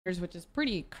which is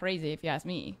pretty crazy if you ask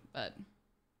me. But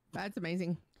that's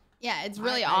amazing. Yeah, it's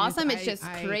really awesome. It's just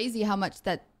crazy how much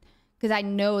that, because I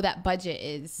know that budget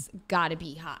is gotta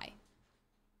be high.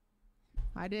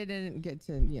 I didn't get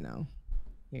to, you know,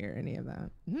 hear any of that.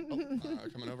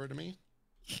 Coming over to me.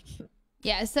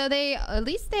 Yeah, so they, at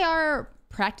least they are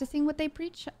practicing what they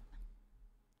preach.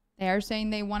 They are saying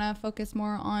they want to focus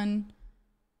more on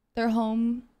their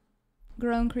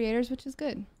homegrown creators, which is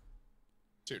good.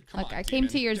 Dude, come on, I came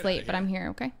 2 years late, but I'm here,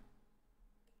 okay?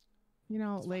 You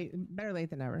know, better late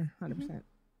than never, 100%.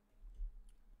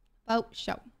 Oh,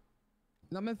 show.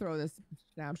 I'm gonna throw this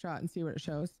snapshot and see what it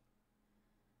shows.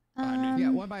 Behind yeah,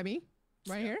 one by me,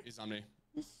 right here. He's on me.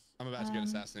 I'm about to get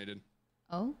assassinated.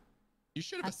 Oh. You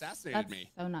should have assassinated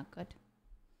me. So not good.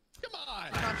 Come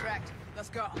on. Contract. Let's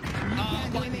go.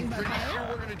 Pretty sure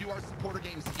we're gonna do our supporter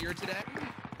games here today.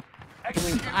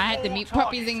 I had to mute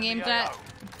puppies in game chat.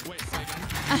 Wait, say again.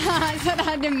 I said I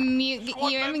had to mute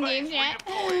you in game chat.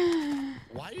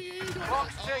 Why are you doing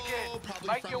Clock's ticking.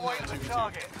 Make your way to the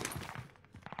target.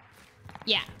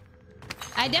 Yeah.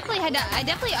 I definitely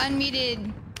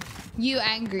unmuted you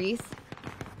and Grease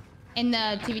in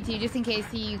the TVT just in case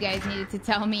you guys needed to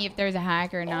tell me if there's a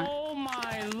hack or not. Oh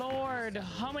my lord,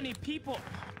 how many people?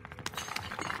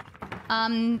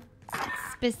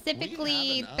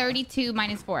 Specifically 32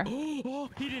 minus 4. Oh,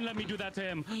 he didn't let me do that to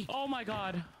him. Oh my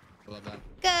god. I love that.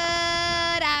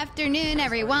 Good afternoon,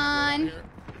 everyone.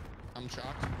 I'm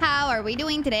shocked. How are we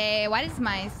doing today? Why does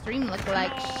my stream look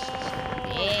like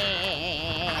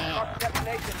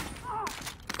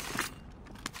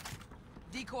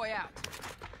Decoy out.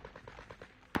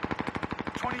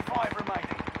 25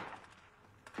 remaining.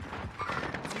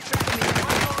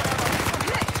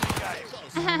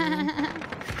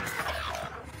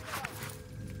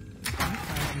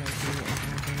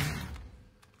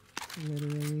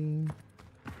 Literally.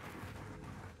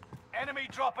 Enemy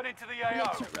dropping into the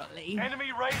AO. Literally.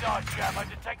 Enemy radar jammer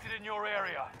detected in your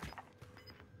area.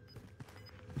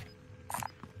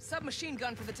 Submachine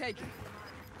gun for the taking.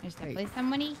 There's definitely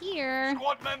somebody here.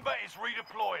 Squad member is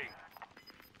redeploying.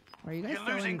 Are you guys You're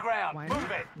losing ground.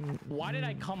 Move it. Why did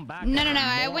I come back? No.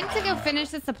 I went to go finish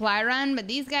the supply run, but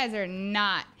these guys are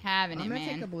not having it, I'm gonna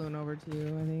man. take a balloon over to you,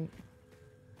 I think.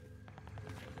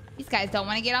 These guys don't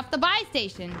want to get off the buy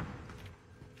station.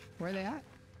 Where are they at?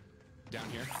 Down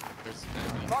here. There's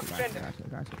Gotcha.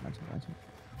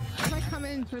 How do I come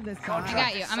in through this side? I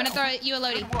got you. I'm gonna throw you a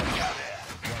loadie.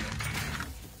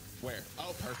 Where?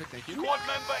 Oh, perfect. Thank you. Squad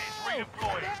member is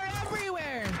redeploying. They're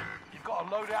everywhere. You've got a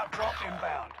loadout drop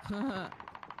inbound.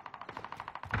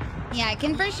 Yeah, I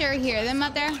can for sure hear them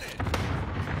up there.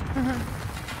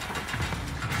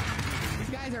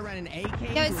 These guys are running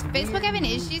AKs. Yo, is Facebook having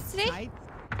issues today?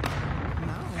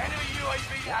 No. Enemy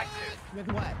UAV active.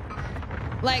 With what?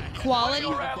 Like quality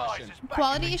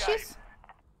issues?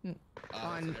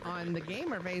 On the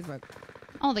game or Facebook?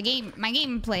 Oh, the game, my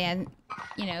gameplay,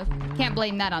 you know, can't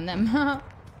blame that on them. No,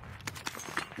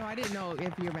 I didn't know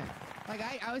if you meant. Like,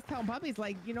 I was telling puppies,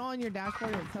 like, you know, on your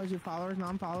dashboard it tells you followers,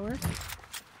 non-followers?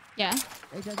 Yeah.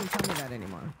 It doesn't tell me that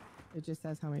anymore. It just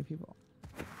says how many people.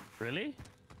 Really?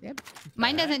 Yep.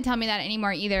 Mine doesn't tell me that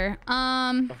anymore either.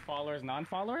 The followers,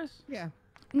 non-followers? Yeah.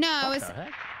 No, I was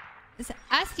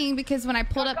asking because when I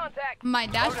pulled up my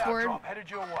dashboard,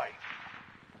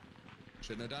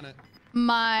 shouldn't have done it.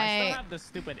 I still have the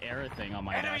stupid error thing on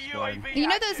my dashboard. You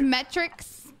know those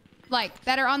metrics like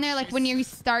that are on there, like when you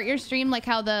start your stream, like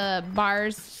how the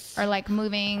bars are like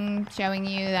moving, showing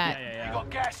you that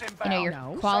you know your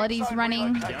quality's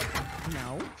running. Yep.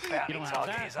 No. You don't have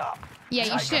that?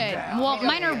 Yeah, you should. Well,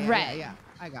 mine are red. Yeah.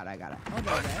 I got it.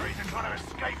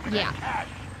 Yeah.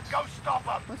 Go stop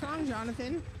him. What's wrong,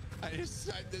 Jonathan? I just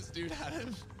sniped this dude out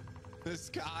of the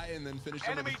sky and then finished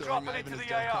him with Enemy a throwing dropping knife, and into his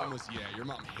the death AO. time was, yeah, your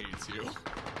mom hates you. I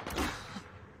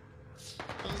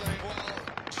was like, well,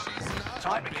 she's not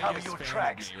Time to the cover biggest your fan of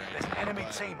tracks. me right There's an now, enemy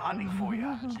but team hunting for you.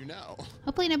 how'd you know?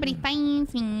 Hopefully nobody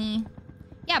finds me.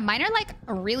 Yeah, mine are like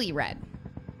really red.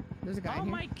 There's a guy How am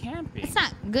here. I camping? It's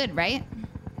not good, right?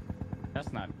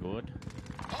 That's not good.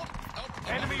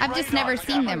 Enemy I've just radar never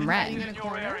seen them jammer red. in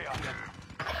your area.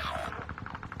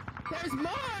 There's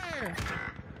more!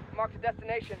 Mark the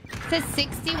destination. It says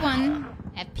 61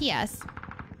 FPS.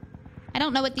 I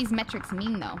don't know what these metrics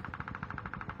mean though.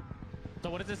 So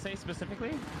what does it say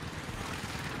specifically?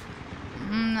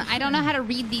 I don't know how to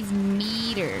read these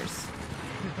meters.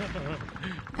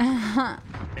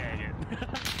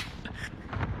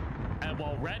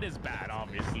 Well, red is bad,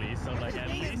 obviously. So like, at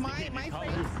least My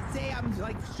friends say I'm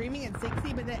like streaming at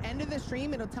 60, but at the end of the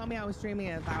stream it'll tell me I was streaming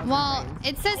at 1,000. Well, frames.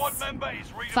 it says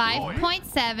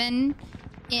 5.7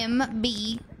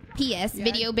 MB FPS,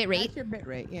 video bitrate. That's your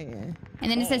bitrate. Yeah, yeah.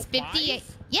 And then it Oh, says 58.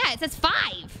 5? Yeah, it says 5.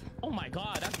 Oh my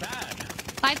god, that's bad.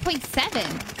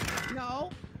 5.7. No.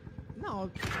 No.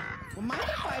 Well, mine's at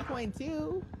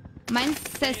 5.2. Mine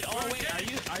says. Wait, oh wait,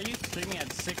 are you streaming at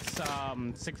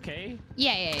 6K?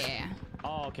 Yeah.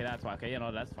 Oh, okay, that's fine. Okay, you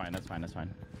know, that's fine. That's fine.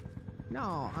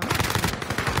 No,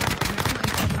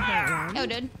 Oh,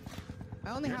 dude. I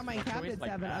only have my cap choice at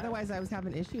like 7. that. Otherwise, I was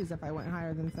having issues if I went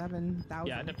higher than 7,000.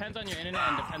 Yeah, it depends on your internet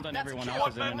and depends on everyone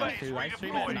else's internet too. I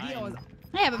stream at 9.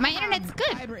 Yeah, but my internet's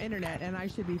good. Fiber internet, and I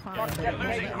should be fine. Got But that it won't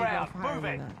losing let me go ground. higher than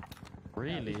Moving. that.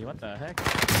 Really? What the heck?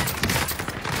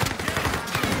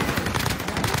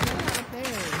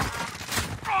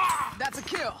 That's a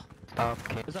kill.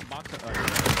 There's a box of...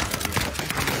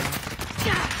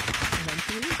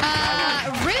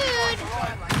 Rude.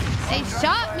 They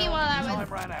shot me while I was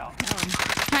Ran out.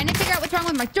 trying to figure out what's wrong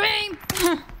with my stream.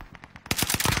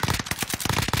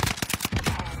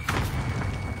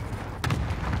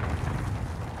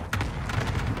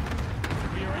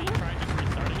 We already tried just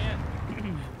restarting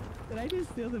it? Did I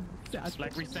just steal the sound?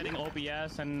 Like resetting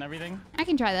OBS and everything? I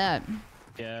can try that.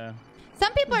 Yeah.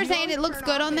 Some people are You saying always it looks turn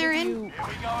good off on their if end. you- Here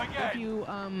we go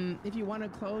again. If you want to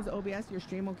close OBS, your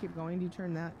stream will keep going. Do you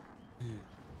turn that?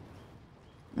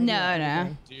 No.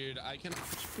 Dude, I can.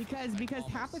 Because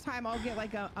half the time I'll get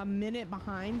like a minute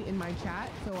behind in my chat,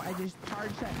 so I just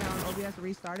hard shut down OBS,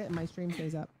 restart it, and my stream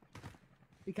stays up.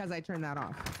 Because I turn that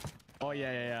off. Oh,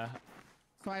 yeah.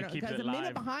 So I don't, keeps because it a minute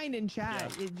live. behind in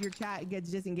chat, Yeah. your chat gets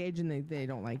disengaged and they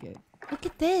don't like it. Look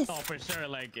at this. Oh, for sure.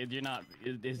 Like, you're not...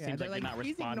 It Yeah, seems they're like you're like, not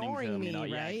 "He's responding to ignoring them, you know? me,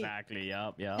 Yeah, right?" exactly.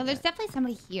 Yup. Oh, there's definitely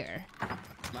somebody here.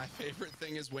 My favorite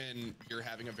thing is when you're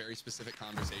having a very specific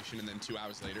conversation and then 2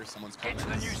 hours later someone's Get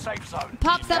calling to the new safe zone.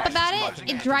 Pops up Gas is about closing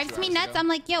it. in. It drives me nuts. I'm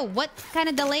like, yo, what kind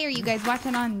of delay are you guys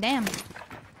watching on? Damn.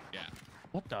 Yeah.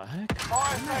 What the heck?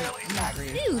 Fire sale is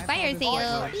active. Ooh, fire sale.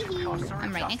 Fire costs are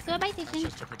I'm right next to a buy That's station.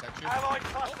 just to protect you. Allied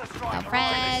cluster strike. No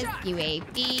press,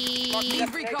 UAV.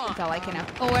 That's all I can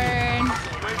afford.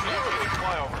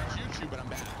 Flyover. Shoot you, but I'm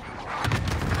bad.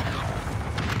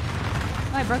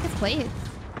 Oh, I broke his plates.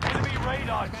 Enemy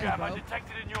radar That guy's jammer broke.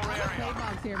 detected in your Play area.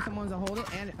 box here if someone's to hold it,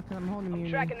 and I'm holding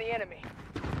you. Tracking the enemy.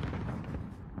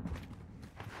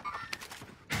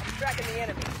 Tracking the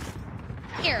enemy.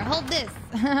 Here, hold this.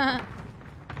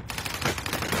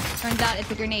 Turns out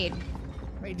it's a grenade.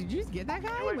 Wait, did you just get that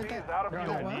guy? With UAV that? is out of Right,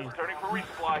 fuel. right. Turning for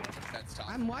resupply. That's tough.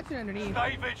 I'm watching underneath. Stay I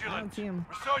don't vigilant. see him.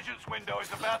 Resurgence window is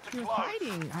about to He was close.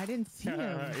 hiding. I didn't see him.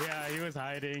 Yeah, he was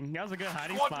hiding. That was a good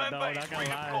hiding Squad spot, though. member Not is gonna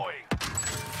lie.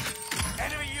 redeploying.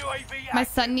 Enemy UAV My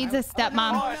active. son needs a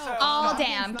stepmom. no. Oh, No.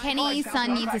 damn. Kenny's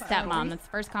son needs a stepmom. That's the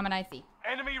first comment I see.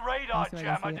 Enemy radar That's why I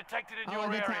jammer see it. detected in Oh, your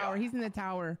in the area. tower. He's in the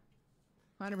tower.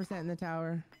 100% in the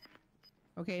tower.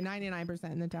 Okay,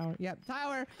 99% in the tower. Yep,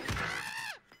 tower.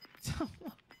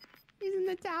 He's in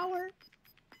the tower.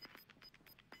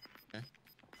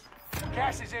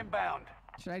 Gas is inbound.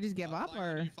 Should I just give up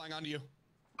or? Flying onto you.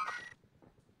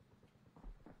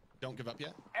 Don't give up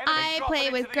yet. Enemy I dropping play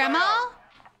into with the grandma. AO.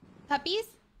 Puppies.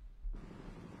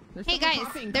 There's Hey someone guys,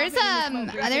 coughing, there's coughing in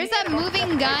the smoke. there's a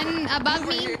moving gun above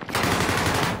me.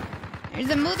 There's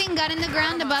a moving gun in the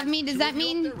ground above me. Does that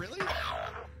mean Really?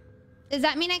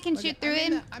 I can Okay, shoot through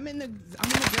it? I'm in the grave. You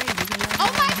can let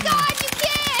Oh me my know. god, you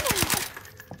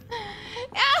can!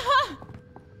 Ah!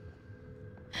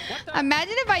 What the?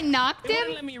 Imagine if I knocked It wouldn't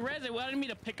him. let me res. It wanted me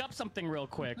to pick up something real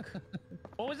quick.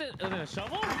 What was it? Was it a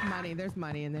shovel? Money. There's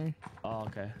money in there. Oh,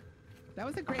 okay. That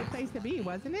was a great place to be,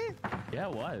 wasn't it? Yeah,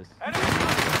 it was. Enemy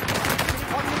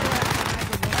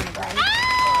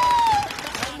Ah!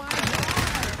 Oh my god!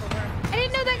 I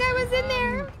didn't know that guy was in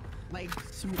there. Like, I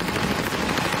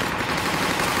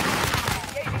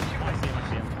see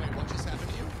him. Wait, what just happened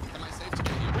to you? Am I safe to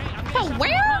get you? Wait, I'm getting Oh, shot from where?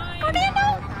 behind.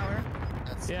 Fernando? tower.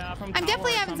 That's Yeah, from I'm tower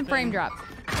definitely or having some something. frame drops.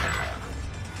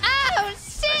 Oh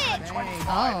shit! Dang.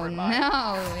 Oh no,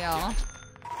 y'all.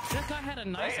 This guy had a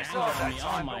nice They angle deserve on that me. Oh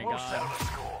time, my but we'll settle god. the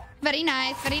score. Very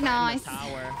nice, very In the nice.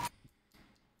 tower.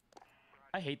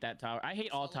 I hate that tower. I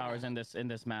hate all towers in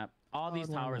this map. All these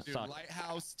towers Dude, suck.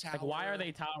 lighthouse tower. Like, why are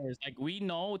they towers? Like, we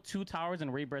know 2 towers in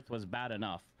Rebirth was bad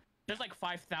enough. There's like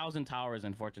 5,000 towers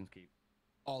in Fortune's Keep.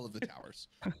 All of the towers.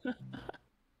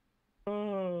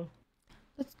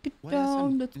 Let's get What is down,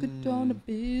 some- let's get down to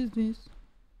business.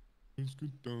 Let's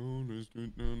get down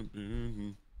to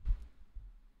business.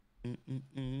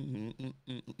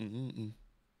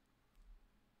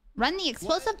 Run the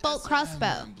explosive What? bolt That's-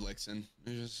 crossbow. I'm Blixen.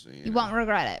 It's just, You won't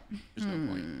regret it. There's no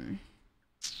point.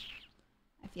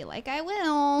 I feel like I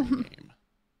will. Game.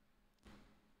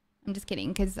 I'm just kidding,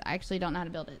 because I actually don't know how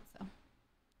to build it. So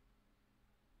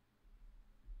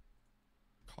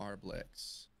Car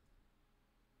Blix.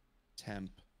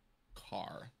 temp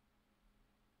car.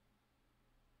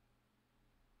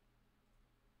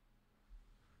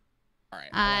 All right.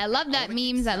 I like love that wanna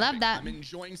keep memes. I love sniping. that. I'm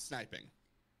enjoying sniping.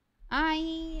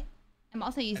 I am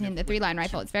also And using if the with 3-line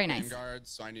rifle. two It's very nice. Vanguards,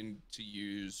 so I need to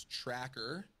use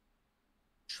tracker,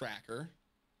 tracker,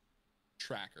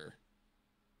 tracker,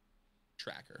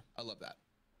 tracker. I love that.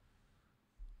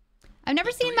 I've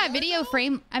never The seen my 3-line video though?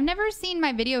 frame. I've never seen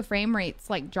my video frame rates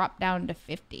like drop down to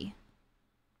 50.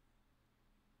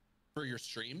 For your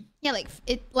stream? Yeah,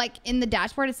 like in the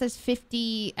dashboard it says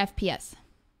 50 FPS.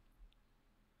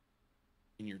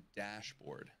 In your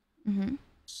dashboard. Mm-hmm.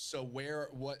 So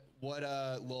what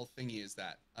little thingy is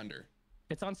that under?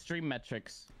 It's on stream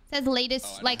metrics. It says latest. Oh,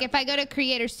 I don't Like have if I that go to there.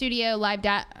 Creator Studio live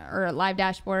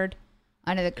dashboard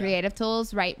under the creative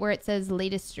tools, right where it says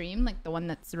latest stream, like the one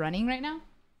that's running right now.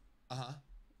 Uh-huh.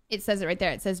 It says it right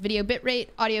there. It says video bitrate,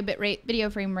 audio bitrate, video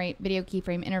frame rate, video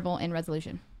keyframe interval, and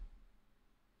resolution.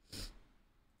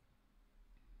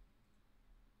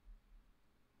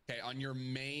 Okay, on your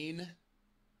main.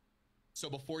 So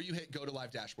before you hit go to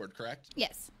live dashboard, correct?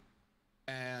 Yes.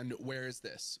 And where is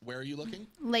this? Where are you looking?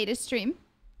 Latest stream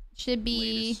should be.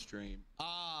 Latest stream.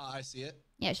 Ah, I see it.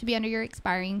 Yeah, it should be under your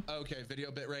expiring. Okay,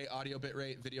 video bitrate, audio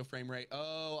bitrate, video frame rate.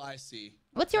 Oh, I see.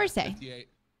 What's yours say? 58.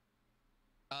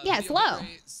 Yeah, it's video low.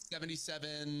 bitrate,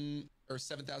 77 or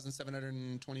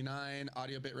 7,729.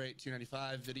 Audio bitrate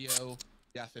 295. Video,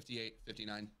 yeah, 58,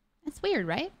 59. That's weird,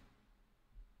 right?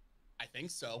 I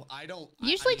think so. I don't.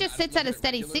 Usually I mean, just I don't sits look at a it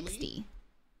steady regularly. 60.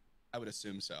 I would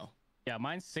assume so. Yeah,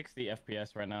 mine's 60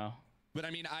 FPS right now. But I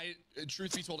mean,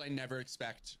 truth be told, I never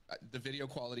expect the video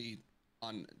quality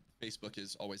on Facebook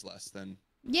is always less than.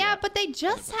 Yeah, but they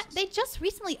just places. they just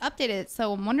recently updated it,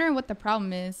 so I'm wondering what the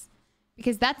problem is,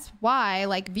 because that's why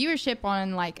like viewership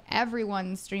on like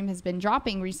everyone's stream has been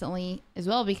dropping recently as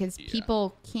well, because Yeah.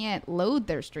 people can't load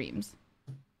their streams.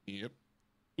 Yep.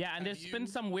 Yeah, and Have there's been you-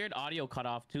 some weird audio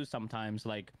cutoff too sometimes.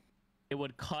 Like, it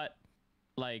would cut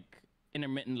like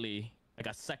intermittently, like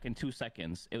a second, 2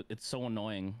 seconds. It's so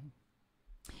annoying.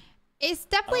 It's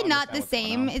definitely don't not the understand what's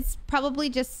same. going on. It's probably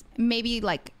just maybe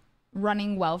like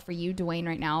running well for you, Dwayne,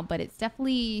 right now, but it's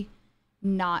definitely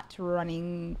not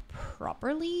running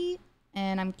properly.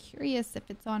 And I'm curious if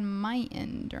it's on my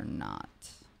end or not.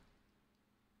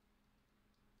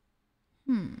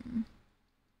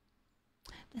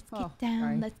 Let's Oh, get down.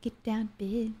 sorry. Let's get down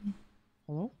big.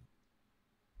 Hello?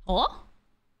 Oh,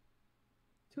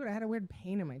 Dude, I had a weird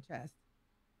pain in my chest.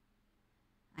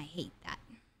 I hate that.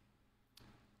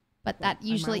 But Well, that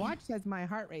usually, my watch says my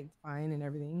heart rate's fine and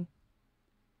everything.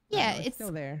 yeah, No, it's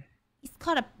still there. It's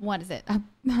called a, what is it?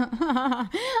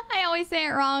 I always say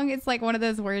it wrong. It's like one of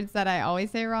those words that I always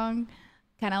say wrong.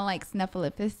 Kind of like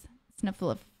Snuffleupagus.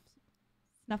 Snuffleupagus.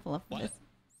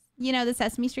 You know the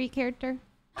Sesame Street character?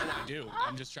 Oh, I do.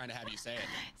 I'm just trying to have you say it.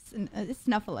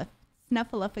 Snuffleupagus.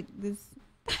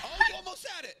 Oh, you almost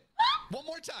had it. One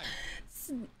more time.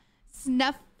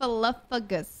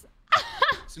 Snuffleupagus.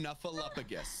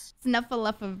 Snuffleupagus.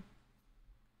 Snuffleupagus.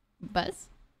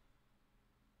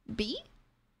 B?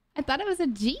 I thought it was a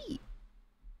G.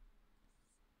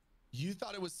 You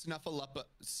thought it was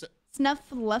Snuffleupagus.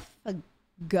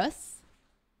 Snuffleupagus.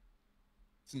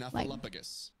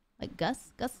 Like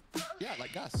Gus? Gus? Yeah,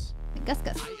 like Gus. Like Gus.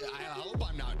 I hope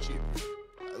I'm not cheap.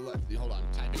 Hold on.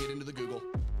 Typing it into the Google.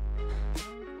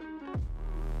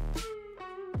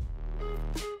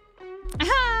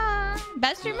 Aha!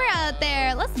 Best streamer out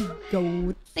there. Let's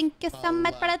go. Thank you so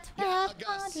much for the Yeah,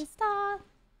 1200 star.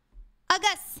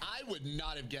 August. I would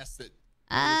not have guessed that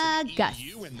Uh, there was Gus. an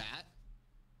EU in that.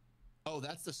 Oh,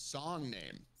 that's the song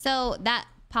name. So that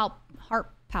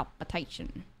heart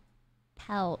palpitation.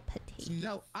 Palpitation.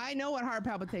 No, I know what heart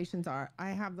palpitations are.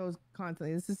 I have those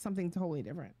constantly. This is something totally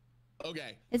different.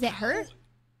 Okay. Does it hurt?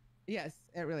 Yes,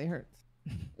 it really hurts.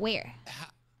 Where?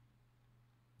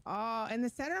 Oh, in the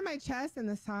center of my chest and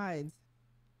the sides.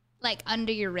 Like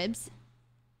under your ribs?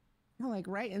 No, like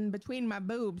right in between my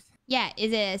boobs. Yeah.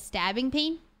 Is it a stabbing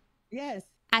pain? Yes.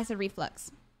 Acid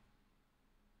reflux.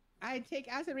 I take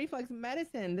acid reflux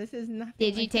medicine. This is nothing.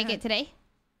 Did you like take that. it today?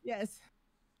 Yes.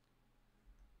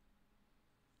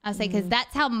 I'll say because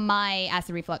that's how my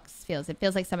acid reflux feels. It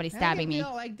feels like somebody's stabbing I me.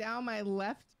 feel like down my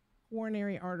left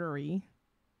coronary artery.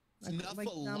 Like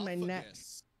down my neck.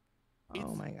 Snuffleupagus.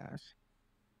 Oh my gosh.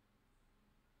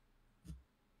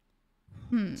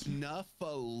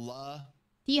 Snuffle.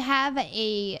 Do you have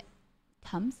a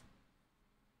Tums?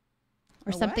 Or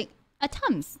A what? something? A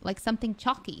Tums, like something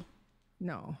chalky.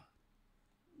 No.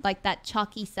 Like that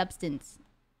chalky substance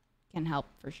can help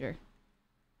for sure.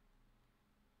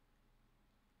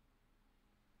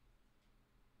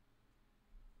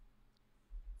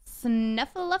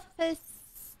 Snuffleupagus.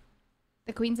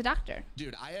 The queen's a doctor.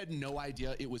 Dude, I had no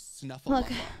idea it was Snuffleupa. Look.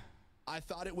 I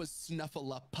thought it was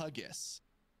Snuffleupagus.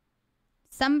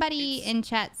 Somebody in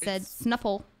chat said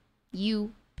snuffle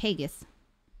you pagus.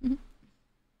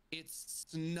 It's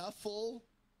Snuffle.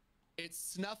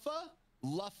 It's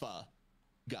Snuffleupa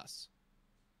Gus,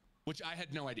 which I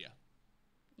had no idea.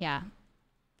 Yeah,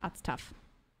 that's tough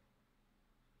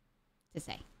to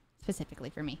say, specifically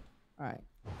for me. All right.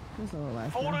 Just a little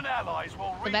less. Fallen allies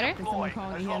will Feel better? redeploy Someone as call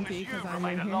long as EMT you 'cause I'm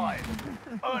remain in here.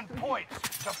 alive. Earn points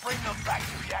to bring them back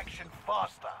to the action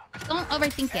faster. Don't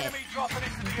overthink it. Enemy dropping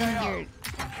into the Then AO. you're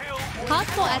Kill all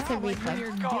possible enemies. as a Like when replay.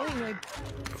 you're dealing with,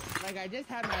 like I just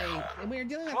had my, and we were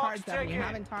dealing with Clock's hard stuff. And you ticking.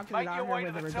 haven't talked to the Make your doctor way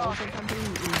with to the the results or target. something. You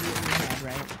do it in your head,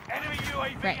 right? Enemy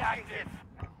UAV Right. active.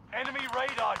 Enemy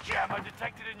radar jammer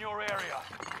detected in your area.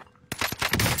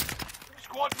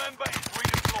 Squad member is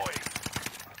redeploying.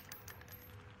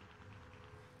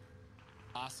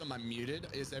 Awesome, I'm muted.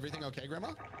 Is everything okay,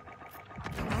 Grandma?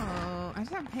 Oh, I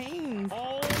just have pains.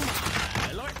 Oh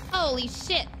my lord. Holy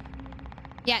shit.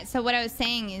 Yeah, so what I was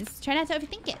saying is try not to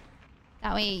overthink it.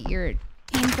 That way your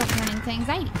pains don't turn into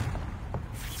anxiety.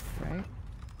 Right?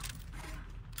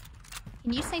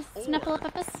 Can you say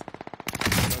Snuffleupagus? Go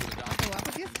to the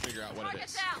doctor and figure out what it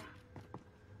is.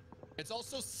 It's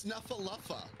also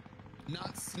Snuffleupa,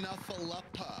 not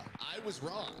Snuffleupa. I was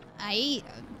wrong. I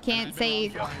can't say.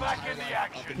 You're back in the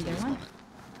action. Up until Either this one? moment.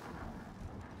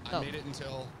 I Oh. made it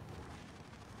until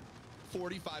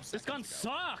 45 This gun seconds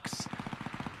ago.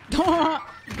 sucks.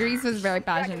 Grease was very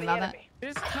passionate about that.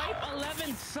 This Type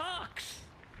 11 sucks.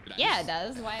 Did I Yeah, it miss?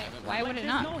 does. Why Like, would it there's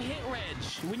not? no hit reg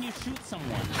when you shoot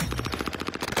someone.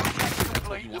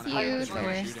 Complete. You want You to have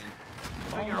for- shooting.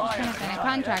 Keep your I'm eye trying on to the sign a target.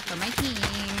 contract for my team.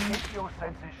 Keep your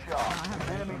senses sharp.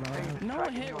 Enemy team No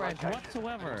tracking hit your reg location.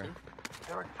 whatsoever.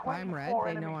 There are I'm red, 24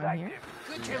 they know enemies I'm here.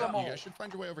 active. You Kill them all. guys should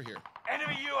find your way over here.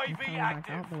 Enemy UAV Coming back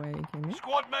active. out the way you came in.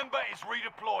 Squad member is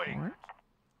redeploying. Or,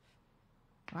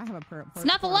 I have a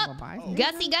Snuffle up, portable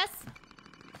Gussie Gus.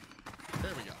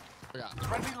 There we go. Forgot.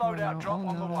 Friendly loadout no, drop oh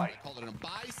on the no. way. I called it a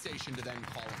buy station to then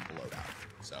call it a loadout.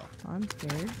 So I'm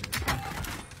scared.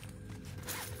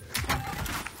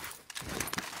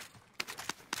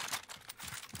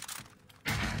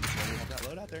 we have that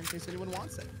loadout there in case anyone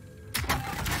wants it.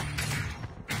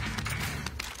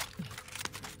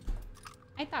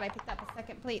 I thought I picked up a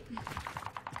second plate.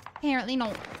 Apparently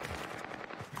no.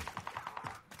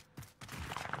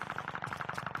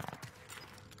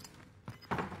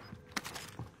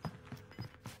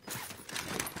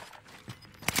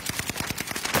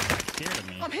 Scared of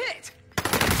me. hit!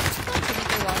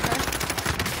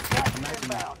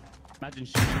 Inbound. Imagine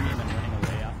shooting me and then running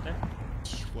away after.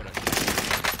 What a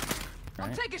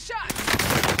Right? Take a shot!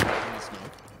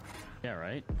 smoke. Yeah,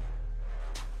 right.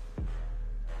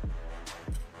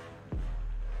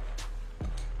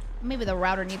 Maybe the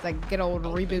router needs a good old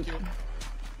reboot. Thank you.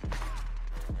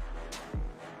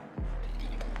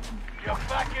 You're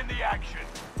back in the action.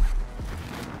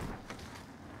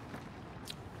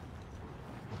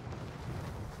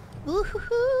 Ooh,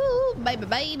 baby,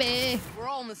 baby. We're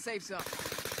all in the safe zone.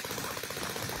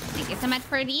 Thank you so much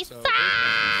for these. So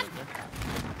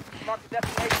Mark the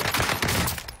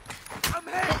destination. I'm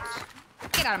hit.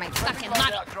 Get out of my fucking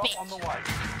Loadout lobby, drop on the bitch. way.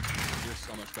 you're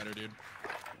so much better, dude.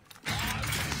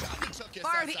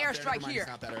 Fire the airstrike here. It's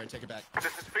not better. I take it back.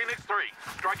 This is Phoenix 3.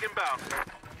 Strike inbound.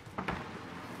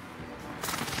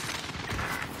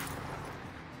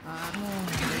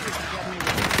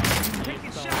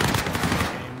 Taking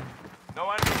No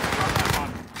enemy on that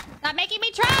one. Stop making me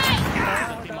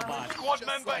try! team of bots. Squad Just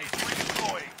member like- is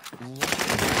redeploying.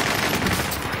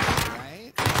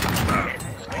 Right?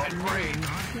 Mission green.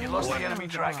 You lost the enemy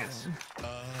trackers.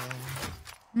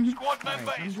 Squad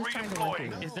member I'm is just trying to work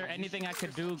it redeploying. out. Is there anything I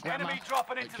could do, Grandma? Enemy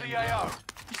dropping into the AO.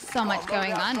 So much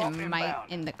going Loadout on drop in my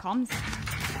inbound. in the comms.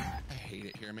 I hate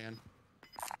it here, man.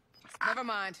 Never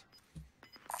mind.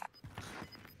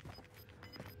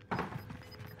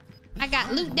 I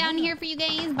got loot down here for you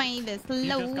guys by the You just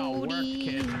got worked, slowdy.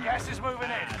 kid. Gas is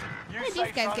moving in. You Where'd these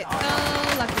safe guys zone get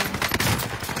high. so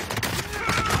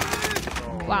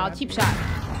lucky? Wow, cheap shot.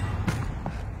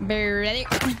 Ready?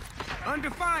 Under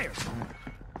fire!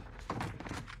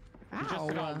 You Ow.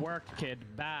 just got worked, kid.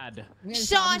 Bad. I'm gonna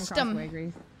shove Shoshed across the him. way,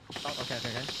 Grace. Oh, okay.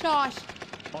 Shosh.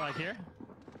 Oh, right here?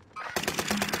 Oh,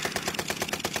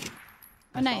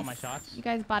 Missed all nice. my shots. You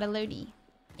guys bought a loadie.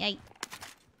 Yay.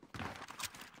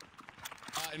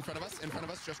 In front of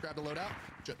us. Just grabbed a loadout.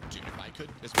 Dude, if I could,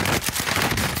 this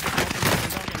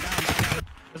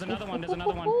There's another one. There's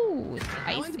another one. Ooh, it's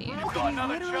One's icy. broken. Got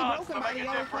another Literally chance broken to by make the a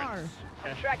yellow difference.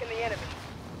 car. Tracking the enemy.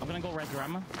 I'm gonna go red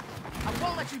grandma. I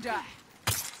won't let you die.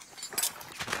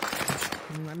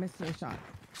 I missed a shot.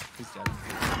 He's dead.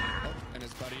 Oh, and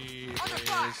his buddy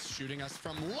is shooting us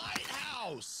from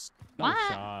Lighthouse. No What?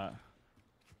 shot.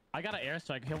 I got an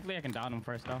airstrike. Hopefully I can down him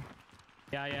first though.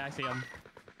 Yeah, I see him.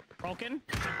 Broken.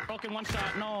 Broken, one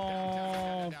shot.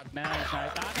 No. Nice. I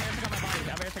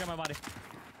have airstrike on my body.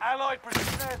 Allied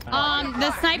precision.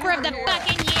 The sniper of the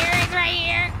fucking year is right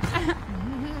here.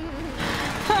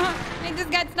 I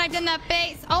just got sniped in the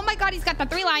face. Oh my god, he's got the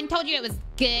 3-line. Told you it was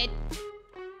good.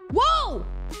 Whoa!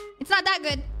 It's not that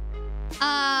good.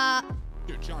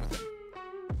 Dude, Jonathan.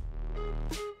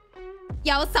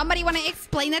 Yo, somebody want to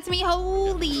explain that to me?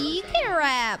 Holy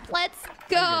crap. Let's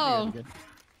go. Good.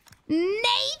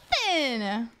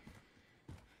 Nathan!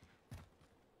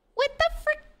 With the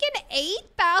freaking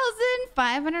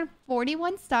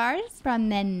 8,541 stars from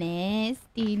the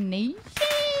Nasty Nation.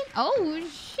 Oh,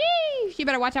 sheesh. You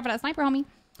better watch out for that sniper, homie.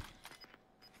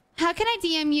 How can I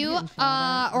DM you?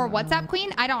 Or WhatsApp,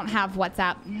 Queen? I don't have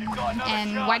WhatsApp.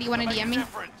 And why do you want to DM me?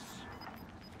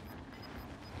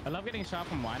 I love getting shot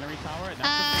from Winery Tower.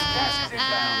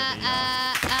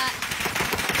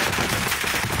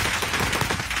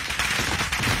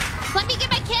 Let me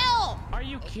get my kill! Are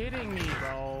you kidding me,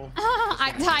 bro?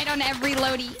 I died on every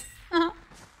Lodi. Oh.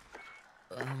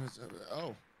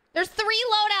 There's 3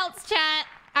 loadouts, chat.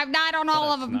 I've died on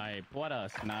all of them. What a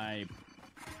snipe.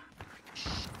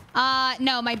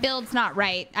 No, my build's not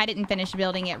right. I didn't finish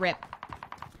building it, rip.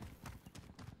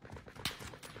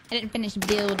 I didn't finish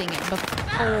building it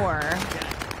before.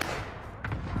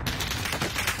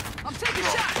 I'm taking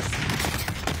shots.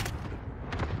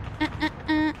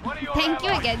 Thank you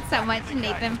again so much,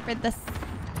 Nathan, for the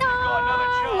Got another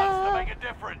chance to star. make a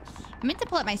difference. I meant to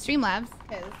pull up my Streamlabs,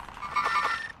 because,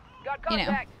 Got you know,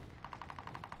 contact.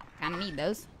 kind of need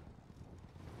those.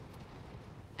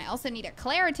 I also need a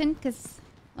Claritin, because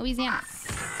Louisiana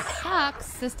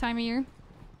sucks this time of year.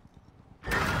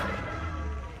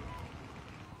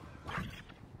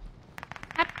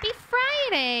 Happy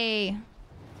Friday,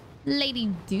 Lady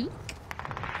Duke.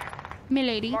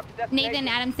 Milady. Nathan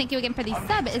Adams, thank you again for the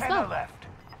sub as well. Left.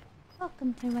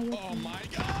 Welcome to my Oh my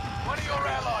god. One of your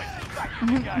allies is back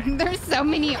in the game. There's so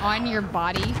many on your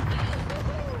body.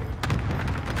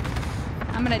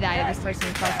 I'm gonna die to this person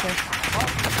who's close to.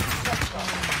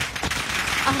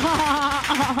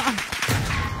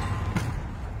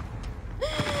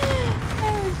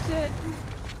 Oh shit.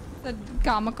 That's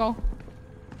comical.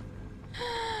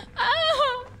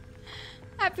 Oh.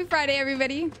 Happy Friday,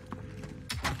 everybody.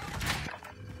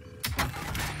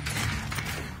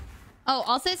 Oh,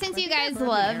 also, since you guys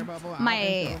love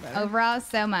my overalls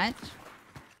so much,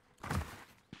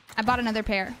 I bought another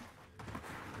pair.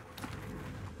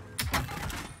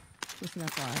 Just an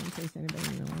FYI, in case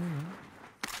anybody knows.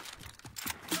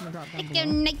 I'm gonna drop down Thank you,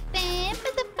 below. Nathan,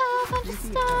 for the 500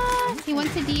 stars. He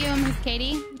wants to DM his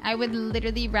Katie. I would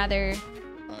literally rather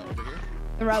Over here.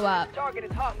 throw up. Target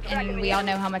is hot. And we all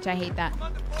know how much I hate that.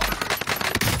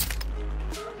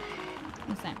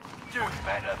 Listen. Do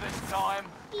better this time.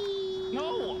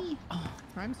 No.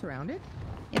 I'm surrounded.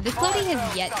 Yeah, this Lodi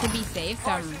has yet to be safe,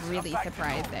 so I'm really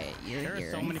surprised that you're There are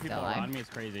here so many and people still around alive. me. It's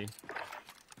crazy.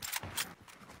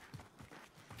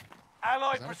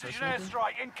 Allied Is that a precision first rifle?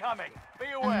 airstrike incoming. Be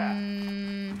aware.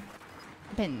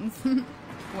 Depends.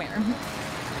 Where?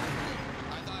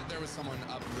 I thought there was someone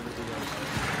up literally there.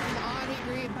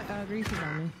 Greasy's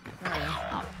on me. Oh,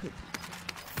 yeah. Oh, poop.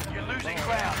 You're losing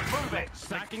ground. Move it.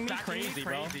 Stacking me crazy,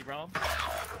 bro.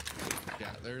 Yeah,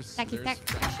 there's Stacky stack.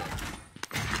 friendship.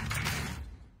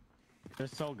 They're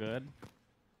so good.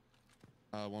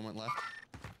 One went left.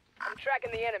 I'm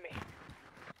tracking the enemy.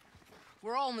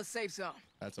 We're all in the safe zone.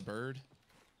 That's a bird.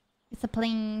 It's a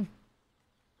plane.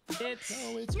 It's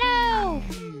Oh, it's No!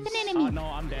 It's an enemy. no,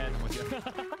 I'm dead. with you.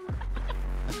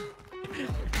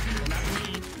 Not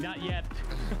me. Not yet.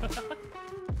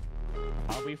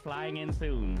 I'll be flying in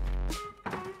soon.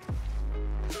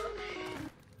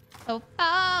 So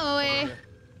far away. Move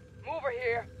over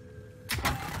here.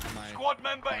 My, Squad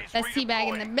member is Best teabag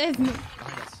in the redeploying. business.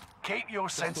 behind us. Keep your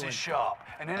senses going. sharp.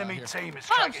 An enemy here. team is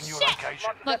Oh, tracking your shit!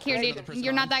 location. Look here, Another dude. person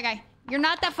You're not on. that guy. You're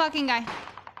not that fucking guy.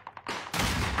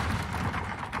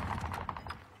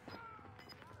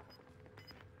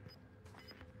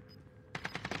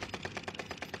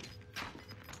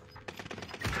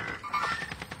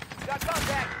 Got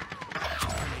contact.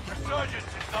 Resurgence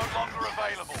is no longer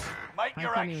available. Make I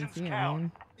your can't even actions see it, count.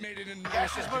 man. Made it in.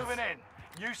 Gas is moving in.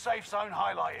 New safe zone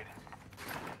highlighted.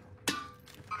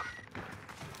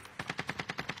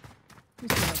 You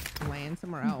should have land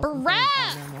somewhere else. Bruh!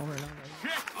 instead of flying them over and over.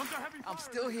 I'm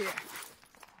still here.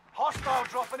 Hostile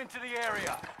dropping into the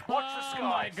area. Watch the skies. Oh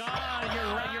my god, you're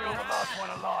right. You're the last one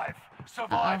alive.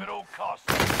 Survive at all costs.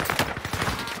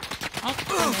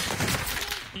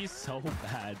 He's so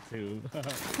bad too.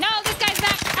 No, this guy's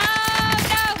back.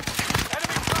 Oh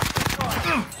Enemy cluster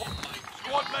strike.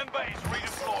 Squad member is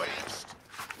redeployed.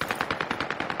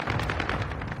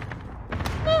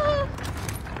 no.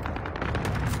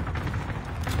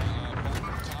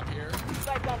 Top here.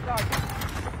 Sight on target.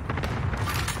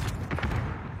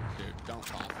 Dude, don't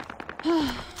pop.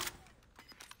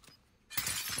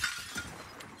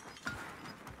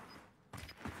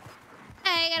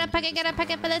 I got a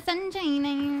packet for the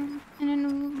sunshine.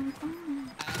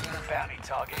 Bounty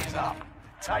target is up.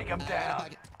 Take him down.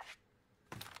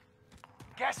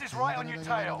 Gas is right on your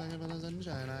tail.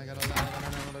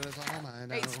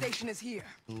 Aid station is here.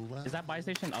 Is that buy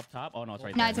station up top? Oh no, it's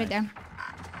right No, there. it's right there.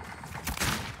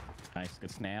 Nice,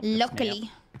 good snap. Good Luckily.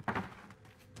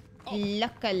 Oh.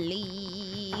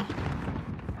 Luckily.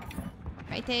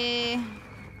 Right there.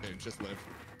 Dude, just live.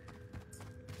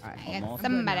 Alright, I got Almost.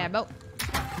 somebody boat.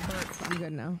 I'm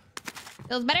good now.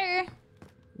 Feels better.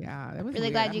 Yeah, that was Really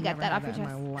weird. glad I've you got never that had off your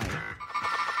in my life.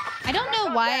 I don't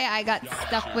know why I got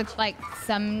stuck with like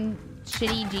some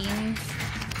shitty jeans.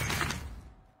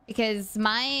 Because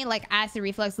my like acid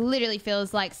reflux literally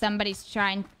feels like somebody's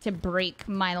trying to break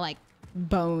my like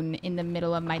bone in the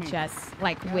middle of my chest,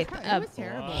 like Yeah, with it a was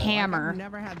terrible. Like, hammer. I've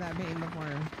never had that pain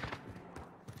before.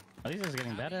 At least it's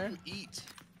getting better. You eat.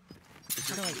 Is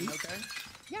your How do I eating eat? okay?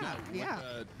 Yeah, No, yeah.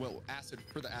 Well, acid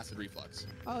for the acid reflux.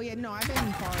 Oh yeah, no, I've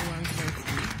been following along supposed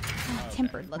to eat.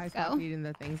 Tempered, I let's stopped go. eating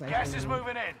the things I Gas shouldn't is eat.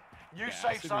 moving in. New Yeah,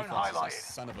 safe acid zone reflux is a highlighted.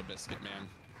 son of a biscuit, man.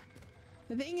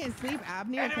 The thing is, sleep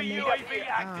apnea Enemy can UAV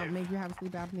active. make you have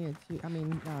sleep apnea too. I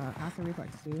mean, acid reflux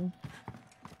too.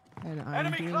 And I'm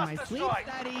Enemy doing my cluster sleep strike.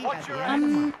 study Watch at your the head. end of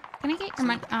the month. Can I get your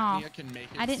money? Oh, Apnea can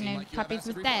make it I didn't seem know like you have Puppies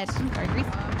acid was dead. reflux. I'm sorry, Reese.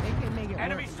 It can make it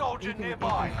Enemy worse. soldier It can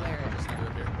nearby. flare it. Just never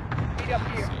appear. Meet up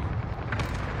here.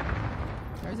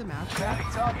 There's a mask. Bounty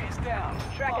target is down.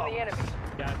 Tracking the enemy.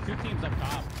 Yeah, 2 teams up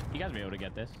top. You guys will be able to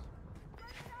get this.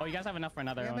 Oh, you guys have enough for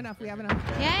another We have one. enough. We have enough.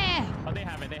 Yeah. Oh, they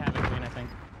have it. They have it, Queen, I think.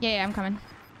 Yeah, I'm coming.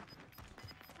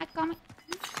 I'm coming.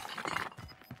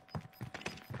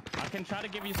 I can try to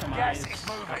give you some Gas eyes is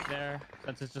moving. up there,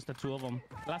 since it's just the 2 of them.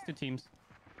 The last 2 teams.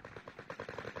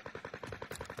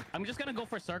 I'm just gonna go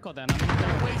for circle then. I'm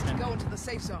gonna Ways to go into the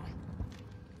safe zone.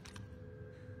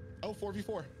 Oh,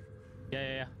 4v4.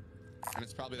 Yeah. And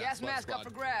it's probably that Gas sweat mask squad. up for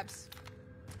grabs.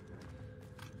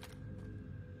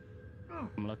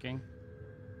 I'm looking.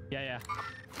 Yeah.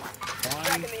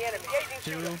 Tracking 1, the enemy. Aging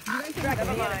 2. shooter. You guys Tracking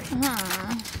the can line.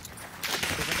 Huh.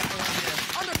 There's a guy around here.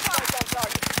 Under fire on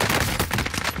target.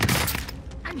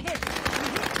 I'm hit.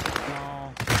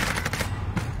 No.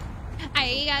 I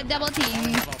got double I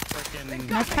teamed. have a frickin'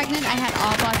 When I was pregnant, I had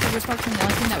all acid reflux, and the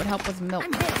only thing that would help was milk.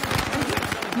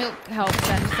 Milk helps.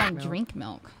 I just don't drink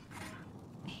milk.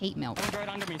 I hate milk. Someone's right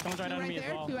under me. Someone's right Two under right me as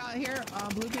there. well. Two out here.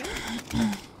 Blue team.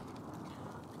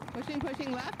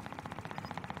 Pushing left.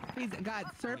 He's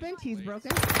got serpent. He's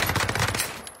broken.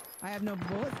 I have no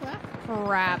bullets left.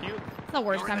 Crap. Cute. It's the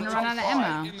worst You're time in to the run out top of five.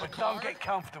 ammo. In the But car, don't get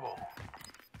comfortable.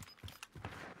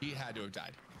 he had to have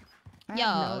died. I Yo,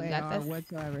 have no got AR this.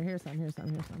 whatsoever. Here's some. Here.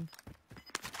 I'm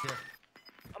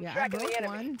Yeah, I tracking broke the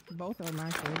enemy. one. Both of them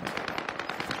actually.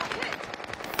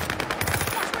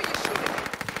 Watch where you're shooting.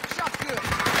 Shot good.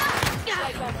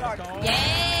 Sight on target.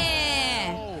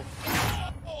 Yeah.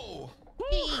 Oh!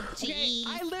 GG.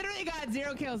 I literally got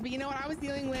 0 kills, but you know what? I was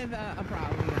dealing with a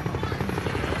problem. I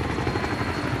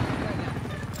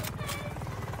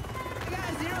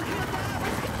got 0 kills now.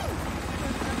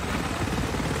 Let's go.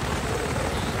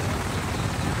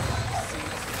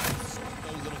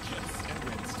 Those little chips and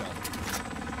win still.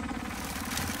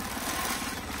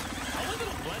 I was a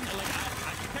little blended. Like, I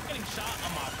kept getting shot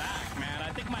on my back, man.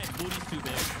 I think my booty's too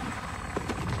big.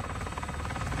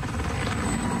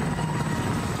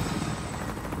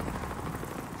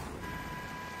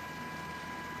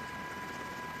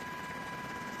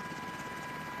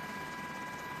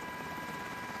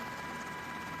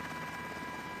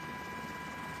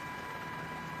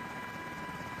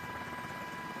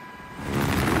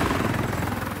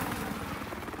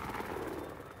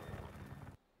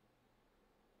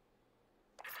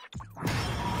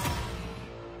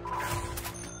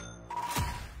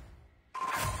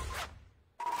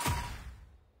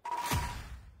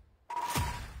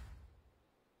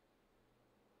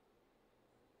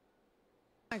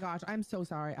 Oh my gosh, I'm so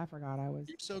sorry. I forgot I was.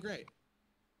 You're so great.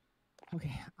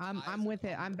 Okay, I'm with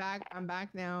it. I'm back. I'm back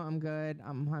now. I'm good.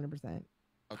 I'm 100%.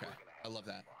 Okay, I love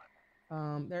that.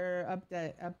 Their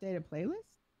updated playlist.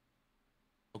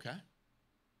 Okay.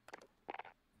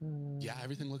 Yeah,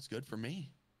 everything looks good for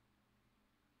me.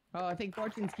 Oh, I think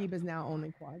Fortune's Keep is now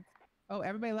only quads. Oh,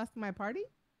 everybody left my party?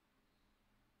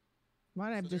 Why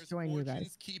don't I just join you guys?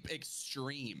 Fortune's Keep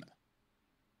Extreme.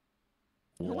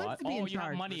 Who wants What? to be in Oh, you have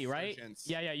charge? money, right? Resurgence.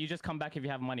 Yeah, you just come back if you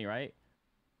have money, right?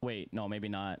 Wait, no, maybe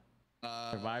not.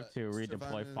 Survive to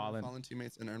redeploy fallen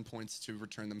teammates and earn points to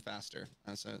return them faster.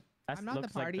 That's it. That I'm not the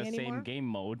looks like party the anymore? same game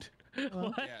mode. Hello?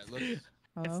 What? Yeah, it looks.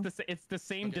 Hello? It's the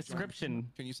same Okay, description.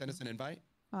 Can you send us an invite?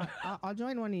 I'll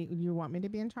join one. You want me to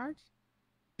be in charge?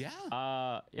 Yeah.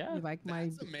 Yeah. You like my?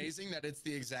 That's amazing that it's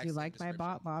the exact. You same like my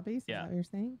bot description. lobbies? Is Yeah. that what you're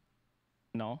saying?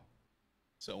 No.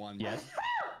 So on. Yes.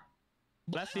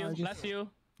 Bless you. Oh, just- Bless you.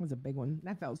 That was a big one.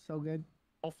 That felt so good.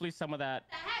 Hopefully some of that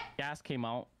gas came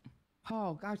out.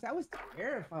 Oh gosh, that was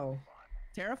terrible.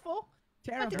 Terrible?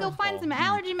 I had to Terrible. go find some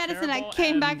allergy medicine. I Terrible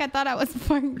came back. and- I thought I was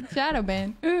fucking shadow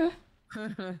banned. Ugh.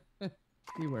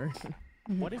 You were.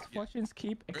 What is Fortune's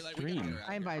Keep Or, like, we gotta Extreme? get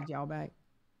I invited y'all back.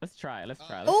 Let's try. Let's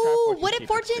try. Oh, what if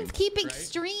Fortune's Fortune's Keep right?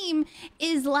 Extreme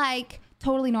is like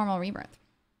totally normal rebirth?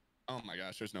 Oh my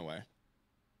gosh, there's no way.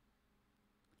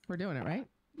 We're doing it, right?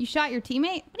 You shot your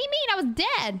teammate? What do you mean? I was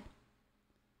dead.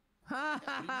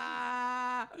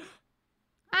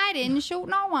 I didn't shoot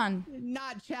no one.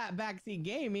 Not chat backseat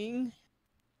gaming.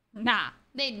 Nah,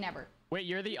 they'd never. Wait,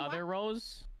 you're the other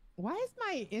Rose? Why is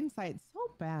my insight so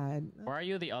bad? Or are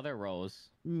you the other Rose?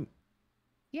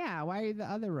 Yeah, why are you the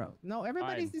other Rose? No,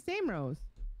 everybody's the same Rose.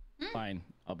 Fine,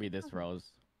 I'll be this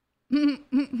Rose. Oh,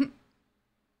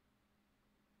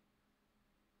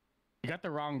 You got the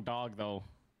wrong dog though.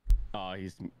 Oh,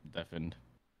 he's deafened.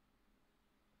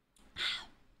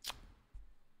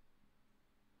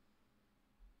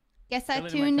 Guess I Fill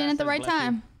it in my tuned in at the classes, right bless you.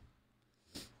 time.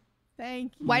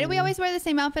 Thank you. Why do we always wear the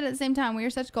same outfit at the same time? We are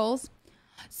such goals.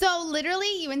 So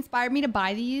literally, you inspired me to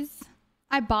buy these.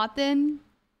 I bought them.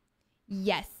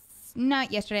 Yes.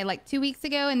 Not yesterday, like 2 weeks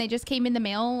ago, and they just came in the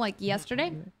mail like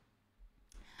yesterday.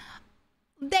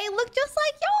 They look just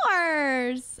like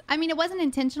yours. I mean, it wasn't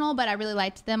intentional, but I really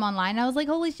liked them online. I was like,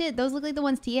 holy shit, those look like the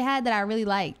ones Tia had that I really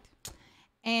liked.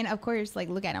 And of course, like,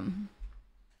 look at them.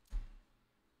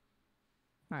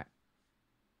 All right.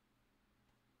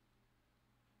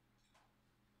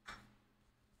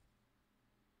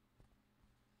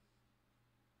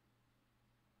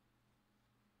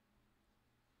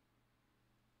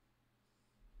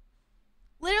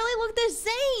 Literally look the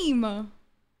same.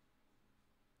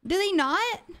 Do they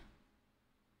not?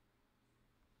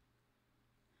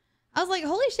 I was like,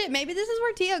 holy shit, maybe this is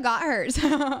where Tia got hers.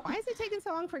 Why is it taking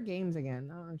so long for games again?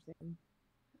 I don't understand.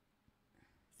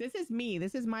 This is me.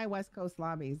 This is my West Coast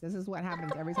lobbies. This is what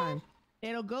happens every time.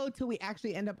 It'll go till we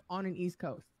actually end up on an East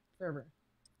Coast server.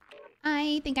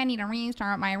 I think I need to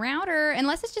restart my router,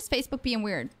 unless it's just Facebook being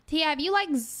weird. Tia, have you like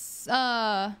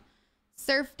surfed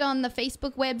on the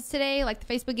Facebook webs today, like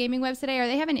the Facebook gaming webs today? Are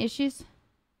they having issues?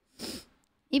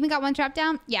 Even got one strap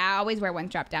down? Yeah, I always wear one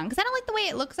strap down because I don't like the way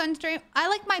it looks on stream. I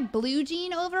like my blue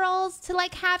jean overalls to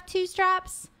like have two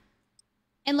straps,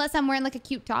 unless I'm wearing like a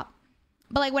cute top.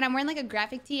 But like when I'm wearing like a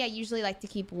graphic tee, I usually like to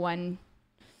keep one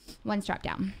strap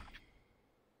down.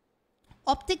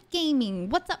 Optic Gaming,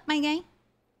 what's up, my guy?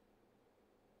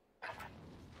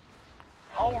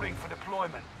 Holding for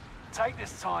deployment. Take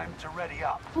this time to ready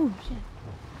up. Oh shit.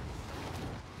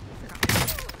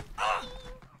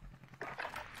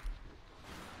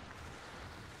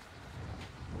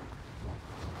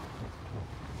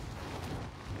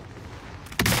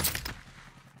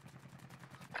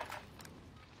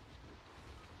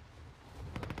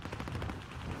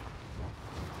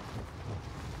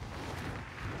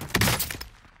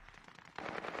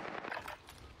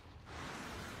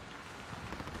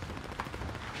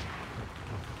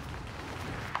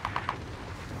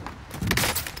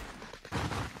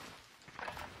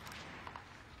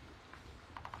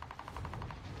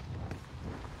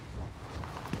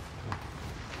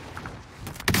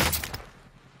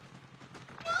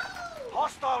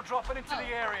 Hostile dropping into the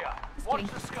area. Watch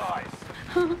the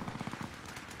skies.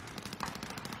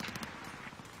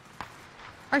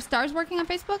 Are stars working on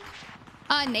Facebook?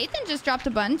 Nathan just dropped a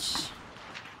bunch.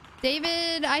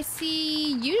 David, I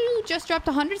see you just dropped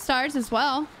 100 stars as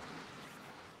well.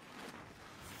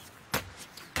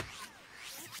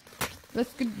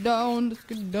 Let's get down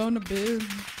to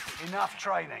business. Enough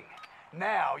training.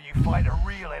 Now you fight a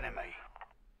real enemy.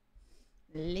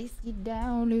 Let's get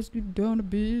down to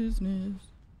business.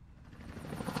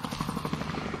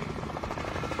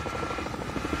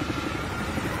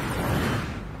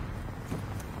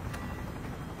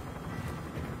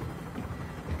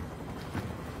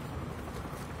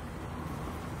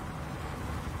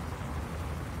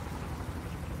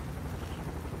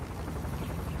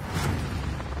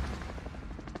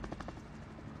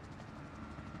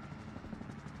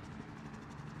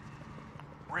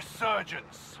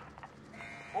 Resurgence.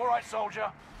 All right,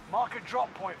 soldier. Mark a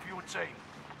drop point for your team.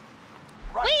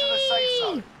 Right to the safe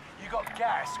zone. You got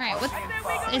gas. Alright, what's crossing in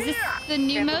fast. is this the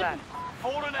new mode?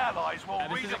 Fallen allies will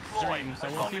This is redeploy extreme, so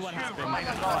as we'll long see as what you happens. remain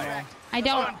alive. I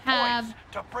don't Earn have points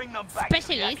to bring them back to the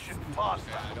specialists. action faster.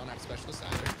 Yeah, I don't have specialists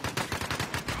either.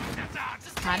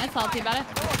 Kind of salty about it.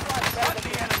 Hunt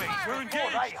the enemy.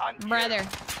 Before they hunt you. Brother,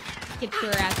 get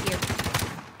your ass here.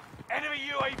 Enemy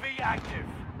UAV active.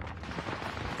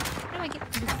 How do I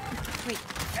get this? Wait.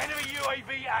 Enemy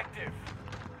UAV active.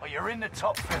 Oh, you're in the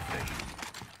top 50.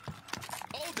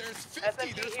 Oh, there's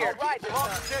 50. There's here. more Right. people.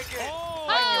 Clock ticket.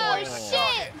 Oh,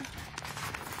 shit.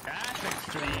 That's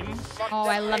extreme. Oh,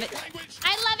 I love it. Language.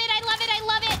 I love it. I love it. I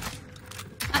love it.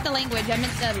 Not the language. I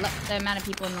meant the amount of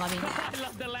people in the lobby. I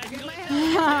love the language. Get my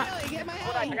heli. Get my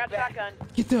heli. I got shotgun.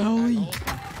 Get the heli.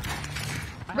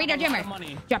 I Radar have a lot jammer. of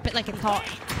money. Drop it like it's hot.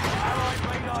 Allied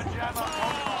radar jammer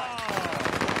online.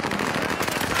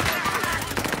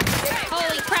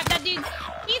 Holy crap, that dude.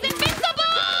 He's invincible!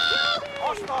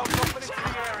 Hostiles dropping into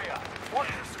the area. Watch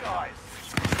the skies.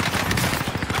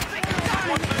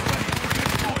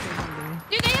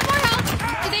 Do they have more health?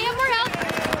 Do they have more health?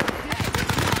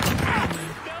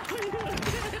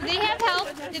 Do they have health?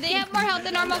 Do they have more health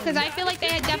than normal? Because I feel like they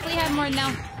definitely have more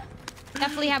now.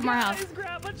 Definitely have more health. Guys,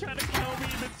 Grandma trying to kill me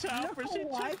in the chopper. She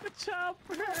what? took the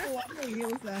chopper. What it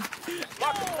was that?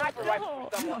 Mark the sniper rifle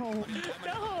for someone.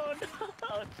 No.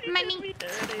 She Money. did me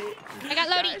dirty. I got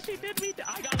Lodi. Guys, she did me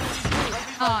I got Lodi.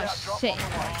 Oh, shit.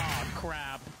 Oh,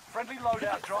 crap. Friendly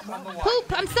loadout drop on the way.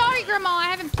 Poop. I'm sorry, Grandma. I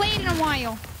haven't played in a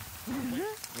while.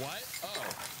 What? Oh.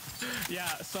 Yeah,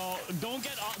 so don't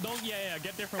get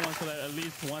get different ones so that at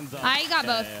least one's up. I got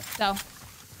both. Yeah. So,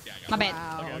 Yeah, I got my bad.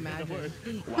 Wow, Okay,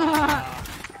 imagine.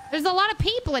 There's a lot of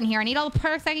people in here. I need all the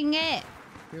perks I can get.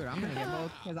 Dude, I'm gonna get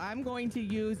both because I'm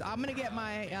gonna get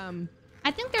my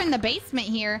I think they're in the basement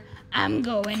here. I'm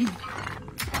going. So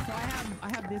I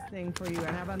have this thing for you.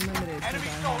 I have unlimited. 'cause Enemy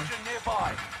I have- soldier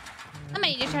nearby.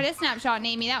 Somebody just tried to snapshot and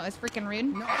name me. That was freaking rude.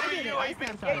 No, I did it. I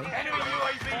snapshotted. Enemy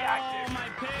UAV Oh, active.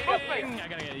 my ping. I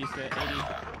gotta get used to it. 80.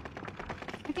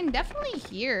 I can definitely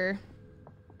hear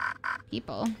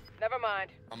people. Never mind.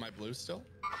 On my blue still?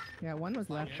 Yeah, one was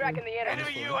left. Tracking the enemy.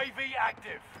 Enemy UAV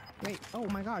active. Wait. Oh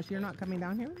my gosh, you're not coming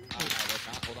down here? No, that's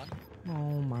not. Hold on.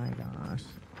 Oh my gosh.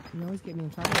 You always get me in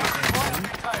trouble. Fire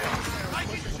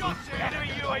details. Taking shots here.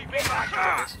 Enemy UAV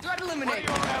active. Threat One of eliminated.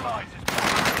 your allies is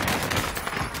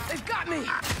back. They've got me.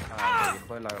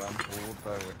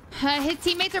 His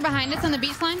teammates are behind us on the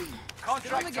beach line.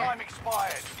 Contract time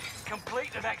expired.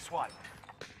 Complete the next one.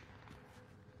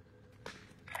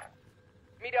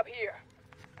 Meet up here.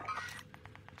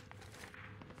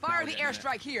 Fire the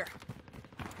airstrike here.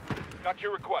 Got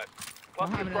your request. I'll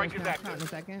Cluster have another strike is snapshot in a active.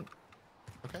 second.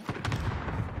 Okay.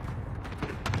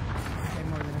 Okay,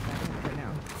 more than a second right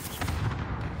now.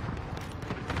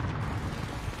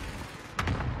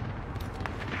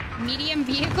 Medium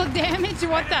vehicle damage.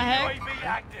 What the heck? UAV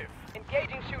active.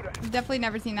 Engaging shooter. Definitely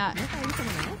never seen that. Look, I used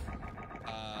someone else.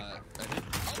 I think.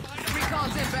 Oh, behind us.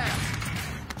 Recon's inbound.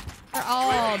 They're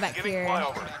all back Giving here.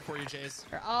 flyover. Back for you, Jace.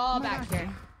 They're all back here.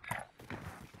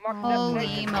 Mark the Holy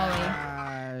destination. moly.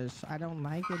 Gosh, I don't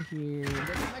like it here.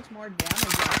 There's so much more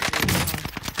damage out here.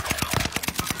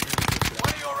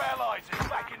 One of your allies is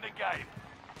back in the game.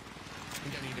 I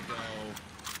think I need to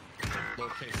go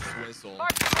locate Swizzle.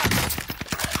 Mark the sniper.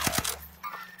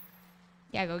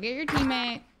 Yeah, go get your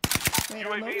teammate. Wait,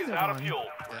 our UAV loads is are out of gone. fuel.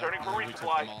 Yeah, Returning for we took them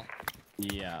resupply. all.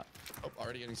 Yeah. Oh,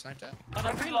 already getting sniped at?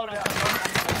 Friendly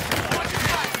loadout.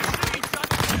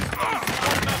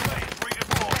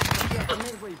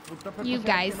 Redeploy. You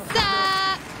guys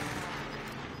suck.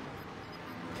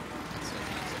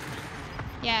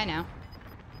 Yeah, I know.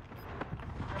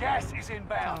 Gas is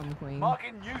inbound. Calm, Queen.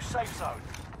 Marking new safe zone.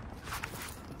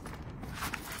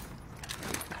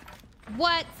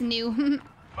 What's new?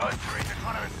 Mercenaries are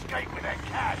trying to escape with their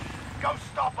cash. Go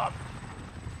stop them.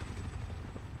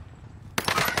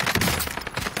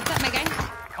 What's up, my guy?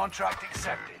 Contract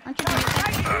accepted. Aren't you doing it?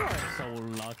 So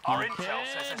lucky. Our intel kid.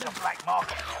 says there's a black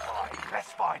market nearby.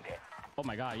 Let's find it. Oh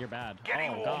my god, you're bad. Getting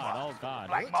Oh warmer. god, oh god.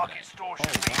 Black market store should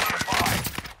Oh, be God. nearby.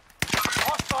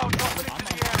 Hostile dropping I'm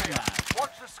into on the area. that.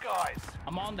 Watch the skies.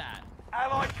 I'm on that.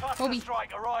 Allied cluster Kobe.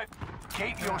 strike arrived.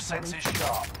 Keep your senses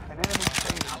sharp. An enemy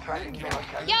team is tracking your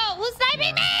location. Yo, who's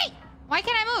sniping me? Why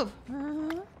can't I move?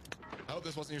 I hope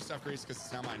this wasn't your stuff, Grease, because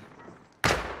it's now mine.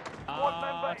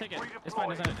 member Take it. is It's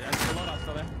fine, it's fine. The loadout's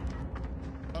still there.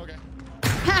 Okay.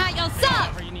 Haha, yo,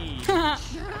 suck! Whatever you need.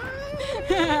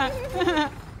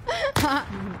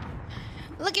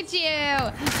 Look at you!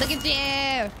 Look at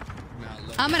you! Now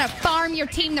look I'm gonna at farm your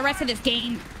team the rest of this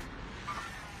game.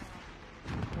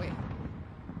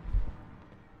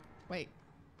 Wait.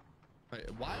 Wait,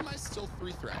 why am I still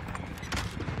 3 threat?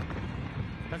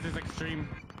 That's his extreme.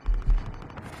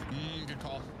 Good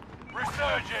call.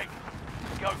 Resurging.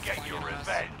 Go get your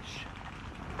revenge.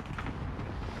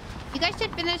 You guys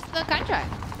should finish the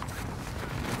contract.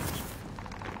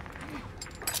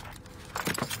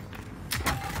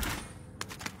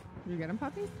 You get him,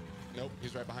 puppies? Nope,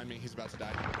 he's right behind me. He's about to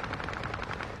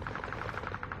die.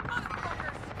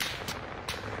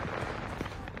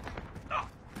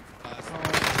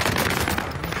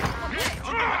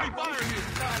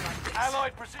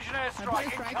 Allied precision I put a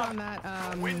airstrike strike incoming. on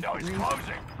that. Window is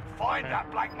closing. Find that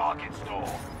black market store.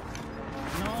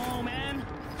 No, man.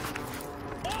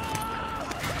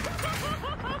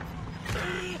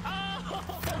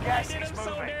 Gas I did is him so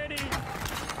moving. dirty.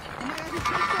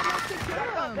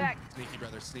 Sneaky,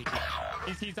 brother, sneaky.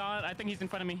 He's on. I think he's in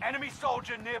front of me. Enemy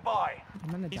soldier nearby.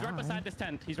 I'm gonna He's die. right beside this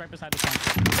tent. He's right beside this tent.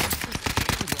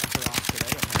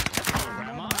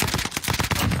 Grandma?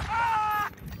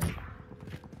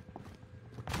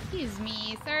 Excuse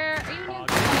me, sir. Are you new?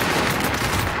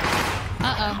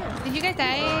 Oh, Uh-oh. Did you guys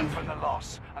die? Learn from the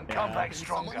loss and come back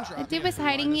stronger. The dude was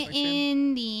hiding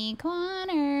in the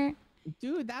corner.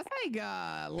 Dude, that's like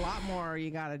a lot more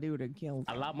you gotta do to kill.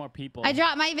 a lot more people. I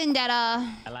dropped my vendetta.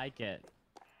 I like it.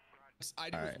 I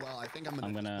do as well. I think I'm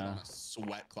gonna put on a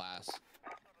sweat class.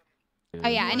 Oh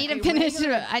yeah, I need to finish.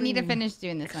 I need to finish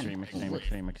doing this one.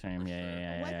 Extreme.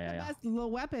 Yeah. What's the best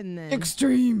little weapon then?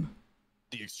 Extreme.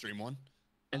 The extreme one.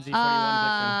 NZ41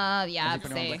 yeah,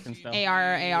 NZ41 say Blixen stuff.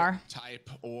 AR. Type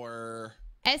or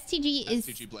STG is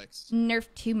STG Blix.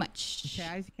 nerfed too much. Okay,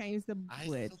 I can't use the I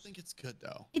blitz. still think it's good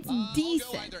though. It's I'll go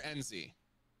decent. either NZ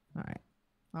All right.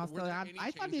 Also, Were there any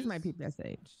I thought these might be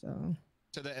PSH, so.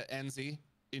 to the NZ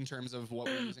in terms of what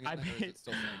we're using. I It, or is made- it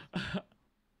still same?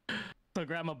 So,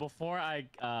 Grandma, before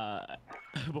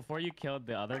before you killed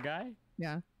the other guy,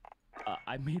 Yeah.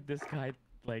 I made this guy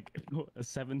like a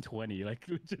 720, like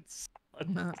legit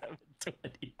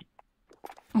 720.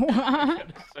 I'm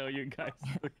gonna show you guys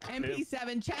the clip.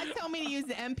 MP7. Chad told me to use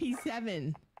the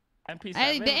MP7.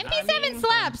 MP7. The MP7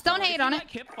 slaps. Don't hate on If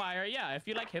it. you like hip fire, yeah. If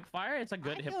you like hip fire, it's a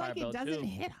good I hip feel fire like it build doesn't too.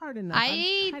 hit hard enough.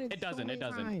 I- I've tried It doesn't. so It many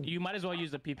doesn't. times. You might as well use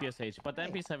the PPSH, but the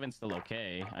MP7's still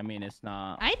okay. I mean, it's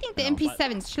not. I think the No, but-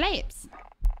 MP7 slaps.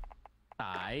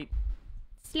 Tight.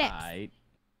 Slaps.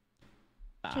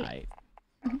 Tight.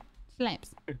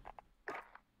 Slaps.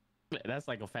 That's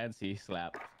like a fancy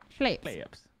slap. Slaps.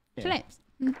 Slaps. Yeah. Slaps.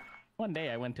 One day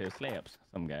I went to slaps.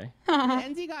 Some guy. The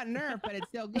NZ got nerfed, but it's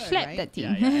still I good, slapped right? that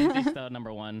Yeah, team. yeah. He's still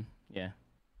number one. Yeah.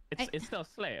 I- It's still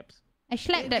slaps. I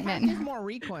slapped It that has just man. more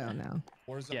recoil now.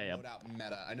 Warzone Yeah. loadout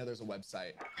meta. I know there's a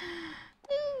website.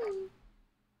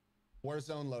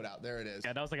 Warzone loadout. There it is.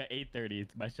 Yeah, that was like at 8:30.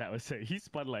 My chat was saying he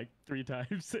spun like 3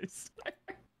 times. I swear.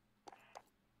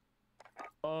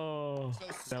 Oh,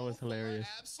 that was far, hilarious.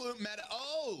 Absolute meta.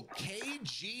 Oh,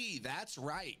 KG. That's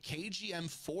right. KGM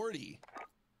 40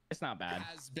 It's not bad.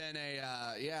 has been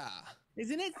a yeah,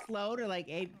 Isn't it slow to like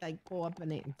pull up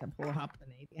an 8 to pull up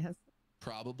an 8? Yes.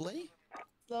 probably.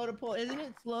 Slow to pull. Isn't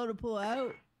it slow to pull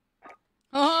out?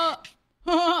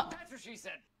 That's what she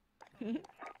said.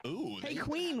 Ooh. Hey they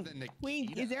Queen, have the Queen,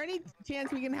 Nikita. is there any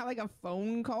chance we can have like a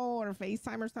phone call or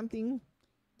FaceTime or something?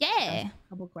 Yeah. A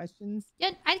couple questions.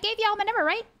 Yeah, I gave y'all my number,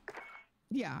 right?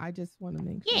 Yeah, I just want to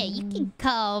make sure. Yeah, you can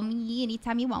call me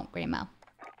anytime you want, Grandma.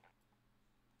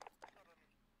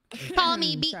 Call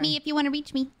me, beat Sorry. me if you want to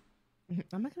reach me.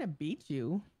 I'm not gonna beat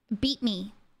you. Beat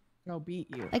me. I'll beat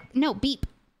you. Like, no, beep.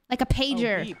 Like a Oh,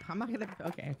 pager. beep. I'm not gonna.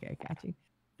 Okay, got you.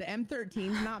 The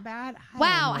M13's not bad. I don't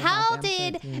Wow, know about how the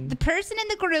did M13. the person in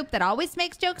the group that always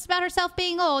makes jokes about herself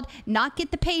being old not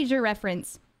get the pager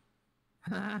reference?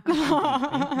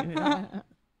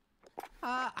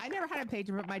 I never had a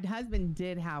pager, but my husband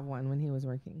did have one when he was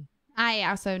working. I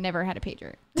also never had a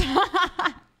pager.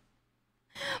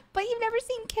 But you've never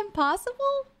seen Kim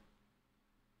Possible?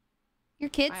 Your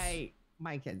kids?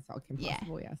 My kids saw Kim Yeah.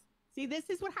 Possible, yes. See, this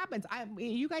is what happens.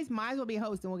 You guys might as well be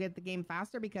hosts and we'll get the game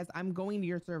faster because I'm going to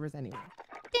your servers anyway.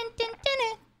 Dun, dun,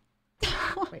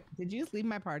 dun, Wait, did you just leave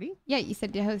my party? yeah, you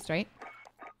said to host, right?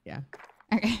 Yeah.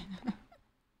 Okay.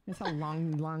 It's a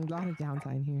long lot of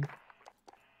downtime here.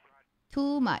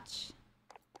 Too much.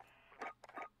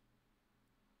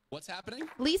 What's happening?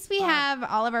 At least we have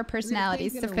all of our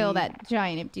personalities to gonna fill leave. that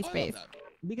giant empty Oh, I space. love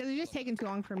that. Because it's just taking too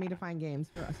long for me to find games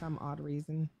for some odd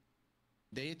reason.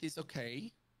 Date is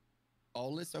okay.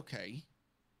 All is okay.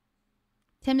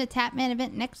 Tim the Tapman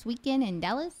event next weekend in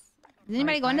Dallas. Is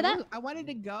anybody going to that? I wanted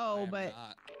to I go, am but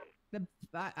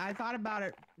not. I thought about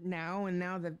it now, and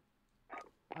now the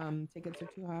tickets are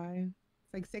too high.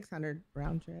 It's like 600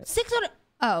 round trip. 600.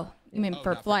 Oh, you mean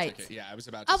for not flights? ticket. Yeah, I was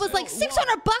about to I was say. like, $600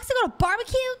 to go to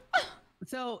barbecue?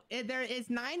 So there is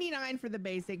 99 for the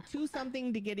basic, 2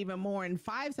 something to get even more, and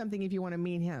 5 something if you want to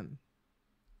meet him.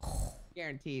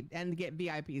 Guaranteed, and get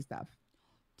VIP stuff.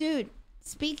 Dude,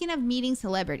 speaking of meeting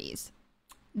celebrities,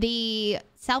 the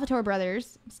Salvatore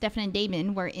brothers, Stefan and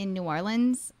Damon, were in New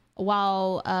Orleans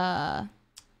while I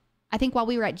think while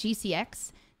we were at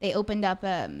GCX. They opened up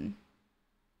or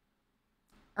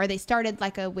they started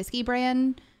like a whiskey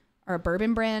brand or a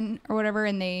bourbon brand or whatever,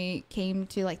 and they came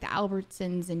to like the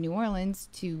Albertsons in New Orleans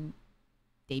to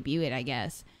debut it, I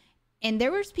guess. And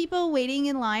there was people waiting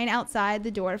in line outside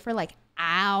the door for like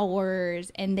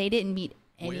hours, and they didn't meet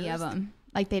any of them.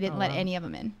 Like they didn't let any of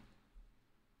them in.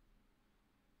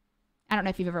 I don't know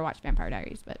if you've ever watched Vampire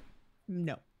Diaries, but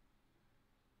no.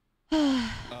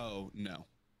 Oh no.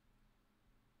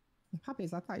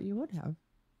 Puppies, I thought you would have.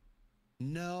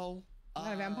 No.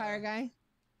 Not a vampire guy?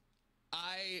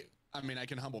 I mean, I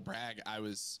can humble brag.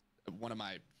 One of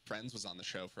my friends was on the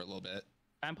show for a little bit.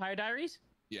 Vampire Diaries?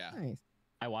 Yeah. Nice.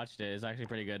 I watched it. It's actually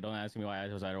pretty good. Don't ask me why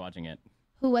I was watching it.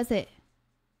 who was it?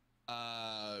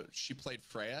 She played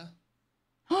Freya.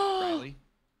 I Riley.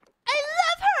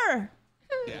 love her.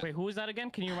 Yeah. Wait, who is that again?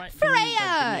 Can you write?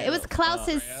 Freya. It was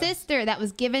Klaus's sister that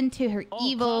was given to her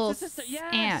evil Klaus's sister.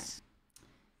 Yes. aunt.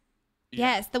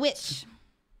 Yeah. Yes, the witch.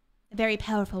 A very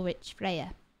powerful witch,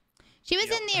 Freya. She was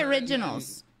in the Her and,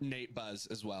 originals. Nate Buzz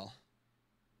as well.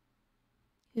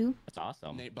 Who? That's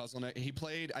awesome. Nate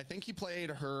Buzzlenet. I think he played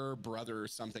her brother or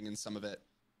something in some of it,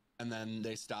 and then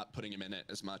they stopped putting him in it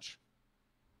as much.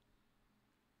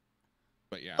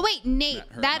 But yeah. Oh, wait, Nate.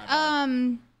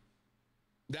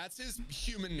 That's his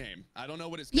human name. I don't know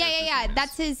what his. Yeah. name is.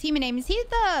 That's his human name. Is he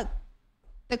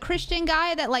the Christian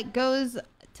guy that like goes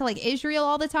to like Israel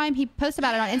all the time? He posts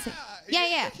about it on Instagram.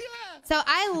 Yeah. So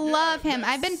I love him.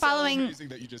 I've been following. So amazing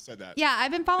that you just said that. Yeah,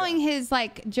 I've been following his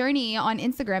like journey on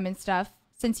Instagram and stuff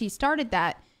since he started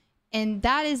that. And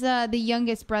that is the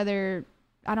youngest brother.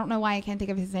 I don't know why I can't think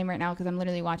of his name right now because I'm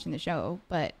literally watching the show,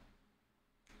 but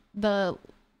the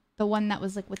one that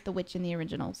was like with the witch in the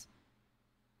originals.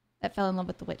 That fell in love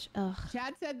with the witch. Ugh.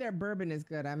 Chad said their bourbon is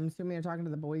good. I'm assuming you're talking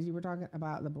to the boys you were talking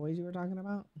about. Their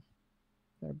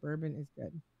bourbon is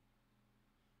good.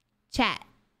 Chat,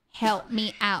 help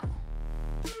me out.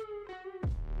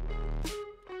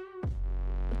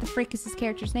 What the frick is this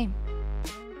character's name?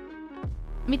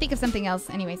 Let me think of something else.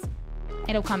 Anyways,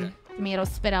 it'll come to me. It'll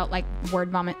spit out like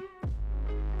word vomit.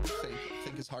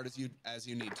 Think as hard as you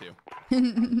need to.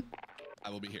 I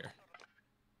will be here.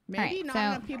 Maybe not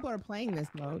enough people are playing this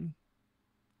mode.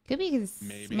 Could be because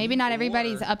maybe not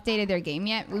everybody's updated their game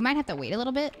yet. We might have to wait a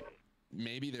little bit.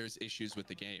 Maybe there's issues with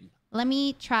the game. Let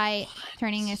me try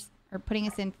turning us or putting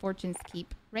us in Fortune's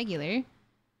Keep regular.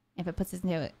 If it puts us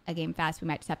into a game fast, we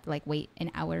might just have to like wait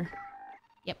an hour.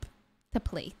 Yep, to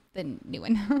play the new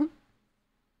one.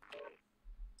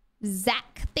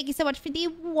 Zach, thank you so much for the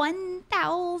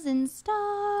 1,000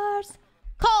 stars.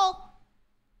 Cole.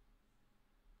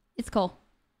 It's Cole.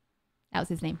 That was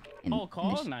his name.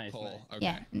 Cole? Nice. Cole. Okay.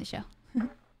 Yeah, in the show. He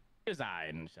was alright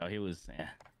in the show. He was,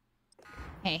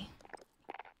 Hey,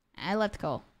 I loved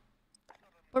Cole.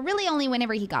 But really only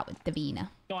whenever he got with Davina.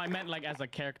 No, I meant like as a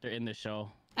character in the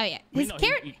show. Oh, yeah. His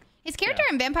character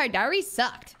in Vampire Diaries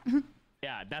sucked.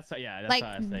 Yeah, that's what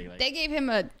I was saying. Like, they gave him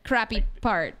a crappy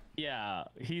part. Yeah,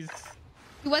 he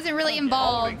wasn't really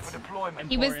involved.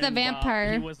 He was the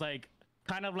vampire. He was like,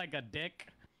 kind of like a dick.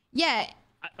 Yeah.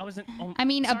 I wasn't. I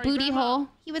mean, a booty hole.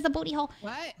 He was a booty hole.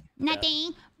 What?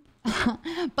 Nothing.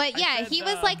 But yeah, he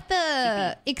was like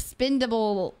the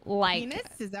expendable, like. Penis?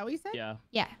 Is that what you said? Yeah.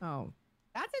 Yeah. Oh,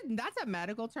 that's a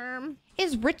medical term.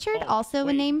 Is Richard also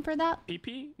a name for that?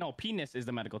 PP? No, penis is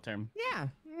the medical term. Yeah.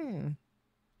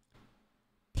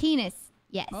 Penis.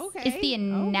 Yes. Okay. It's the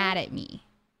anatomy.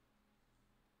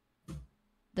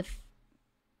 The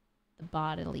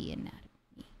bodily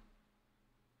anatomy.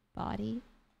 Bodily?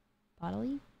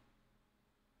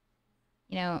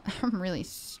 You know, I'm really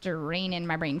straining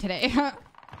my brain today.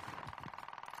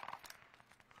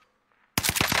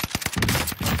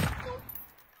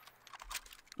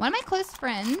 One of my close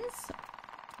friends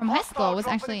from high school was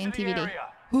actually in TVD.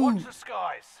 Watch the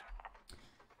skies.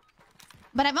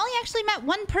 But I've only actually met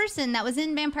one person that was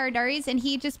in Vampire Diaries, and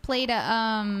he just played like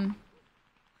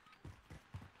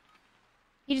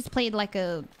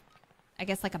a, I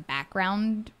guess like a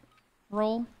background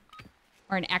role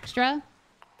or an extra.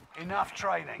 Enough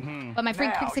training. But my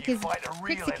friend Now you fight a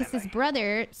real Crixicus's enemy.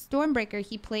 brother, Stormbreaker,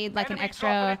 he played like an Enemy extra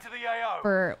dropping into the AO.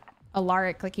 for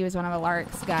Alaric, like he was one of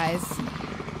Alaric's guys.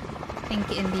 I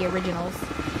think in the originals.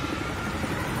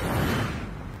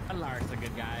 Alaric's a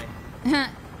good guy.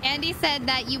 Andy said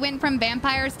that you went from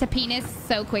vampires to penis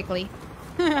so quickly.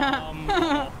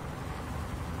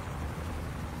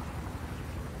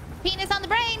 Penis on the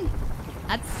brain.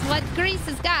 That's what Greece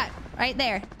has got right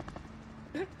there.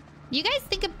 You guys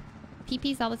think of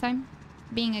peepees all the time?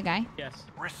 Being a guy? Yes.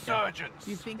 Resurgence.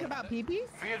 You think about peepees?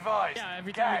 Be advised. Yeah,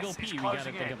 every time we gas go is pee, we gotta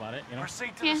closing think in. about it, you know?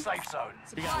 Proceed to Yeah. the safe zone.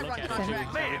 You gotta look at it too.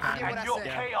 Live, and your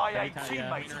KIA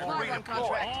teammates will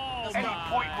redeploy. Oh Any my.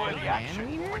 point-worthy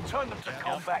action will return them to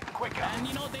combat quicker. And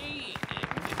you know, they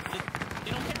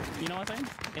don't care. You know what I'm saying?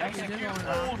 They don't care. Execute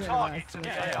all targets and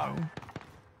KO.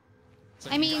 So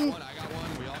I you mean- got one, I got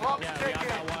one. We all got Clock's Yeah, we all ticking.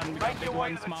 got one. We Make got big your way one,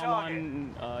 to the small target.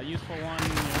 one, useful one.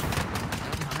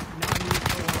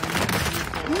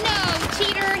 No,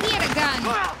 cheater. He had a gun.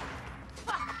 I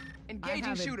Engaging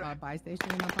have shooter. a buy station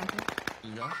in my pocket.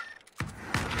 You go.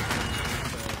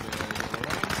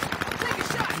 Take a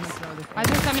shot. I'm gonna throw this. Why is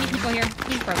there so many people here?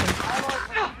 He's broken.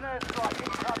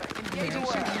 Engaging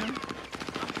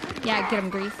shooter. Yeah, get him,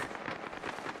 Grease.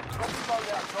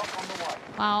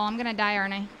 Wow, I'm gonna die,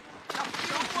 aren't I?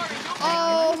 Don't worry.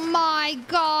 Oh my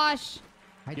gosh.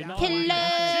 I You know downed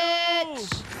what?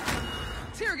 Clutch.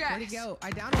 Tear gas. Where'd he go? I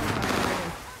downed him.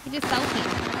 He just selfie.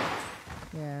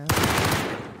 Yeah.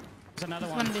 There's another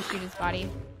Just one. wanted to shoot his body.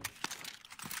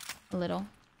 A little.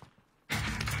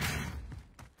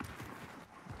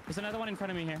 There's another one in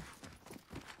front of me here.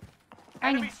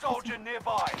 I know. Enemy soldier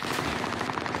nearby.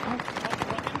 Oh,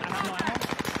 broken. I have no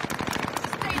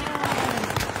ammo.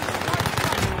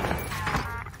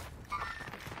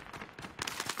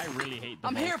 I really hate the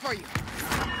I'm boat. here for you.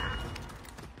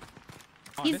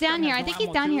 Oh, He's this gun down has here. I no think he's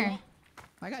ammo down too. here.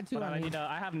 I got two But on I me. need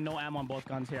I have no ammo on both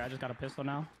guns here. I just got a pistol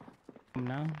now.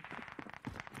 No.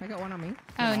 I got one on me.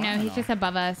 Oh no, he's no. just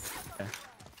above us.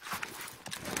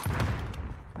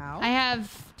 Ow. I have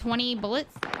 20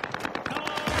 bullets.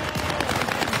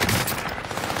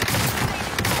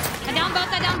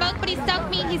 I down both, but he stuck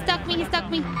me. He's stuck me. He's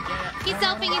selfing.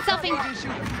 Engaging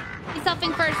shooter. He's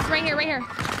selfing first. Right here.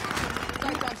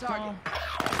 Sights on target.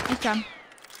 Nice job.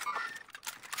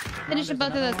 Finish both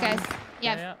of those guys.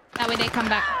 Yeah, Yeah. that way they come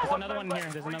back. There's another one here.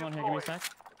 Give me a sec.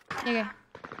 Okay.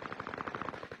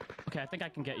 Okay, I think I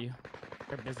can get you.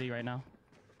 They're busy right now.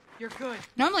 You're good.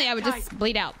 Normally I would just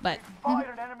bleed out, but Fired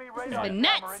an enemy radar been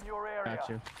jammer nuts. in your area. Got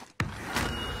you.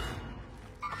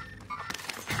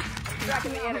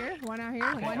 Tracking the One out enemy. here. One out here.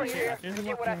 One Over here. here. Got you.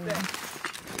 Forget what I said.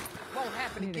 Won't I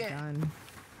happen need a again. gun.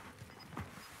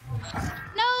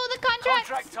 no, the contract.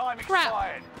 Contract time Crap.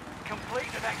 expired.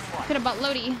 Complete the next one. Could have bought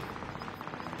Lodi.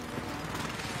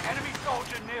 Enemy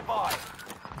soldier nearby.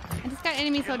 I just got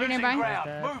enemy You're soldier losing nearby. ground.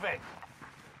 Okay. Move it.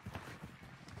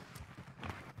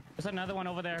 There's another one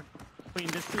over there. Queen,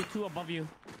 there's two above you.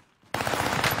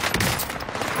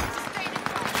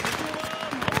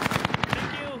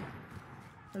 Thank you.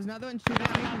 There's another one shooting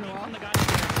at me from the wall. On the guy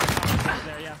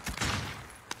there, yeah.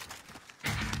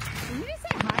 Did you just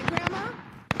say hi, Grandma?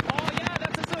 Oh yeah,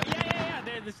 that's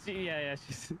a yeah.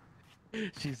 Yeah,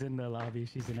 she's in the lobby.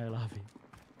 She's in her lobby.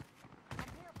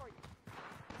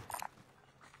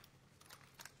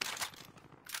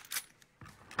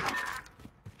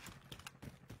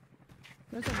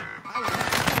 There's a.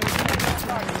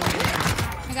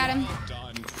 I got him.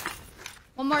 Done.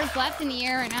 One more is left in the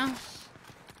air right now.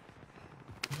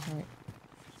 Alright.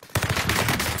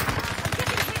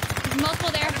 There's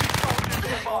multiple there. Soldier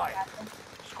nearby.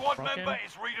 Squad Broken. member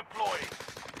is redeployed.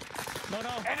 No.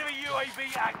 Enemy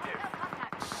UAV active.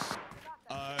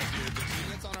 Dude, the team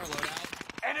that's on our loadout.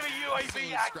 Enemy Absolute UAV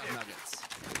scrap active. nuggets.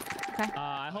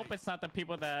 I hope it's not the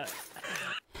people that.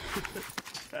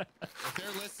 If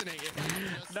they're listening, it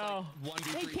just No. like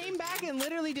 1v3 They came back versus and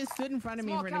literally just stood in front of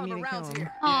me Small for me caliber to kill rounds him.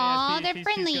 here. Aw, they're She's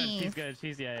friendly. She's good.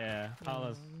 She's yeah.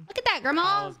 Paula's Look at that, Grandma.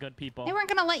 Paula's good people. They weren't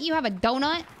gonna let you have a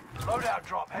donut. Loadout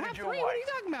drop I have headed your three. What are way. you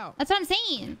talking about? That's what I'm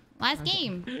saying. Last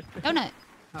game, donut.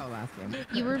 Oh, last game.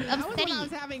 You were That was when I was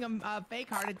upsetty. having a fake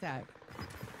heart attack.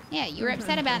 Yeah, you were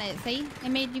upset about it. See, it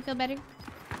made you feel better.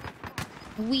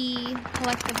 We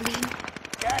collectively.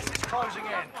 Gas is closing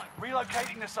in.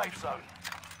 Relocating the safe zone.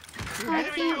 I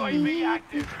Enemy can't UAV be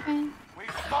active. different.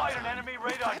 We've spotted an enemy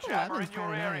radar Type jammer 11's in your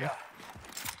kinda area.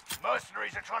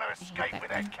 Mercenaries are trying to escape that with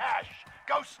their one. cash.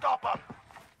 Go stop them.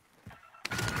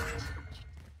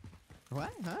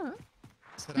 What? Huh?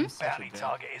 Said I'm such a Bounty dick.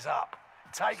 target is up.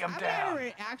 Take them I've had a down.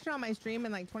 reaction on my stream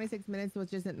in like 26 minutes,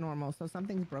 which isn't normal. So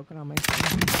something's broken on my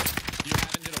stream. You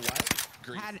haven't did a what?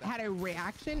 Grease that. Had a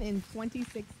reaction in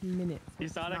 26 minutes. You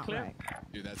saw that Not clip? right.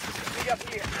 Dude, that's disgusting. Be up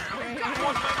here.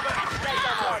 Squad member is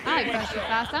I target. pressed it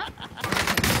fast, huh?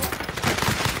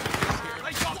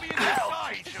 They got me in the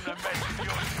stage and the mess with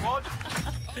your squad.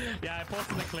 Yeah, I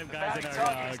posted the clip, guys, in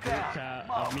our group chat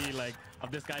of me, like,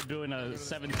 of this guy doing a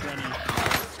 720.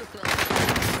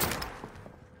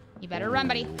 You better run,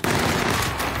 buddy.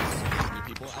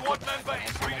 Squad member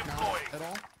is redeploying. At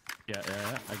all? Yeah,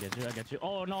 I get you.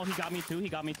 Oh, no, he got me too,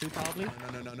 probably.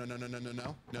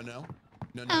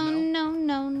 No.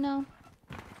 Oh, no.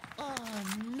 Oh,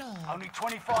 no. Only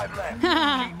 25 left.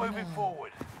 Keep moving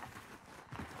forward.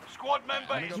 Squad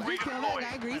member is Did you kill that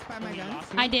guy redeploying. greased by my gun?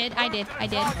 I did. You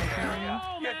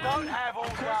don't have all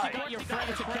day. Your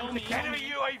friend to kill me. Enemy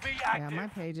UAV Yeah, my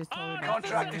active. page is totally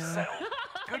Contract is settled.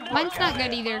 Good work. Mine's not out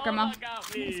good there. either, Grandma.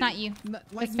 It's not you.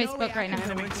 Like, It's Facebook right now.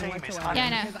 Enemy team is Yeah, I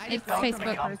know. Because I It's just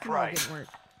Facebook. Personally, it didn't work.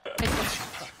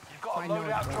 You've got a I know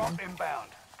loadout it's drop broken. inbound.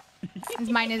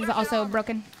 Mine is also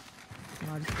broken.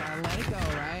 I just gotta let it go,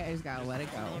 right? I just gotta let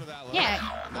it go. Go to that level. Yeah.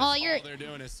 Well, All you're. they're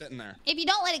doing is sitting there. If you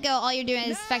don't let it go, all you're doing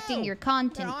is affecting your They're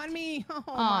content. on me. Oh,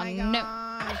 Oh, my no.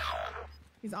 gosh.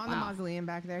 He's on the Wow. mausoleum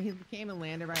back there. He came and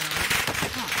landed right on it.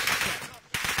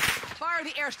 Fire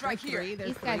the airstrike here.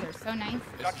 There's These guys three. are so nice.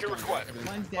 Got your request.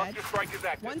 One's dead. strike is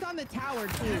active. One's on the tower,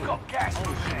 You've too. got gas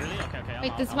moving in. Really? Okay, I'm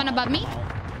Wait, out, this I'm one out, above me? I'm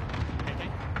out. Okay.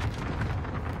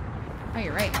 Oh,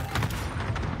 you're right. Yeah,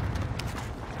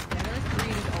 there's three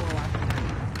in this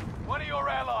overwatch. One of your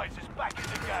allies is back in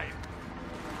the game.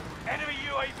 Enemy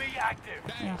UAV active.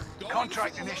 Bang. Going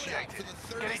Contract for the loadout initiated.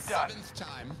 for the Get it done. 37th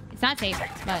time. It's not safe,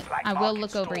 but I will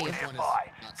look over you.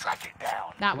 Nearby. Track it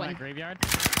down. That My one. graveyard.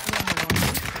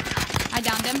 I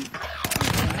downed him.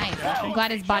 Nice. I'm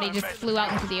glad his body just flew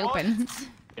out into the open.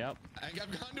 Yep. I've gone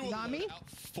to a Got me? loadout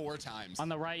 4 times. On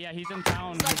the right, yeah, he's in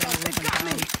town. He's in the roof in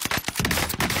town.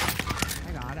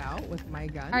 I got out with my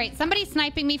gun. All right, somebody's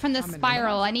sniping me from the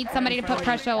spiral. I need somebody to put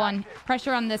pressure on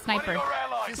the sniper. Your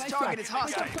allies This is target back is in the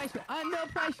hostile. game. Pressure. Under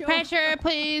pressure. Pressure,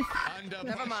 please. Under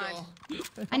Never pressure. mind.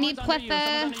 I need Someone's under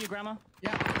Plethora. you, Grandma.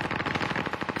 Yeah.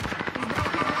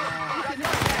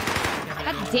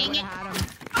 God dang it.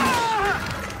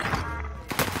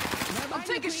 I'm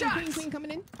taking shots. Queen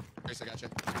coming in. Grace, I got you.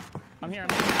 I'm here.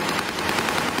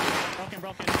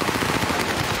 Broken.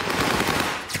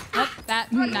 Oh,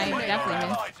 that knife definitely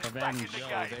missed. Allies is back in Revenge. the Yo,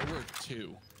 game. they were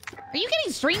 2. Are you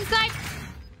getting stream sniped?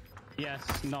 Yes,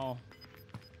 no.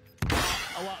 Go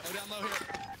down low here.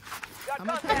 I'm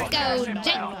gonna Let's go,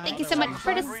 Jake. Thank you so much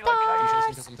for the You chasing stars.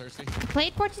 because I'm thirsty?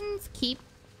 Played Fortune's Keep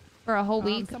for a whole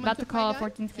week. someone About to took my call a gun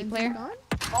Fortune's Keep and player. he's gone?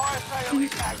 Fire sale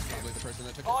is active. Probably the person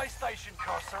that took it. Buy station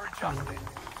costs are adjusted.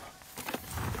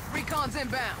 Recon's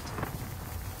inbound.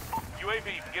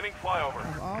 UAV beginning flyover.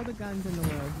 Of all the guns in the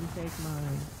world, you take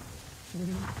mine.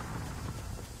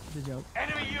 It's a joke.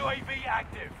 Enemy UAV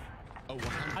active. Oh,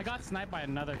 100. I got sniped by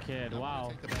another kid.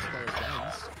 Wow. Take the best player's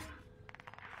guns.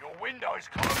 Your window is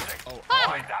closing. Oh,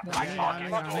 Find that black yeah, market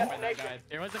yeah, for yeah. detonation.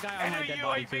 There was a guy on my Enemy dead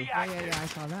body too. UAV Yeah, active. I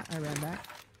saw that. I ran back.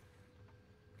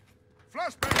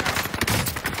 Flashbang.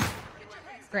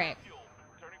 Great.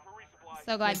 Turning for resupply.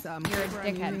 So glad This, you're a paper I'm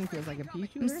using dickhead. feels like a pea I'm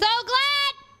shooter. so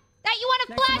glad that you want to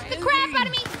Next to flash my the crap enemy. out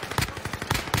of me.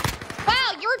 Wow,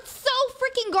 you're so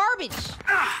freaking garbage.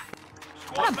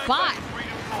 Squad What a member bot. is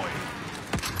redeployed.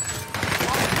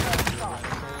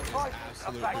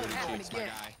 absolutely Happened cheats, my again.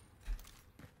 guy.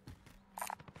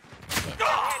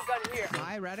 Handgun here.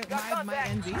 My Reddit, my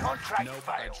NG. Contract Nope,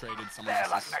 I failed. traded someone Better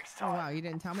luck else's. next Oh time. wow, you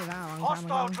didn't tell me that a long time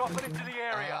Hostile ago. dropping Thank into you. the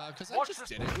area. 'Cause I Watch just the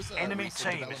did it. It was a enemy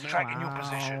recent team is development. tracking your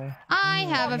position. I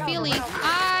have a feeling.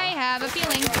 I have a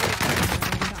feeling.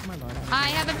 Got my load out. I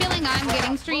have a feeling I'm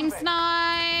getting stream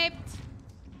sniped.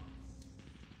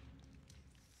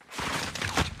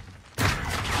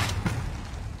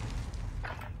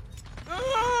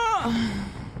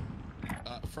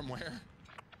 From where?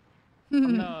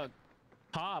 From the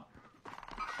top.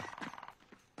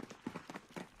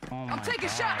 Oh my I'm taking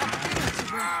God. shot.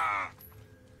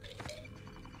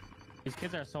 These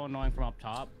kids are so annoying from up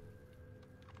top.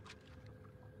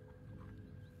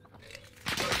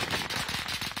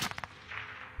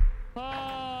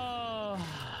 Oh,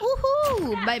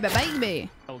 Woohoo! Baby, baby.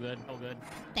 so good, so good.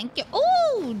 Thank you.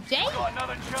 Ooh, Jay. Got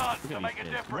another chance Look to at make these a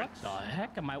kids. difference. What the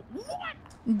heck am I? What?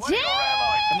 One of Jay. your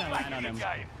allies I'm is gonna back land in on the him.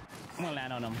 game. I'm gonna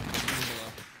land on him.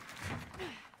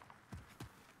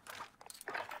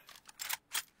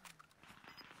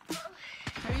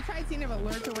 Have you tried seeing if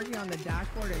alerts are working on the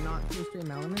dashboard and not through stream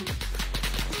elements?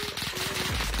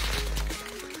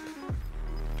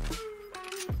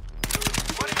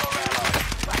 One of your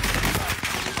allies back in the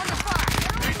game. On the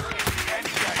fire. This is the end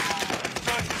game.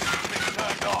 Third system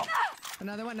turned off.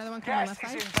 Another one coming Gas left is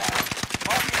side. inbound.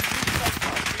 Marking new safe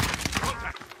zone.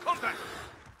 Contact. Contact.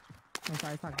 Oh,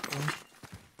 sorry, fuck.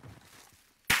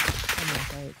 I'm gonna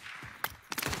say it.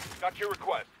 Got your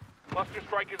request. Cluster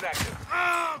strike is active.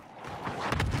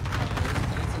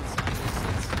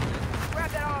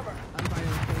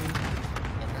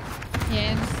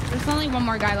 only one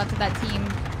more guy left of that team.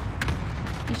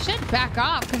 He should back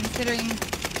off considering.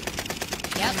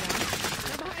 Yep.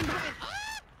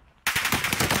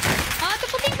 Oh, the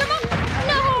flipping Grandma!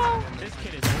 No! This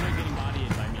kid is only getting bodied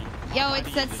by me. Yo,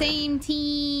 it's the same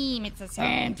team. It's the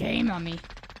same team on me.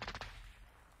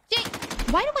 Jay,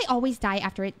 why do I always die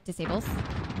after it disables?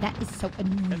 That is so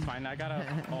annoying. That's fine. I gotta.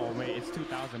 Oh wait, it's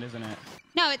 2,000, isn't it?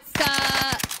 No, it's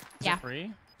yeah,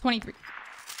 Free?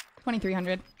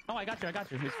 2300. Oh, I got you. It's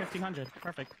 1,500.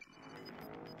 Perfect.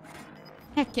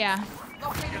 Heck yeah.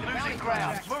 You're losing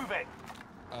ground. Move it.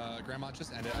 Grandma,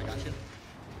 just end it. I got you.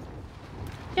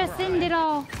 Just end it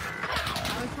all.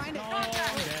 I was trying to. Oh,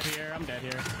 I'm dead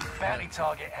here. Bounty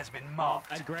target has been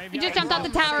marked. He just jumped off the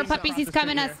tower, puppies. He's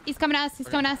coming us. He's coming us. He's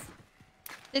coming us.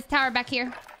 This tower back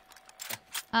here.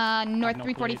 North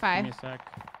 345. Give me a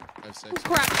sec. 5-6.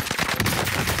 Crap.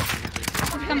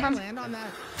 Come from. Land on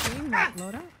that team, that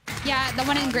loadout? Yeah, the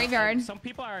one in graveyard. Some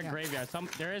people are in graveyard.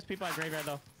 There is people at graveyard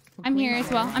though. I'm here as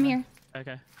well. I'm here.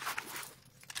 Okay.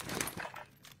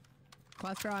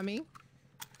 Cluster on me.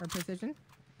 For precision.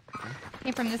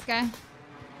 Came from this guy.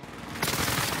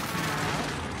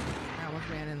 I almost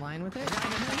ran in line with it.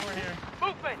 We're here.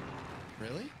 Movement.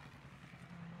 Really?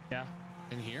 Yeah.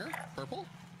 In here? Purple?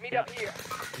 Meet up here.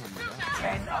 Oh my god.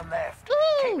 10 are left. Ooh.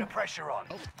 Keep the pressure on.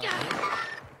 Oh,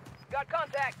 Got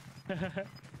contact.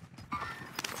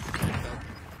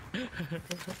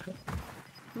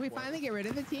 Did we finally get rid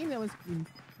of the team that was?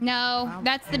 No,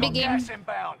 that's the big game. Gas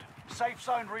inbound. Safe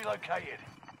zone relocated.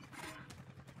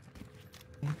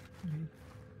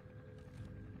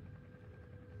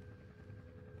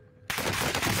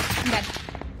 I'm dead.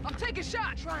 I'll take a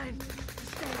shot. Trying to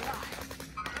stay alive.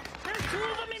 There's 2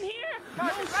 of them in here. No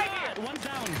Guys, right shot. One's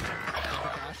down.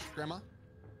 Gosh, Grandma?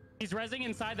 He's rezzing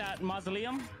inside that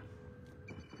mausoleum.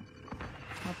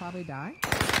 I'll probably die.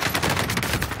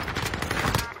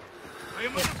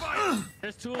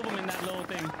 There's 2 of them in that little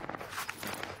thing.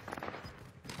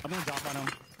 I'm gonna drop on him.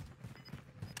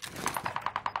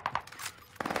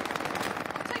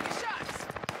 Take a shot.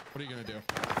 What are you gonna do?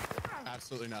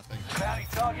 Absolutely nothing. Bounty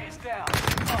target is down.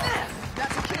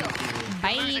 That's a kill.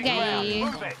 Bye, Losing ground. guys.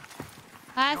 Move it.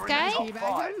 Last guy.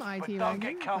 Teabag him. I But teabag don't him.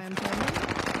 get Plan comfortable. for me.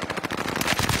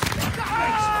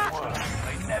 Excellent work.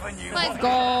 They never knew. Let's what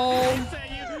go.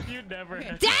 You never.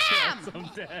 had Damn! a chance. I'm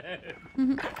dead.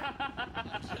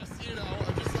 Just, you know,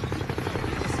 I'm just letting people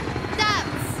know.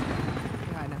 Nuts.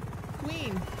 God, no.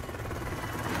 Queen.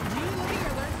 Do you look at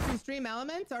your alerts through Stream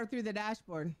Elements or through the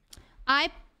dashboard? I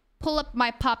pull up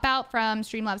my pop out from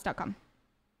streamlabs.com.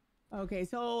 Okay,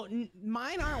 so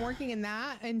mine aren't working in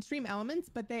that in Stream Elements,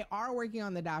 but they are working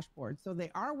on the dashboard. So they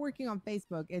are working on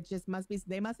Facebook. It just must be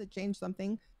they must have changed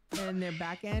something in their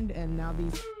back end, and now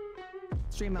these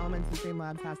Stream Elements and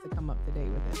Streamlabs has to come up to date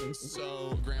with it. Basically.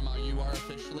 So, Grandma, you are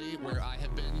officially where I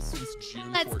have been since June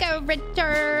 14th. Let's go, My alerts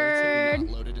have Richard.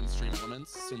 been loaded in Stream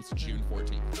Elements since June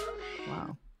 14th.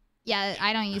 Wow. Yeah,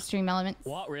 I don't use Stream Elements.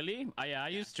 What, really? Yeah, I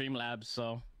use Streamlabs,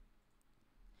 so.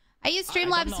 I use I don't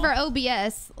Streamlabs know. for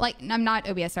OBS. Like, I'm not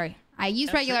OBS, sorry. I use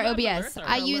Yeah, regular Streamlabs OBS. alerts are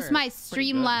I use alert. my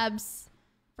Pretty good. Streamlabs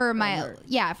for my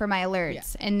alerts. for my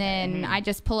alerts, and then I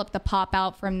just pull up the pop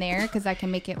out from there because I can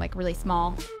make it like really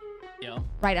small, Yeah.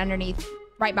 right underneath,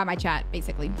 right by my chat,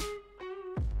 basically.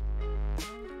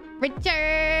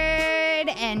 Richard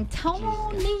and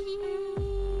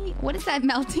Tony. What is that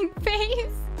melting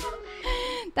face?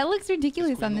 That looks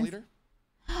ridiculous Queen on the this. leader?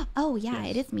 Oh yeah,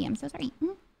 it is me. I'm so sorry.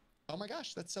 Oh my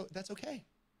gosh, that's okay.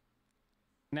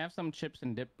 Can I have some chips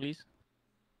and dip, please?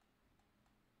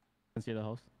 Let's see the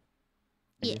host.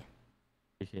 Yeah.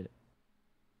 Appreciate it.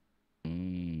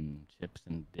 Chips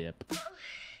and dip.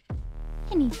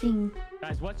 Anything.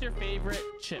 Guys, what's your favorite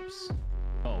chips?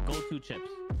 Oh, go-to chips.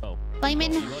 Oh.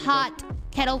 Flamin' You go to hot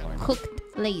kettle cooked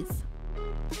Lay's.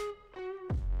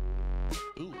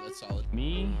 Ooh, that's solid.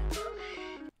 Me.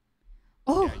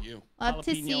 Oh, Yeah, you. love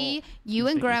to Jalapeno see you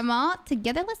and stickies. Grandma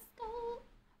together. Let's go.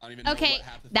 I don't even know Okay, what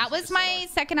half the that things you was just my said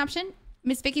second option.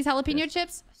 Miss Vicky's jalapeno Yes.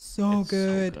 chips. So It's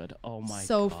good. So good. Oh my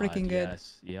So god. freaking good.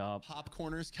 Yes. Yup. are.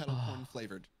 Popcorners, kettle corn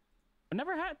flavored. I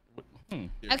never had.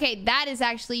 Okay, that is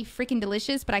actually freaking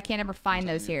delicious, but I can't ever find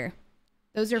those here.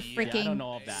 Those are Yeah, I don't freaking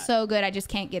know of that. so good. I just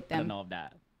can't get I don't them. know of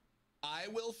that. I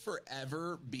will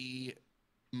forever be.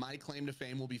 My claim to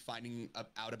fame will be finding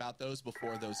out about those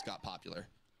before those got popular.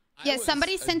 I Yeah, was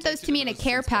somebody sent those addicted to me in a those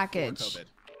care since before package. COVID.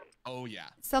 Oh yeah.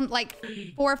 Some like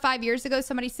 4 or 5 years ago,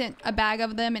 somebody sent a bag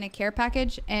of them in a care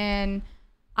package, and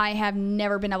I have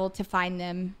never been able to find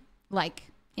them like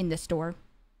in the store.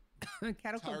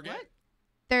 Cattle cook Target. what?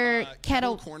 They're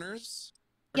kettle. corners.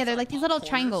 Yeah, they're like these little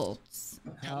triangles.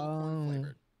 Kettle corn Oh.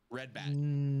 flavored. Red bat.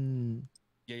 Mm.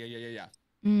 Yeah.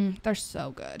 They're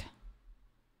so good.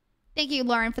 Thank you,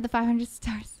 Lauren, for the 500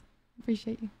 stars.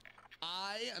 Appreciate you.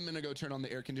 I am gonna go turn on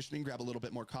the air conditioning, grab a little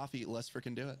bit more coffee. Let's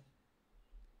freaking do it.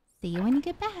 See you when you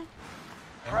get back.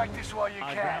 Practice while you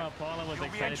can. Grandma Paula was You'll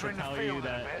be excited to entering the tell field you in a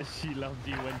that bit. she loved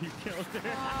you when you killed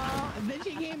her. Then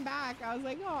she came back. I was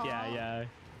like, oh. Yeah.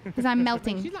 Because I'm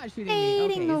melting. She's not shooting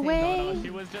Fading me. Okay, away. No, she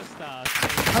was just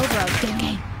Oh, bro, game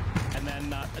game. And then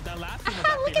the last team was Look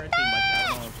actually her at team, but I that!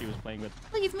 don't know if she was playing with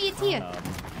Look, it's me and Tia. um,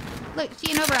 Look,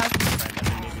 she in overalls. friend. I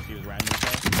think maybe she was random. So.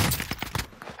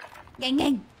 Gang,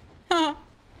 gang.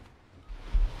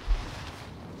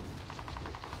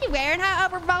 You wearing her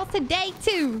overalls today,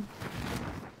 too.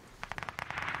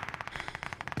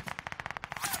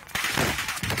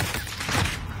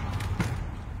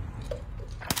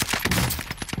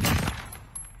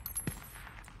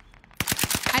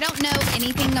 I don't know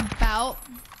anything about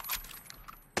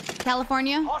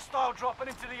California. Hostile dropping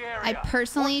into the area. I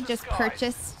personally Watch the just skies.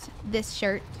 purchased this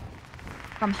shirt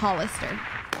from Hollister,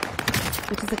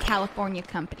 which is a California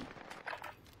company.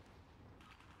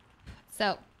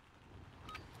 So,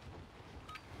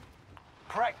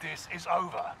 Practice is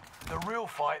over. The real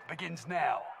fight begins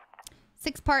now.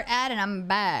 6-part ad and I'm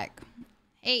back.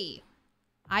 Hey,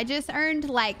 I just earned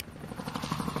like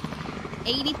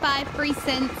 85 free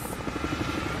cents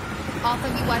off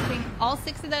of you watching all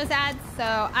 6 of those ads, so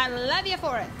I love you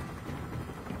for it.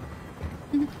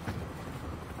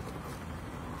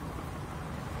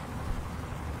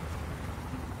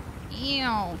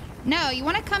 Ew. No, you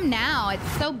want to come now.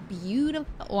 It's so beautiful.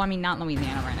 Well, I mean, not in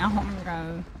Louisiana right now. Oh my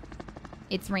God.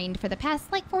 It's rained for the past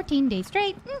like 14 days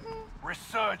straight.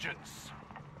 Resurgence.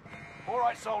 All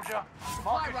right, soldier.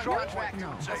 Mark a drop point for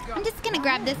your team. I'm just going to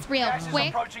grab this real Gas is quick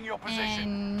approaching your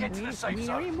position. Get to the safe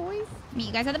zone. boys? meet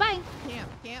you guys at the bye. Camp.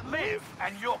 Live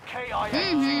and your KIA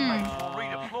teammates will Oh,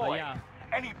 redeploy. yeah.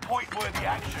 Any point-worthy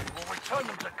action will return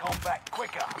them to combat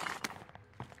quicker.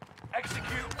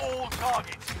 Execute all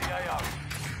targets in the AO.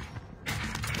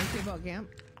 Let's see about camp.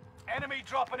 Enemy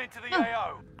dropping into the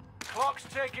AO. Clock's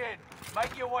ticking.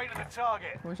 Make your way to the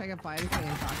target. I wish I could fly this thing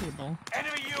and talk to people.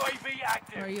 Enemy UAV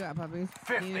active. Where are you at, puppies?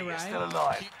 50 Need a is ride? still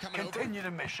alive. Keep coming over. Continue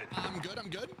the mission. I'm good. I'm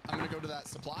gonna go to that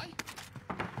supply.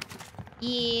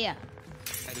 Yeah.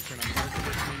 Had to turn on the air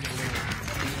conditioning, get a little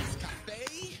cafe.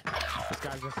 This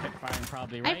guy's just hip firing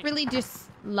probably, right? I really just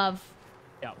love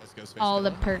Yeah. Let's go space all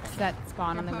the Villa. perks that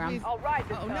spawn on the ground. All right,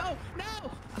 Oh, no.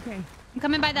 Okay. I'm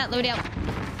coming by that loadout.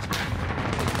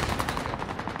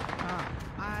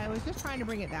 I was just trying to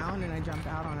bring it down and I jumped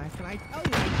out on accident. I tell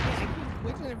you, I keep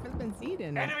wishing there has been seed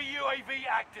in it. Enemy UAV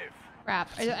active. Crap.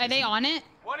 Are they on it?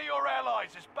 One of your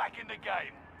allies is back in the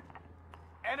game.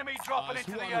 Enemy dropping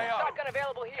into who the on AO. Shotgun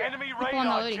available here. Enemy on the radar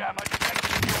loading. jammer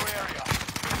detected in your area.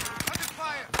 Under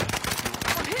fire.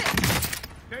 I'm hit.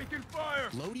 Taking fire.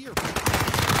 Lodi or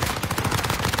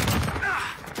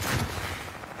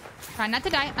Try not to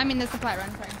die. I'm in the supply run.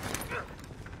 Sorry.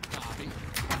 copy?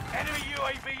 Enemy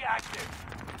UAV active.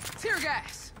 Tear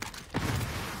gas.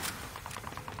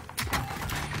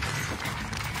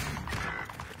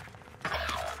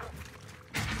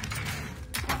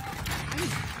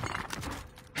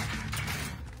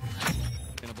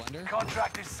 In a blender.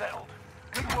 Contract is settled.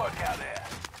 Good work out there.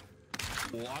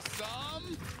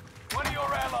 Awesome. One of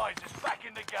your allies is back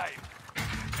in the game.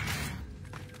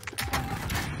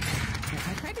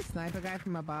 I tried to snipe a guy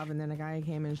from above and then a guy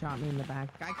came and shot me in the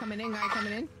back. Guy coming in. I'm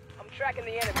tracking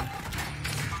the enemy.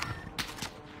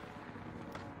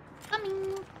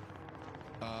 Coming.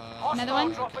 Hostile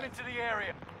one? dropping into the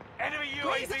area. Enemy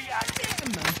UAV active.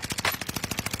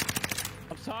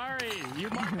 I'm sorry. You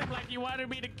marked him like you wanted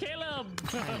me to kill him.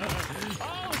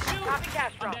 Oh, shoot. Copy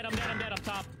cash I'm drop. dead up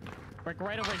top. Like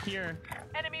right over here.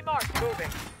 Enemy marked. Moving.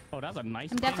 Oh, that's a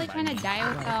nice I'm definitely trying to die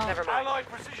without, Never mind. Allied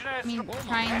precision I mean, airstrike.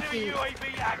 trying Enemy to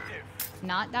UAV active.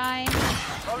 not die.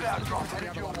 Loadout drop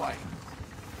headed your way.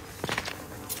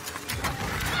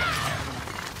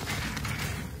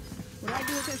 What do I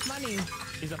do with this money?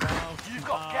 He's above. You've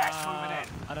got gas moving in.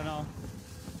 I don't know.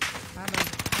 I have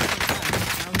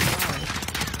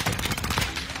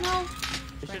 $1,000. No.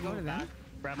 It should go to move that? back.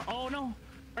 Grab him. Oh, no.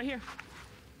 Right here.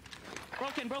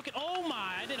 Broken. Oh,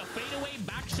 my. I did a fadeaway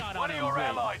back shot One on of him. your Wait.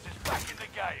 allies is back in the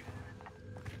game.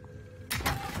 I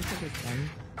took his gun.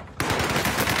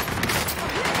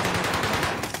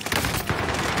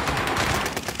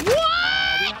 We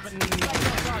haven't we need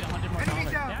 100 more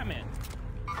dollars. Damn it.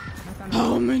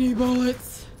 How many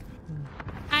bullets?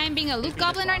 I am being a loot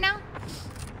goblin right now.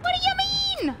 What do you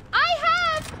mean? I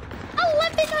have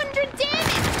 1,100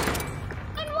 damage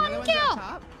and The other one one's kill. up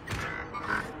top.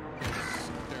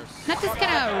 Not just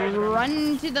gonna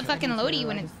run to the fucking Lodi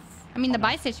when it's I mean, the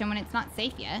buy station when it's not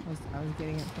safe yet. I was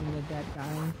getting it from the dead guy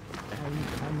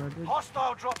I murdered.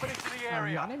 Hostile dropping into the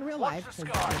area. Not in real Watch life. the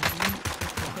 'cause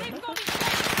sky.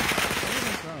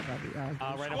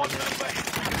 Right over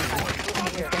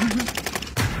here.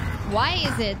 Why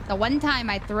is it the one time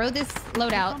I throw this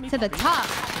loadout to the top,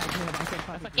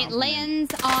 it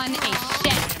lands on a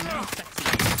shed?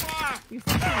 You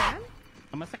sexy man?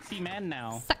 I'm a sexy man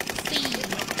now. Sexy.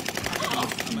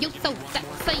 You so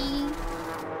sexy. You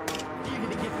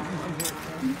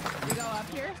go up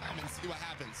here? And see what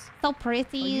happens. So Oh,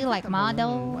 pretty, you like took a balloon.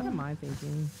 model. What am I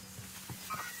thinking?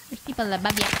 There's people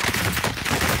above you.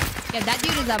 Yeah, that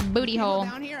dude is a booty People hole.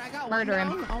 down here? I got one Murder him.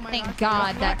 down. Oh my Thank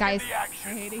gosh. God that guy's I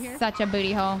hate it here. such a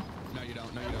booty hole. No, you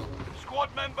don't. No, you don't.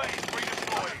 Squad member is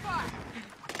redeployed.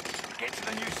 Get to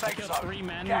the new safe killed zone. 3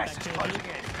 men Gas that is killed closing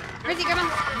you. in. Where's he, Grandma?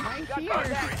 Right Those here.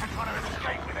 areas are trying to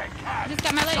escape with their I cash. just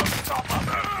got my lady. Stop them.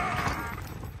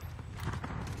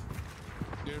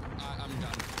 Dude, I'm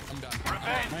done. I'm done.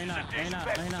 Revenge No, you're is not. a No, you're dish not.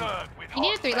 best No, you're not. served with You need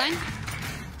a hot 3-line.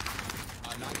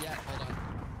 Not yet. Hold on.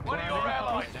 One of your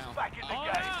allies Now. is back in the Oh,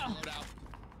 game. no. Load out.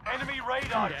 Enemy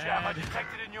radar I'm jammer dead.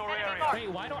 detected in your area. Wait,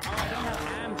 why don't I don't have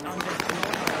amps on this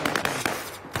loadout?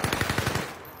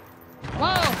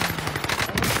 Whoa!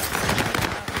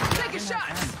 Take a shot.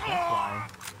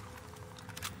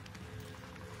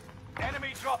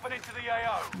 Enemy dropping into the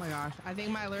AO. Oh my gosh. I think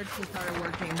my alerts just started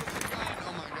working.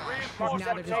 Oh my gosh. Reinforced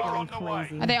Now they're just patrol going on the way.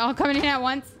 crazy. Are they all coming in at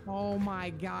once? Oh my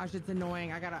gosh, it's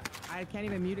annoying. I can't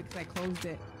even mute it because I closed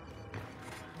it.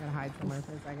 I gotta hide somewhere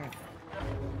for a second.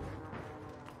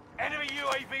 Enemy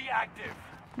UAV active.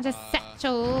 Just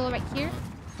satchel right here.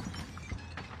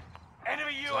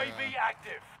 Enemy UAV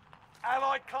active.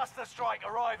 Allied cluster strike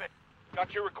arriving.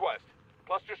 Got your request.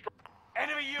 Cluster strike.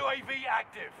 Enemy UAV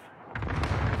active.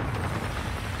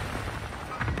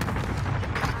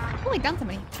 Oh, I downed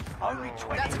somebody. Only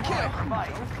 20 That's a kill. fire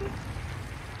remain.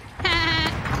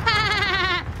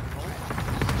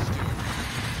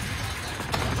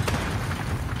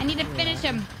 I need to finish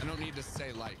him. I don't need to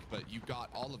say like, but you got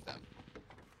all of them.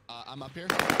 I'm up here.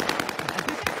 I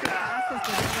think I asked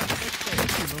us to fix the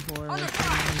issue before. Under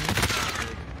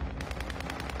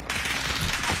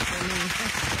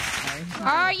Sorry.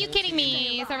 Are you kidding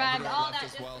me? Survived Overlord all left that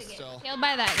as just well to get still. killed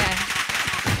by that guy.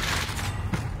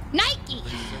 Nike!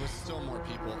 There was still more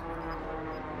people.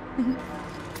 And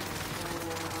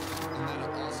then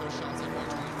also shots at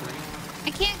 123.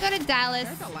 I can't go to Dallas.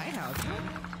 There's a lighthouse.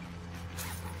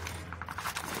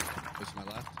 Who's to my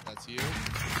left? That's you.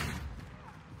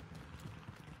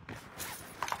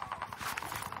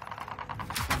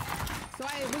 So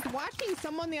I was watching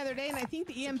someone the other day, and I think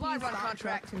the EMP Supply run stopped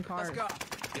contract. trucks and cars. Let's go.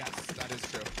 Yes, that is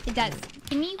true. It does.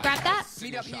 Can you grab that?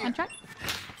 Meet up here. Contract?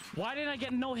 Why did I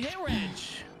get no hit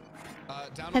range? Down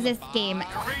on Because the this game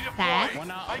bottom. sucks.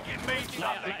 One out. Make it mean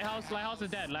something. Lighthouse is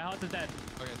dead. Lighthouse is dead.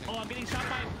 Okay, Oh, I'm getting shot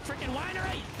by freaking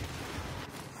winery.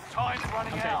 Time's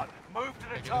running Okay. out. Move to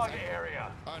the target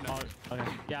area. Oh no. Oh,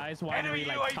 okay. Yeah, it's Enemy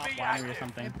winery, like top UAV winery or active. I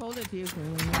something. pulled it to you.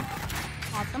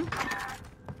 Awesome.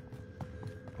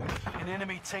 An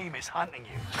enemy team is hunting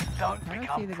you. Don't I don't see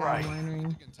become the guy prey.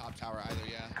 winery. In top tower either,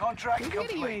 yeah. Contract We get a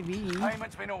complete. UAV.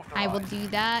 Payment's been authorized. I will do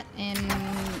that and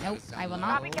nope, I will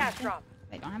not. Copy cash drop.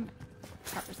 They don't have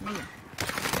proper media.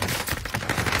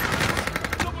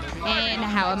 And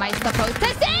how am I supposed to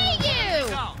see you?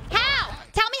 How?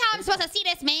 Tell me how I'm supposed to see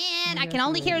this man. I can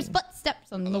only hear his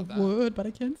footsteps on the wood, but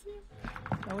I can't see him.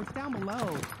 Oh, it's down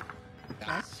below.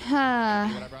 That's There's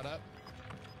what I brought up.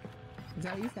 Is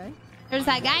that what you say?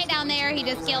 that guy down there. He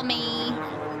just killed me.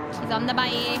 He's on the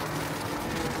bike.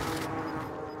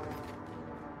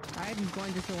 I'm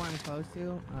going just to one I'm close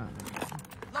to.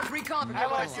 Love recon for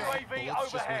Allied goodness sake. UAV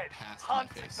Bullets just went overhead. past my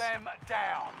Hunt face. them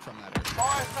down. From that area.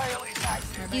 Fire sale is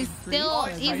active.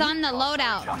 He's on the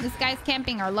loadout. This guy's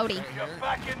camping our loadie. You're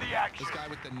back in the action. This guy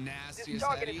with the nastiest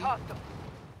Eddie.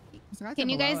 Can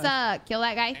you guys kill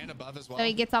that guy And above as well. so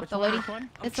he gets off the Which loadie? one?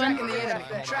 This Tracking one? the enemy.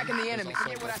 Tracking the enemy.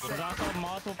 Forget what I There's said. also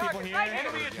multiple people here.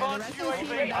 Enemy advanced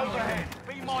UAV overhead.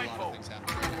 Be There's a lot of mindful. things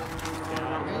happening.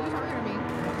 Are you firing me?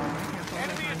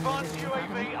 Enemy advanced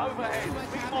UAV overhead.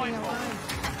 Be mindful.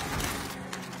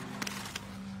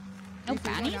 No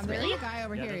bounties, There's really? a guy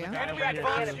over here, yeah? Enemy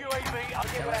advanced UAV.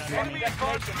 Enemy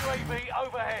advanced UAV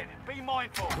overhead. Be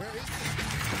mindful. Where is this guy?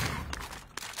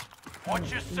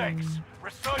 Watch your six.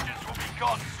 Resurgence will be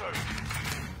gone soon.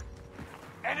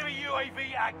 Enemy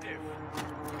UAV active.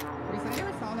 Reese, I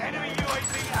never saw that Enemy guy.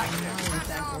 UAV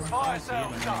active. Fire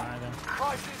sale done.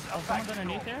 Prices Oh, are back someone's to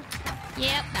underneath normal. there?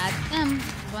 Yep, that's them.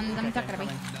 Ones I'm talking about.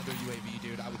 Another UAV,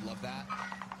 dude. I would love that.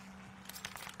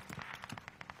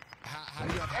 How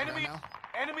do you have that Enemy- right now?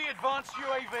 Enemy advanced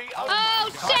UAV. Oh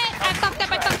shit! I fucked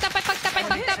up. I fucked up. I fucked up. I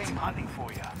fucked Team up. hunting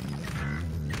for you.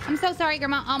 I'm so sorry,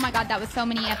 Grandma. Oh my god, that was so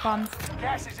many F-bombs.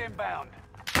 Gas is inbound.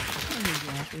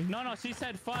 No, she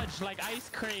said fudge, like ice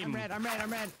cream. I'm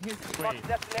red. Here's Wait,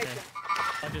 Destination.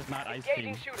 fudge is not ice cream.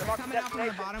 Engaging shooter. Mark the coming out from the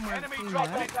destination. bottom where Enemy it's clean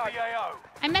dropping red. into the AO.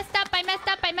 I messed up. I messed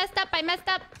up. I messed up. I messed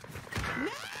up.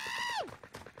 No!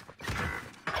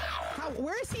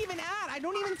 Where is he even at? I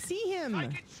don't even see him.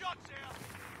 Taking shots here.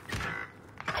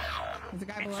 There's a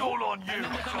guy It's below. all on you. And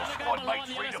then there's Your another guy squad below on mates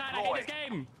the other side. I hate this redeploy.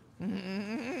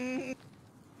 game.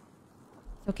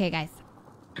 It's okay, guys.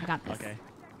 I got this. Okay.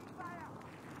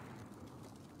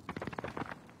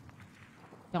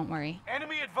 Don't worry.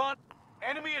 Enemy advanced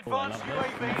love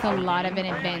UAV. It's a lot of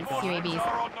advanced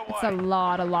UAVs. It's a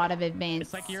lot of advanced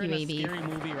It's like you're in a UAVs. scary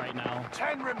movie right now.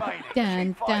 10 remaining.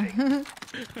 Dun Keep fighting. dun.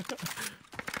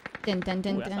 Dun dun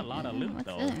dun Ooh, that's dun. a lot of loot, What's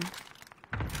though. this?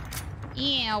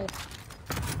 Ew.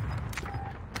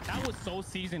 That was so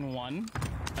season 1.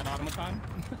 That automaton.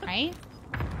 Right?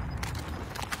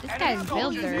 This Enemy guy's builds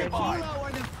soldiers are. nearby. Kilo or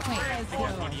the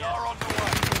Reinforcements are on the way.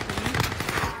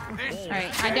 This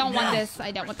Alright, I don't want this.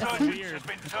 I don't want return this. switch has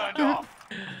been turned off.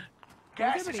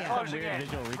 Gas is everybody at? closing Weird in.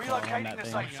 visual recall on Relocating that the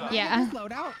thing. safe zone. Yeah.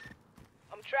 Load out.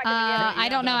 I'm tracking the enemy. I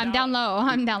don't know. I'm down low.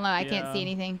 I'm down low. I can't Yeah. see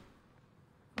anything.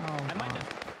 Oh, I might just.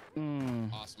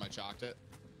 Awesome, I chalked it.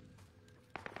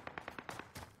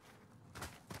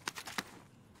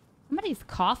 Somebody's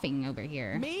coughing over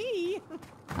here. me.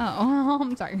 Oh,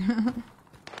 I'm sorry.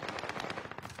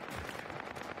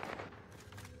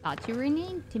 Thought you were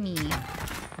named to me.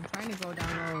 I'm trying to go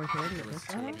down over here to get this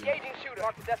one. Engaging shooter.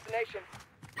 Mark the destination.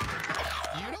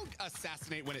 You don't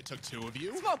assassinate when it took 2 of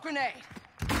you. Smoke grenade.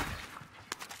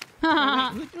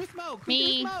 Who threw smoke? Who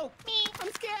Me. threw smoke? Me.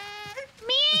 I'm scared.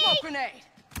 Smoke grenade.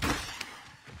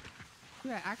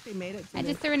 Yeah, I actually made it. To I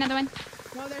this. just threw another one.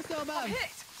 No, they're still above. Hit.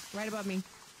 Right above me.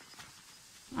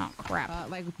 Oh, crap.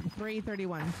 Like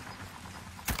 331.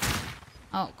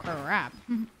 Oh, crap.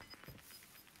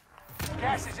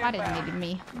 Gas is Spotted inbound. needed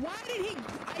me. Why did he?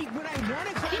 When I want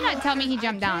to climb Did you the not tell me he ladders,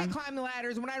 jumped I down? can't climb the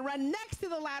ladders. When I run next to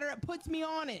the ladder, it puts me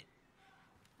on it.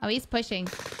 Oh, he's pushing.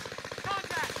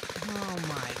 Oh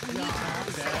my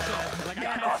god. Like, I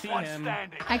can't Last see one him.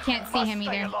 standing. I can't see Must him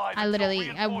stay either. alive I until literally,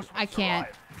 I reinforcements can't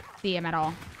arrive. see him at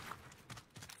all.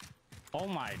 Oh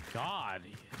my god.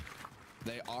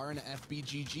 They are an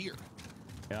FBGGer.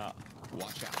 Yeah.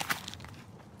 Watch out.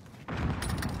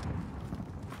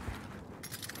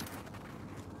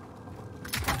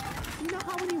 You know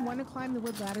how when you want to climb the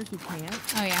wood ladders, you can't?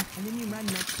 Oh, yeah. And then you run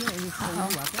next to it and you pull Uh-oh.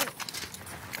 you up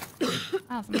it?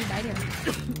 Oh, somebody died here.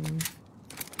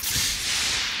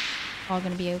 All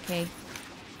gonna be okay.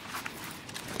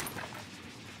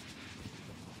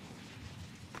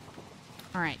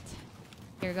 All right.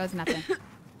 Here goes nothing.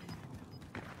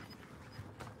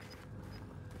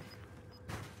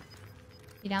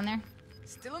 You down there?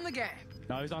 Still in the game.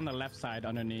 No, he's on the left side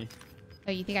underneath.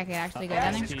 Oh, you think I could actually go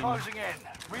down Gas there? is closing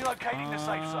in. Relocating the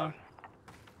safe zone.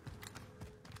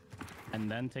 And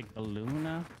then take balloon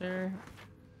after.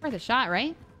 Worth a shot,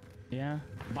 right? Yeah.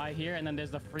 Buy here, and then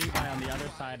there's the free buy on the other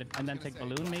side, and then take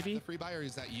balloon maybe. The free buy, or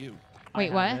is that you?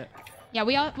 Wait, I what? have it. Yeah,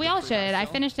 we all free should. I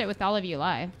myself? finished it with all of you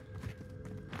live.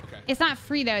 Okay. It's not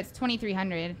free though. It's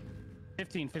 2,300.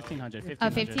 1500. Oh,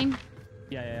 15?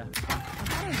 Yeah.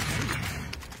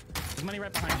 There's money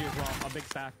right behind you as well. A big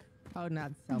stack. Oh,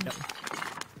 not so. Yep.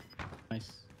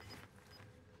 Nice.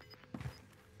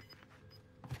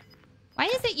 Why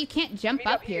is it you can't jump Meet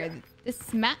up up here? here.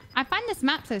 This map, I find this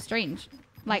map so strange.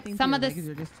 Like think some your of this, legs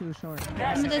are just too short.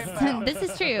 Gas some is of this, inbound. this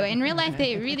is true. In real life,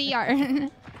 they really are. How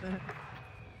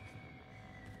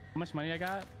much money I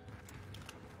got?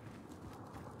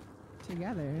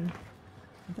 Together.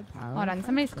 With the power. Hold on,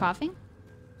 somebody's coughing.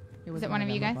 was it one of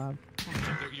you my guys? Bob.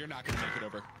 You're not gonna make it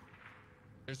over.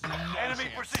 There's no Enemy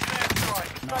chance. precision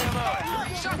airstrike. Stay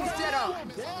alert. Shotgun's dead on. On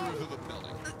the roof of a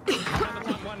building. On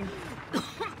the top one.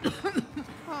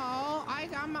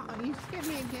 Oh, you scared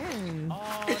me again.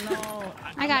 Oh no.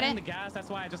 I got I'm it. The gas. That's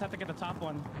why I just have to get the top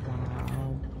one.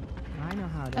 Wow. I know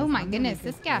how it is. Oh my I'm gonna goodness, make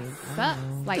this it gas big. I sucks.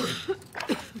 know. Like,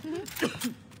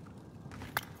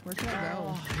 Where should I go?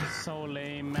 Oh, so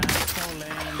lame, man. So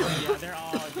lame. Yeah, they're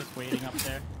all just waiting up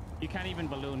there. You can't even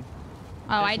balloon.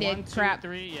 oh, I There's did. 1, 2, Crap.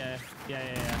 3. Yeah.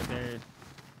 They're.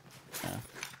 Yeah.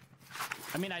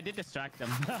 I mean, I did distract them.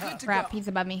 Good to Crap, go. he's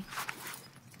above me.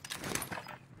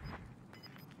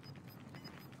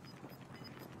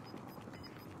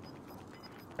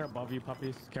 They're above you,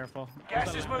 puppies. Careful.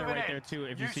 Gas There's is a ladder moving right in. there too.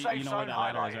 If New you see, safe you know where zone that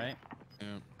ladder is, highlighted. right?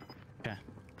 Yeah.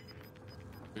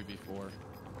 Okay. 3v4.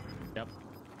 Yep.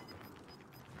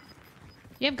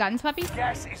 You have guns, puppy?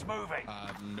 Gas is moving.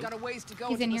 Nope. Got a ways to go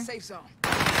He's into in the here. safe zone.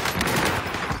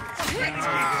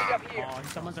 Oh,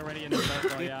 someone's already in the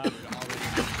circle, yeah.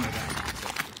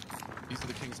 These are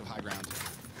the kings of high ground.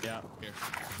 Yeah. Here.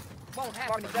 Won't Mark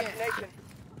happen the again. destination.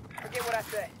 Forget what I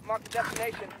said. Mark the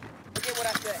destination. Forget what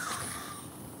I said.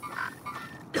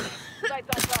 Sights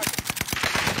on target.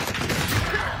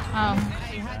 Oh.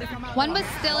 Hey, you had to come out One with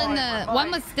was still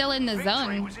in the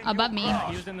zone above me.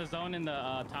 He was in the zone in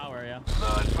the tower, yeah.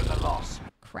 Learn from the loss.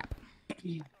 Crap.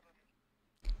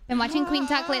 Been watching Queen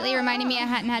Talk lately, reminding me I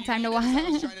hadn't had time to I was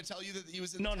watch. trying to tell you that he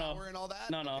was in the tower and all that.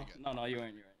 No, Okay, good. no, you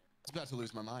weren't. I was about to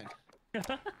lose my mind.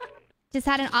 Just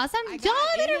had an awesome I got job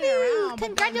in and interview. around,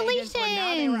 but then they just-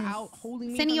 now they were Congratulations. out holding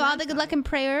me Sending for you all that the good luck time. and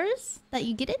prayers that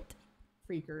you get it.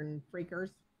 Freaker and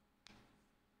freakers.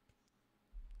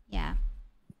 Yeah.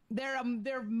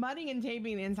 They're mudding and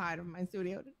taping inside of my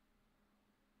studio.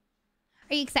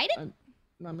 Are you excited?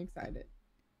 I'm excited.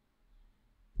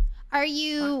 Are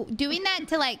you doing that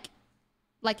to like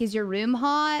is your room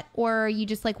hot, or you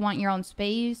just like want your own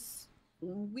space?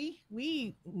 We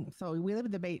live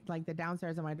in the the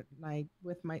downstairs of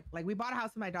we bought a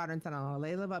house with my daughter and son-in-law.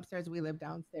 They live upstairs, we live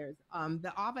downstairs.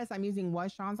 The office I'm using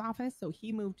was Sean's office, so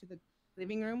he moved to the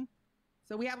living room.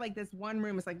 So we have like this one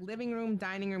room, it's like living room,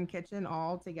 dining room, kitchen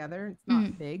all together. It's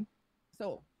not big.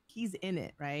 So he's in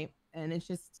it, right? And it's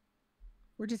just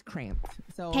we're just cramped.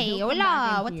 So Hey, he'll come hola,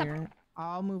 back in what's up? here.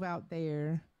 I'll move out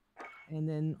there, and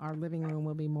then our living room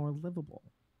will be more livable.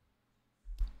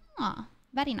 Aw,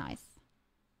 very nice.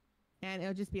 And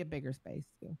it'll just be a bigger space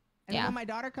too. And Yeah. when my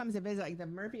daughter comes to visit, like the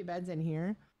Murphy bed's in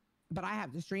here, but I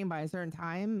have to stream by a certain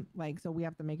time, so we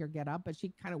have to make her get up. But she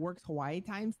kind of works Hawaii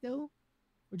time still,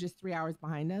 which is 3 hours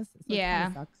behind us. So it Yeah.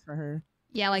 kinda sucks for her.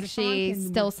 Yeah, like 'Cause Sean she's can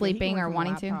still work- he can sleeping work or from the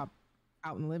wanting to. laptop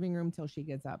out in the living room till she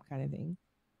gets up, kind of thing.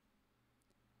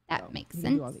 That So makes he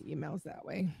can do all sense. the emails that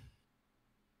way.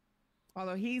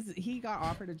 Although he got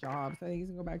offered a job, so he's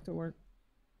gonna go back to work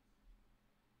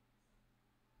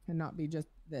and not be just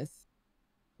this,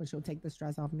 which will take the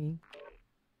stress off me.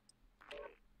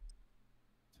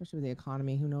 Especially with the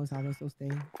economy, who knows how this will stay.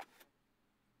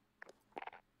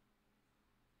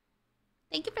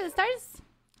 Thank you for the stars.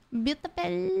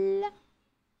 Beautiful.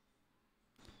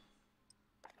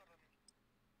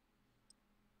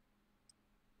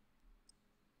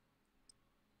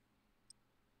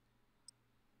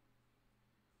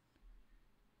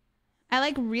 I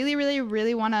like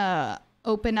really want to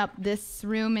open up this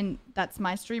room, and that's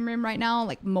my stream room right now,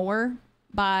 like more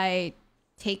by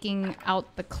taking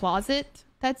out the closet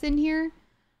that's in here.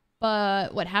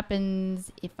 But what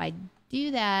happens if I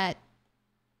do that,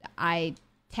 I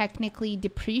technically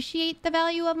depreciate the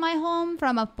value of my home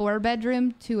from a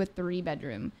 4-bedroom to a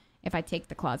 3-bedroom if I take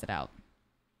the closet out.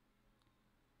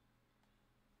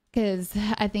 Because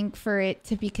I think for it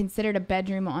to be considered a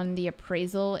bedroom on the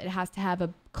appraisal, it has to have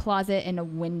a closet and a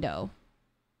window.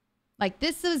 Like,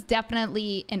 this is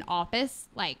definitely an office.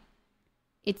 Like,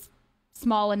 it's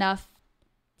small enough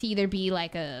to either be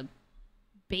like a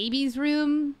baby's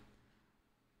room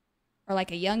or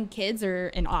like a young kid's or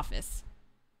an office.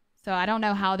 So I don't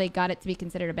know how they got it to be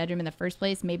considered a bedroom in the first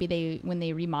place. Maybe when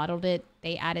they remodeled it,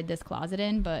 they added this closet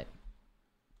in, but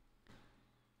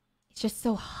it's just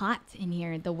so hot in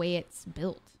here the way it's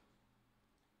built.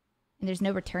 And there's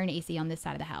no return AC on this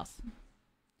side of the house.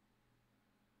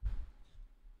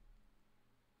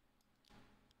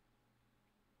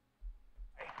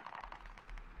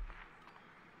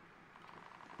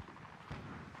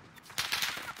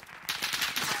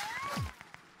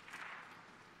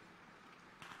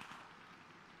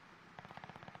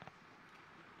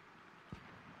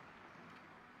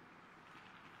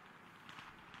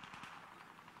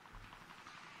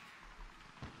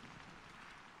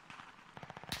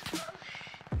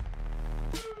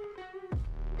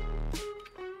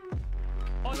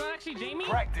 Oh, is that actually Jamie?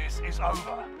 Practice is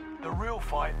over. The real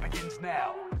fight begins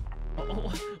now.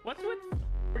 Oh, what's with...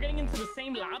 We're getting into the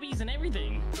same lobbies and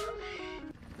everything.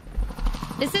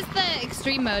 This is the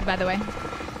extreme mode, by the way.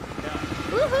 Yeah.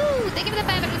 Woohoo! Thank you for the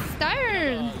 500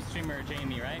 stars! Streamer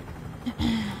Jamie, right?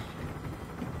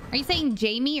 Are you saying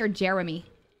Jamie or Jeremy?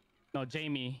 No,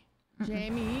 Jamie.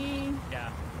 Jamie.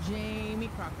 Yeah. Jamie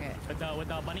Crockett. With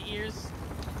the bunny ears.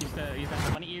 Used to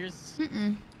have bunny ears.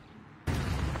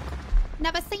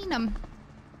 Never seen him.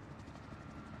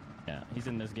 Yeah, he's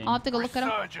in this game. I'll have to go look at him.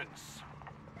 Resurgence.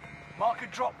 Mark a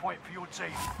drop point for your team.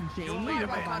 You'll Jamie need with a the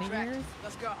minute. bunny ears.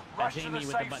 Let's go. Rush Jamie to the with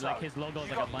the safe bu- zone. like his logo's You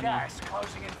like a got bunny. gas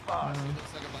closing in fast.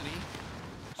 Looks like a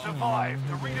bunny. Survive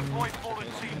to redeploy fallen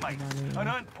teammates and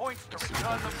earn points to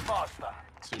return them faster.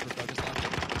 Super focused on it.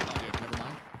 Oh, dude, never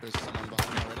mind. There's someone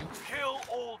behind me already. Kill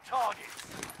all targets.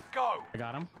 Go. I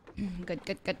got him. Good,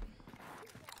 good, good.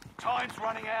 Time's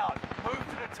running out. Move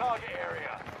to the target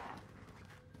area.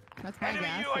 That's my Enemy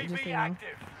gas. Just so UAV you know.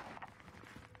 active.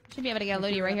 Should be able to get a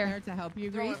loadie right There here. to help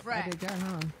you, Throwing Grease. frag. I did good,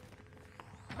 huh?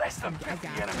 Less than 50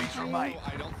 got enemies you. remain.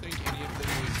 I don't think any of them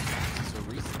is practice or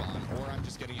respawn, or I'm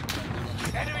just getting it directly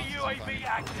when the Enemy boxes are UAV fighting.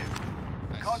 active.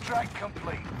 Nice. Contract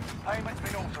complete. Payment's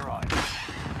been authorized.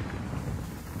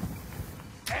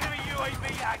 Enemy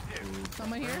UAV active.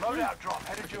 Someone here? Loadout drop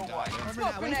headed your way. Over Smoke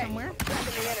that way grenade. somewhere? Tracking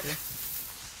the enemy.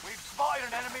 We've spotted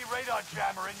an enemy radar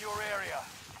jammer in your area.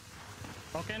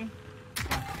 Broken.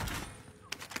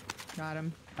 Got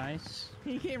him. Nice.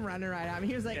 He came running right at me.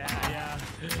 He was like, Yeah.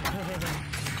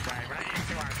 right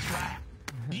into our trap.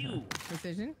 You.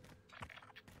 precision.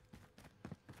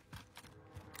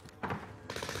 Oh,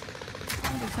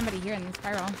 there's somebody here in the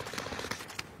spiral.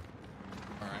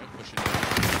 Alright, push it in.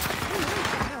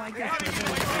 I like this.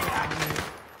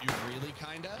 You really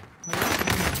kinda?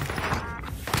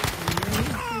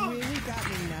 You really got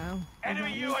me now.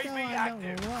 Enemy You got me, UAV so I don't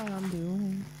active. know what I'm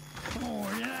doing.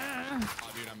 Oh yeah. Oh,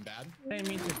 dude, I'm bad. I didn't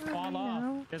mean to fall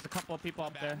off. There's a couple of people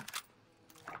up there.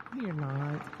 You're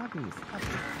not. Puppies. Puppies.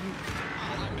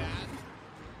 I'm bad.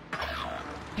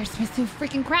 They're supposed to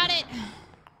freaking crowded.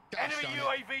 Gosh Enemy darn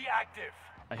it. UAV active.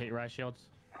 I hate riot shields.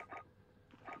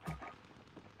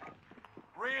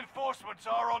 Reinforcements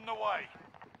are on the way.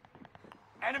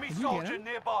 Enemy you get soldier him?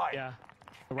 nearby. Yeah.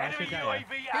 The riot Enemy shield guy.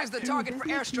 UAV Yeah. Here's the active. target for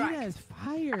airstrike. He has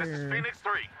fire. This is Phoenix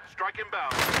 3. Strike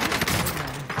inbound.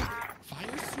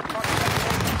 Fire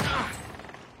super.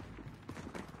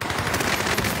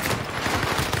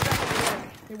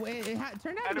 It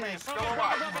turned out to be Enemy like is still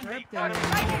alive. ripped Enemy and still it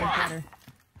was alive. better.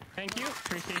 Thank you.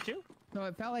 Appreciate you. So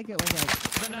it felt like it was like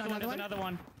There's another one. There's another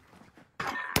one.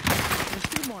 There's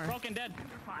two more. Broken dead.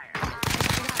 I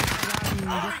got them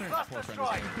Enemy different. cluster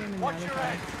strike. Came in the Watch other your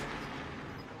side. head.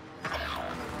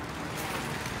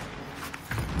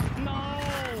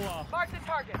 No. Mark the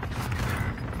target.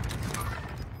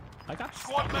 I got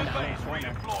Squad stuck in that member last is corner.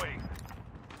 redeploying.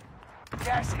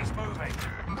 Gas is moving.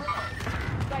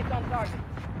 Sights on target.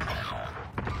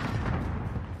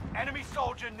 Enemy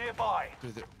soldier nearby.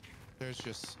 Dude, there's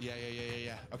just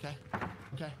yeah. Okay.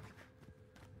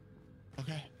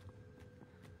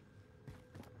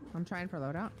 I'm trying for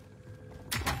loadout.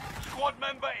 Squad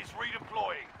member is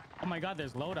redeploying. Oh my god,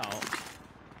 there's loadout.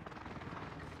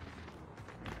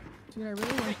 Dude, I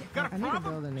really want Got a I need to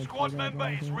problem? build a new Squad playground member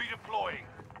down is here. redeploying.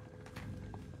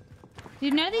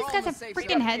 Dude, none of these We're guys on have the safe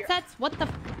freaking side. headsets. What the?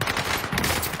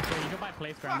 Yeah, you can buy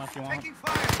place grandma if you want. Taking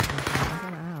fire. It's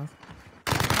in a house.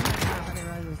 I didn't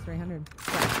realize it was 300.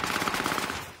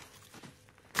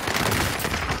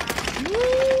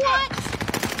 What?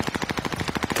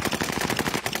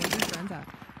 Where's your friends at?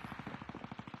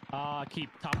 Top keep.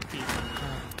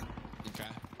 Okay.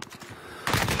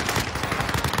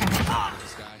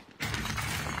 This guy.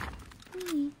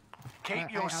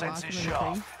 Keep your I lost senses him in the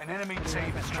sharp. tree. An enemy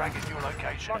team is tracking your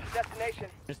location. Mark the destination.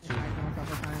 Just two. I know a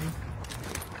couple times.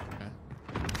 Okay.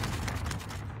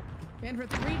 And for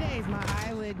 3 days, my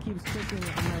eyelid keeps twitching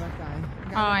on my left eye.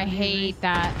 Oh, I hate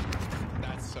that.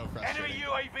 That's so frustrating. Enemy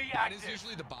UAV That is active.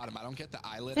 usually the bottom. I don't get the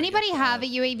eyelid. Does anybody I get have the,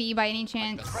 a UAV by any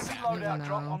chance? the Friendly sack, loadout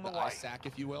drop on the the eye way. sack,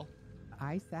 if you will.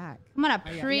 Eye sack. I'm on a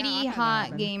yeah, pretty I've had that hot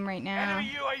happen. game right now.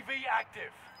 Enemy UAV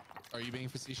active. Are you being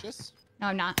facetious? No,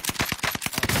 I'm not.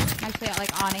 I'm actually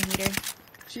like on a heater.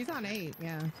 She's on 8,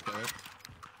 yeah. Good.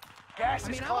 Gas I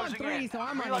mean, is I'm on closing 3, in. so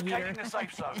I'm on a heater. Relocating the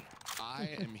safe zone. I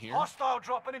am here. Hostile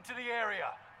dropping into the area.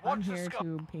 I'm Watch the here scope.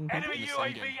 to ping Enemy people.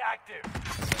 UAV Sending. active.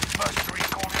 Mercenaries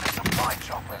calling in a supply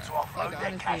chopper to offload their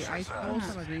Honestly, cash I stole reserves.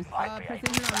 some of Grease. Might be able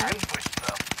Precision to on me. ambush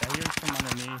them. Barriers from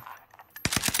underneath.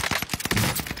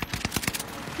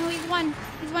 No, he's one.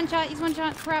 He's one shot. He's one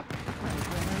shot. Crap. Oh,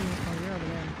 you're over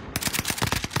there.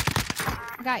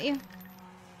 I got you.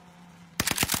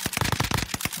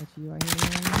 That's you, I hear.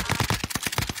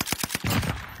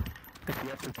 If you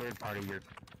have to third party, you're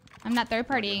I'm not third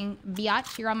partying.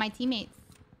 Biatch, you're on my teammates.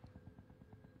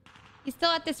 He's still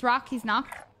at this rock. He's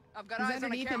knocked. I've got He's eyes on a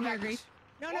underneath care him here, package. Grease.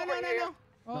 No. Over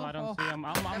Oh, No, I don't oh. see him.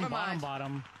 I'm Never mind.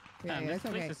 bottom. Yeah, Damn, yeah, this it's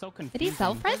place okay. is so confusing. Did he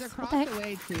self There's res? across What the heck? the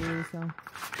way too, so.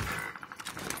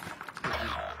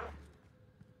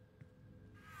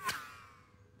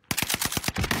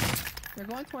 They're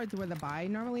going towards where the buy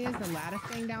normally is, the lattice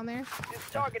thing down there. This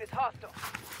target is hostile.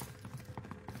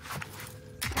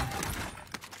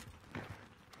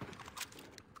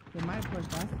 They might have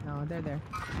pushed us. No, they're there.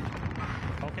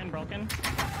 Broken.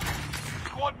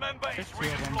 Squad member is There's two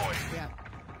of them. redeploying. Yeah.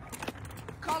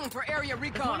 Calling for area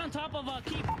There's one on recon. top of a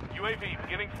keep. UAV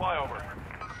beginning flyover.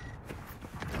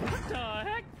 What the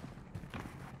heck?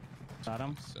 Got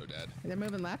him. So dead. They're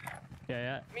moving left.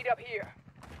 Yeah. Meet up here.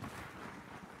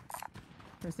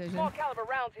 Precision. Small caliber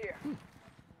rounds here.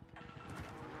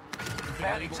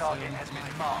 Bounty target has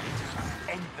been marked.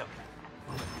 End them.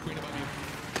 Queen above you.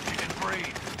 You can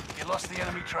breathe. You lost the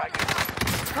enemy track.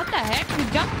 What the heck? He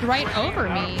jumped right over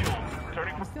me.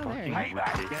 He's still there.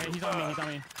 Payback. Yeah, he's on me. He's on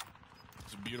me.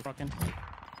 It's beautiful. Fucking.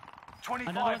 25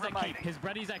 Another one's at remaining. keep. His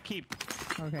buddy's at keep.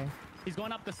 Okay. He's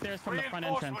going up the stairs from the front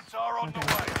entrance. Reinforcements are on the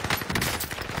way.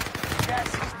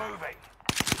 Gas is moving.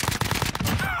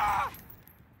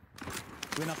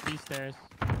 Went up these stairs.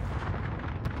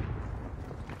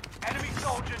 Enemy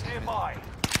soldiers nearby.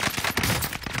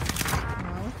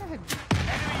 What the heck?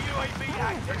 Enemy UAV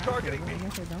active. Targeting me. I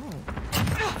guess I don't.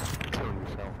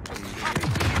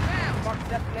 Mark the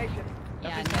destination.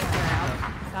 Yeah, no,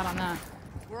 they're out on that.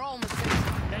 We're all in the safe.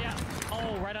 Yeah.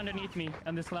 Oh, right underneath me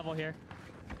on this level here.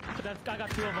 I got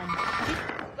 2 of them.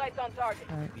 Sights on target.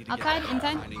 All right. Need to get Outside, that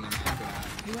inside? finding him after that.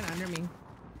 He went under me.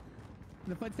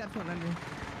 The footsteps went under.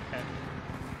 Okay.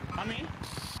 On me.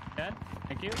 Dead.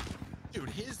 Thank you. Dude,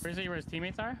 his Where's where his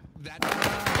teammates are? that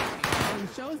It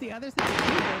shows the other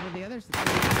side over the other side.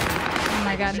 Oh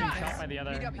my god. Shot by the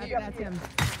other. That's him.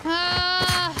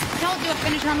 Don't do a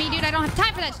finisher on me, dude. I don't have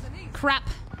time for that crap.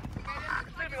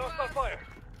 Receiving hostile fire.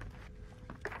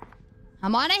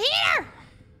 I'm on it here.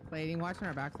 Plating. Watching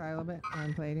our backside a little bit.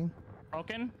 I'm plating.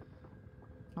 Broken.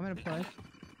 I'm gonna push.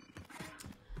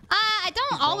 I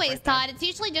don't always, Todd. It's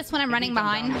usually just when I'm running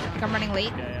behind. Like I'm running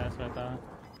late. Yeah, that's what I thought.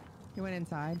 He went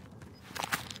inside.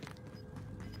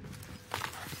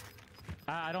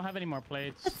 I don't have any more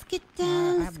plates. Let's get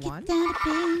down. I have one. Got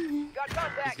he's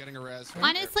contact. getting a res.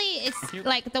 Honestly, it's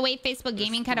like the way Facebook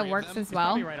gaming kind of three of works them. as He's well.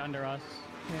 probably right under us.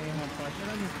 Yeah,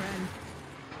 They're his friends.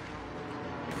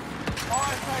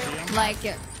 Like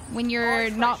when you're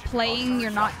not playing,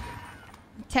 you're not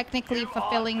technically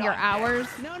fulfilling your hours.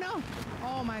 No.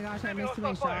 Oh my gosh, I missed too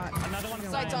many shots. Another one.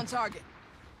 Sights on target.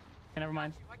 Okay, never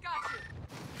mind. I got you.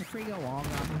 The Kriego wall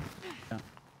got me.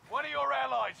 One of your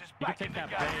allies is You can back in take the that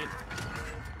game. plate.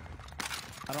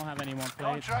 I don't have any more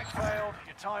plates. Contract failed.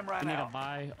 Your time I ran need to out.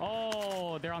 buy.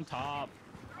 Oh, they're on top.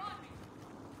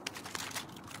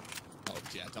 Oh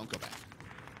yeah, don't go back.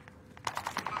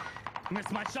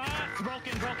 Missed my shot.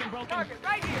 Broken. Target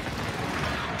right here.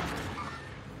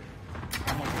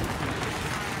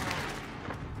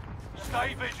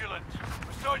 Stay vigilant.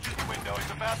 Resurgence window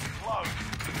is about to close.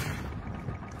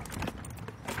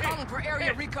 Calling for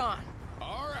area recon.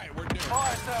 All right, we're doing it.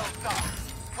 Fire sales done.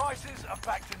 Prices are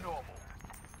back to normal.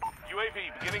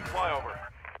 UAV beginning flyover.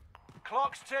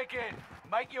 Clock's ticking.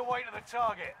 Make your way to the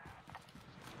target.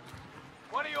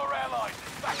 One of your allies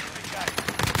is back in the game.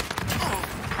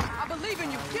 I believe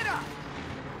in you. Get up.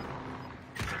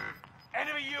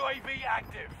 Enemy UAV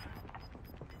active.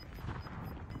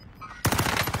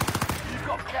 You've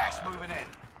got gas moving in.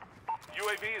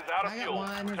 UAV is out of I got fuel.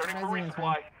 one. It's Turning for resident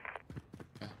resupply.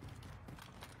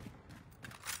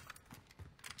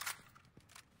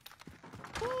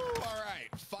 Woo, all right,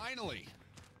 finally.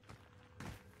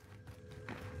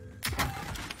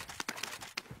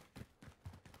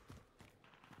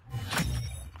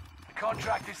 The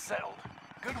contract is settled.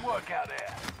 Good work out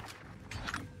there.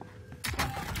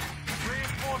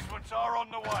 Reinforcements are on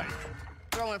the way.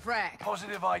 Throwing frag.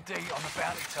 Positive ID on the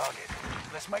bounty target.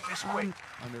 Let's make this quick.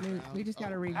 We just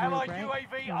gotta regroup, Allied right?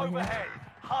 UAV Over here. overhead.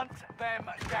 Hunt them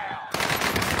down.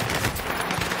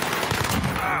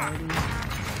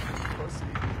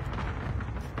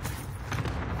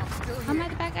 Am I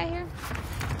the bad guy here?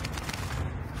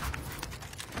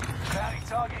 Bounty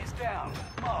target is down.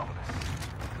 Marvelous.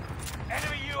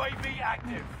 Enemy UAV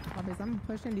active. Obvious, I'm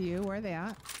pushing to you. Where are they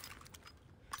at?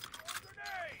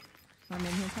 I'm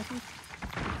in here, Tucky.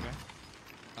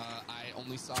 I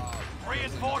only saw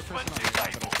Reinforcements there's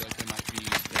another person disabled. on the but I feel like they might be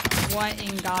down. What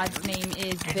in God's name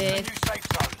is Into the this? new safe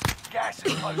zone. Gas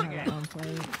is closing in. On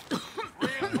plate.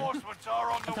 Reinforcements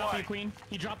are on the On top of you, way. Queen.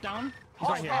 He dropped down. He's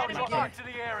right here. Hostiles are back to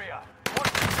the area.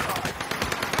 Watch the side.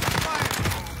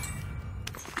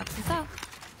 What's up?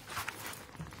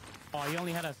 Oh, he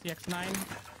only had a CX-9.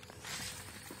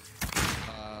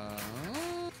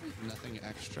 Nothing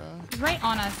extra. He's right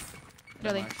on us.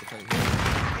 Really. No extra plate here.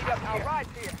 Meet up. Our ride's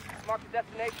here. Mark the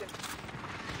destination.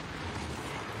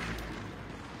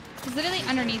 He's literally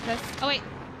underneath us. Oh wait,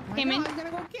 came in. I'm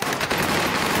gonna go get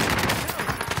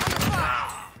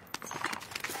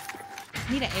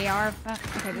Need an AR.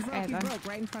 Okay, this him. guy He has a. broke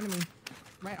right in front of me.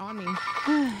 Right on me.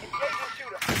 Engaging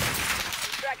shooter.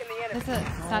 Tracking the enemy. That's a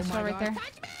satchel my right God. there.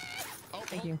 Oh,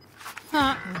 Thank you.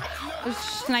 Huh. Was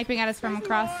sniping at us from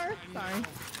across. Sorry.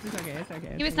 It's okay. It's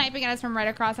okay. He was sniping at us from right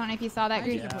across. I don't know if you saw that. I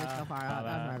Grease. should have pushed so far out.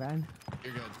 That's my bad.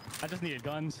 You're good. I just needed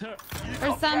guns.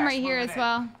 There's some right here as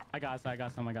well. I got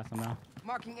some now.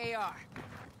 Marking AR.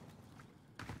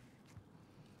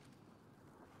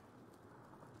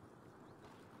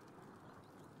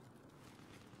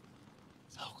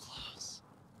 So close.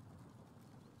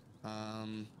 I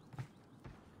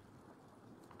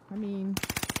mean,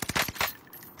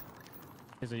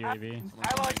 Here's a UAV.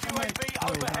 Allied UAV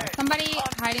overhead. Somebody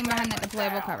hiding behind that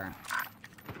deployable cover.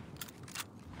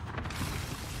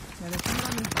 yeah, there's someone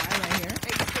on this buy right here.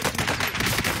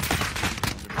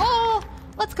 Oh,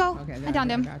 let's go. Okay, I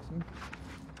downed him. got you.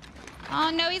 Oh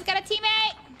no, he's got a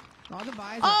teammate. All the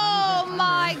buys. Oh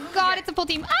my god, it's a full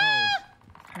team. Ah!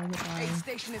 Aid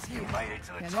station is here. Made it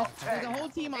to the Yeah, top there's 10. a whole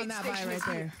team on Aid that buy station right is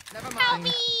there. here. Never Help mind.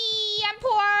 me! I'm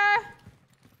poor.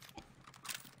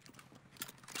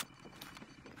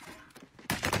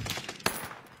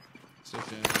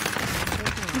 Station.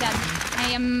 I'm dead.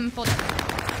 I am full dead.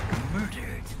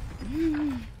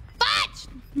 Fudge!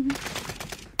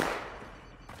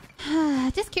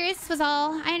 Just curious was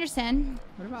all. I understand.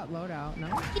 What about loadout? No.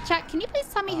 Hey Chuck, can you please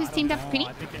tell me who's teamed up for Queenie?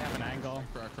 I think they have an angle.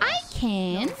 I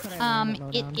can. No, could I land it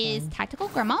It loadout? is Tactical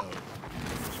Grandma.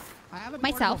 I have a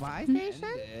Myself. portable buy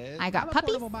station. I I got have a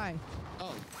puppies portable buy.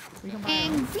 Oh, We can buy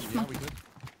and them. Grease yeah, we Monkey. could.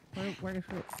 Where the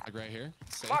fruits? Like right here.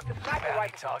 Safe. Mark the sniper Bounty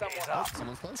rifle for target is someone. up.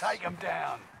 Someone's close. Take them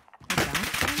down.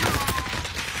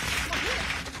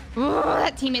 Ooh,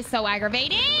 that team is so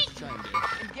aggravating. What you trying to do?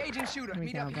 Engaging shooter. We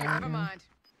Meet can't up here. buy Never him. mind.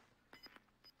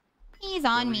 He's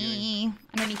on me.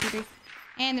 Underneath you, Grease.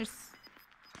 And there's...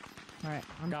 All right.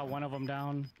 I'm Got one of them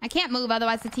down. I can't move,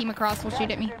 otherwise the team across will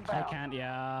shoot at me. I can't.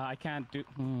 Yeah, I can't do.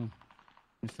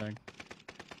 Just a sec.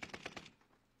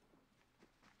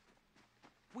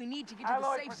 We need to get to the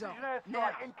Allied safe zone. precision Now.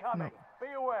 airstrike incoming. Be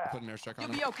aware. Put an airstrike on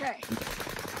You'll him. be okay.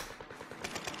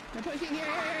 They're pushing here.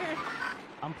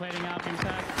 I'm plating out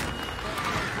inside.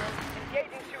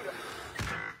 Engaging shooter.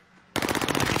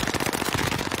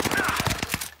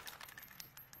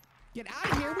 Get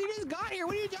out of here. We just got here.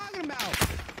 What are you talking about?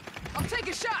 I'm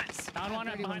taking shots. Down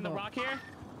one behind the rock here.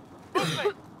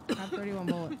 I have 31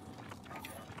 bullets.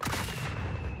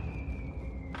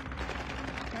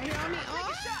 Right here on me. Oh!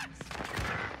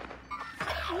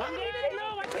 I'm dead.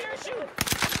 No, my parachute.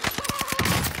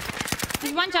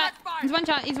 He's one shot. He's one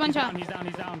shot. He's one shot. He's down.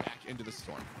 He's down. Back into the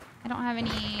storm. I don't have any...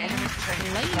 Enemy team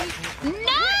taking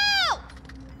No!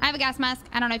 I have a gas mask.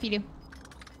 I don't know if you do.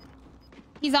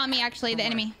 He's on me, actually, the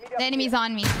enemy. The enemy's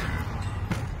on me.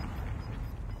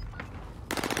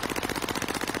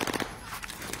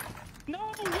 No way.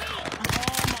 Oh my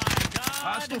god.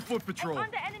 Hostile foot patrol. Oh,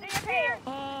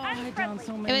 I down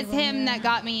so many. It was him that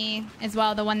got me as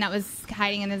well, the one that was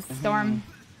hiding in the storm.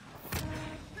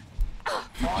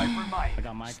 5 remain. I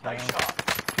got my Stay kill. sharp.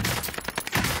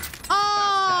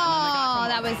 Oh,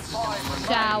 that was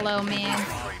shallow, man.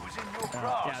 Victory was in your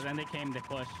grasp. Yeah, then they came. They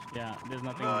pushed. Yeah, there's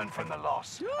nothing. Learn from the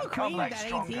loss. Ooh, And come clean back that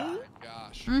stronger. 18.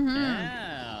 Gosh.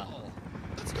 Yeah.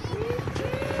 Let's go.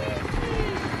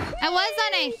 I was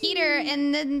on a heater,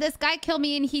 and then this guy killed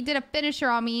me, and he did a finisher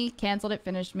on me. Canceled it,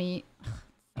 finished me.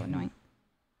 So annoying.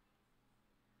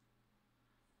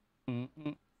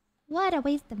 What a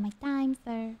waste of my time,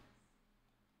 sir.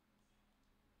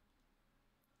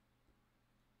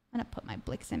 I'm gonna put my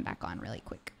Blixen back on really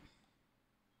quick.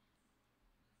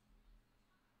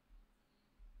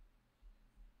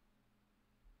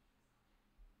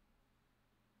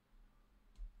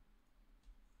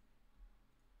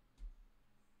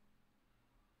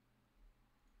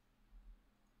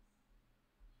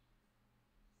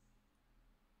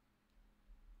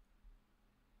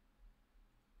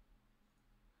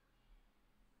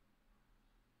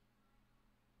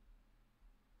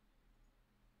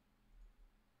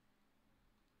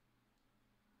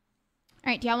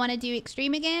 All right, do y'all want to do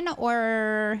extreme again,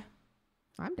 or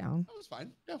I'm down. That was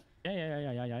fine. Yeah.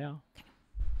 Yeah.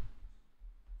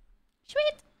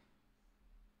 sweet?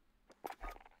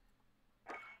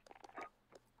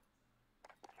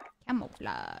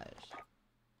 Camouflage.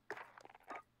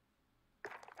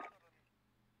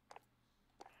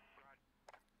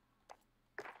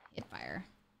 Hit fire.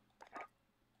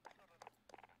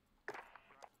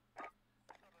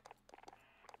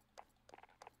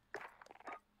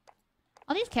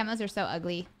 All these camos are so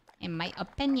ugly, in my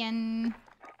opinion.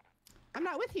 I'm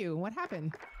not with you. What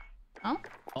happened? Oh,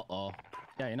 Uh-oh.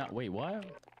 Yeah, you're not. Wait, what?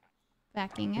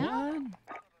 backing out. What?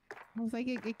 I was like,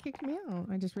 it kicked me out.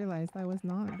 I just realized I was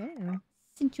not there.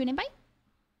 Sent you an invite.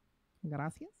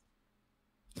 Gracias.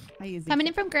 Coming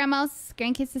in from Grandma's.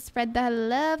 Grandkids to spread the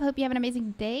love. Hope you have an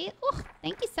amazing day. Oh,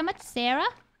 thank you so much, Sarah.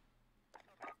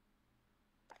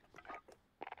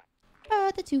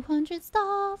 For the 200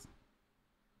 stars.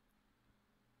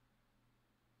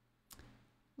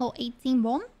 Little 18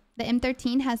 bomb. The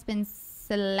M13 has been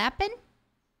slapping.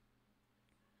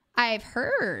 I've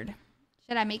heard.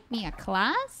 Should I make me a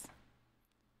class?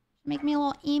 Make me a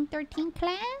little M13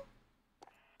 clan?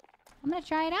 I'm gonna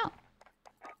try it out.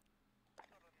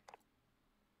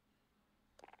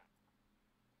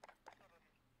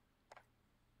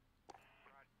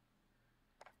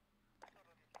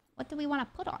 What do we want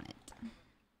to put on it?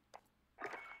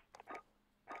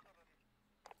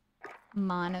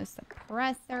 Mono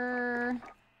suppressor.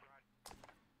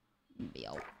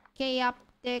 BLK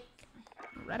optic.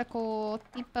 Reticle.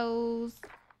 Typos.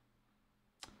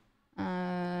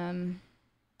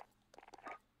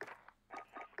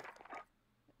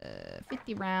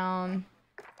 50 round.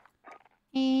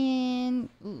 And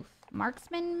oof.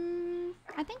 Marksman,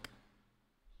 I think.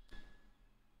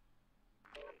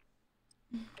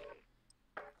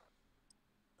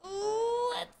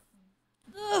 Ooh, let's.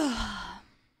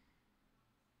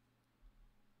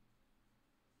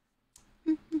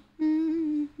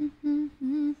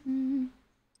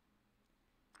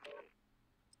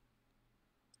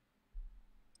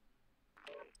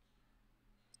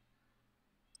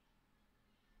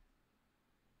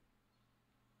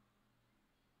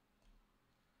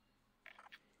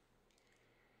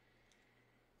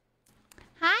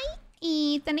 Hi,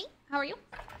 Anthony. How are you?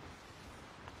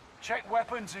 Check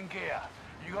weapons and gear.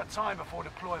 You got time before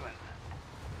deployment.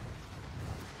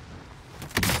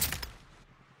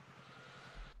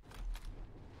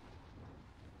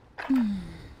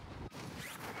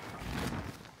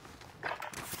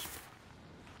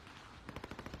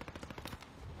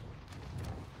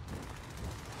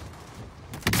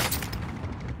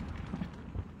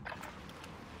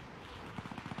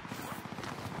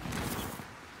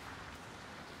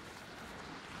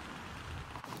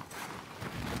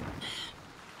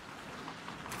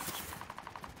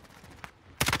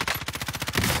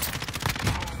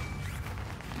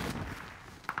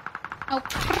 Oh.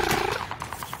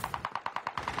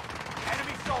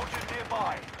 Enemy soldiers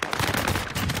nearby.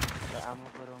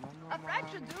 A frag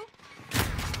should do.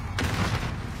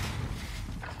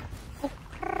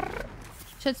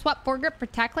 Should swap foregrip for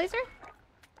tack laser?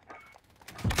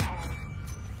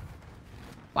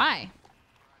 Why?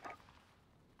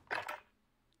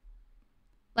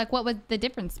 Like, what would the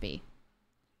difference be?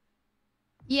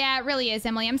 Yeah, it really is,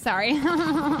 Emily. I'm sorry.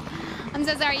 I'm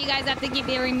so sorry you guys have to keep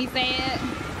hearing me say it.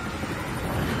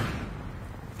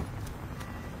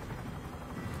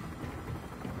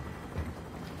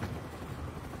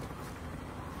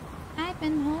 I've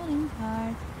been holding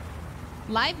hard.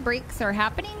 Live breaks are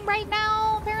happening right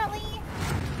now, apparently.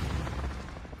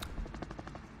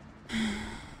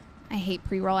 I hate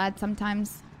pre-roll ads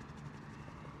sometimes.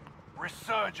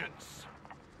 Resurgence.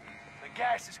 The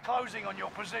gas is closing on your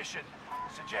position.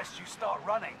 Suggest you start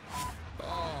running.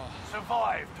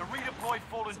 Survive to redeploy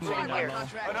fallen teammates and earn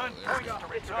points to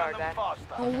return them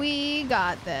faster. We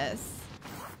got this.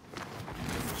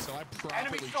 So I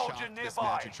Enemy properly soldier shot this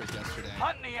nearby. magic trick yesterday.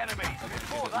 Hunt the enemies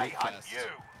before they hunt fest. you.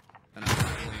 And I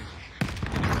finally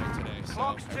did it today. So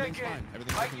Clock's everything's ticking. fine.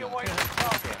 Everything's Make looking your up. way to the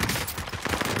target.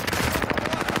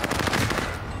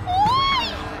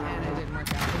 And it didn't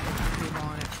work out. There's a ton of people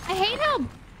on it. I hate how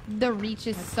the reach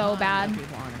is so A ton bad. of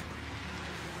people on it.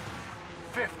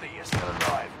 50 is still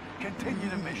alive. Continue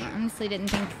the I mission. honestly didn't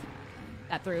think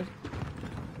that through.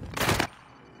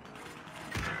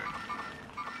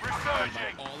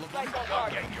 Resurging. All of them. Go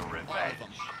get your revenge.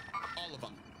 All of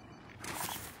them.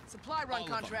 Supply run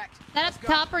contract. Is that up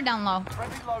top or down low?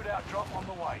 Friendly loadout drop on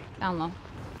the way. Down low.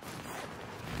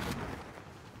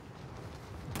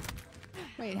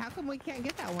 Wait, how come we can't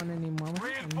get that one anymore?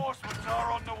 What happened? Reinforcements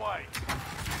are on the way.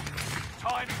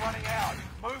 Time's running out.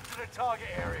 Move to the target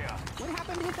area. What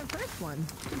happened to hit the first one?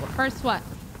 First what?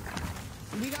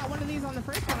 We got one of these on the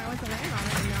first one. I went to land on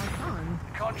it and now it's gone.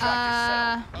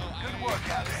 Contract is settled. Oh, Good work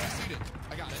out there. succeeded.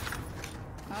 I got it.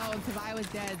 Oh, because I was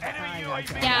dead. Enemy Sorry,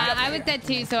 UAV. guys. Yeah, I was dead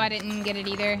too, so I didn't get it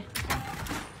either.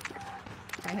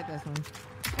 I hit this one.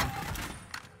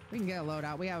 We can get a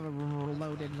loadout. We have a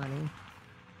loaded money.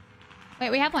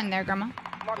 Wait, we have one there, Grandma.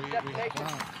 Mark the destination.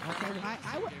 Okay,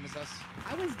 Same as us.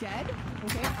 I was dead.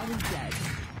 Okay, I was dead.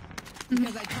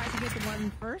 Because I tried to get the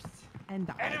one first and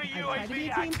died. Enemy I tried to be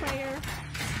a UAV team active. player.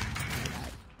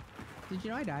 Did you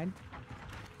know I died?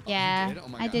 Yeah, did? Oh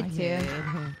my I God. did I too. did.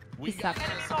 We He got sucked.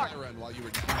 a supply run while you were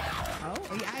down.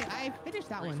 Oh, yeah, I finished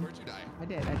that Grace, one. where'd you die? I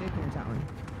did finish that one.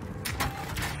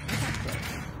 I touched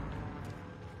it.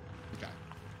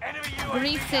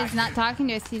 Grease is not talking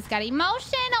to us. He's got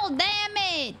emotional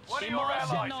damage. One of your allies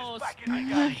Emotional. is back in the I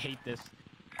game. hate this.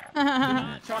 Do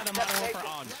not try the Modern Warfare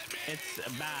AUG. It's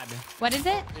bad. What is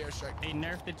it? They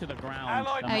nerfed it to the ground.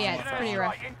 Allied Oh, yeah, it's precision pretty airstrike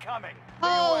rough. incoming.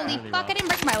 Holy Really fuck, I rough. didn't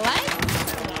break my leg?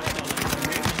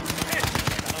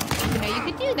 You know, you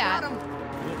could do that.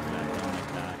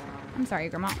 I'm sorry,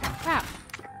 Grandma. Wow.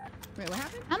 Wait, what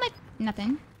happened? How much?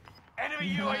 Nothing. Enemy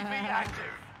UAV active.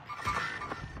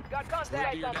 Got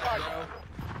contact on target.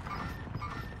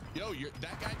 Yo,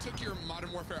 that guy took your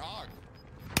Modern Warfare AUG.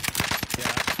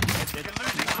 Yeah, it's not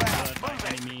good by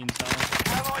any means,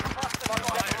 though. Allied cluster strike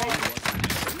arriving.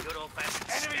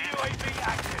 Enemy UAV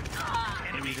active.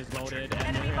 Enemy just loaded,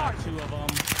 and there are 2 of them.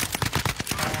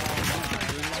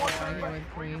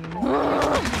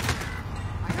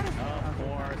 Of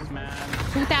course, man.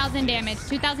 2,000 damage.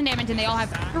 2,000 damage, and they all have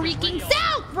freaking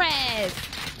self-res!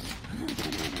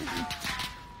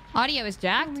 Audio is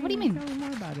jacked? What do you mean? Tell me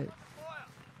more about it.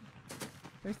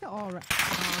 They're still all right.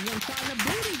 Oh, they shot in the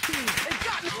booty team.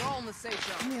 We're all in the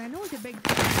safe I zone. mean, I know it's a big.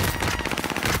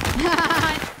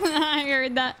 I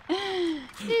heard that.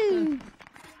 You've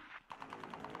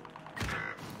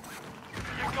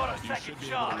got a You second should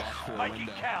be able to chance. walk through a Make it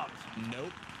window. count.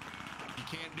 Nope. You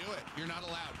can't do it. You're not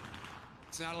allowed.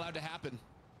 It's not allowed to happen.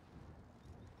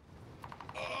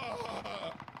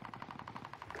 Ugh.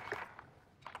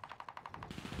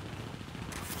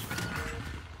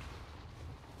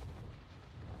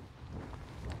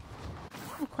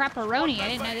 Oh, crapperoni. I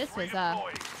didn't know this was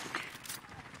Redeployed.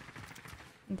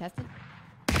 contested.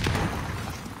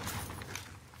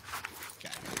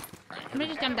 Okay. All right, I'm gonna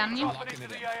just jump down on you. Locking it in.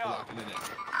 We're locking it in.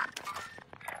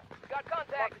 Got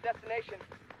contact. Destination.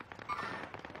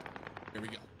 Here we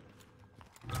go.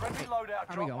 Friendly loadout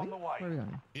Are we drop on going? the Where are we way.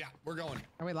 going? Yeah, we're going.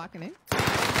 Are we locking in?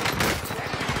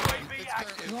 UAV It's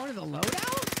active. We're going to the loadout?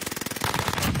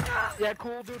 Yeah,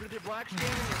 cool, dude. Did black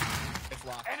screen? It's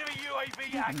locked. Enemy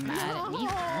UAV active. Mad at me,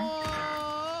 sir.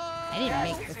 I didn't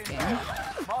make this game.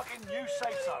 Marking new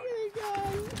safe zone.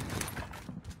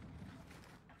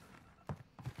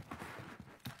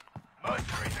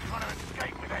 Mercenaries are trying to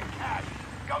escape with their cash.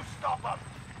 Go stop them.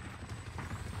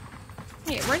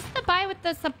 Wait, where's the buy with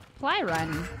the supply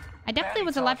run? I definitely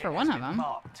was alive for one of them.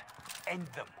 Marked. End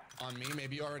them. On me,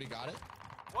 maybe you already got it.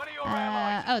 One of your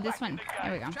allies Oh, is this back in one. the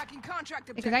There we game. go. Tracking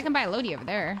contract Because I can buy a Lodi over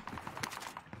there.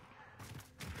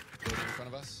 Building in front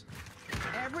of us.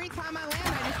 Every time I land, I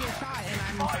just get shot, and I'm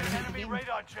trying to Spotted hit the enemy game.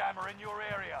 radar jammer in your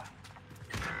area.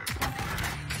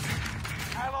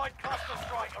 Allied cluster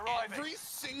strike arriving. Every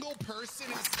single person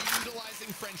is utilizing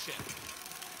friendship.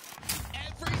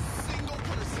 Every single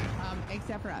person.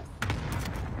 Except for us.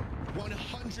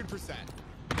 100%.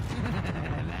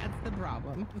 That's the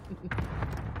problem.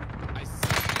 I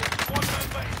see. One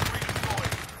member is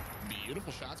redeployed.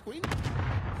 Beautiful shots, Queen.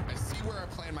 I see where our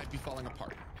plan might be falling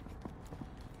apart.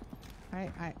 I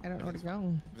don't know where to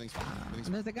go. Everything's fine. Everything's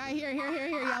fine. There's a guy here,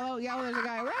 yellow, there's a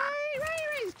guy. Right.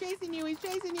 He's chasing you.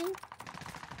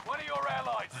 One of your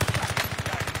allies is back in the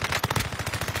game.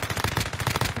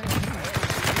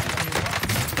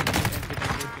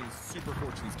 It's Super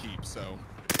Fortune's Keep, so.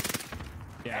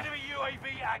 Yeah. Enemy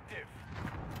UAV active.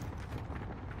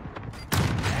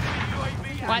 Enemy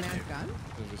UAV What? active. Gun?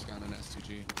 There's just got an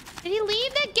S2G. Did he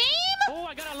leave the game? Oh,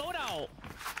 I got a loadout.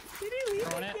 Did he leave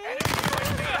Throwing the it. game? Enemy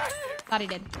UAV active. Thought he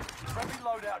did. Friendly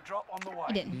loadout drop on the way.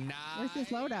 He didn't. Where's this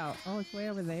loadout? Oh, it's way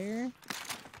over there.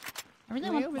 I really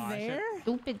Way want over I should- there?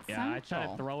 stupid Yeah, I tried to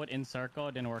central. throw it in circle.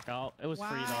 It didn't work out. It was free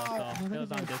though, Wow. so it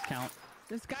was on discount.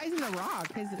 This guy's in the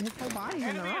rock. His whole body's in the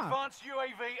Enemy rock. advanced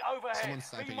UAV overhead. Someone's Be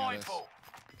sniping at us. mindful.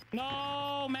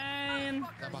 No, man. Is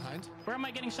that behind? Where am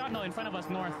I getting shot? No, in front of us,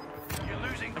 north. You're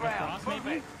losing Like a ground. cross, Move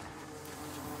maybe? it.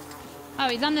 Oh,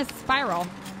 he's on this spiral.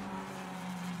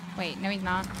 Wait, no, he's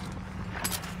not.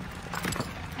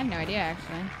 I have no idea,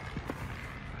 actually.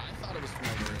 I thought it was from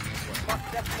over in this way. Mark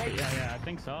the destination. Yeah, I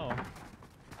think so.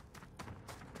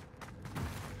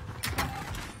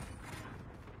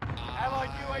 Allied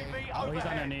UAV Oh, he's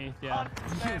overhead. underneath, yeah.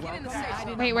 Get in the safe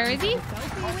zone. Wait, where is he?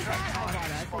 Selfie with that? I got it.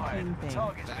 That's a team thing.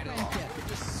 Target That locked. is we're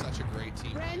just such a great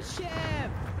team.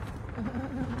 Friendship!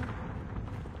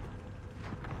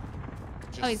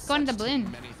 Just Oh, he's going to such the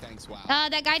balloon. Many thanks, wow.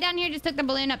 That guy down here just took the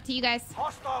balloon up to you guys.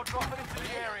 Hostile dropping into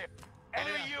the area.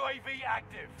 Enemy UAV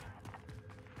active.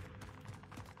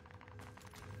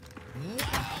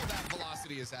 Wow, that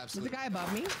velocity is There's a absolutely. guy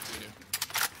above me.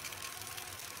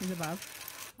 He's above.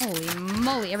 Holy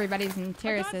moly, everybody's in I got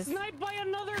terraces. sniped by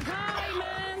another guy,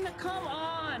 man. Come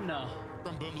on.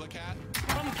 From Boomlacat.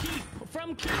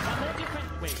 From Keep. I'm no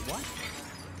different. Wait, what?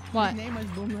 What? His name was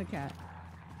Boom the Cat.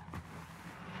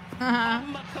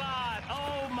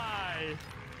 Oh my.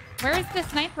 Where is the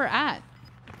sniper at?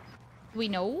 Do we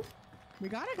know? We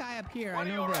got a guy up here. I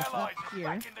know this. Up here.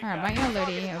 Alright, why don't you load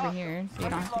over here so you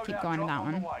don't have to keep going to that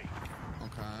one.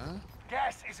 Okay.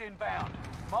 Gas is inbound.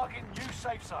 Marking new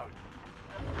safe zone.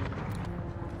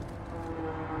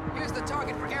 Here's the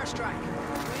target for airstrike.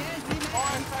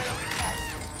 Fire sale is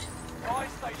active. Fire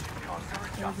station costs are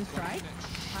There's a adjusted. strike.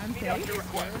 I'm Meet up safe. your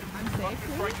request. I'm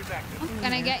safe. Strike is active.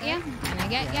 Gonna get you. Gonna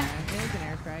get you. Yeah, there's an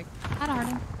airstrike. That'll hurt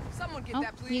him. Someone get Oh,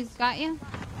 that, please. he's got you.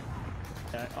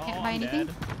 Okay. Oh, Can't I'm buy anything.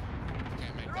 dead.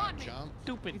 Can't make that jump.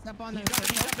 Stupid. He's up on the He's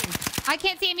jumping, he's jumping. I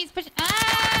can't see him. He's pushing.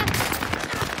 Ah!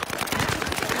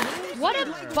 What a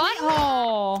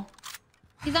butthole.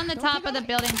 He's on the top of the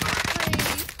building.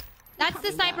 That's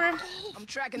the sniper. I'm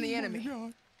tracking the enemy.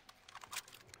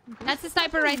 That's the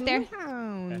sniper right there.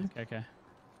 Okay.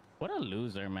 What a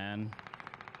loser, man.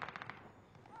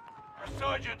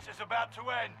 Resurgence is about to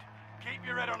end. Keep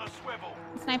your head on a swivel.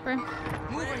 Sniper. Move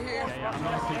over here. Yeah, I'm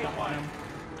gonna sneak up on him.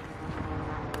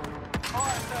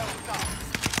 Fire sale done.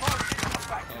 Fire signal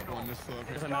back to Oh, normal. wonderful.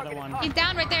 There's another one. He's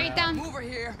down right there. He's down. Move over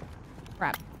here.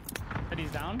 Crap. But he's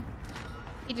down.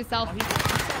 He just self. Oh,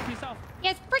 he's self. He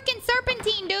has freaking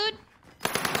serpentine, dude.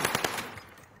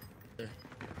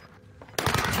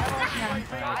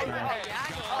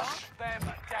 Hush them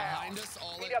down. Behind us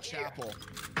all Meet at up here. chapel.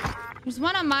 There's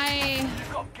one on my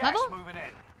You've got gas level. moving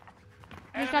in.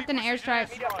 He's dropped an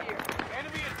airstrike. Meet up here.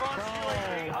 Enemy advanced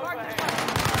UAV overhead.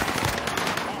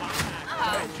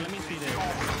 Let me see this.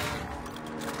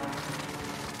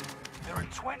 There are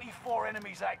 24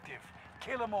 enemies active.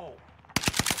 Kill them all.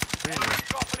 Enemies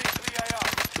dropping into the AO.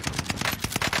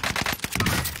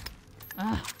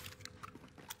 Ugh.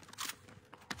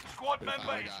 Squad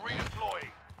member is redeploying.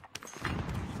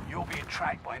 You're being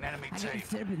tracked by an enemy I get team.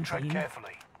 serpentine. Tread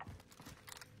carefully.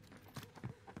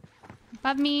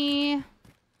 Above me.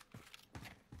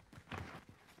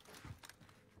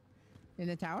 In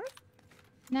the tower?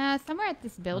 Nah, somewhere at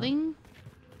this building.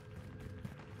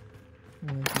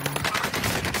 I'm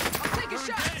taking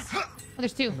shots. Oh,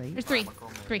 there's two. There's three.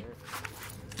 Three.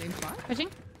 Same spot? Pushing.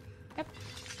 Yep.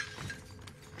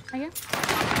 Right here.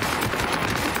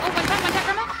 Oh, one shot,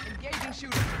 Grandma. Engaging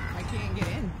shooter. I can't get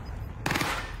in.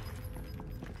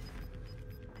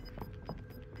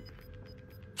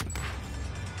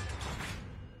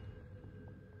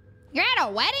 You're at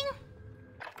a wedding?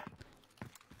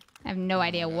 I have no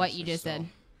idea what you just said.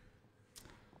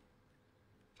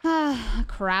 Ah,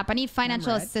 crap. I need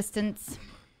financial red. assistance.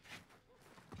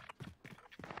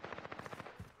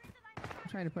 I'm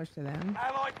trying to push to them.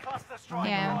 Allied cluster strike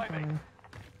Yeah. arriving.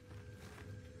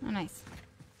 Oh, nice.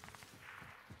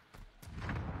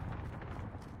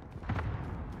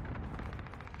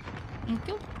 Thank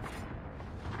you.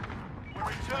 We're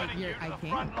returning you I to the can't.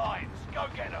 front lines. Go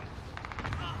get them.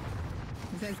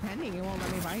 It says pending. It won't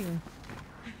let me buy you.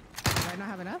 Do I not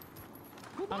have enough?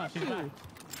 Who Oh, no, bought she's you? back.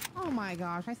 Oh my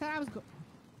gosh. I said I was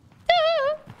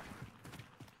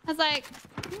I was like,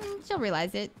 she'll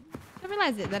realize it. She'll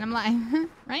realize it that I'm lying,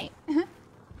 right?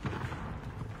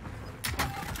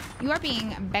 You are being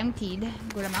bountied,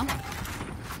 Guramo.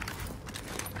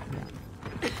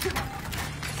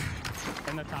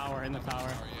 In the tower.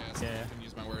 Oh, yes. Yeah. I can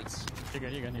use my words. You're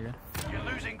good. You're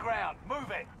losing ground. Move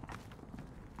it.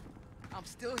 I'm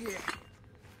still here.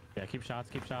 Yeah, keep shots.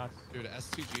 Dude,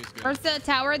 STG is good. Where's the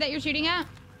tower that you're shooting at?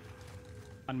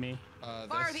 On me.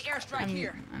 Fire the This. airstrike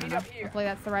here. I don't Meet know. up here. Hopefully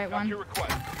that's the right Got one. your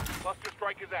request. Cluster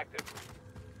strike is active.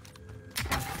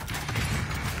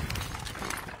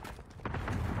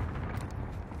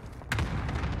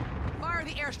 Fire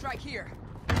the airstrike here.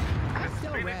 I'm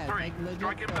still Phoenix red. 3, Like legit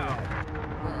strike still inbound. red.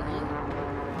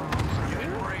 You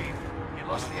can breathe. You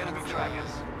lost the enemy trackers.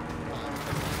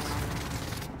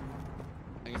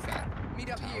 I think it's that Meet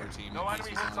up tower here. team. No enemy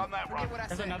hits on that run. Forget what I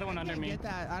There's said. another one under me. Get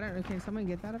that. I don't know. Can someone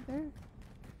get that up there?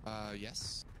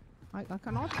 Yes. I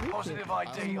can also reach it. Positive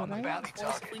ID on the bounty Of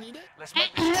course, if target. we need it. Let's They're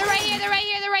make this right here. They're right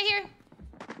here. They're right here.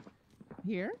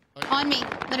 Here? On me,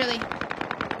 literally. Team,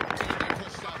 they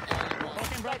pushed up all at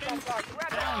once. Broken.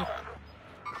 Grab Down. it.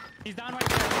 He's down right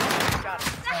there.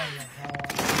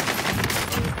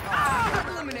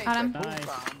 Eliminate. Got him. Nice.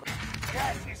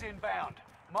 gas is inbound.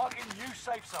 Marking new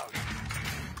safe zone.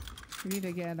 We need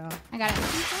to get I got it.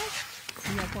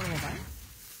 you got portable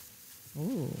buy?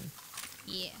 Ooh.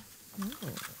 Yeah.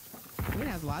 It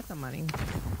has lots of money.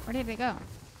 Where did it go?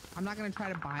 I'm not gonna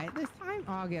try to buy it this time.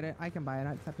 Oh, I'll get it. I can buy it.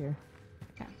 It's up here.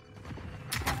 Okay.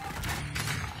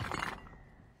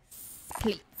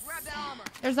 Please. Grab that armor.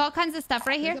 There's all kinds of stuff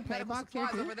right There's here. a play box here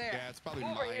Supplies too. over there. Yeah, it's probably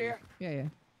Over mine. here. Yeah.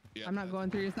 Yeah, I'm not going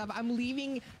through your stuff. I'm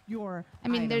leaving your. I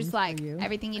mean, there's items like for you.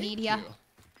 everything you need Thank here. you.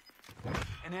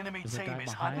 An enemy There's a team guy is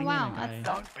behind hunting me. Wow, and a guy- that's-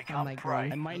 Don't become like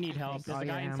prey. I might need help. There's a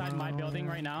guy inside my building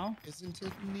right now. Isn't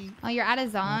it neat? Oh, you're out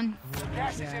of zone.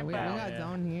 Gas is Yeah, we inbound. got Yeah.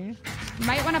 zone here. You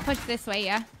might want to push this way,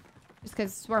 yeah. Just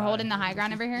because we're holding the high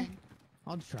ground over here.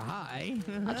 I'll try.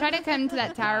 I'll try to come to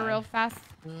that tower real fast.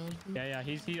 Yeah.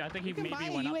 He. I think he You can maybe buy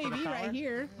a went up to the UAV tower. right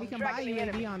here. We can buy tracking the UAV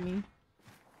enemy. on me.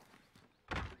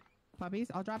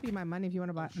 Puppies, I'll drop you my money if you want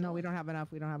to buy. No, we don't have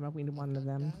enough. We don't have enough. We need one of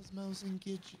them. Gazmos and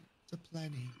Gidgets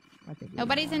aplenty. I think we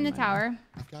Nobody's need in the one money. tower.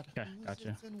 I've got Okay, gotcha.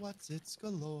 who's-its and what's-its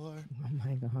galore. Oh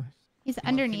my gosh. He's Come on,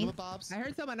 underneath. Bobs. I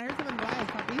heard someone live,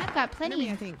 puppies. I've got Under me,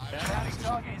 plenty. I think. Bounty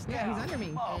target is Yeah, down. he's under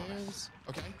me. Oh, Yes.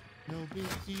 Okay, no big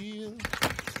deal.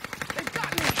 They've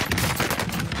got me.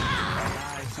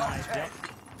 Nice. Yep.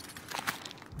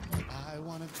 I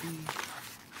wanna be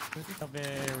The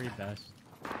very best.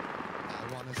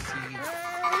 I wanna see.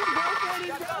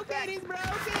 He's broken. He's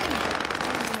broken.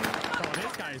 Oh,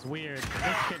 this guy's weird.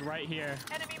 This kid right here.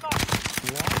 Enemy mark.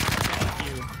 What? Thank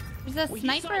you. There's a Well,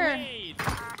 he's sniper. away.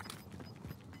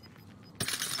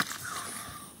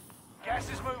 gas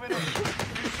is moving in.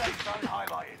 New safe zone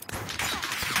highlighted.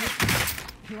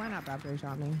 He went up after he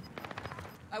shot me.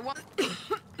 I want.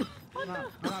 A lot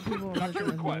of people were working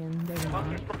with me and they didn't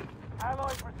know.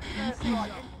 Allied precision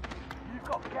strike. You've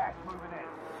got gas moving in.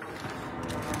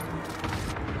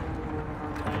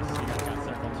 Nice. You guys got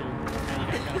circle too. And you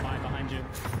guys got a buy behind you.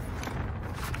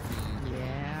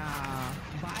 Yeah.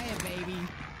 Buy it, baby.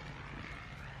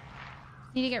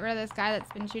 Need to get rid of this guy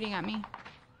that's been shooting at me.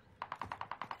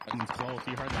 And it's close.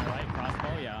 You heard that right?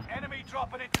 Crossbow? Yeah. Enemy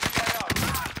dropping into the AO.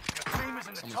 Your team is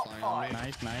in the Someone's top flying on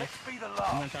me. 5. Nice. Let's be the I'm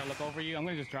gonna last. try to look over you. I'm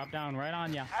gonna just drop down right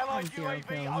on ya. Allied Zero UAV kills.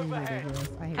 This is overhead. ridiculous.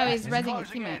 I hate Oh, he's that. rezzing his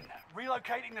Closing teammate. in.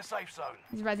 Relocating the safe zone.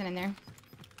 He's rezzing in there.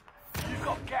 You've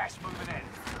got gas moving in.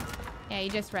 Yeah, he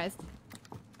just rezzed.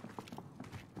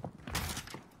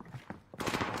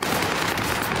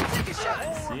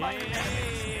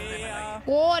 Yeah.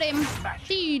 Got him.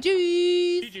 GG's.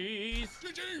 GG's.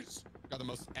 GG's. Got the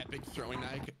most epic throwing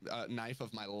knife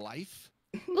of my life.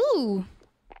 Ooh.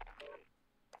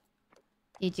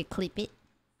 Did you clip it?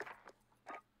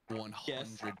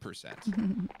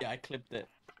 100%. Yeah, I clipped it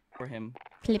for him.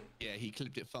 Clip, Yeah, he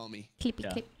clipped it for me. clippy,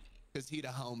 Yeah. clip. Cause he the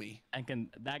homie. And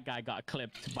that guy got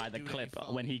clipped by the Dude, clip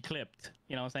phone. when he clipped.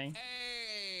 You know what I'm saying?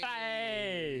 Hey!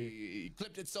 Hey! He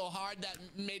clipped it so hard that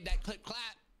made that clip clap.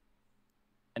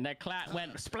 And that clat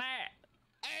went splat.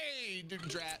 Hey, dude,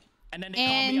 drat. And then they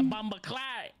called me a And- bumba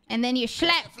clat. And then you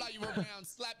slap, Fly you around,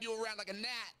 slap you around like a gnat.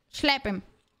 slap him.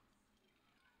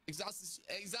 Exhaust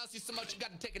you so much you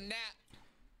gotta take a nap.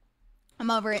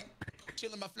 I'm over it.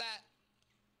 Chill in my flat.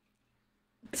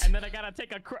 And then I gotta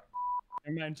take a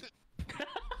Never mind.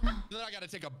 Then I gotta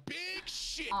take a big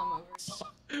shit. I'm over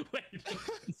it. Wait.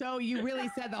 So you really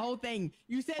said the whole thing.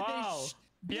 You said Wow. this.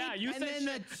 Yeah, you and said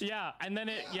then shit. Yeah, and then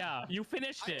you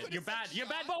finished I it. could've You're said bad. You're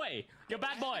bad shot. boy. You're bad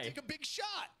I had to boy. take a big shot.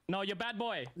 No, you're bad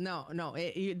boy. No,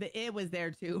 it was there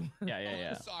too. Yeah,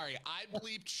 yeah. Sorry, I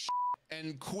bleeped shit,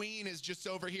 and Queen is just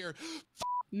over here.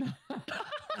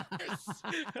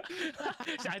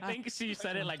 I think she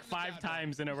said it like 5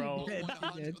 times in a row. did.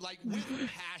 100 like with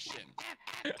passion.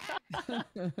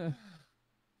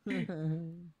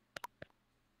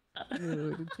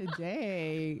 Dude,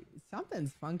 today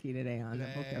something's funky today on the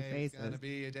Poker Today's gonna Faces.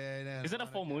 be a day that Is it a I'm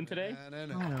full moon today? I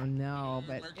don't know,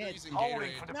 but Mercury's it, in Holding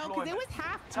Gatorade. for no, because it was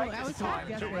half. I Take was this half time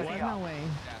to yesterday. ready There's up. no way.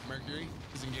 Yeah, Mercury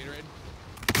is in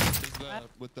Gatorade. Is the,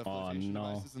 with the Oh, flotation no.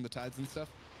 devices and the tides and stuff.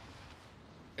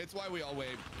 It's why we all weigh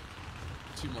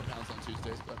 2 more pounds on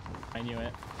Tuesdays, but I knew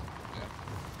it. yeah.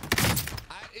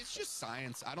 It's just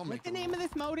science. I don't What's make the name of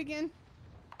this mode again?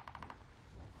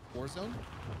 Warzone.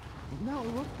 No,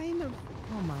 we're playing the.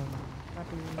 Oh my god.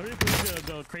 Are we playing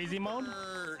the crazy mode?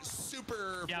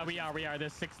 Super. Yeah, we are.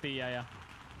 There's 60. Yeah.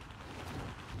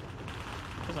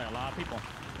 There's like a lot of people.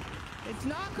 It's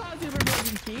not called Super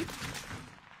Fortune Cheap.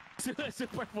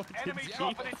 Super Fortune Enemy Cheap.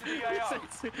 dropping into the AO.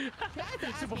 That's Super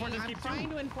asking. Fortune I'm Cheap trying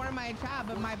too. to inform my chat,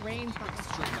 but my brain's not.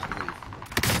 Extreme, I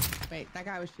believe. Wait, that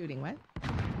guy was shooting. What?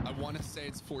 I want to say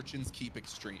it's Fortune's Keep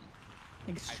Extreme.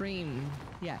 Extreme.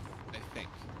 Yes. I think.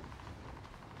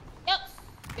 Yep.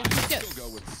 I'd still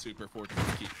go with Super Fortune's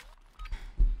Keep.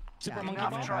 Super Yeah, Monkey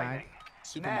not Ball. my Training.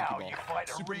 Super Now Monkey Ball. you fight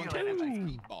a Super real Monkey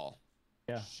enemy. Ball.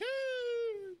 Yeah. Shoo.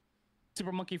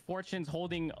 Super Monkey Fortunes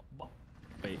holding.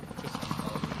 Wait.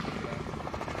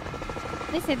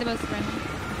 They say the most friendly.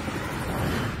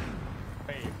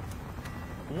 Wait.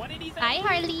 What did he say? Hi,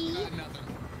 Harley.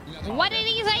 Nothing. What did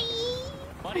he say?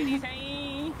 What did he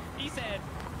say? He said.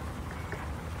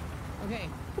 Okay,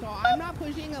 so I'm not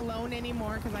pushing alone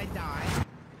anymore because I died.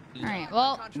 All right.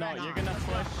 Well, No, you're gonna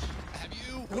push. Have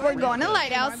you We're going to the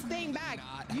lighthouse. I'm staying back.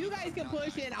 You guys can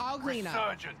push in. I'll clean up.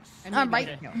 Resurgence. All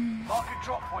right. Mark a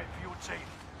drop point for your team.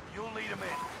 You'll lead them in.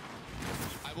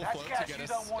 I will float to get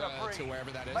us to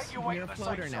wherever that is. Make your way You're to a the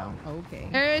floater safe now. zone. Okay.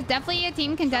 There's definitely a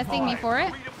team contesting me for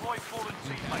it. Redeploy fallen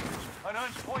teammates and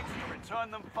earn points to return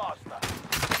them faster.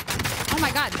 Oh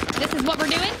my god. This is what we're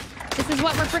doing? This is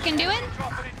what we're freaking doing?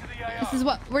 Drop it into the AO. This is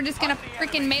what we're just gonna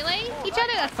freaking melee each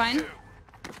other? That's fine.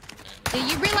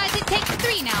 You realize it takes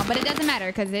 3 now, but it doesn't matter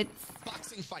because it's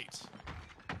Boxing fight.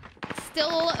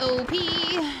 still OP.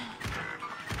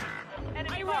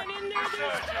 Enemy mark. Go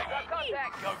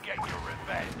get your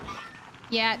revenge.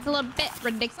 Yeah, it's a little bit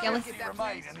ridiculous.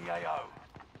 Remain in the AO.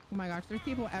 Oh my gosh, there's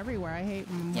people everywhere. I hate.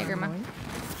 Yeah, Grandma.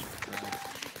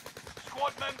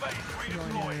 Squad member is Going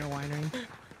into redeployed. your winery.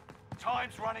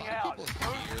 Time's running out. Move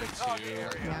to the target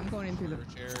area. Yeah, I'm going into the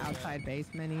outside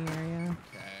basement area.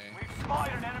 Okay. We've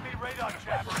spotted an enemy radar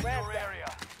jammer in your area.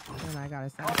 And I got a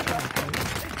sound.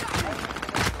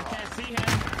 Can't see him.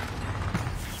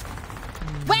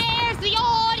 Where's the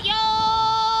audio?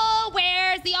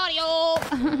 Where's the audio?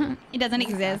 It doesn't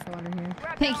exist.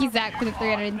 Thank you, Zach, for the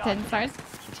 310 stars.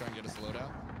 Should try and get us a loadout.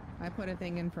 I put a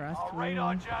thing in for us. Our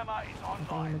radar jammer is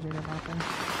online. Never mind.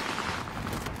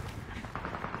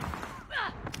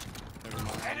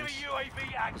 Enemy UAV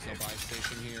There's no active. buy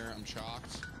station here. I'm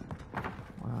chalked.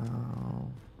 Wow.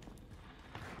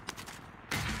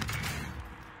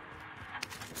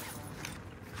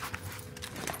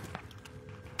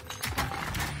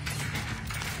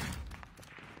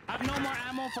 I have no more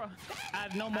ammo for. I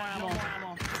have no more ammo.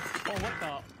 Oh, what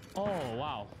the? Oh,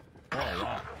 wow. Oh,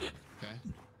 wow. Okay.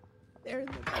 They're in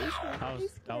the basement.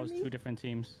 That was 2 different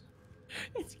teams.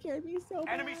 It scared me so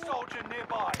bad. Enemy soldier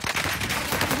nearby.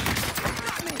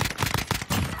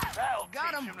 That'll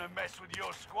Got teach him. him to mess with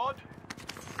your squad.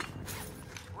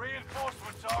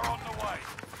 Reinforcements are on the way.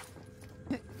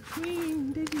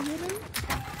 Queen, did you get him?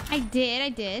 I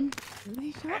did.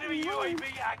 They shot Enemy me once.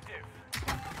 UAV active.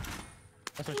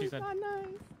 That's what she said. Not nice.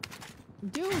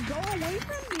 Dude, go away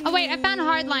from me. Oh wait, I found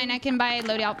hardline. I can buy a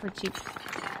loadout for cheap.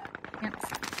 Here.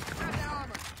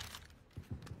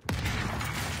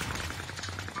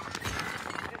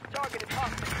 This target is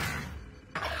hostile.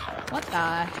 What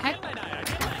the heck? What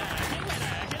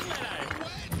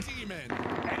demon?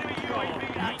 Enemy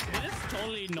UAV active. It is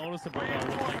totally noticeable though,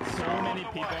 with like so many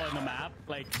people in the map.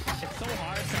 Like it's so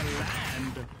hard to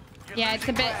land. Yeah, it's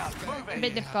a bit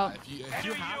difficult. You have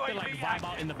to like vibe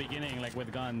out in the beginning, like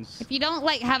with guns. If you don't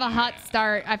like have a hot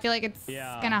start, I feel like it's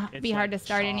Yeah, gonna it's be hard like to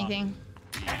start chalk. anything.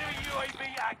 Enemy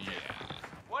UAV active.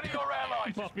 One of your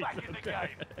allies is back in the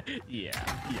game. Yeah.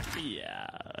 We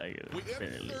have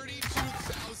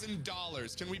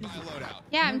 $32,000. Can we buy a loadout?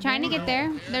 Yeah, I'm trying to get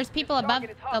there. There's people above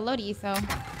the Lodi, so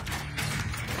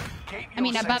Keep I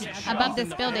mean your above senses above sharp.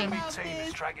 this building. Enemy team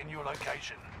is tracking your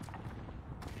location.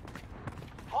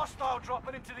 Hostile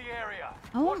dropping into the area.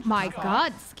 Oh Watch the my skies.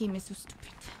 god, this game is so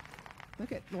stupid.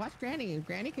 Look at, watch Granny.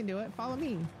 Granny can do it. Follow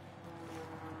me.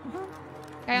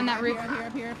 Guy on that roof.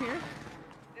 Up here.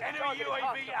 Enemy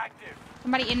UAV active.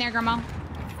 Somebody in there, Grandma.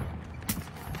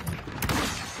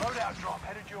 Loadout drop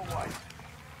headed your way.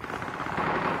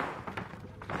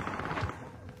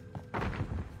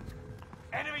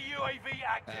 Enemy UAV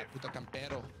active. Puto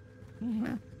campero.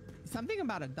 Something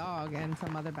about a dog and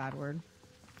some other bad word.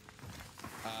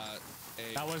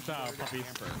 That was puppies.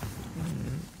 Camper.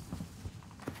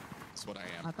 That's what I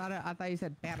am. I thought you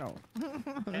said perro.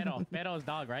 Pero's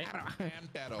dog, right?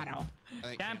 Campero. I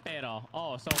think Campero.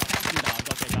 Oh, so camping dog.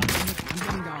 Okay,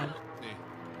 got it. Dog.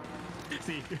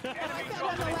 See. Enemy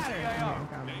dropping into the AO.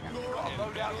 Got a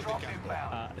loadout drop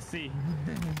inbound. See.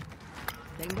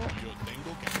 Dingo. Yo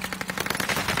tengo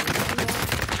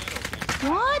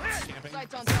What? camping.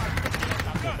 Sights on target.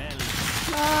 Taco Bell.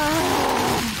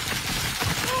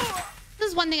 This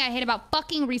is one thing I hate about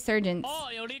fucking Resurgence. Oh,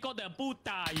 Eurico de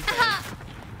puta. You Aha. say.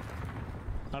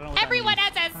 I don't know what Everyone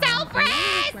that has a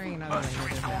self-res! Wearing another Mercenaries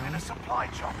language calling now. a supply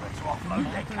chopper to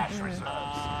offload their cash reserves.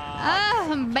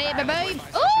 Oh, baby.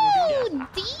 Ooh,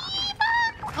 diva!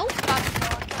 Oh, fuck.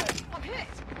 I'm hit.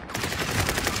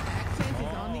 Accent is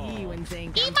on the E when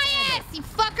saying. Eat my ass, you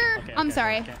fucker! Okay, I'm okay,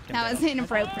 sorry. okay. That was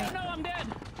inappropriate. Oh, no, I'm dead.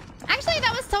 Actually,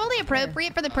 that was totally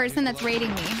appropriate for the person that's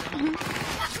rating me.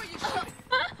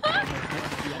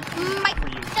 My,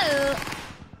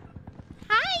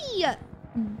 hi,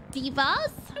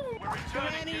 divas. We're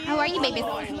returning. How are you, babies?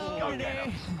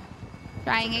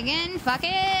 Trying again. Fuck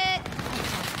it.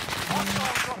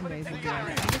 Hostile dropping into the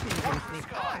area. Watch the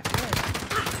skies.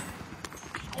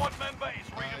 Squad member is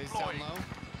He's down redeploying. low.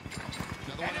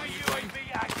 Another one on Enemy you. UAV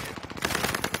active.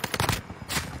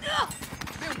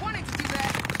 Been wanting to do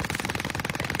that.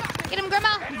 Get him,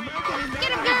 Grandma.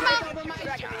 Get him, Gramma!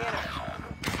 Tracking the enemy.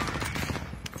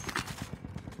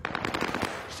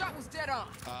 Shot was dead on.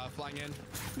 Flying in.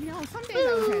 You know, some days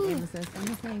I would try to aim assist. I'm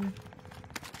just saying.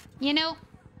 You know,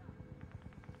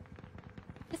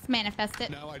 just manifest it.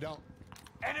 No, I don't.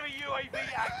 Enemy UAV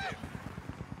active.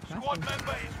 Squad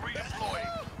member is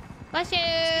redeploying. Bless you.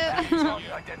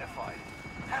 Target identified.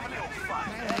 Have a little fun.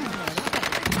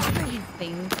 These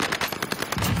things.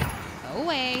 Go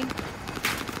away.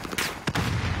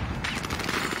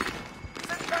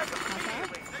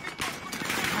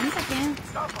 One second.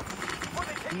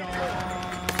 No,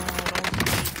 don't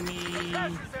take me.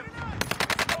 Stop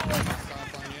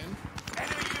flying in.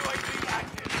 Enemy UAV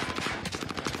active.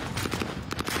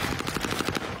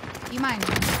 You mind?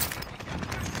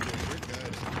 You're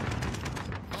good.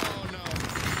 Oh no.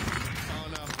 Oh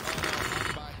no. Oh no.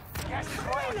 Bye. Gas is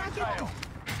right on your tail.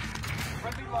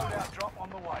 Friendly loadout drop on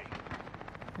the way.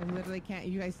 I literally can't.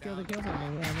 You guys steal the kill from me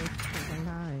every freaking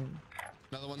time.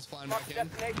 Another one's flying Mark back the in.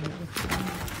 destination.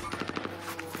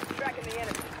 Tracking the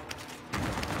enemy.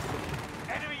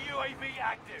 Enemy UAV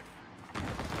active.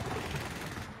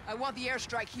 I want the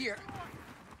airstrike here.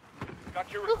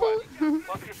 Got your request.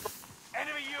 Cluster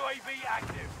Enemy UAV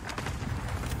active.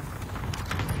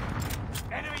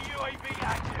 Enemy UAV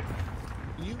active.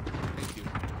 You? Thank you.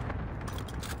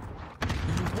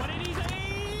 What did he say?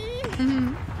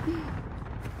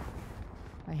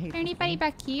 I hate. Is there anybody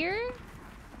back here?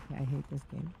 Yeah, I hate this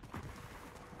game.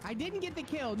 I didn't get the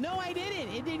kill. No, I didn't.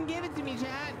 It didn't give it to me,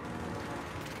 chat.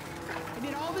 I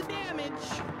did all the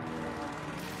damage.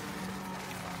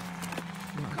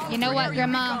 You know what,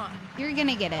 Grandma? You're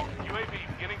gonna get it. UAV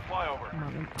beginning flyover.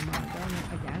 I'm not doing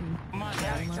it again. Come on,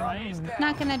 Daddy. Right? It's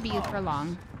not gonna be for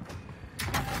long.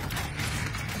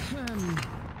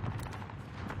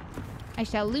 I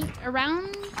shall loot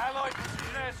around Allied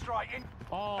precision airstrike in.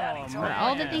 Oh, for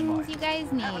all the man. things you guys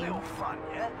Have a need. little fun,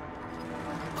 yeah?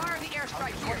 Fire the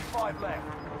airstrike Only here. 25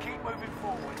 left. Keep moving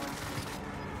forward.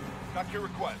 Got your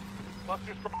request.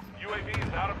 Cluster UAV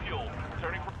is out of fuel.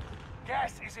 Turning for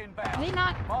Gas is inbound. Are they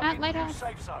not Marking at new Lighthouse?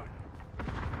 safe zone.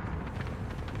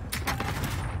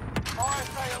 Fire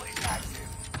sale is active.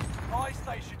 Buy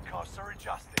station costs are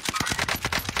adjusted.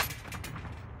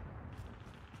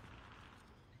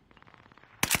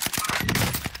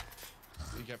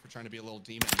 What you get for trying to be a little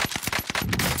demon?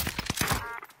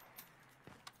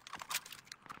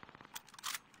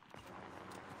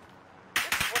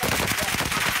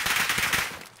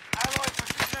 Allied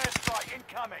precision airstrike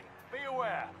incoming. Be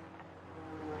aware.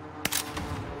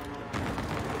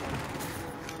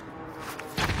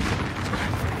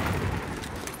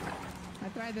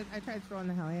 I tried throwing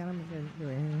the heli at him. It didn't do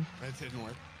anything. That didn't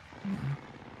work.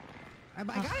 I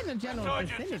got in the general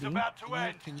Resurgence is vicinity. about to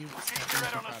end. Can you Keep your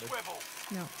head on a swivel.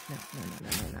 No.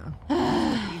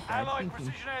 Allied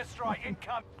precision airstrike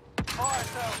incoming. Fire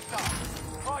sales done.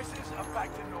 Prices are back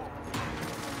to normal.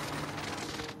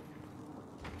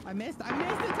 I missed the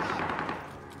top.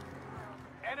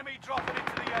 Enemy dropping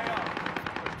into the AO.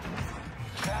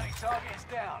 Bounty target is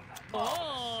down.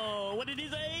 Oh, what did he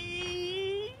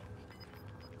say?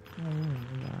 Oh my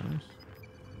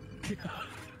gosh.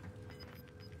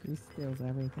 He steals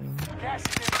everything. Gas is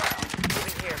inbound.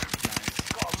 Moving here.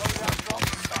 Got a loadout drop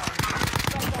inside.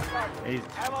 Hey.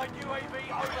 Allied UAV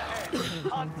overhead.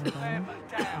 Hunt them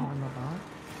down. On the bot.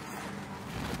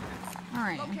 All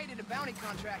right. Located a bounty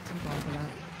contract. I'm going for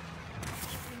that.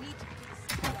 We need to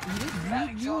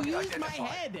Bounty You target used my identified.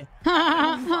 head. I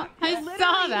Literally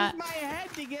saw that. used my head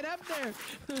to get up there.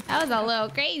 That was a little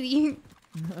crazy.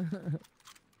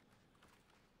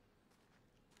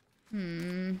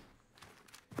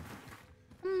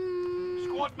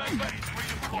 Squad member is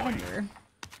redeployed. Calendar.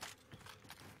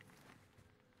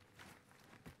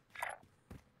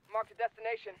 Mark the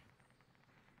destination.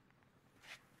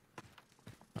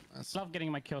 I love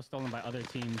getting my kill stolen by other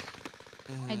teams.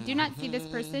 I do not see this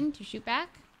person to shoot back.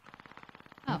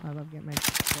 Oh, I love getting my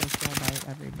kills killed by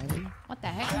everybody. what the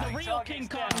heck? The Bounty real target King is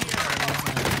Kong down. here.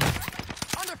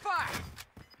 Under fire.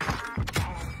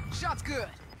 Shot's good.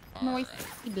 Noise.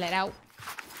 He bled out.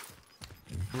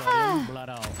 Blood in, blood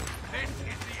out. This is the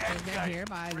end They're game. here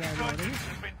by the Resurgence lady.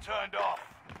 has been turned off.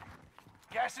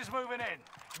 Gas is moving in.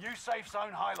 New safe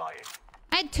zone highlighted.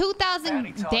 I had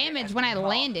 2,000 damage when I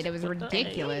landed. It was What the-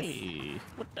 ridiculous. Hey,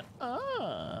 what the?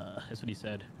 That's what he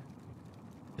said.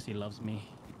 Guess he loves me.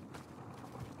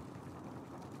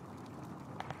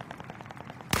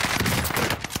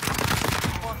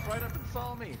 walked right up and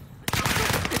saw me.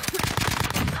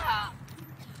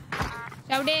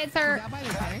 So did, sir. Is that by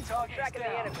the Bounty tank? target is Tracking the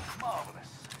down. enemy. Marvelous.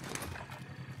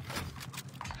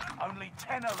 Only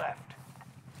 10 are left.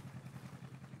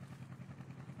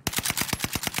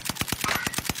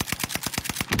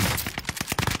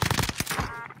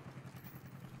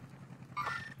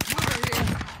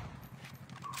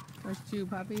 There's 2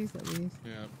 puppies at least.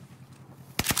 Yeah.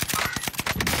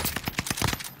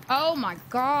 Oh my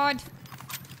god.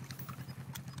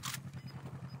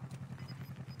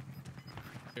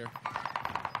 Here.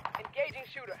 Engaging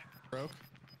shooter. Broke.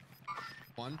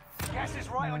 1. Gas is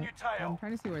right on your I'm tail.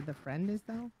 trying to see where the friend is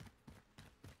though.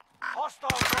 Hostile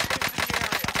dropping into the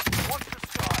area. Watch the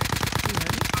sky.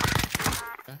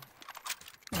 Okay.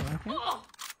 Oh, okay.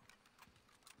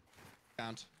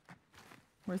 Count.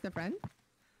 Where's the friend?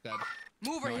 Dead.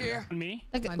 Mover No here. idea. Me?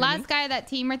 The Under last me? guy, that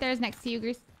team right there is next to you,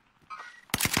 Grease.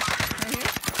 Right here.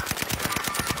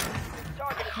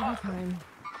 Target is Every hostile. time.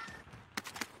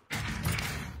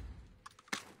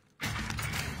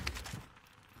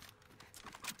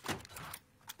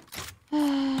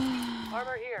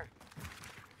 Armor here.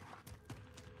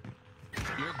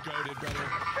 You're goated, brother.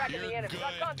 Tracking You're the enemy.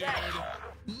 Got good, dude. contact.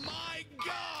 My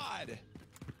God.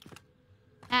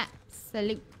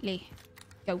 Absolutely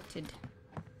goated.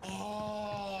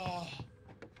 Oh,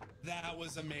 that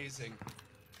was amazing.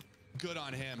 Good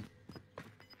on him.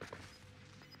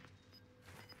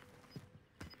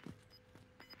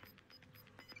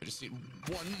 I just need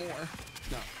one more.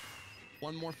 No.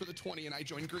 One more for the 20 and I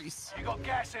join Greece. You got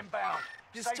gas inbound.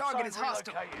 This Safe target zone is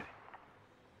hostile. relocated.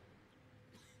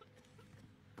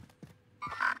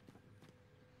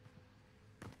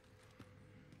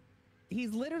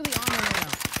 He's literally on the way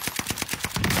out.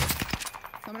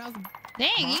 Someone else.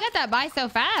 Dang, you got that by so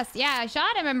fast. Yeah, I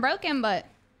shot him and broke him, but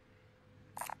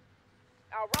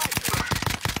All right.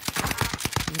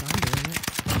 Yeah, I'm doing it.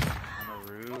 On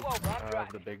the roof Move over, I'm of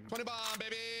driving. the big. 20 bomb,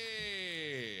 baby.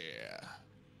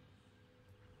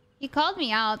 he called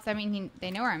me out, so I mean, they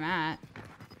know where I'm at.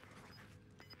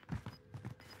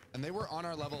 And they were on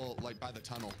our level, like by the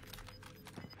tunnel.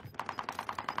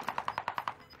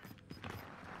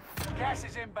 Gas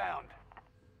is inbound.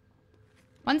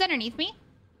 One's underneath me.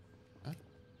 Huh?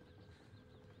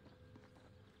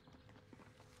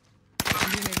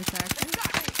 You doing a distraction?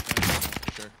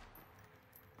 Sure.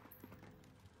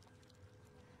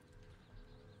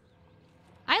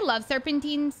 I love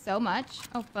serpentine so much.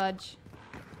 Oh, fudge.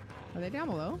 Are they down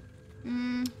below?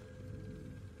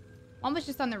 One was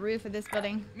just on the roof of this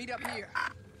building. Meet up here.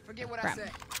 Forget what Crap. I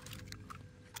said.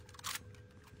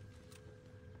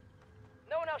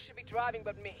 No one else should be driving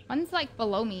but me. One's like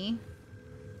below me.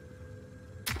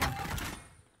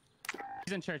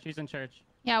 He's in church. He's in church.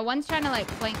 Yeah, one's trying to like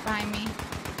flank behind me.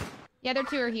 The other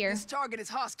 2 are here. This target is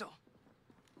hostile.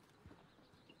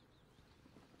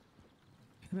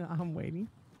 I'm waiting.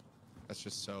 That's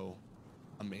just so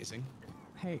amazing.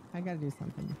 Hey, I gotta do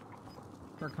something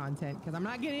for content because I'm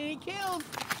not getting any kills.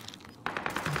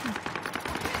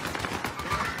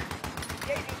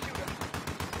 Engaging shooter.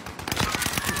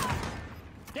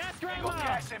 Yes, You got Grandma!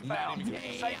 gas inbound. Damn, Safe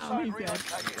he's zone dead.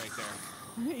 relocated. Right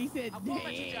there. He said,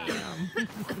 damn.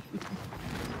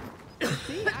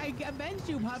 See, I avenged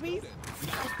you, puppies.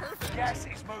 That was perfect. Gas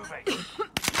is moving.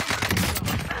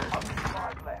 Only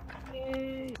 5 left.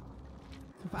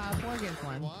 4 against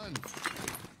 1. 1.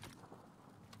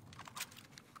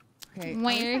 Okay.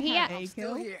 Where he at? A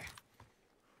Still kill. here.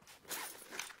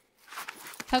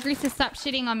 Tell Grease to stop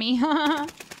shitting on me.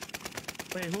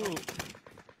 Wait, who?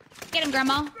 Get him,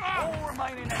 Grandma. All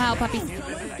remaining Ow, puppy.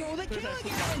 Someone stole the kill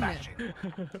again.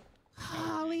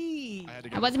 Holly. I had to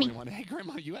That go wasn't me. 21. Hey,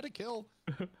 Grandma, you had a kill.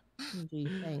 Gee,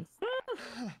 thanks.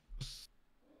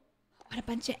 What a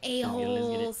bunch of get it.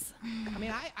 a-holes. I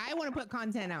mean, I want to put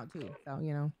content out too, so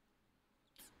you know.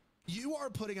 You are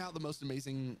putting out the most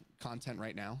amazing content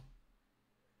right now.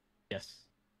 Yes.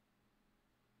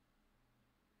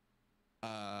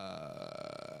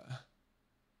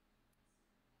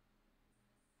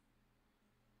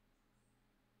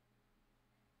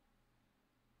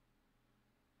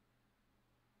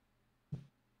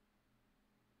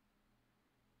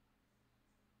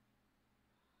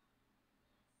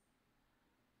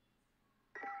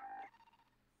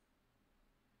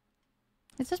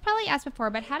 This was probably asked before,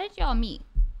 but how did y'all meet?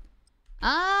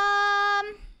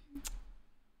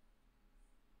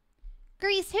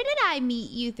 Grease, who did I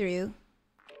meet you through?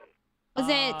 Was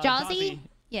it Jazzy?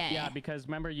 Yeah. Yeah, because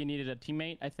remember you needed a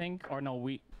teammate, I think, or no,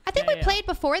 I think we played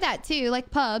before that too,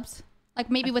 like pubs, like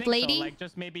maybe I with think so, Lady. like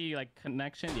just maybe like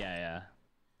connection. Yeah.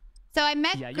 So I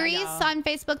met Yeah, Grease yeah. on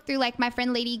Facebook through like my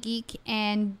friend Lady Geek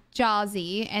and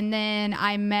Jazzy, and then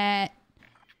I met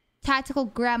Tactical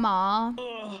Grandma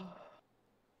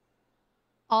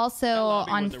also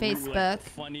on Facebook.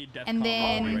 Funny death And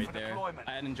then right there.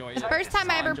 I enjoyed the it. first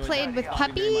time I ever played with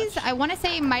puppies, I want to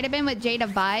say it might have been with Jada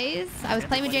Vise. I was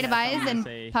playing with Jada Everybody has Vise, and something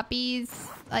to say. puppies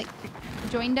like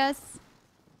joined us.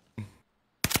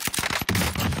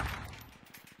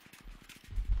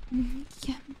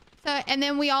 Yeah. So and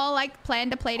then we all like plan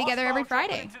to play together every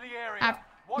Friday.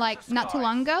 Like not too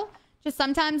long ago. Just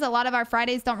sometimes a lot of our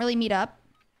Fridays don't really meet up.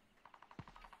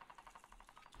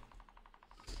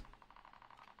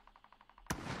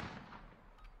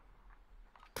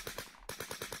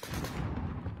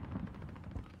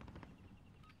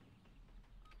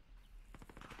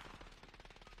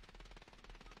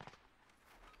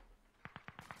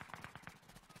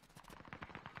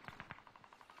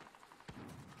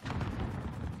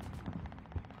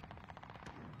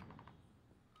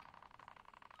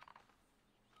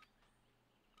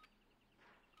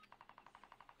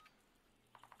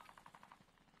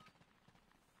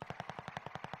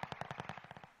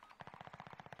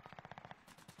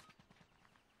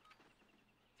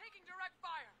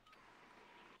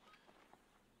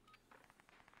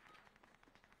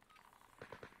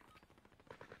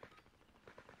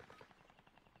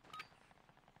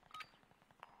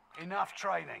 Enough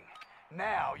training.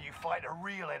 Now you fight a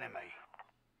real enemy.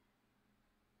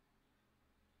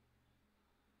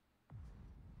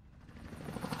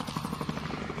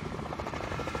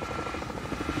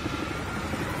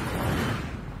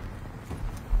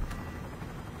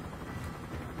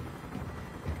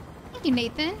 Thank you,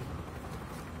 Nathan.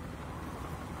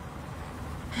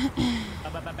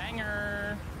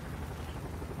 Banger.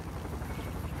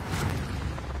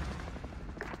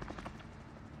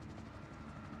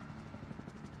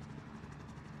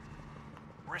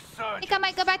 I think I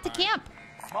might go back to camp.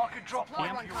 Mark a drop point.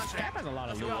 Camp has a lot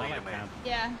of loot. I like camp.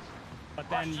 Yeah. But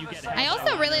then you get. I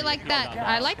also really like that.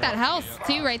 I like that house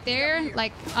too, right there,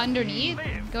 like underneath,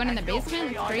 going in the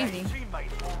basement. It's crazy.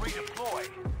 Teammates will redeploy.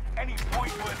 Any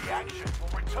point-worthy action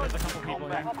will return to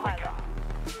combat quicker.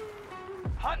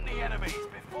 Hunt the enemies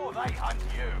before they hunt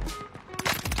you.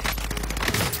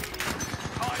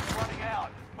 Time's running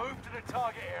out. Move to the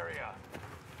target area.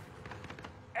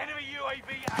 Enemy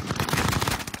UAV active.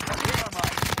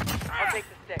 I'll take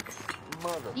the stick.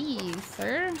 Jeez,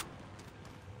 sir.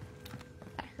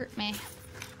 That hurt me.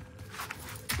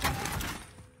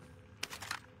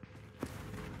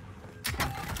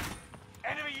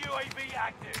 Enemy UAV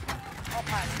active. I'll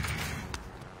pass.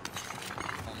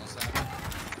 Almost happened.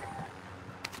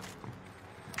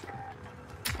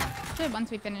 Good,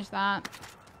 once we finish that.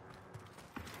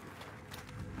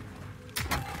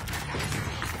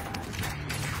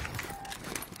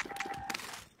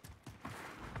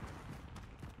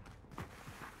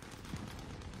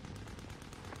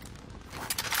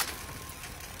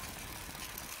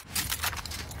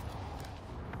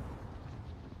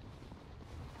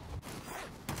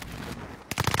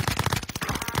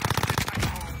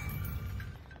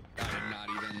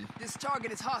 This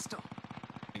target is hostile.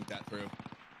 Think that through.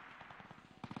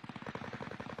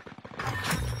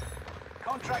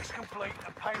 Contracts complete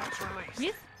and payments released.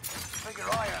 Yes. Figure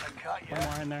I haven't cut yet. One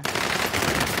more in there.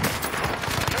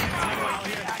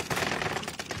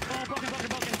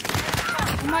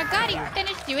 Oh my god, he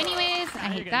finished you anyways. I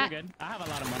hate You're that. good. I have a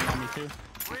lot of money on me too.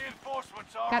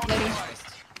 Reinforcements are Got on lady. the way.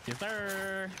 Yes,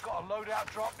 sir. Got a loadout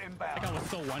drop I inbound. think I was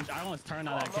so one. I almost turned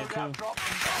on that kid Loadout too. drop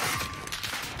inbound.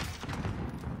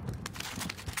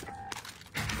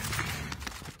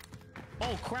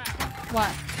 Oh crap!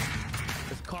 What?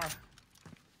 This car.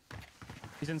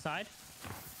 He's inside.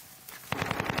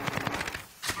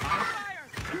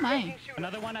 Oh my.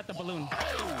 Another one at the balloon.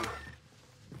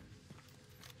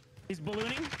 He's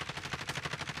ballooning.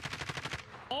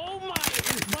 Oh my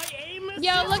aim is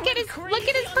Yo, so look at his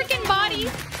freaking body.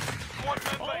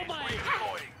 Oh my.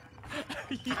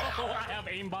 Yo, I have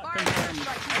aimbot confirmed.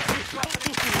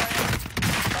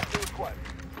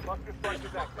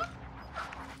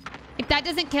 If that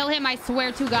doesn't kill him, I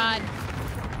swear to God.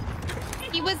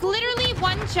 He was literally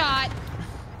one shot.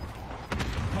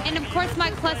 And of course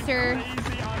my cluster.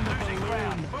 Crazy on the balloon.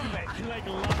 I like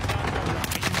love that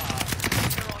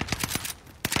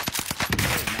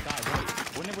Oh my god, wait.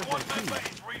 When it was like two.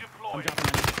 I'm dropping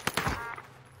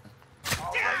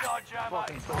on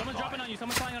you. Someone's dropping on you.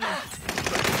 Someone's flying on you.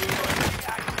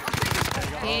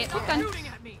 Okay, okay.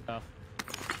 Stuff.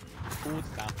 Food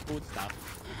stuff. Food stuff.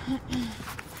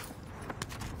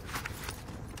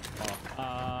 Oh,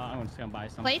 I'm just gonna buy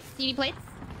some. Plates? Do you need plates?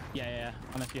 Yeah.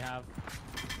 Unless you have.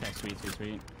 Okay,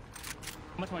 sweet.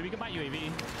 How much more? We can buy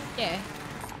UAV. Yeah.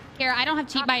 Here, I don't have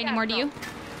cheap buy anymore, do you?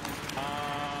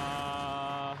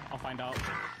 I'll find out.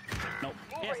 Nope.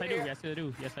 Yes, I do. Yes,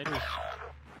 I do.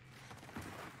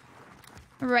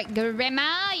 Right,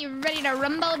 Grandma, you ready to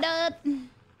rumble, dude?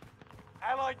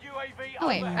 Allied UAV Oh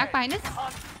wait, overhead. back behind us.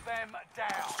 Hunt them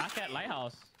down. Back at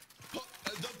Lighthouse.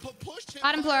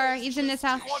 Bottom floor, he's in this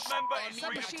house. Squad member is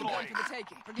Submachine gun redeployed. for the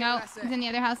taking. Forget No, what I said. he's in the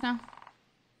other house now.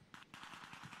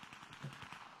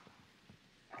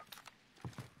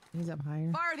 He's up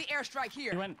higher. Fire the airstrike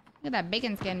here. He went. Look at that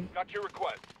bacon skin. Got your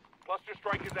request. Cluster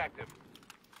strike is active.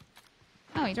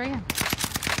 Oh, he's right here.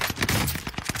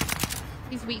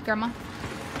 He's weak, Grandma.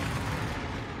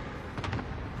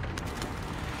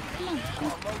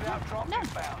 Loadout drop No.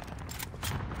 inbound.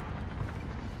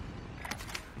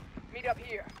 Meet up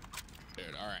here. Dude,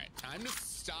 all right. Time to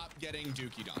stop getting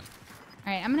dookied on.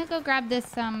 All right, I'm gonna go grab this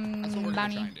That's what we're gonna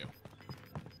bounty. try and do.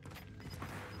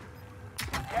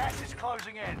 Gas is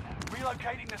closing in.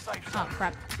 Relocating the safe Oh zone.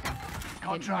 crap! I didn't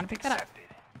want Contract to pick that up. accepted.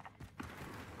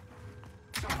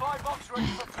 Supply box ready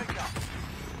for pickup.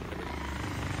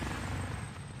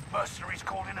 Mercenaries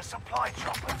called in a supply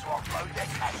chopper to offload their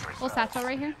cash reserves. Full satchel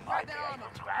right here. Might be able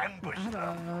to ambush I have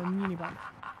them. a muni box.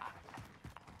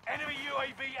 Enemy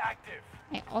UAV active.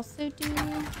 I also do.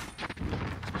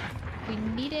 We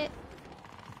need it.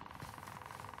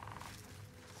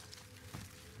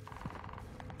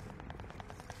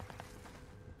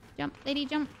 Jump, lady,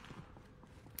 jump.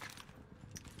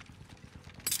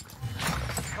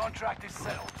 Contract is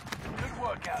settled. Good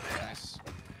work out there. Nice.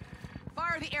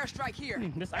 Fire the airstrike here.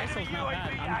 This ISO's not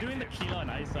bad. I'm doing the kilo and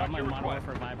ISO. I'm on Modern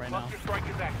Warfare 5 right now. Cluster strike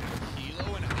is active.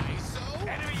 Kilo and ISO?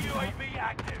 Enemy UAV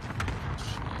active.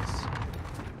 Jeez.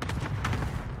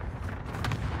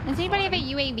 Does anybody have a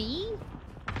UAV?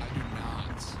 I do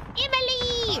not.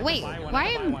 Emily! Wait, buy one, why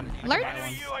I can am buy one. I can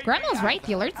alerts? buy one. Grandma's right,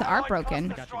 the alerts are broken.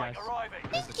 Got you guys.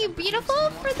 Thank you, beautiful,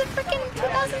 for the freaking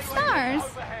 2,000 stars.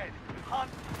 Overhead.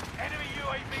 Hunt. Enemy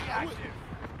UAV active.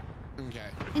 Okay.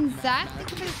 And Zach, Not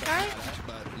thank you for the good stars. at that,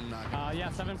 but I'm not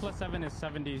Yeah, 7 plus 7 is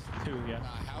 72. Yeah.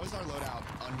 how is our loadout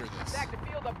under this? Back to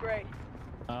field upgrade.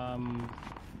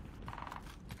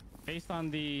 Based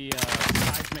on the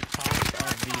seismic cost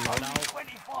of the Only loadout,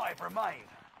 25 remain.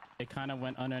 it kind of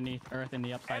went underneath Earth in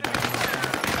the upside down. Enemy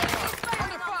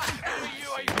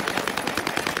UAV.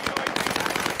 Enemy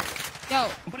UAV. Yo,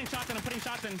 I'm putting shots in. I'm putting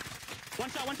shots in. One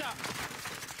shot. One shot.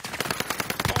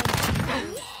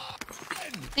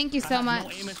 thank you I so have much.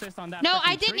 No aim assist on that. No, freaking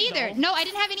I didn't tree, either. though. No, I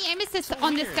didn't have any aim assist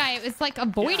on this weird. guy. It was like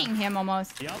avoiding him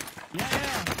almost. Yep. Yeah.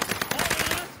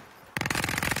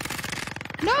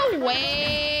 No Oh,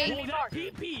 way. yeah. Bro, that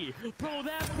PP. Bro,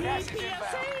 that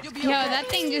PP. You'll be Yo, okay. that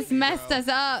thing just messed us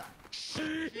up.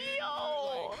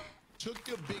 Yo. Took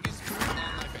the biggest poop on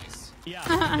my face.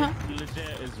 Yeah, it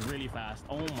legit is really fast.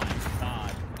 Oh my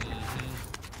god.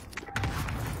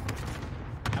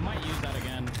 I might use that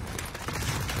again.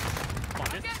 Oh,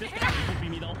 this guy poopy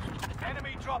me though.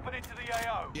 Enemy dropping into the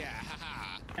AO. Yeah,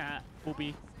 haha.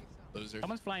 Poopy. Loser.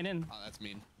 Someone's flying in. Oh, that's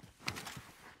mean.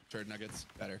 Turd nuggets,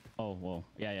 better. Oh, whoa.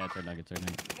 Yeah, turn nuggets. Over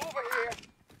here.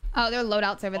 Oh, there are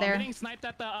loadouts over I'm there. getting sniped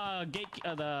at the gate,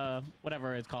 the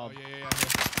whatever it's Oh, called. yeah.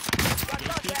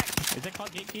 Gatekeep? Is it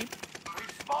called gatekeep?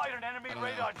 We've spotted an enemy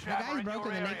radar The jammer guy's in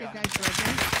broken. your The naked area. guy's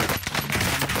broken.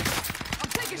 I'm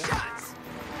taking shots.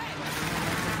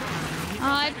 I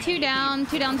have two down.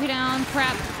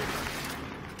 Crap.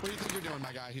 What do you think you're doing,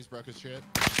 my guy? He's broke as shit.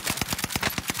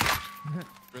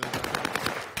 Really broke.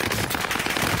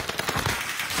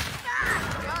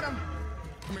 Got him.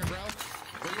 Come here, bro.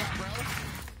 Where you at, bro?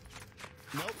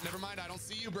 Nope, never mind. I don't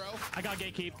see you, bro. I got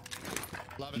gatekeep.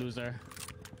 Love it. Loser.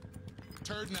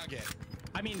 Turd nugget.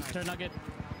 I mean, turn nugget.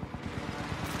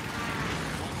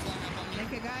 One flying up on me.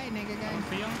 Naked guy. Naked guy.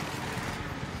 See him?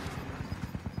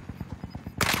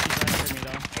 He's right after me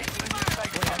though.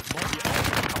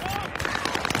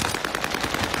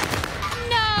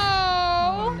 No.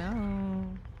 Oh no.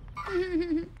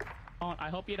 Oh, I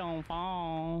hope you don't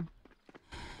fall.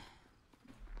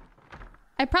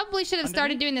 I probably should have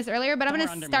started doing this earlier, but I'm Somewhere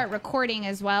going under to start me. recording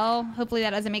as well. Hopefully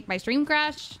that doesn't make my stream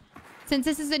crash. Since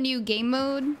this is a new game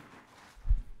mode.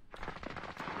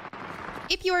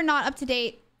 If you are not up to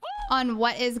date on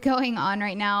what is going on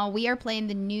right now, we are playing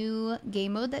the new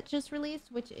game mode that just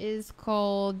released, which is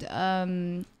called,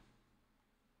 what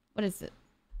is it?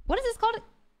 What is this called?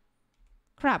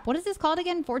 Crap, what is this called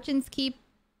again? Fortune's Keep.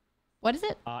 What is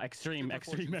it? Extreme.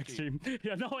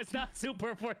 Yeah, no, it's not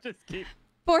super Fortune's Keep.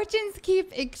 Fortune's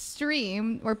Keep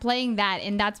Extreme. We're playing that,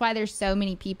 and that's why there's so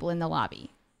many people in the lobby.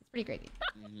 It's pretty crazy.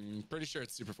 Pretty sure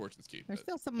it's Super Fortune's Keep. There's but-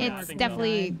 still some It's more.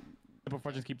 definitely Super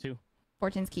Fortune's Keep too.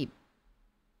 Fortune's Keep.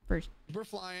 First. We're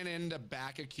flying into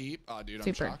back a keep. Oh, dude, I'm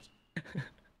Super.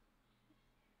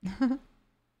 shocked.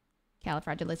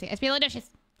 Califragilistic.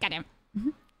 Goddamn.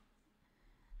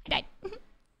 I died.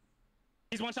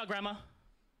 He's one shot, Grandma.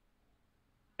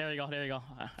 There you go. I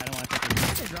don't want to take it.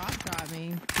 The drop shot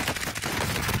me.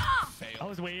 I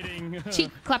was waiting.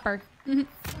 Cheek Klepper.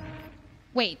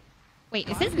 Wait,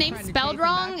 is his name trying to spelled chase him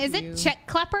wrong? back Is to it you. Check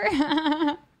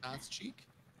Klepper? That's cheek.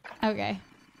 Okay.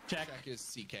 Check. Check is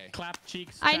CK. Clap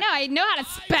cheeks. I know how to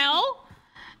spell.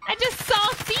 I just saw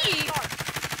C.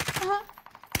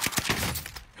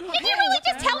 Did you really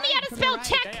just tell me how to spell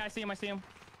check? Yeah, I see him. I see him.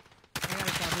 I got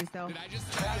a selfie still. Did I just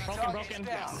Broken.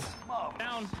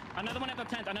 Down. Another one at the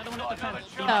tent. Another one at the tent.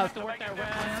 You Oh. have to work that way.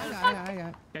 I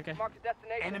got. Okay. Mark the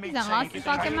destination. Enemy He's on lost his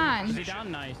fucking Is mind. he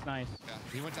down? Nice. Yeah,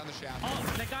 he went down the shaft.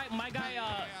 Oh, the guy, my guy,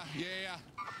 Yeah.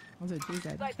 What's it?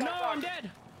 Tuesday. no, I'm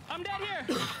dead. I'm dead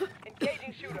here.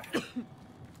 Engaging shooter.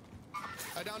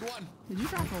 I downed one. Did you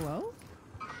drop below?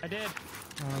 I did.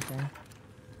 Oh, okay.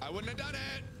 I wouldn't have done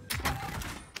it.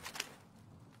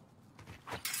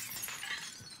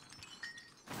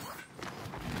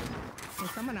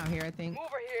 There's someone out here, I think.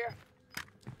 Mover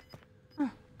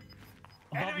here.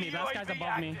 Above me. Last guy's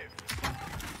above me.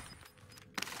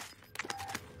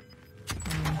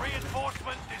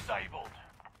 Reinforcement disabled.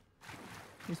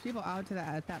 There's people out to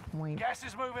that at that point. Gas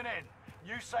is moving in.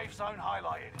 New safe zone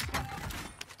highlighted.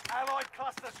 Allied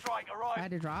cluster strike arrived. I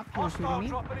had to drop. Who was shooting Hostile me?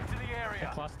 dropping into the area.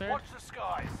 The cluster? Watch the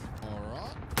skies. All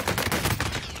right.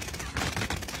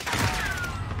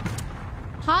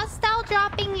 Hostile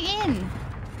dropping in.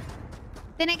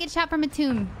 Then I get shot from a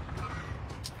tomb.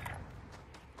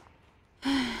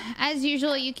 As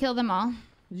usual, you kill them all.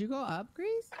 Did you go up,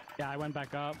 Grease? Yeah, I went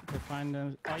back up to find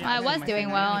them. Oh, yeah, I was doing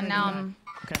well, and now I'm...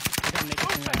 Okay. I gotta make it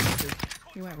to the-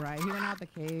 He went right. He went out the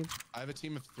cave. I have a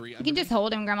team of 3. You can just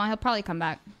hold him, Grandma. He'll probably come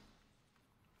back.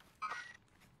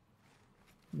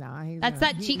 Nah, he's That's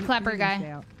that cheek clapper guy. Stay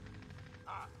out.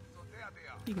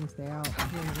 He can stay out. He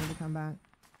doesn't need to come back.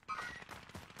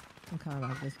 I'm coming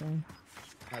back this way.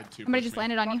 I had 2. Somebody just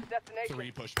landed on you. Destination.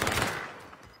 3 pushed back.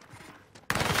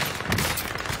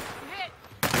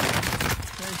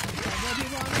 There's several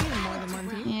people on me and more than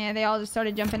one team. Yeah, they all just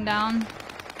started jumping down.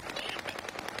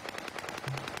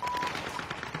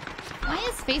 Why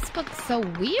is Facebook so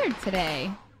weird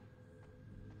today?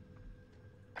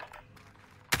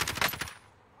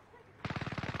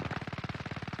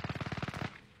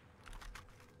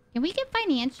 Can we get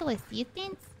financial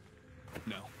assistance?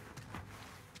 No.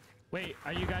 Wait,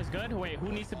 are you guys good? Wait,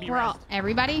 who needs to be We're all... rest?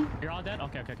 Everybody? You're all dead?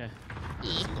 Okay.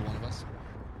 Single one of us.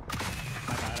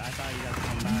 My bad. I thought you guys would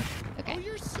come back. Okay. Oh,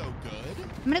 you're so good.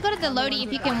 I'm gonna go to the Lodi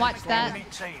if you can watch that. Enemy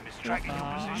team is tracking your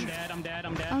I'm position. dead.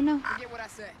 Oh no. Forget what I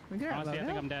said. We did Honestly, I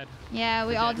think I'm dead. Yeah,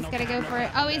 we all just No gotta go cap, for no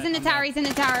it. cap. Oh, he's in the I'm tower. dead. He's in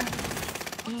the tower.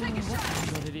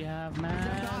 What did he have,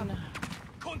 man?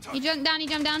 He jumped down. He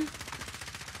jumped down.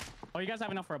 Oh, you guys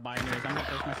have enough for a buy anyways. I'm gonna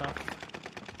push myself.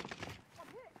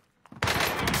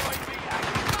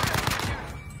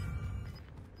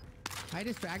 I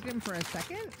distracted him for a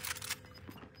second.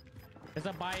 There's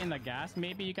a buy in the gas.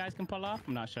 Maybe you guys can pull off.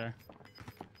 I'm not sure.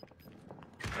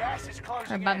 Gas is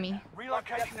closing Or above in. me.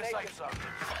 Relocating the safe zone.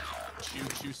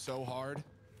 Chew so hard.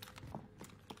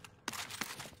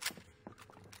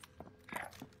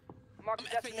 Mark the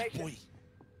destination. Boy.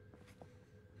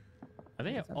 Are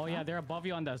they? Oh yeah, they're above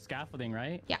you on the scaffolding,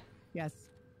 right? Yeah. Yes.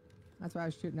 That's why I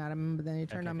was shooting at him, but then he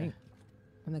turned on me.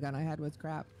 And the gun I had was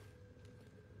crap.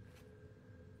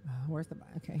 Where's the...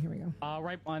 Okay, here we go.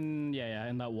 Right on. Yeah,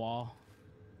 in that wall.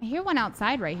 I hear one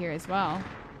outside right here as well.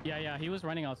 Yeah, he was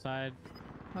running outside.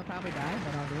 I'll probably die,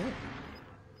 but I'll do it.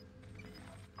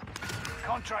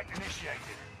 Contract initiated.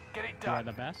 Get it You are done.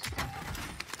 the best.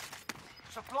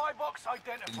 Supply box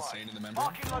identified. Insane in the membrane.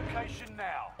 Marking location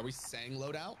now. Are we saying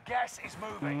loadout? Gas is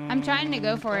moving. I'm trying to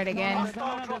go for it again.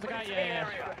 Hostile there's a dropping guy, into yeah.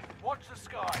 the area. Watch the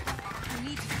skies. We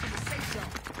need to get to the safe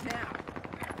zone now.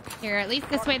 Here, at least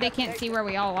this way they can't see where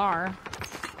we all are.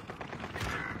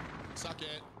 Suck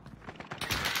it.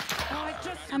 Oh, I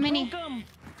just How many? broke him.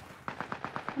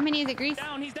 How many is it, Grease?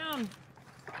 Down. He's down.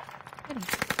 Oh,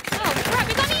 crap.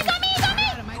 He's on me. He's on me. He's on me.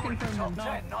 Am I confirmed? Top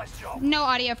 10. Nice job. No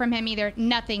audio from him either.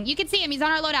 Nothing. You can see him. He's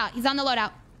on our loadout. He's on the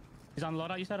loadout. He's on the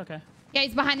loadout. You said okay. Yeah,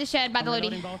 he's behind the shed by I'm the Lodi.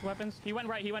 reloading both weapons. He went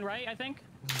right. I think.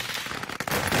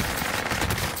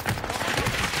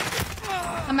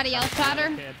 Somebody else shot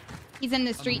her. Kid. He's in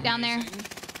the street down there.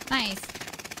 Nice.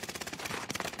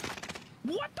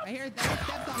 What the? I hear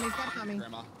steps on me, steps on me.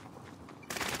 Grandma.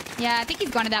 Yeah, I think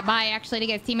he's going to that buy actually to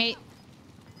get his teammate.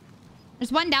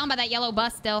 There's one down by that yellow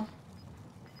bus still.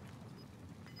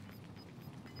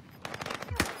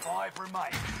 5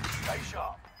 remain. Stay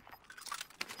sharp.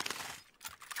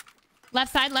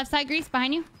 Left side, Grease,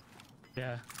 behind you.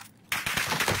 Yeah.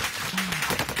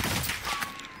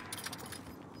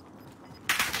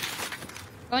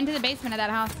 Go into the basement of that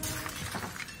house.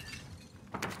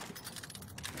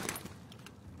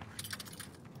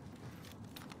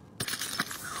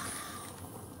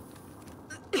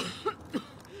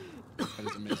 That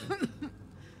is amazing.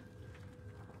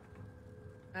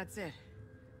 That's it.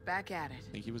 Back at it.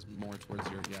 I think he was more towards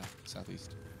your,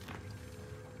 southeast.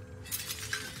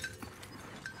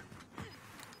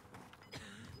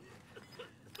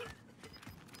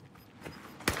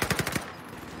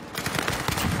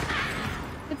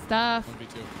 stuff.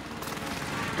 1v2.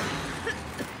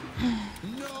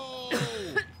 No!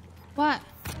 What?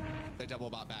 They double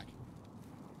bot back.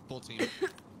 Full team.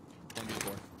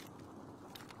 1v4.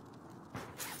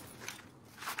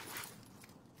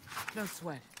 No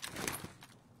sweat.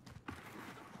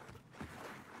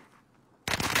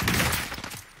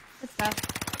 Good stuff.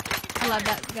 I love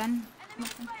that gun.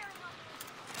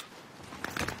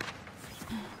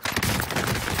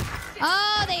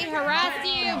 Oh, they harassed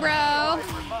you, bro.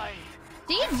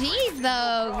 GG's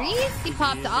though. Reese, he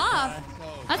popped off.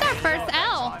 That's our first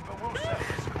L.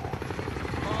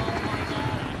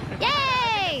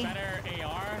 Yay! Better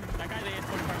AR. That guy's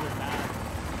AS-45 was bad.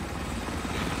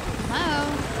 Hello.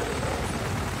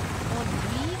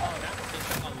 Oh, that's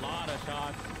just a lot of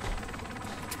shots.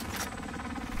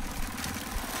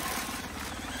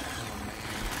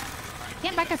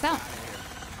 Can't back us out.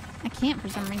 I can't for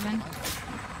some reason.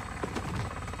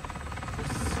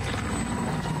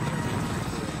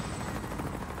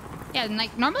 Yeah, and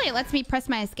like normally it lets me press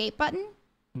my escape button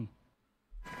and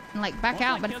like back Most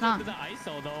out, of but the it's kills not. was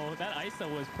the ISO though. That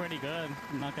ISO was pretty good.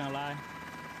 I'm not gonna lie.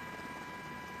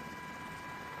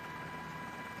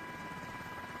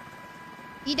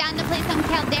 You down to play some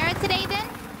Caldera today then?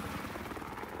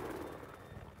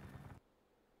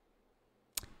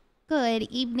 Good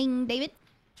evening, David.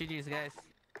 GG's, guys.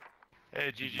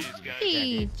 Hey, GG's, guys.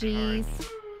 GG's.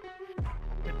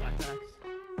 Goodbye, Max.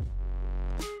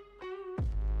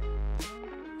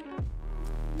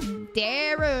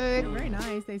 Derek. Very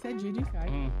nice. They said GG,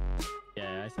 guys.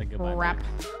 Yeah, I said goodbye. Crap.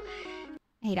 Max.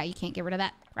 I hate how you can't get rid of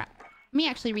that. Crap. Let me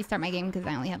actually restart my game because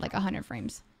I only have like 100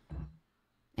 frames.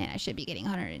 And I should be getting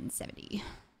 170.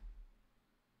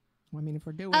 I mean, if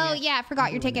we're doing Oh, it, yeah. I forgot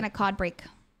I'm you're doing taking it. a COD break.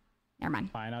 Never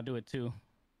mind. Fine, I'll do it too.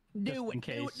 Do Just it, in do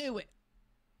case. it, do it.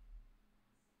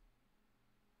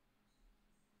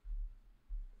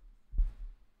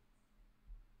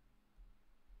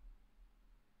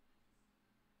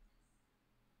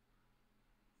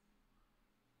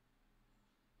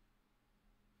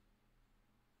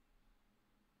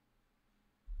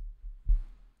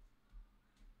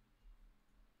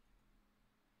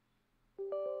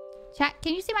 Chat,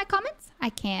 can you see my comments? I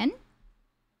can.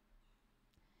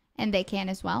 And they can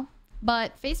as well.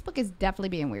 But Facebook is definitely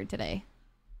being weird today.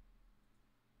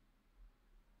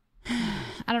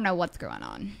 I don't know what's going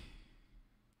on.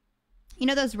 You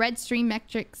know those red stream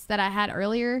metrics that I had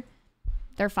earlier?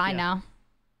 They're fine now.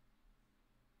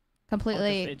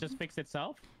 Completely. It just fixed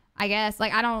itself? I guess.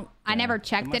 Like, I never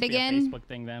checked must it be a again. Facebook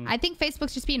thing then. I think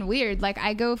Facebook's just being weird. Like,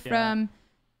 I go from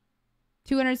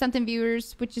 200 something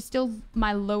viewers, which is still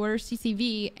my lower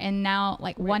CCV, and now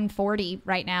like 140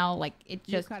 right now. Like, it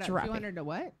just cut up dropped. 200 to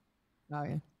what? Oh,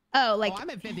 yeah. Oh, like, I'm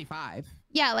at 55.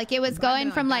 yeah, like it was But I've going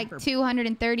been from like that like for-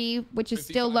 230, which is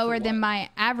still 55 for lower than what? my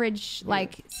average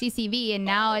like CCV, and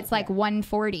now it's like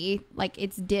 140. Like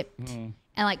it's dipped, and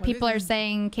like Well, people this are is-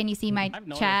 saying, "Can you see my I've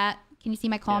noticed. chat? Can you see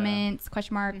my comments?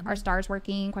 Question mark. Are stars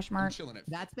working? Question I'm mark." chilling it.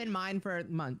 That's been mine for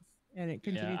months, and it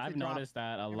continues Yeah, to I've drop. noticed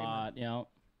that a lot. You know,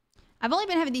 I've only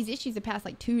been having these issues the past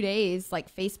like 2 days.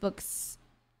 Like Facebook's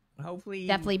Hopefully,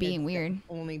 definitely being it's weird.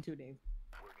 Only 2 days.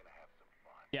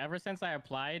 yeah. Ever since I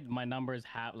applied, my numbers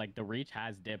have like the reach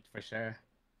has dipped for sure.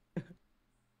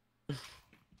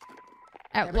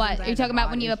 Ever What since I are you had talking the about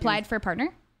bot when you issues. applied for a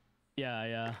partner? Yeah,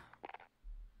 yeah.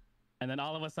 And then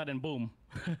all of a sudden, boom.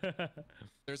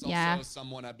 There's also Yeah.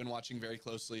 someone I've been watching very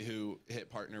closely who hit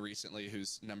partner recently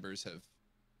whose numbers have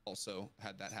also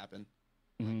had that happen.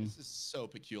 Mhm. This is so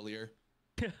peculiar.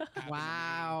 Happens to me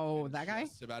Wow, and that guy?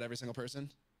 just about every single person.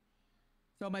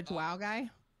 So much wow guy.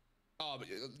 Oh, but,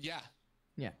 yeah.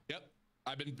 Yeah. Yep.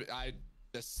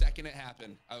 The second it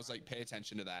happened, I was like, pay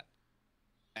attention to that.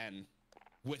 And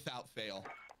without fail,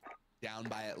 down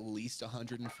by at least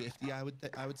 150, I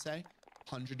would say.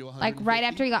 100 to 150. Like right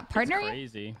after you got It's partner?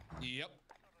 crazy. Yep.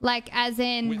 Like as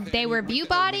in Within- they were within view a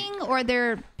botting week. or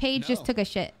their page just No. took a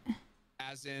shit?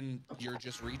 As in, your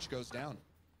just reach goes down.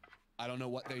 I don't know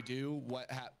what they do.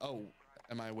 Oh,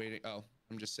 am I waiting? Oh,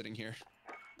 I'm just sitting here.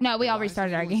 No, we all Why is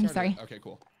restarted our everyone game. started? Sorry. Okay,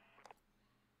 cool.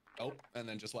 Oh, and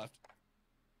then just left.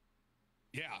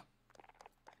 Yeah.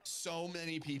 So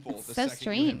many people. That's The so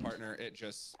second you hit strange. partner, it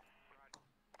just.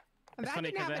 It's That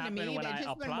funny didn't because it happen to happened me. when It's I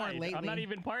just been more applied. lately. I'm not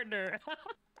even partner.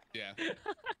 Yeah.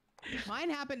 Mine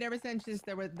happened ever since just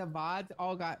there was the VODs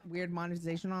all got weird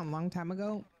monetization on a long time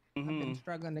ago. I've been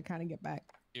struggling to kind of get back.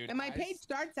 Dude, And my page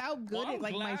starts out good. Well, I'm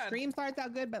like my glad. stream starts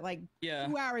out good, but like Yeah.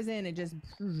 2 hours in, it just.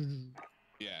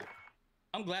 Yeah.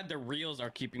 I'm glad the reels are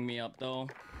keeping me up though.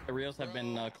 The reels have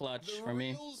been clutch The for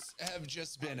me. reels have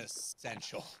just been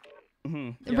essential.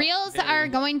 The Reels are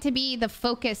going to be the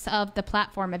focus of the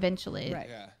platform eventually. Right.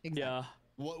 Yeah. Exactly. Yeah.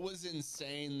 What was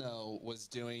insane though was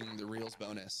doing the Reels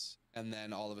bonus, and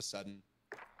then all of a sudden.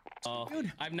 Oh,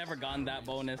 I've never gotten that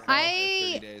bonus. So.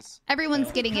 30 days.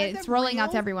 Everyone's getting it. It's rolling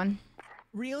out to everyone.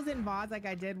 Reels and VODs, like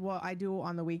I did what I do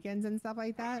on the weekends and stuff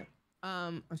like that.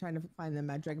 I'm trying to find the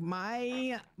metric.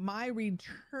 My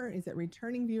return, is it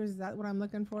returning viewers? Is that what I'm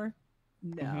looking for?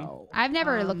 No. I've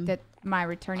never looked at my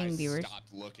returning viewers.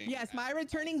 Stopped looking. Yes, my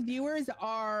returning viewers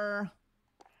are.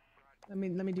 Let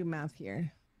me do math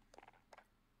here.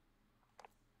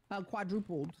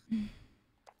 Quadrupled.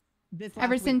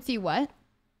 Ever since you what?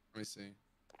 Let me see.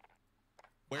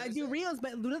 I do Reels,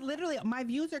 but literally my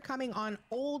views are coming on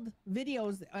old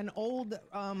videos and old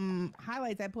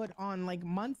highlights I put on like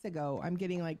months ago. I'm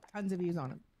getting like tons of views on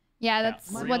them. Yeah,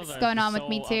 that's what's going on with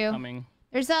me too. Upcoming.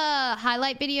 There's a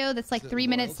highlight video that's like 3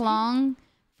 minutes long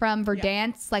from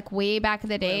Verdansk, like way back in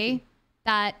the day,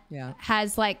 that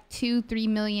has like 2-3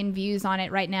 million views on it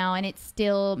right now, and it's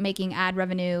still making ad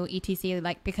revenue, etc.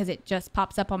 Like because it just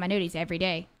pops up on my notice every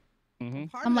day.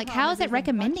 I'm like, how is it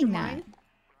recommending that?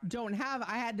 Don't have.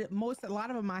 I had a lot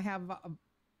of them. I have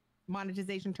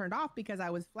monetization turned off because I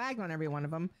was flagged on every one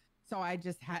of them. So I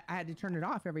just I had to turn it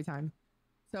off every time.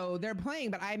 So they're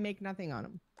playing, but I make nothing on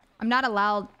them. I'm not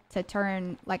allowed to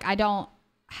turn, like I don't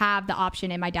have the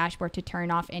option in my dashboard to turn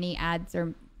off any ads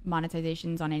or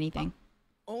monetizations on anything.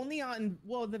 Only on,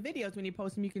 well, the videos when you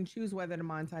post them, you can choose whether to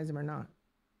monetize them or not.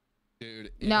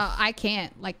 Dude. No, I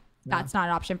can't. Like that's not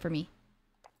an option for me.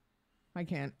 I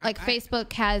can't. Like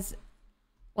Facebook has,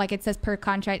 like it says per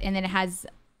contract, and then it has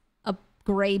a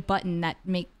gray button that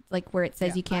makes like where it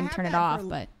says you can turn it off.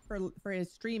 But for a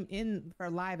stream for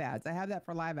live ads, I have that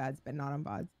for live ads, but not on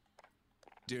VODs.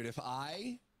 Dude, if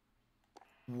I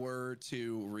were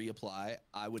to reapply,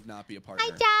 I would not be a partner.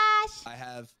 Hi, Josh. I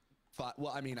have,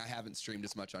 well, I mean, I haven't streamed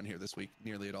as much on here this week,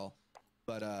 nearly at all,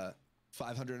 but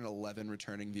 511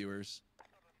 returning viewers.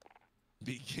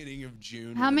 Beginning of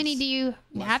June. How many do you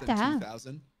have to have?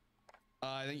 2,000.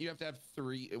 I think you have to have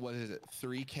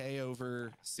 3K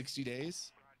over 60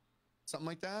 days, something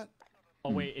like that. Oh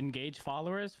wait, engaged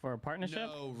followers for a partnership?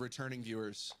 No, returning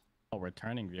viewers. Oh,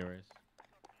 returning viewers.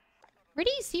 Where do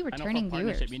you see returning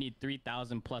viewers? You need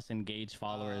 3,000 plus engaged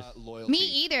followers. Loyalty. Me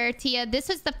either, Tia.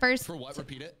 This is the first. For what?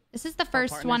 Repeat it. This is the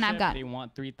first one I've got. They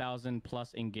want 3,000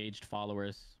 plus engaged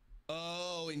followers.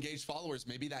 Oh, engaged followers.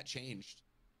 Maybe that changed.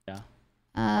 Yeah.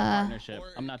 Partnership.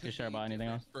 I'm not too sure about anything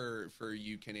else. For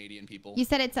you Canadian people. You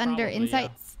said it's under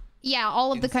insights. Yeah,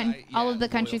 all of the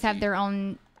countries have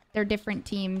their different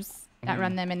teams that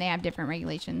run them, and they have different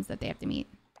regulations that they have to meet.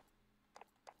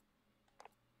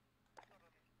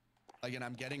 Again,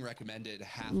 I'm getting recommended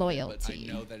half loyalty.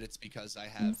 But I know that it's because I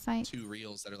have two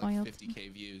reels that are like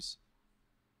 50K views.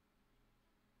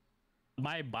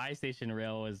 My buy station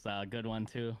reel is a good one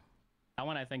too. That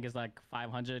one I think is like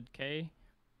 500K.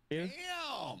 Damn.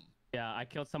 Yeah, I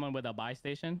killed someone with a buy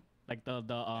station. Like the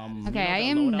okay, I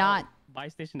am not buy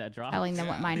station that dropped. telling them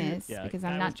what mine is because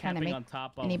I'm not trying to make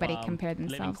anybody compare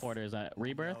themselves. Living quarters at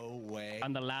Rebirth. No way.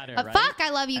 On the ladder, but right? fuck,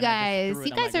 I love you guys.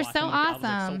 You guys are so awesome.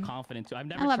 I was like, so confident too. I've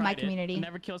never I love tried my community. I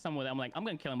never kill someone with it. I'm like, I'm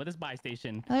gonna kill him with this buy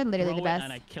station. They're literally the best.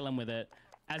 And I kill him with it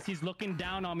as he's looking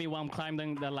down on me while I'm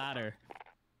climbing the ladder.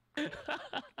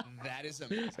 That is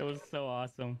amazing. It was so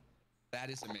awesome. That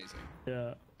is amazing.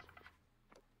 Yeah.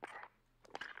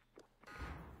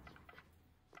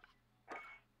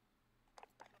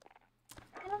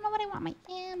 I don't know what I want my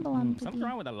emblem to be. Something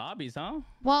wrong with the lobbies, huh?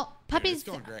 Well, puppies, it's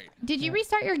going great. Did you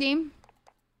restart your game?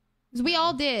 Because we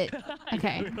all did.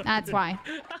 Okay, that's why.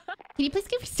 Can you please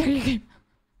restart your game?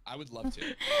 I would love to.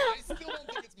 I still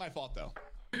don't think it's my fault though.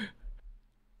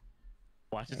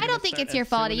 I don't think it's your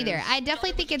fault either. I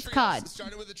definitely think it's COD.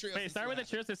 Started with the trios. Wait, start with the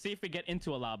trios to see if we get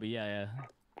into a lobby. Yeah.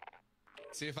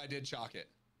 See if I did chalk it.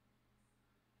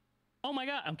 Oh my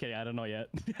god. I'm kidding. I don't know yet.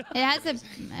 It has it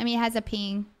has a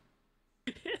ping.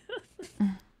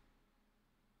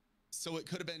 So it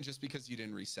could have been just because you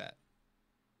didn't reset.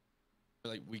 Or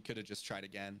like we could have just tried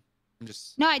again. I'm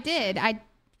just. No, I did. I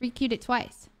re-queued it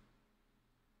twice.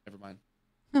 Never mind.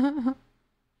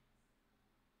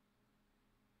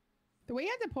 The way you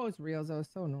had to post reels, though, is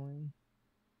so annoying.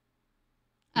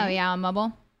 Oh yeah, on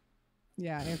mobile.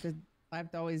 Yeah, I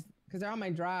have to always, because they're on my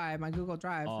drive, my Google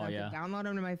Drive. So I have to download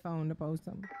them to my phone to post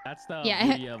them. That's the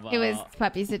beauty of it was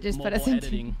puppies that just put us into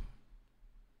editing.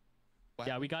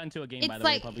 Yeah, we got into a game by the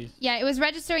way, puppies. Yeah, it was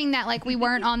registering that like we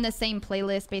weren't on the same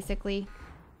playlist, basically.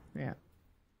 Yeah.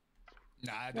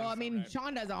 Nah. Well, I mean,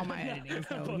 Sean does all my editing,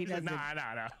 so he does. No.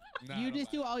 You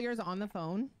just do all yours on the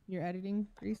phone. Your editing,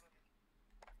 Grease.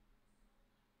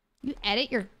 You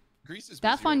edit your Grease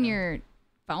stuff on your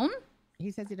phone?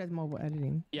 He says he does mobile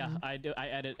editing. Yeah, I do. I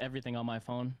edit everything on my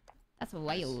phone. That's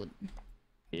wild.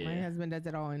 Yeah. My husband does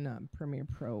it all in Premiere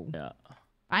Pro. Yeah.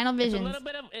 Final Vision.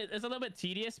 It's a little bit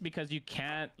tedious because you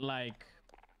can't like.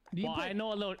 Well, I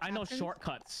know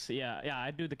shortcuts. Yeah, I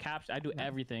do the caption. I do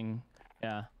everything.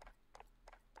 Yeah.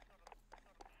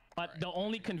 But the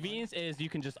only convenience is you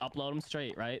can just upload them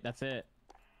straight, right? That's it.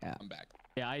 Yeah. I'm back.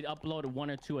 Yeah, I upload 1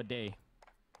 or 2 a day.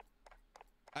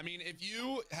 I mean, if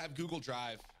you have Google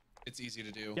Drive, it's easy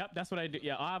to do. Yep, that's what I do.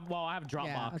 Yeah, I have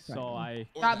Dropbox, so I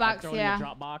Dropbox, throw it in the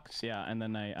Dropbox, yeah, and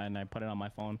then I put it on my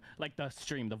phone, like the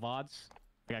stream, the VODs.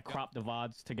 Like I crop the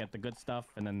VODs to get the good stuff,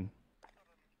 and then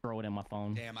throw it in my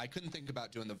phone. Damn, I couldn't think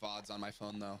about doing the VODs on my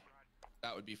phone though.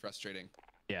 That would be frustrating.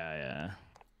 Yeah.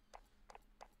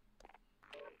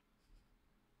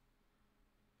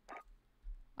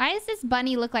 Why does this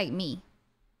bunny look like me?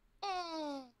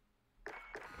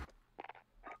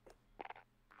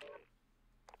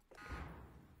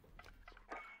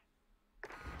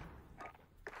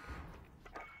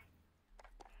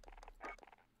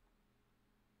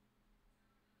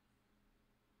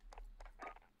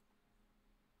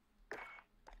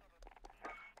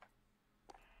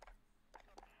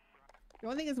 The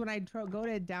only thing is when I go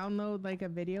to download like a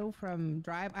video from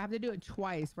Drive, I have to do it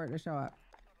twice for it to show up.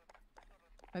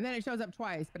 And then it shows up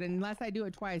twice, but unless I do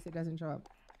it twice, it doesn't show up.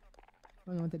 I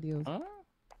don't know what the deal is. Huh?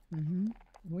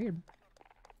 Weird.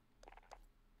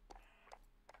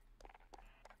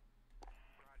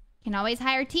 Can always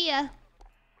hire Tia.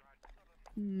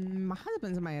 My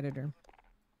husband's my editor.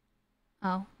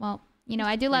 Oh, well, you know,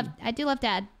 I do love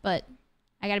Dad, but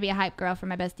I gotta be a hype girl for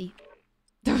my bestie.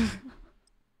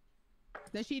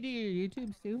 Does she do your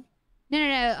YouTubes too?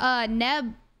 No.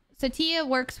 Neb. So Tia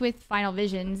works with Final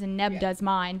Visions, and Neb does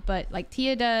mine. But like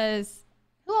Tia does.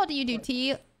 Who all do you do?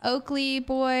 Tia, Oakley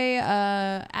boy,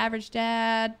 Average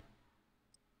Dad.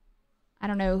 I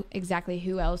don't know exactly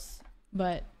who else,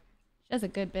 but she does a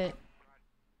good bit.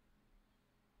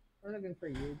 We're looking for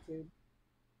YouTube.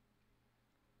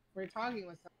 We're talking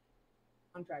with some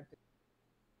contractor.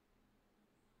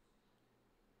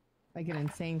 Like an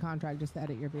insane contract just to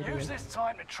edit your video. Use this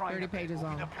time to train 30 pages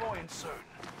long. Deploying soon.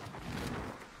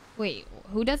 Wait,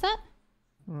 who does that?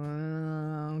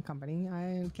 Company.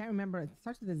 I can't remember. It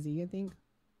starts with a Z, I think.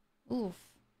 Oof.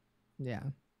 Yeah.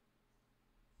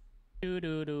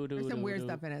 There's some weird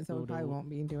stuff in it, so we probably won't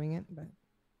be doing it, but.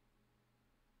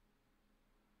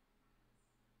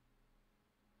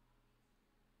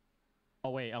 Oh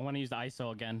wait, I want to use the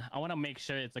ISO again. I want to make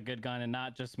sure it's a good gun and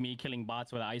not just me killing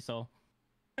bots with ISO.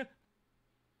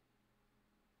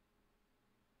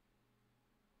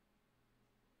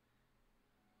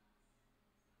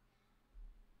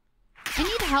 I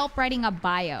need help writing a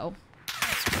bio.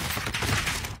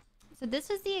 So this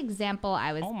is the example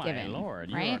I was given. Oh my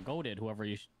lord, right? you are goated, whoever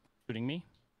you shooting me.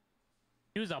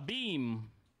 Use a beam.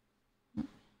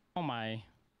 Oh my.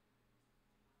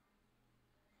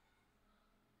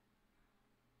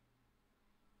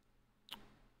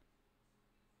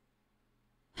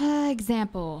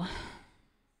 Example.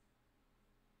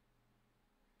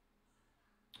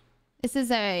 This is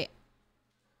a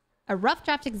rough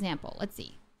draft example. Let's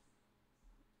see.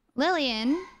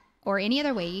 Lillian, or any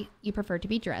other way you prefer to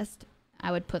be dressed,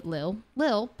 I would put Lil.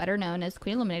 Lil, better known as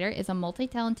Queen Eliminator, is a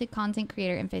multi-talented content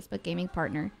creator and Facebook gaming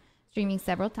partner, streaming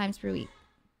several times per week.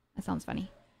 That sounds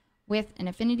funny. With an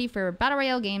affinity for battle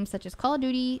royale games such as Call of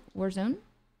Duty, Warzone.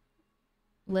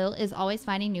 Lil is always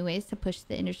finding new ways to push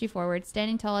the industry forward,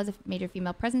 standing tall as a major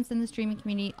female presence in the streaming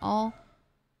community, all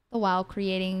the while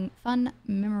creating fun,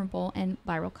 memorable, and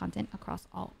viral content across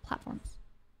all platforms.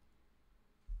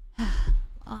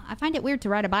 I find it weird to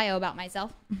write a bio about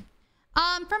myself.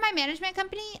 For my management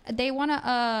company, they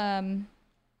wanna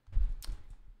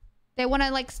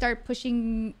like start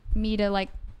pushing me to like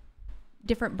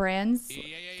different brands.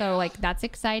 So like that's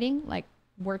exciting. Like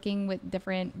working with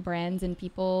different brands and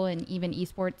people, and even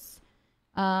esport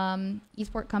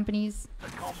companies.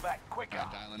 Combat quicker.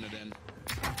 Dialing it in.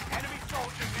 Enemy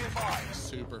soldiers nearby.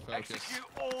 Super focused. Execute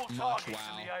all Much targets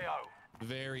wow. in the AO.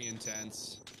 Very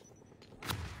intense.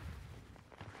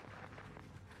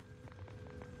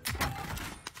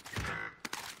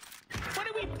 What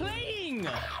are we playing?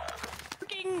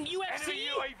 Freaking UFC? Enemy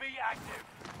UAV active.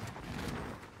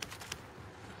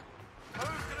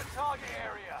 Move to the target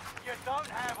area. You don't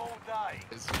have all day.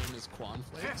 His name is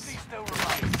Quanflakes. 50 still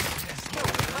remains. There's still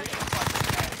plenty of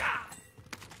places there.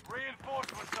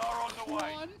 Reinforcements are on the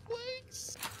way.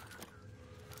 Quanflakes?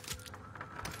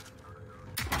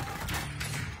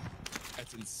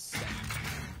 That's insane.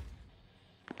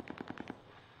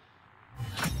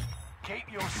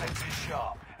 Keep your senses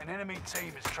sharp. An enemy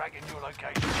team is tracking your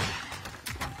location.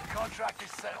 The contract is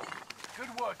settled. Good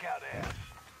work out there.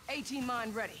 18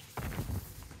 mine ready.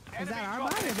 Is that our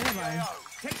buy or their buy?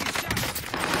 Take your shot.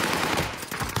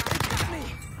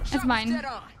 That's mine. Dead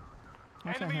on.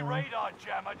 What's the Enemy hell? radar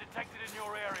jammer detected in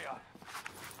your area.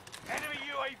 Enemy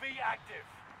UAV active.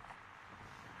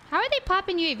 How are they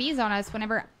popping UAVs on us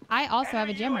whenever I also have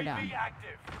a jammer UAV down?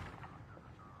 active.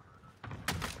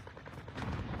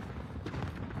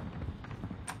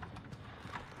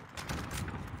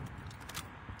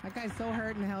 That guy's so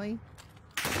hurt in heli.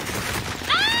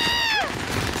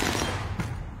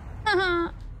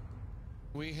 Ah!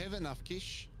 We have enough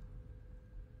quiche.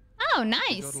 Oh,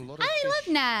 nice. got a lot of I love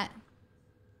fish. that.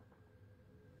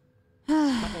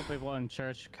 Couple people in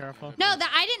church. Careful. No,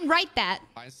 that I didn't write that.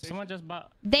 Someone just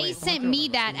bought. They Wait, someone sent threw me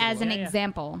a- that as an Yeah, yeah.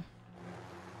 example.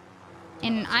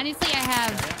 And honestly, I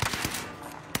have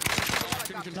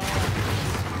You're dead.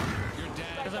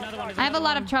 There's another one. There's I have a another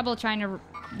lot one. of trouble trying to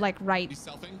like write He's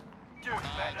selfing. Do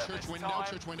better Church this window. time.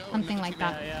 Church window. Something Another like team-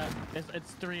 that. Yeah, yeah.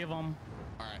 It's 3 of them.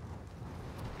 All right.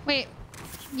 Wait,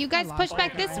 you guys lost push it.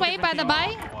 back this way by the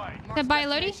buy? The buy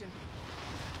Lodi?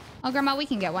 Oh, Grandma, we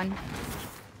can get one.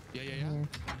 Yeah, yeah, yeah.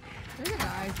 There's a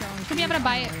guy selling. Should be able to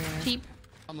buy it Oh, yeah. cheap.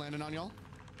 I'm landing on y'all.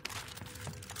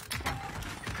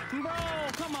 Bro,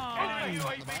 come Enemy on.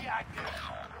 UAV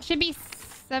active. Should be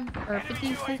 7 or Enemy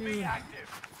 50 cents. UAV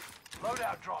active.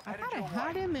 Loadout drop I headed thought I your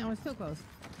had way. him and I was so close.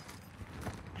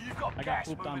 You've got I got gas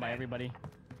pooped on moving by in. everybody.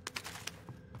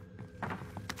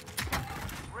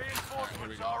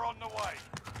 Reinforcements go. are on the way.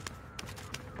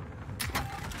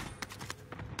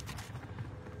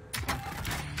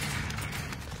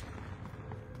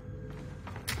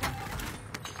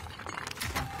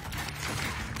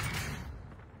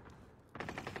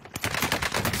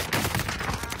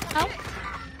 Oh,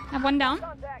 have one down.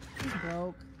 He's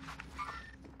broke.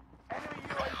 Enemy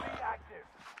UAV active.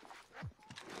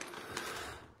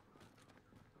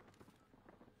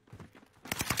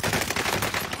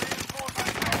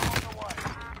 Reinforcements are on the way.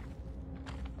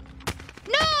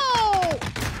 No!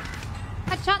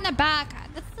 Got shot in the back.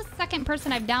 That's the second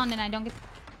person I've downed and I don't get...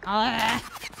 I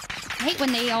hate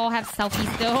when they all have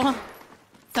selfies still.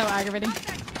 So aggravating. They're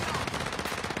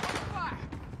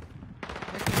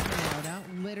camping the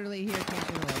loadout. Literally here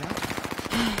camping the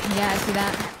loadout. Yeah, I see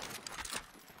that.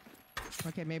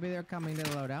 Okay, maybe they're coming to the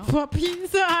loadout.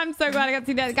 Puppies. I'm so glad I got to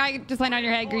see that. Guy just landed on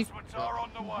your head, Grease. Reinforcements are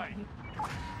on the way.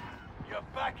 You're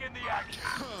back in the action.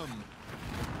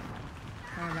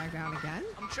 Coming back down again.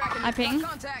 I'm tracking. I ping. Got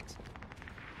contact.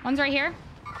 One's right here.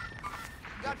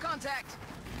 Got contact.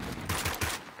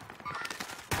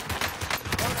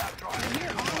 Loadout drop. Here,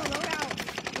 on the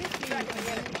loadout. Tracking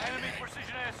the enemy. Enemy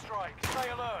precision airstrike. Stay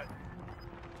alert.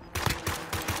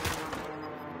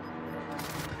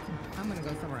 I'm gonna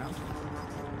go somewhere else.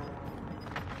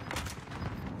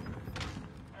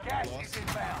 Gas is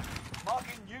inbound.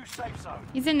 Marking new safe zone.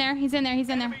 He's in there. He's in there. He's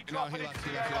in there. Enemy No, dropping he left. into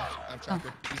He the left. He AO. left. I'm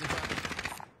tracker. He's in front.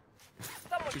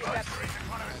 Someone get that. Mercenaries are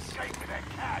trying to escape with their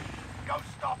cash. Go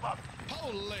stop them.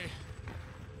 Holy.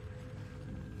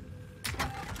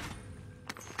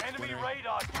 Enemy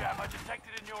radar jammer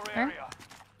detected in your Where? area.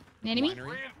 An enemy?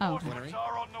 Winery. Oh. Reinforcements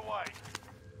are on the way.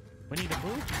 We need the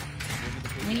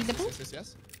boost. We need the Yes, pool? yes, yes,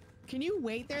 yes. Can you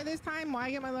wait there this time while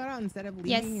I get my loadout instead of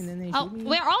leaving Yes. and then they Oh, shoot me?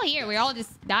 we're all here. We're all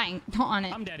just dying on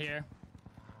it. I'm dead here.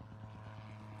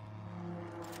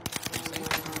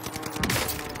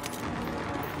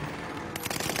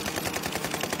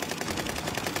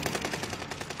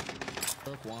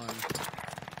 Broke one.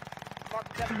 Mark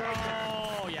the destination.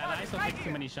 Oh, yeah, I still take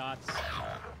too many shots.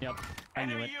 Yep, I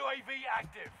knew Enemy it. UAV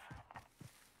active.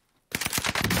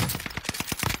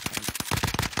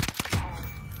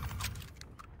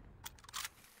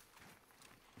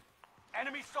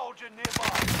 Enemy soldier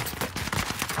nearby.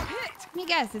 Let me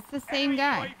guess. It's the same Enemy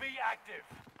guy. UAV active.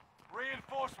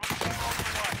 Reinforcements are on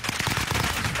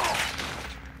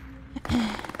the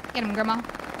way. Get him, Grandma.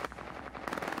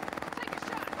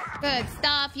 Good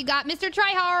stuff. You got Mr.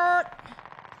 Tryhard.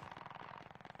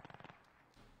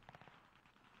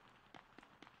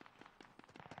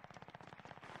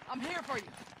 I'm here for you.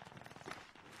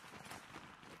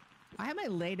 I have my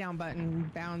lay down button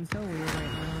bound so weird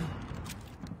right now.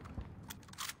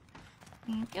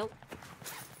 Thank you.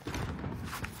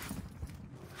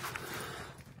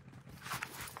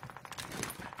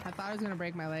 I thought I was gonna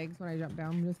break my legs when I jumped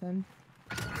down just then.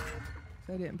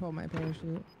 So I didn't pull my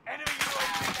parachute. Enemy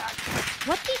UAV active.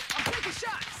 What the? I'm taking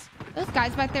shots. Those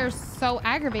guys back there are so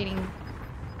aggravating.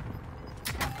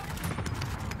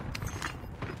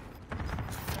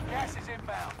 Gas is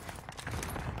inbound.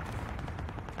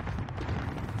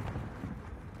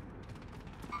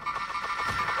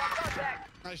 Got contact.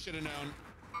 I should have known.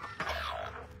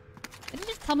 Did you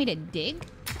just tell me to dig?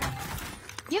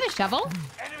 You have a shovel?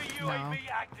 Enemy UAV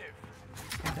active.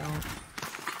 I don't.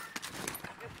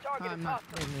 This target I'm is not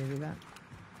hostile. going to do that.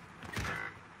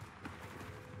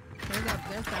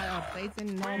 There's plates in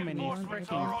So many Reinforcements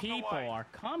are freaking on the people way. are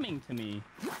coming to me.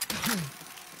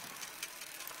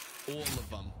 All of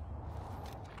them.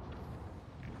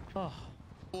 Oh.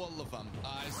 All of them.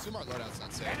 I assume our loadout's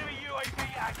not safe. Enemy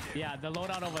UAV active. Yeah, the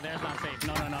loadout over there is not safe.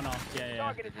 No. Yeah.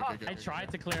 Target is hostile. I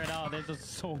tried to clear it out. There's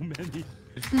just so many.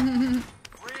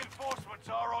 Reinforcements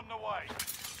are on the way.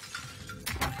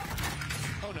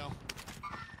 Oh no.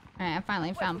 Alright, I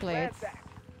finally found plates.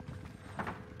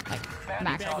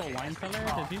 Max. Maybe I go wine cellar?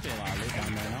 There's usually a lot of loot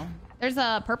down there, no? There's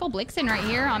a purple Blixen right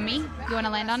here on me. You want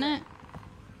to land on it?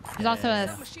 There's also a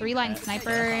 3-line sniper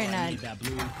and I a need that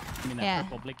blue. I mean that yeah.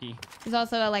 purple blicky. There's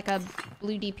also like a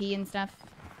blue DP and stuff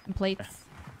and plates.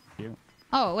 Cute.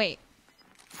 Oh wait.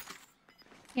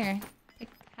 Here, take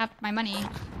half my money. You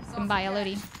can buy a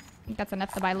loadie. I think that's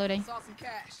enough to buy loading. Saw some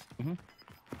cash.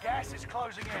 Gas is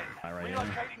closing in. Alright,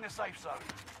 Relocating the safe zone.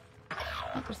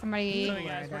 Oh, there's somebody. So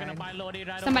guys, we're gonna buy loaded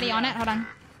right Somebody over on it. here. Hold on.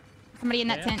 Somebody in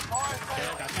that Yeah. tent. Fire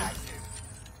sale is active.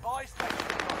 Buy station.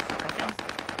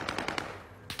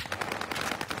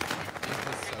 This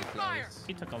is so close.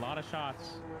 He took a lot of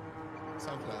shots. So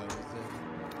close.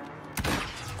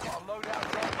 Got a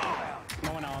loadout drop inbound.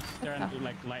 No one else. They're in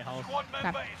like lighthouse. Squad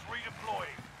member Crap. is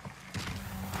redeploying.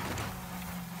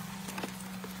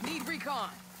 Need recon.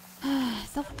 Enemy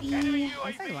Sophie.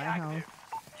 UAV lighthouse. active.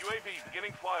 UAV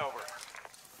beginning flyover.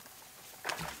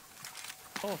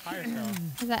 Oh, fire sale.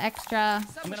 There's that extra.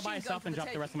 I'm gonna buy a self and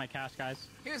drop the rest of my cash, guys.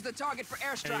 Here's the target for There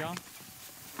you airstrike. go.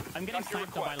 I'm getting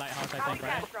sniped though by lighthouse, I think,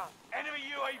 right? Enemy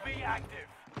UAV active.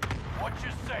 Watch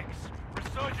your six.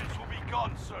 Resurgence will be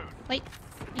gone soon. Plates.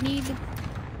 You need.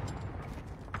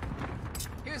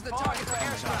 Here's the target for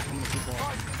airstrike.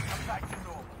 Come back to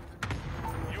normal.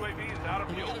 UAV is out of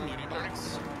Can we fuel. get a beauty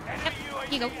box? Enemy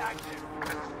Here you go. UAV active.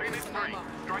 Phoenix 3,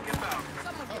 strike inbound.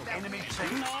 Someone get that. Enemy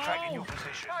team tracking your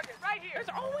position. Target right here.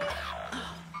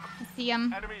 I see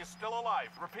them. Enemy is still alive.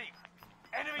 Repeat.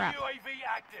 Enemy Crap. UAV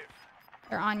active.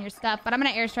 They're on your stuff, but I'm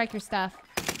gonna airstrike your stuff.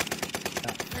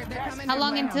 They're coming How from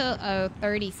long where? until? Oh,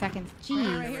 30 seconds.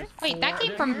 Jeez. Wait, that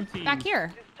came from back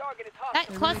here. This target is That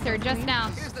hostile. cluster just now.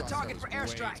 Here's the target for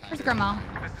airstrike. Where's Grandma?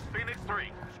 This is Phoenix 3,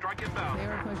 strike They inbound.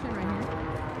 were pushing right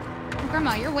here.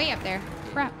 Grandma, you're way up there.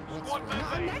 Crap. Squad No, member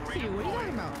I'm is next to you. What are you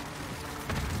talking about?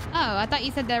 Oh, I thought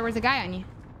you said there was a guy on you.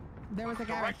 There was a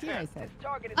guy right here, I said.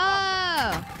 Target is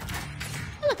hostile. Oh.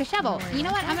 Oh, look, a shovel. You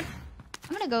know what?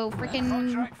 I'm gonna go freaking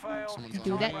Contract failed.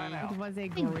 do that. Ran out. It was a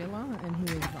gorilla, and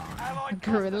he was gone. Allied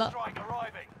Gorilla. cluster strike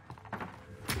arriving.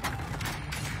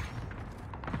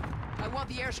 I want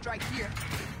the airstrike here.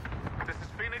 This is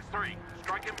Phoenix 3,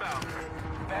 strike inbound.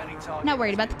 Bounty target. Not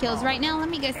worried about the kills right now. Let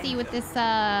me go see what this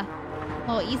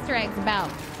little Easter egg's about.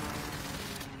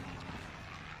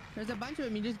 There's a bunch of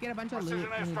them. You just get a bunch of Precision loot.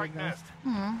 and you airstrike take those. nest.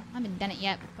 I haven't done it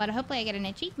yet, but hopefully I get an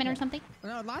achievement or something.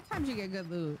 No, a lot of times you get good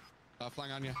loot.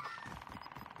 Flying on you.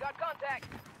 Got contact.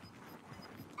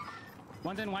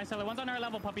 One's in wine cellar. One's on our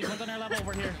level, puppies. One's on our level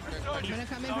over here. I'm gonna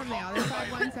come in from the other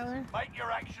side, one cellar. Make your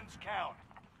actions count.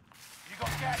 You got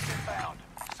gas inbound.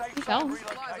 Safe You zone go.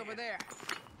 Supplies over relocated. there.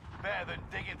 Better than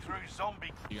digging through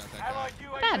zombie. You got that guy. Allied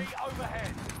Bad. UAV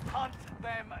overhead. Hunt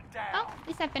them Oh, down. at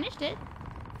least I finished it.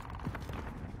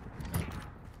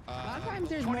 A lot of times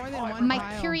there's more than one My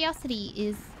pile. curiosity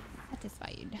is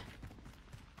satisfied.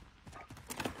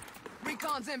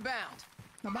 Recon's inbound.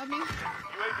 Above me?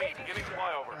 UAV beginning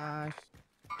flyover. Gosh.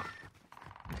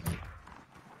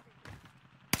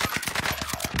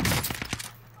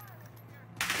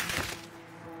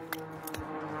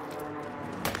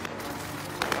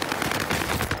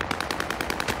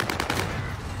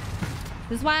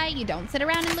 This is why you don't sit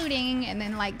around and looting and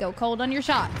then like go cold on your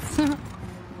shots. But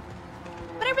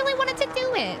I really wanted to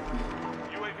do it.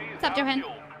 UAV is What's up, out Johan? of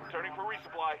fuel. Turning for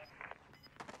resupply.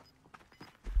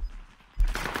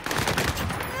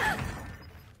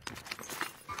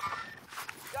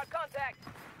 Got contact.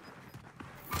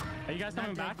 Are you guys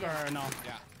coming back or no?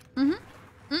 Yeah.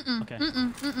 Okay.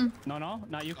 No,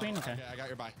 not you, Queen. Okay. Okay, I got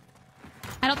your buy.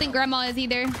 I don't think Grandma is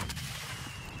either.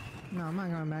 No, I'm not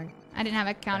going back. I didn't have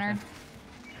a counter.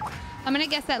 I'm gonna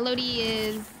guess that Lodi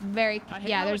is very. I hate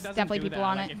Yeah, how it there's doesn't definitely do people that.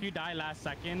 on Like, it. If you die last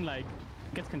second, like,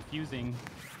 it gets confusing.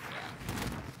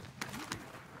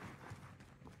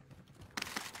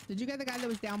 Did you get the guy that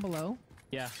was down below?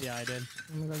 Yeah, I did.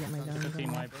 Let me go get my gun. Good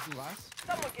team wipe.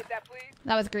 Someone get that, please.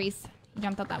 That was Grease. He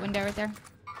jumped out that window right there.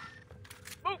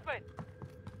 Movement.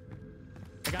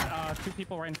 I got 2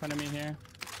 people right in front of me here.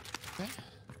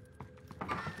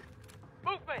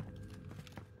 Movement.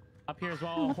 Up here as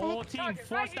well. Whole team, Target,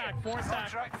 four right stack, here. four stack.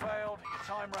 Contract failed. Your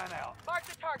time ran out. Mark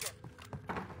the target.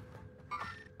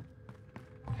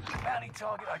 Bounty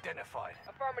target identified.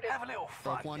 Affirmative. Have a little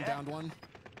fun, Broke one, yeah? downed one.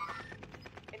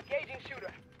 Engaging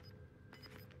shooter.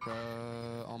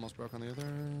 Almost broke on the other.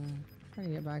 Trying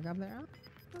to get back up there.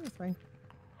 Oh, this way.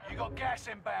 You got gas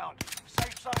inbound.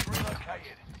 Safe zone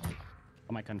relocated.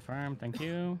 Am I confirmed? Thank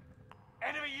you.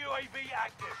 Enemy UAV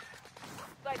active.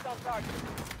 Sights on target.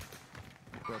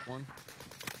 Broke one.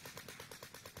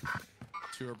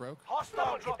 Two are broke.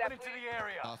 Hostile Get dropping that, into please. the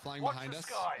area. Flying Watch behind the us.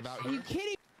 skies. About Are you here.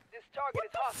 kidding? This target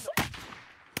is hostile.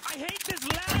 I hate this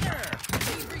ladder.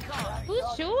 Need recon.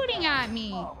 Who's shooting at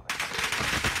me?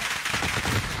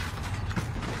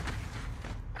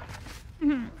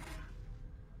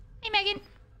 Hey, Megan.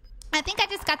 I think I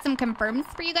just got some confirms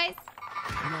for you guys.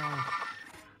 No.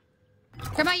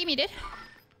 Grandma, you muted?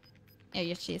 Yeah,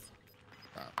 yes, she is.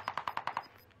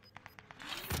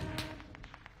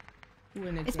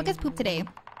 Facebook has pooped today.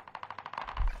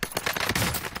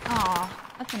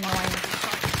 Aw, that's annoying.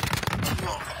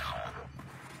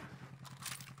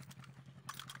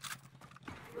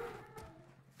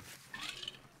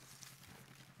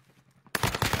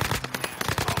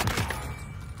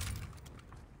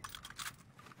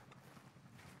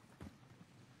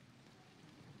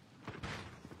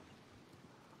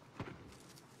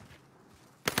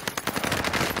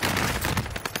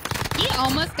 He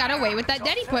almost got away with that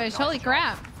daddy push. Holy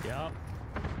crap. Yep.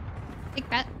 Take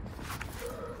that.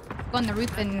 Go on the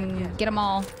roof and get them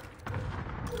all.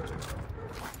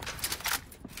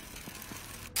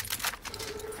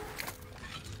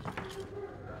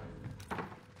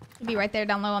 Should be right there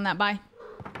down low on that buy.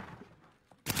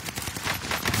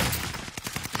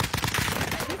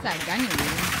 What's that gun you're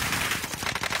using?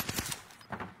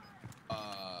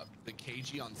 The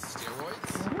KG on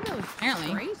steroids. What are those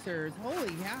Apparently. tracers?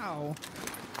 Holy cow.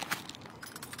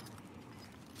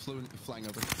 Flying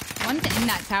over. One's in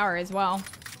that tower as well.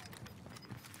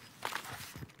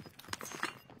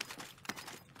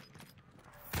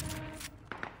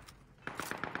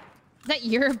 Is that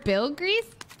your build, Grease?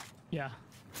 Yeah.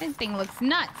 This thing looks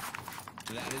nuts.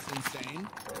 That is insane.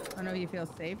 I don't know if you feel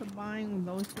safe with buying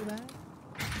those two bags.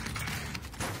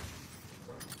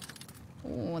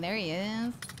 Oh, there he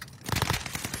is.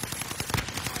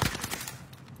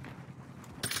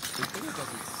 The thing that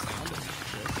doesn't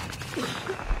sound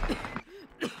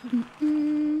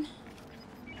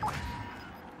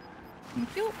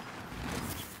Thank you.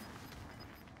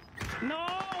 No!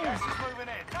 Gas is moving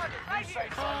in. New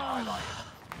safe zone highlighted.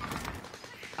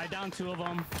 I downed two of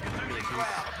them. You're losing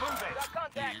ground. Move it. Got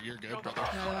contact. You're good, brother.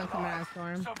 Another one coming out of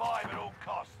storm. Survive at all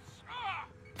costs.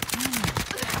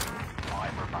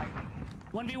 Time remaining.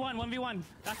 1v1, 1v1.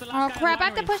 That's the Oh last guy. crap, I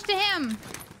have to winery. push to him.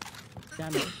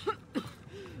 Damn it.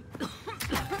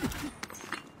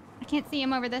 I can't see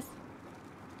him over this.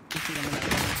 You see them in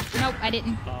that Nope, I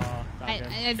didn't. Oh,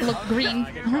 I looked green.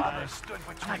 I get fried. Stood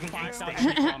I between can you find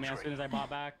and out on me as soon as I bought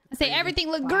back. I say everything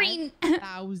looked green.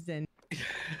 5,000.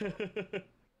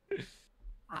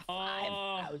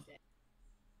 Oh.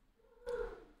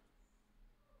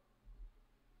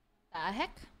 The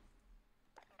heck?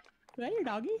 Is that your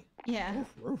doggy? Yeah.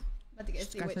 About to go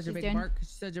see Got what such she's a big doing. bark. She's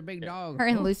such a big dog. Her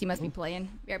and Lucy must be playing.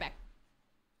 Be right back.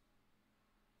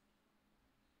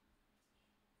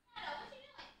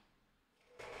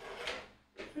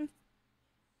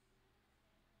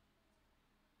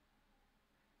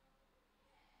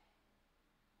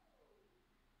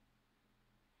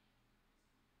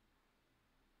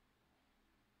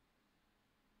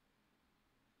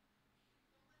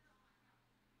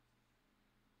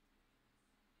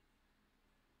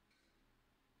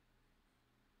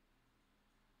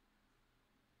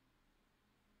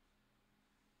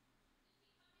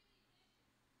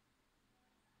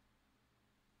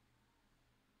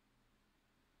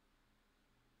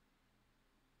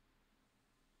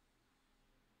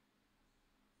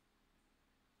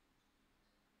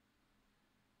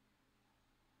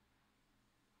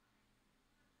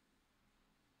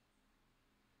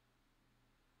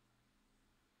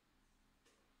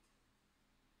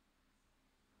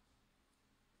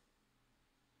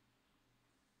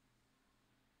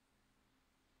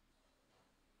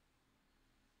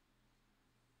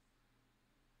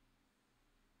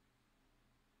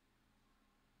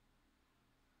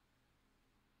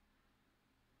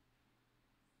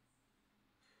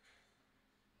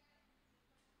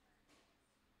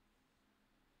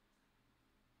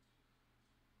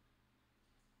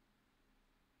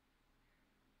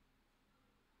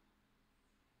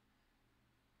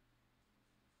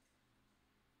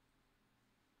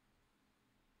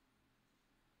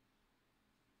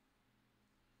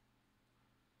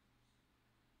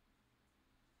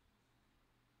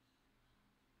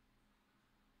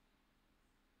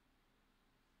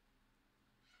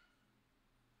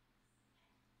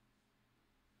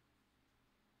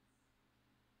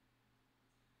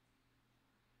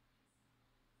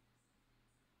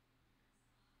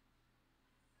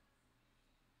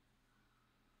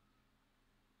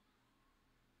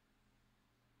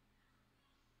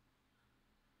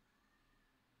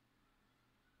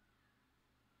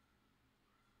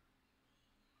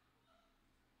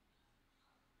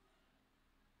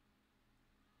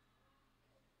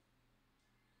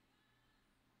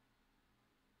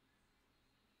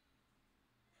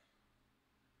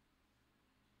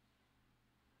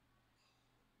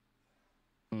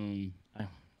 I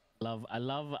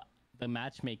love the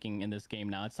matchmaking in this game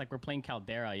now. It's like we're playing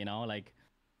Caldera, you know, like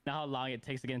know how long it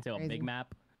takes to get into a big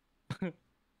map.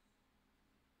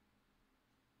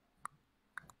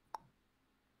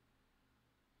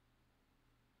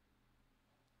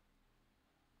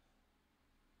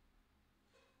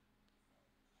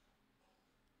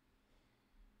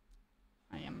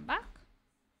 I am back.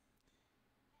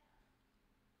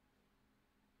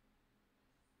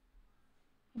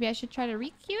 Maybe I should try to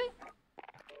re-queue it.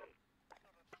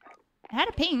 I had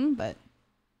a ping, but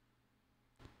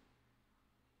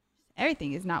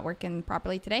everything is not working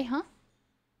properly today, huh?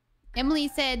 Emily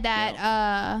said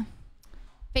that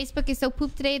Facebook is so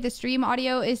poop today. The stream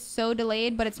audio is so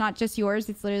delayed, but it's not just yours.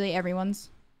 It's literally everyone's.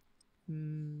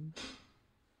 I'm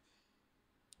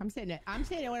sitting at,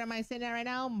 what am I sitting at right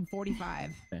now? I'm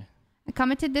 45. I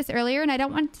commented this earlier, and I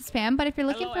don't want to spam, but if you're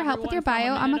looking for help with your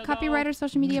bio, I'm a copywriter,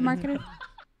 social media marketer,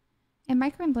 and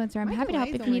micro-influencer. I'm happy to help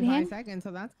if you need a hand. Seconds,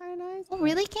 so that's kind of nice. Oh,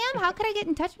 really, Cam? How could I get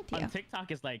in touch with you? On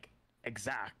TikTok is like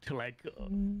exact. Like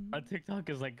on TikTok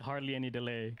is like hardly any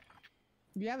delay.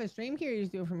 Do you have a stream key or you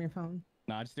just do it from your phone?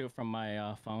 No, I just do it from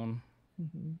my phone.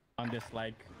 On this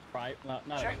like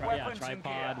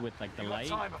tripod with like the light.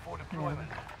 Time before deployment.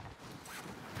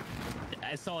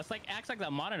 So it's like acts like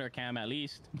that monitor cam at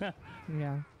least. Yeah.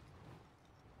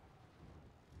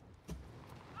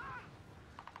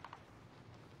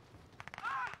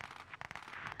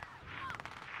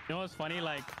 You know what's funny?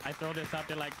 Like I throw this out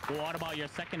there like, well, what about your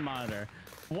second monitor?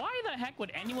 Why the heck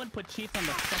would anyone put cheats on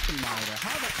the second monitor?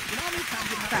 How you know how many times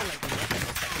you have to like look at the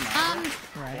second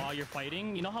monitor while you're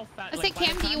fighting? You know how fast. I say,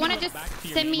 Cam, do you want to just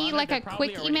send me like a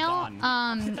quick email?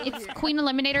 It's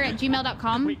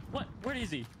queeneliminator@gmail.com. Wait, what? Where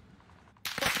is he?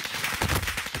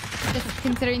 Just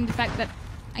considering the fact that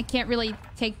I can't really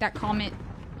take that comment,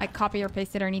 like copy or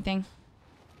paste it or anything.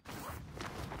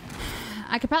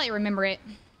 I could probably remember it.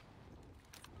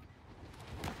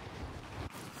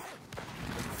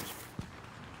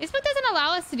 Facebook doesn't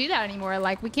allow us to do that anymore.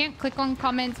 Like, we can't click on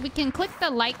comments. We can click the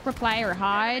like, reply, or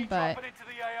hide, but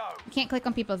we can't click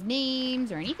on people's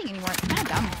names or anything anymore. It's kind of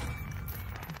dumb.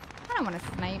 I don't want to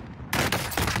snipe.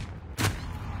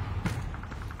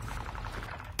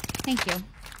 Thank you.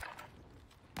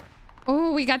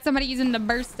 Oh, we got somebody using the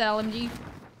burst LMG.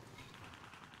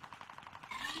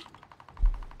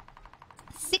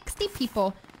 60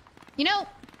 people. You know,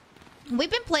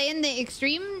 we've been playing the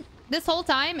extreme this whole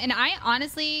time, and I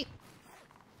honestly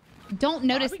don't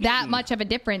notice that much of a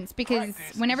difference because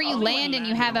whenever you land and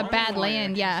you have a bad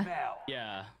land, yeah.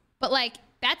 But like,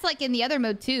 that's like in the other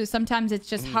mode too. Sometimes it's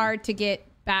just hard to get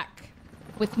back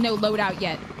with no loadout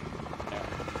yet.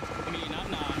 I mean, I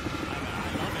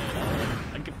love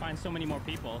it. I can find so many more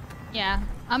people. Yeah,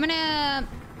 I'm gonna.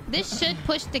 This should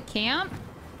push the camp.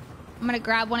 I'm gonna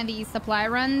grab one of these supply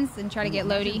runs and try to get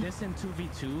Lodi. This in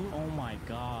 2v2? Oh my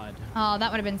god. Oh,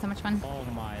 that would have been so much fun. Oh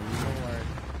my lord.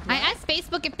 I asked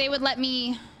Facebook if they would let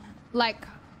me, like,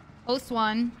 host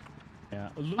one. Yeah.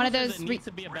 One of those. It needs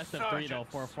to be a best of 3 though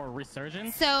for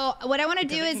resurgence. So what I want to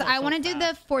do is I want to do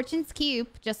the Fortune's Cube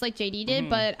just like JD did,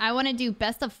 but I want to do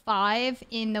best of 5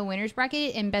 in the winners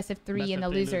bracket and best of 3 in the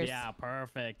losers. Yeah,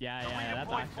 perfect. Yeah,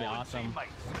 that's actually awesome.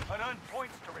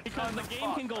 Because the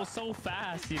game can go so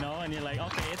fast, you know, and you're like,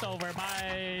 okay, it's over.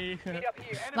 Bye.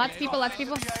 Lots of people. Enemy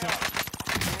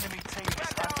team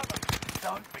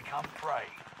don't become prey.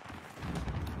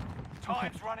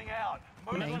 Time's running out.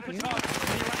 Move to the target.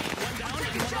 One down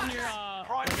and one on your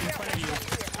in front of you.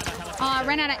 Oh, I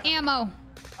ran out of ammo.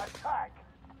 Attack.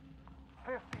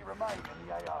 50 remain in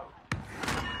the AO.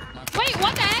 Wait,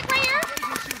 what the heck right here?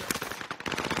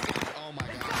 Oh my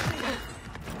god.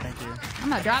 Thank you. I'm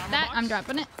gonna drop that. I'm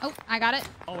dropping it. Oh, I got it.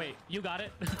 Oh wait, you got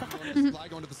it.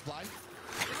 Going to the supply.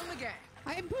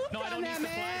 I pooped on that,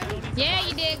 man. Yeah,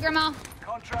 you did, Grandma.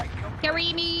 Contract complete.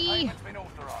 Carry me. Payment's been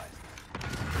authorized.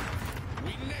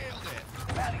 We nailed it.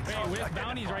 Hey, where's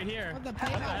bounties right here? What the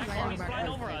payback? He's flying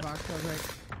over us. Got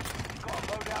a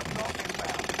loadout drop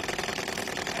inbound.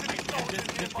 Enemy soldiers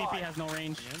This PP nearby. has no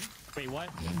range. Wait, what?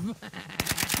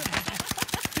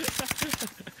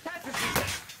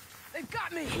 They've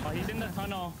got me. Oh, he's in the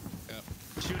tunnel. Yep.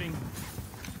 Shooting.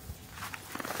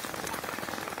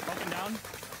 Broken down.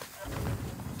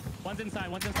 One's inside,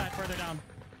 further down.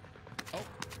 Oh.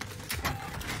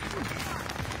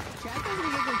 Chad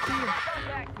doesn't get to see your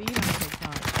feet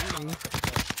on TikTok.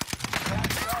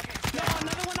 No,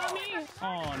 another one on me.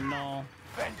 Oh no.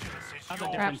 Vengeance is That's a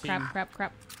yours. different team.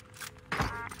 Crap.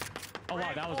 Oh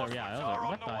wow, that was a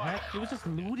what the heck? He was just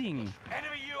looting.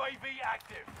 Enemy UAV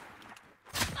active.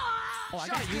 Oh, I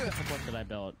gotta use the support that I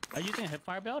built. Are you using a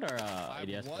hipfire build or I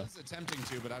ADS build? was attempting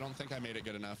to, but I don't think I made it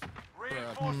good enough.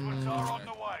 Reinforcements are on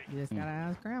the way. You just gotta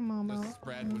ask grandma The about it.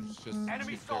 spread was just Enemy there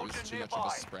was soldier too much of a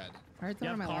nearby. spread. Alright, You someone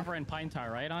have on my left. Carver and Pine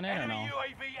Tar, right, on it or Enemy no?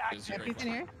 UAV Is active. it He's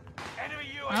in here. Enemy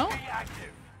Oh? UAV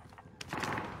active.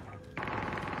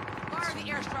 Fire the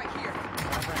airstrike here.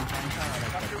 Carver and Pine Tar are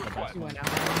like the best He ones. went out.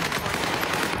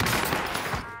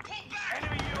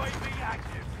 Enemy UAV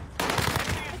active.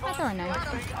 Enemy That's not nice.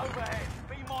 UAV overhead.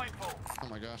 Be mindful. Oh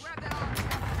my gosh.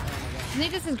 I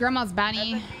think this is grandma's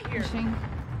bounty fishing.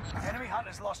 Enemy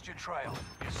hunters lost your trail.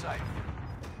 You're safe.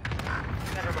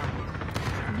 Never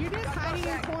mind. You're just hiding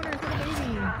in corners with a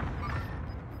baby.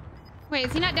 Wait,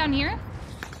 is he not down here?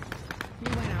 He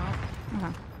went out.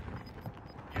 Okay.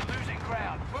 You're losing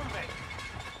ground. Move it.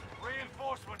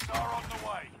 Reinforcements are on the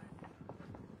way.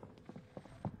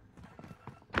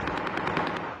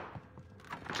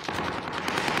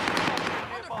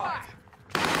 Under fire.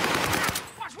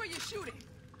 Watch where you're shooting.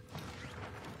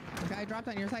 The guy dropped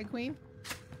on your side, Queen.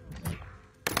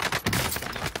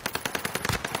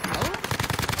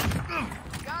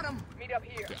 Got him. Meet up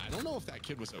here. Dude, I don't know if that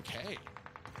kid was okay.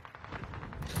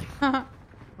 I'll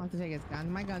have to take his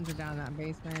gun. My guns are down in that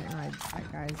basement. And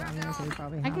that guy's down there, so he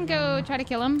probably I has can one. go try to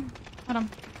kill him. Hold on.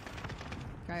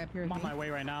 Guy up here. I'm with on me. my way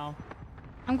right now.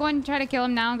 I'm going to try to kill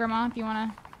him now, Grandma, if you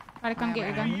want to try to come get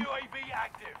your Enemy gun. UAV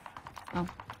active. Oh.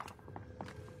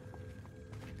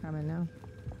 Coming now.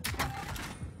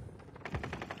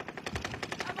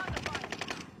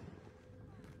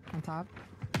 On top.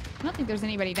 I don't think there's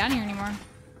anybody down here anymore.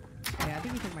 Yeah, I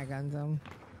think he took my guns though.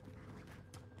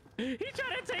 He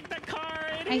tried to take the car.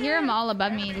 I hear him all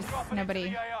above me, Enemy just dropping into nobody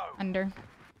the AO. under.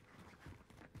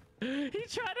 He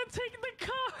tried to take the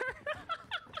car.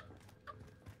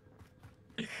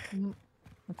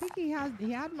 I think he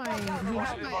had my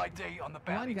Positive ID on the one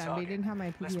bounty gun, but he target. didn't have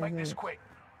my Let's make this PPS. quick.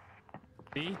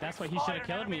 See, that's why he should have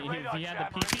killed me. If he had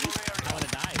the PP, I would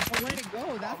have died. Oh, where'd it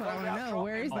go? That's what I want to know.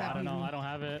 Where is Oh, that? I don't know. PP? I don't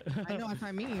have it. I know that's what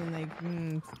I mean. Like,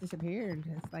 it's disappeared.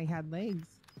 It's like had legs.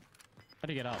 How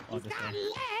do you get out? Oh, this way.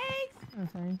 Legs. Oh,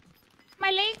 sorry.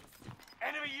 My legs.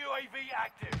 Enemy UAV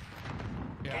active.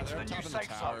 Yeah, Get to they're the up new top in the safe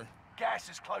tower. zone. Gas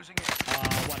is closing in.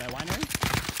 What, a winery?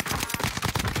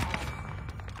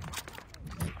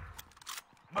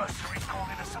 Mercenaries called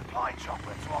in a supply chopper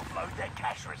to offload their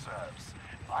cash reserves.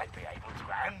 Might be able to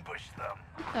ambush them.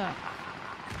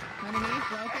 Underneath,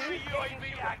 broken. Enemy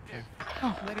UAV active.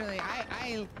 Literally,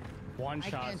 I One I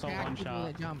shot, can't so track one people shot.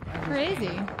 that jump.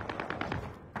 Crazy.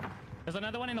 There's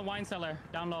another one in the wine cellar,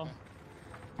 down low.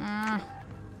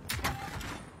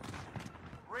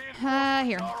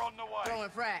 Here. Are on the way. Throwing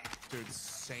frag. Dude,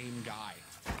 same guy.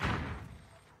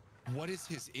 What is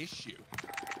his issue?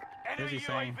 Enemy he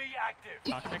saying? UAV active.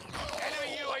 Toxic.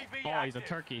 Enemy UAV Oh, active. he's a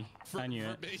turkey. I knew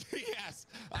it. Yes.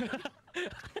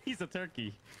 He's a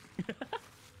turkey.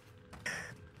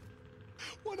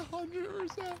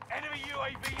 100%. Enemy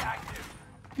UAV active.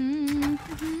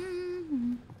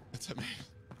 That's amazing.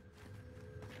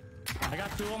 I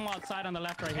got two of them outside on the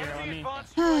left right here on Enemy me.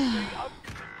 advanced UAV up.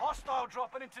 Hostile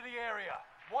dropping into the area.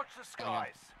 Watch the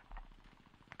skies.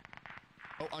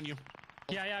 Oh, on you.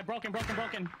 Yeah, broken. That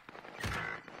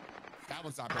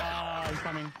one's not bad. Oh, he's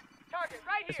coming. Target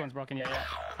right This here. one's broken, yeah.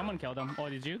 Someone killed him. Oh,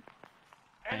 did you?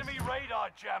 Enemy radar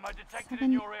jammer detected 7,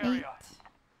 in your 8. area.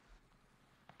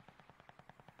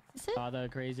 Is it? The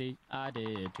crazy I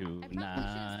did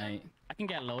tonight. I can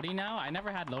get Lodi now. I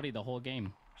never had Lodi the whole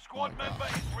game. Squad member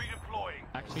is redeploying.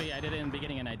 Actually, I did it in the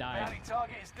beginning and I died. Bounty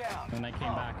target is down. And I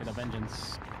came back with a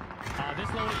vengeance. This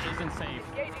Lodi isn't safe.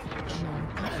 Engaging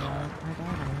shooter.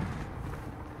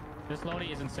 This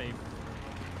Lodi isn't safe.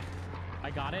 I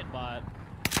got it, but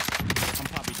I'm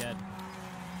probably dead.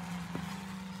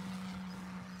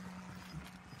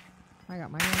 I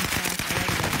got my own shot.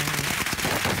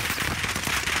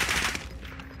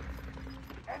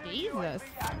 Enemy Jesus. UAV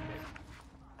active.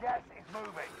 Gas is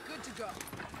moving. Good to go.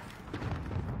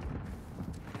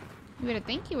 You would have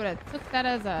think you would have took that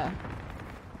as a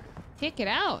ticket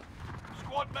out.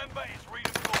 Squad member is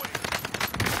redeploying.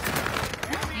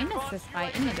 Aim assist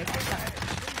fight into this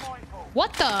stuff. Be mindful.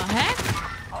 What the heck?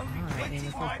 Only Alright, 20 aim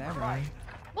assist flight ever. remain.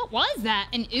 What was that?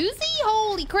 An Uzi?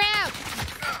 Holy crap!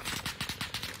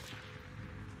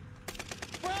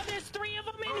 Bro, there's 3 of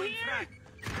them in here!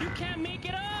 You can't make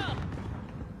it up!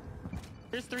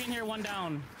 There's 3 in here, 1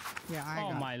 down. Yeah, I Oh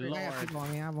got, my I got lord. people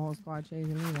on me. I have a whole squad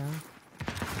chasing me now.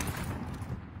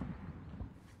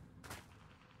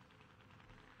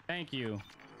 Thank you.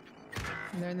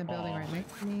 They're in the building right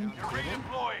next to me. You're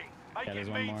redeploying. Make Yeah, it there's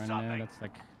one mean more in something. there. That's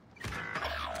like...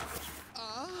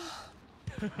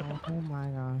 Oh my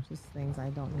gosh, these things I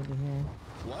don't need to hear.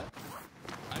 What?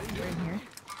 I didn't do Right it. here.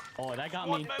 Oh, that got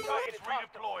Squad me. member is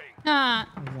redeploying. Ah,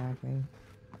 Exactly.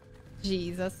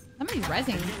 Jesus. Somebody's rezzing.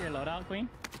 Did you get your loadout, Queen?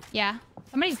 Yeah.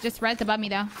 Somebody's just rezzed above me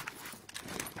though.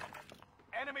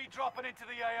 Enemy dropping into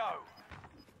the AO.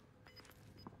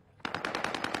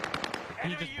 He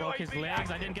Enemy just broke his UAV legs. I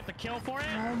active. didn't get the kill for it.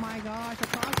 Oh my gosh,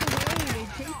 across the way. They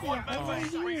chased me Squad member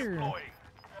is over here. redeploying.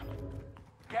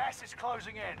 Gas is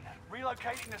closing in.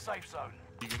 Relocating the safe zone.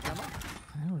 You good, Grandma?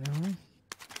 I don't know.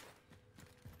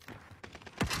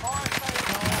 Fire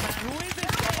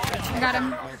I got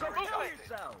him.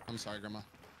 I'm sorry, Grandma.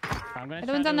 I'm gonna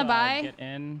Everyone's try on to, the buy. Get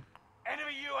in.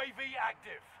 Enemy UAV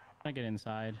active. I get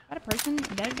inside. Got a person?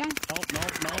 A dead guy? Nope,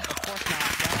 nope, nope. Of course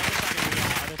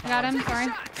not. I got him. Sorry.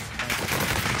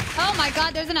 Oh my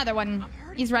God, there's another one.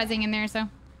 He's rezzing in there, so.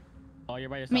 Oh, you're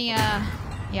by yourself. Me, yeah.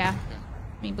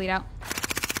 Let me bleed out.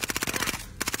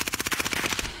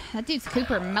 That dude's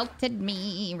Cooper melted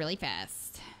me really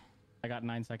fast. I got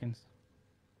 9 seconds.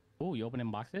 Oh, you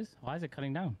opening boxes? Why is it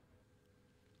cutting down?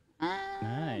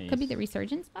 Nice. Could be the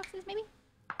resurgence boxes, maybe?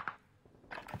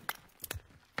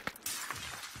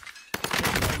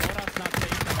 Loadout's not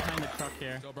safe. I'm behind the truck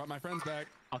here. Still brought my friends back.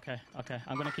 Okay, okay.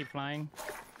 I'm gonna keep flying.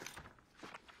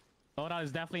 Loadout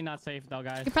is definitely not safe though,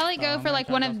 guys. Could probably go I'm for gonna like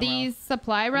try one to go of somewhere these else.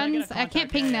 supply I'm gonna get runs. a I can't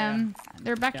contact, ping yeah, them.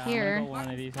 They're back Yeah, here. I'm gonna go one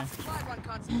of these.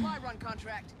 Supply run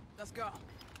contract. Let's go.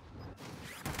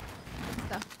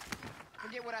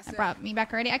 Forget what I I said. brought me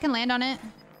back already. I can land on it.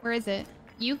 Where is it?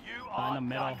 You? You In are the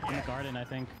middle, done in the yet. garden, I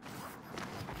think.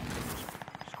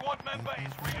 Squad member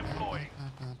is redeploying.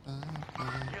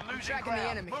 You're losing Tracking the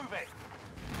ground. enemy. Move it.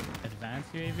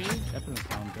 Advanced UAV? That doesn't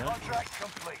sound good. Contract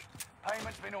complete.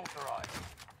 Payment's been authorized.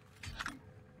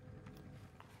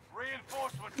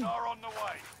 Reinforcements are on the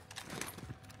way.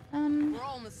 We're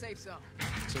all in the safe zone.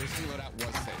 So this thing loadout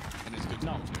was safe and is good to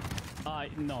No. go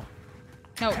to. No.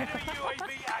 No. Enemy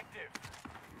UAV active.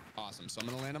 Awesome. So I'm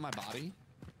gonna land on my body.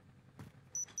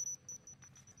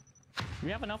 We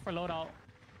have enough for loadout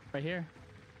right here.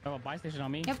 I have a buy station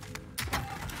on me. Yep.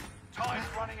 Time's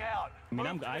running out. I mean,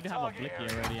 Move to I the do have a target blicky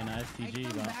area. already and an I STG,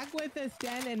 come but... back with a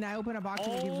stand and I open a box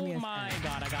and it gives me Oh a my stand.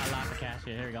 God, I got lots of cash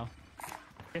here. Here we go.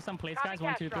 Here's some plates, guys. Copy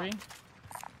 1, cash 2, 3.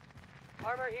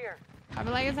 Armor here. How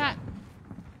like is that?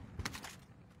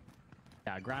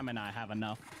 Yeah, Graham and I have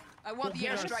enough. I want the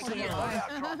airstrike here.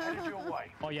 Loadout drop headed your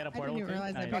way. Oh, you had a I portal didn't too? even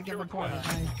realize I Nice. picked up a portal.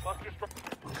 Nice. Clusters from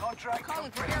Contract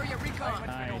Calling for complete. area recon. Payment's been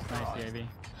Nice, nice authorized.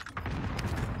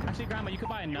 UAV. Actually, Grandma, you could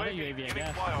buy another UAV, I beginning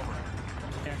guess. flyover.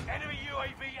 Here. Enemy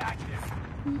UAV active.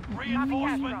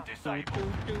 Reinforcement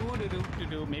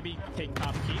disabled. Maybe take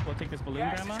top keep. We'll take this balloon,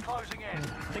 Gas Grandma. is closing in.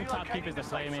 I think top keep is the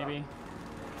play, maybe.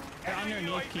 They're Enemy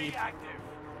underneath UAV keep. active.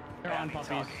 They're on Bounty puppies.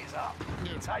 target is up.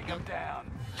 Take them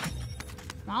down.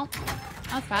 Well,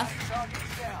 that was fast. Bounty target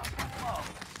is down. Oh,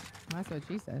 That's what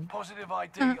she said. positive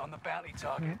ID on the bounty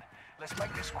target. Let's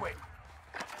make this quick.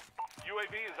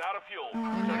 UAV is out of fuel.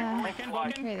 Broken,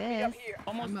 broken. Okay, this.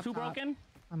 I'm Almost up 2 top. broken.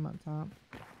 I'm up top.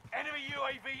 Enemy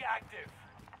UAV active.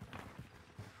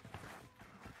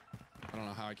 I don't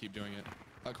know how I keep doing it.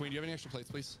 Queen, do you have any extra plates,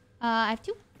 please? I have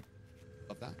 2.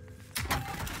 Love that.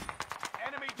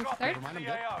 Enemy third? dropping Never mind,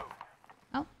 into I'm the good.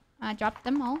 AO. Oh, I dropped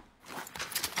them all.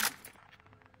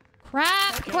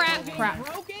 Crap, crap, crap.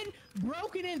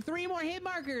 Broken in 3 more hit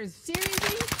markers.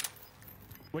 Seriously?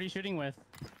 What are you shooting with?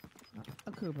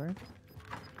 A Cooper.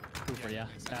 Cooper, yeah.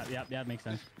 That makes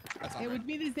sense. That's not It right. would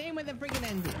be the same with a freaking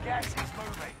NZ. Gas is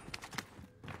moving.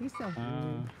 He's so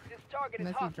weird. This target is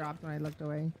Unless he hot. dropped when I looked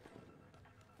away.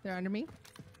 They're under me.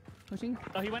 Pushing.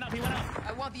 Oh, he went up. He went up.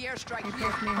 I want the airstrike He here.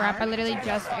 pushed me Crap, I hard. literally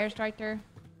just airstriked her.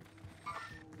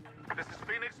 This is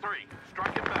Phoenix 3.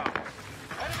 Strike it down.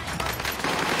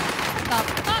 Stop,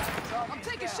 stop. I'm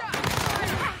taking shots.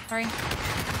 Sorry.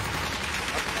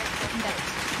 I'm dead.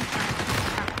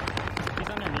 He's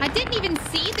underneath. I didn't even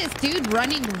see this dude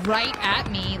running right at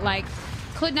me. Like,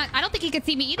 could not. I don't think he could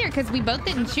see me either because we both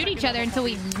didn't shoot each other until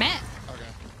we met. Okay.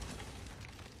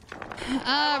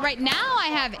 Right now I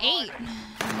have 8.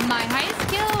 My highest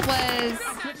kill was.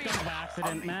 Switched up by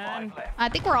accident, man. I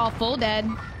think we're all full dead.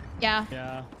 Yeah.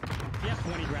 Yeah. He has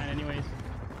 20 grand anyways.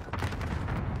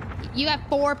 You have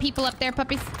 4 people up there,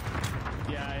 puppies.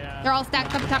 Yeah. They're all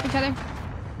stacked up atop each other.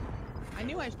 I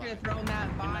knew I should have thrown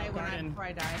that by when garden. before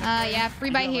I died. Yeah, free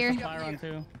by here. Fire on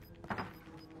 2.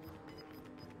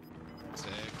 Sick,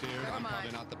 dude. I'm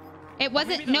probably not the... It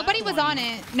wasn't. Maybe the Nobody last was one. on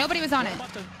it. Nobody was on What it.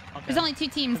 about the... Okay. There's only 2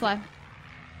 teams left.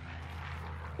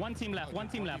 One team left.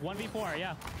 1v4,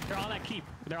 yeah. They're all at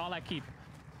keep.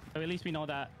 So at least we know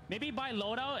that. Maybe buy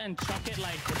loadout and chuck it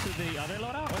like to the other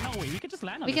loadout. Or no, wait, we could just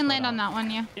land on. We can land on that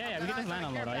one, yeah. Yeah, we can just land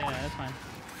on loadout. Yeah, that's fine.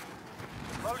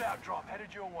 Loadout drop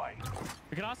headed your way.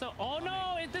 We could also. Oh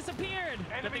no, it disappeared.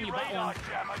 Enemy radar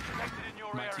jammer detected in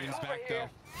your My area. team's back though.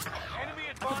 Enemy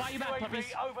buy you advanced back, UAV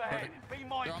puppies. overhead. Be They're on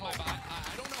mindful. my body.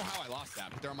 I don't know how I lost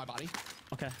that, but they're on my body.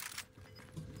 Okay.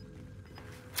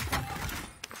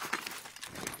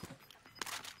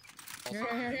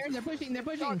 Here. They're pushing.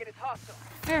 Target is hostile.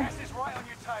 Here. Gas is right on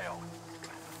your tail.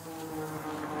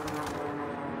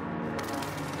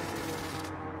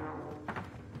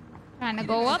 Trying to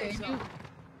go up.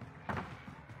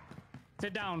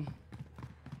 Sit down.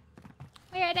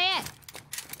 Where are they at?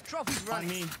 Trophy's On running.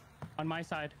 me. On my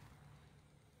side.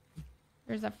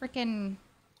 There's a freaking.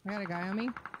 I got a guy on me.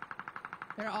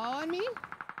 They're all on me?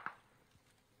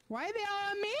 Why are they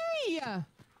all on me? Trying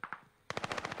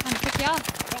to pick you up.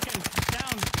 Broken.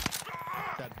 Down.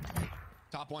 Dead.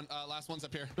 Top one. Last one's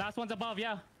up here. Last one's above.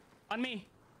 Yeah. On me.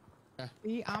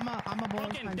 See, I'm a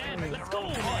bonus Broken. punch Dead. for you. Let's go,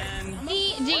 man.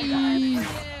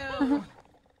 GG.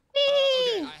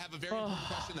 Okay, I have a very important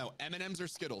question though. M&Ms or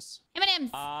Skittles?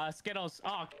 M&M's. Skittles.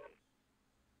 Oh,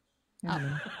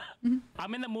 Oh.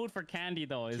 I'm in the mood for candy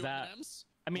though. Is Two that? M&Ms?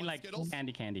 I mean, One like Skittles?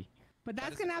 candy. But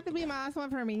that's gonna have to be my last one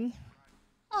for me.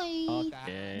 Bye.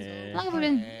 Okay. How long have we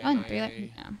been on? 3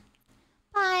 yeah.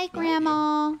 Bye,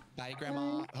 Grandma. Bye,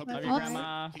 Grandma. Hope Love you you, Oops.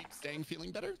 Grandma. keep staying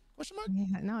feeling better? Question mark?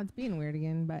 Yeah, no, it's being weird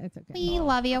again, but it's okay. We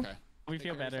love you. Okay. We Take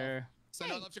feel care of yourself. better.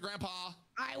 Send out love to Grandpa.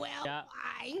 I will. Yeah.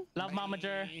 Bye. Love,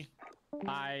 Momager.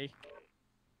 Bye.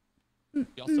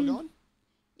 Y'all still going?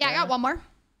 Yeah, I got one more.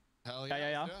 Hell Yeah, yeah.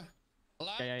 yeah,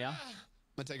 let's do it. Yeah. I'm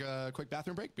gonna take a quick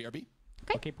bathroom break. BRB.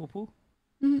 Okay, poo poo.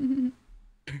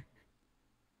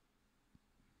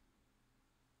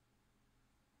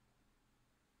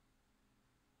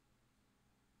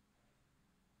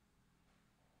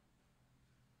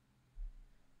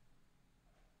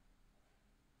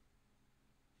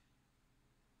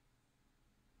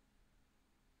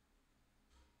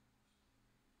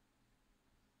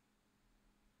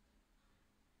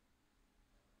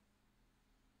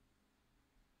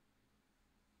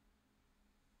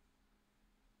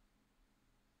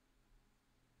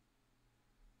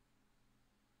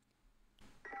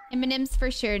 M&M's for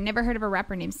sure. Never heard of a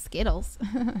rapper named Skittles.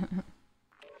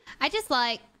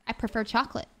 I prefer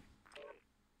chocolate.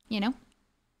 You know?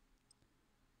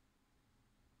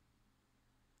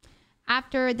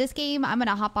 After this game, I'm going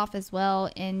to hop off as well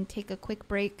and take a quick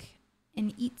break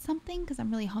and eat something because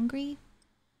I'm really hungry.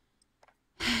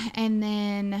 And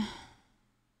then...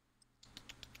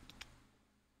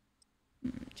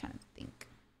 I'm trying to think.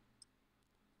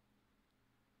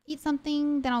 Eat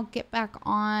something, then I'll get back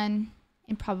on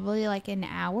in probably like an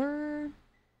hour.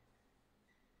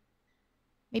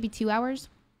 Maybe 2 hours.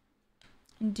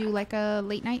 And do like a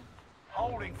late night.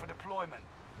 Holding for deployment.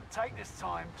 Take this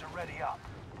time to ready up.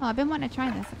 Oh, I've been wanting to try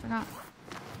this. I forgot.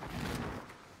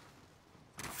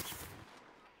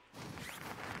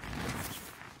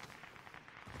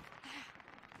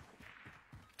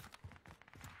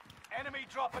 Enemy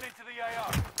dropping into the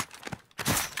AO.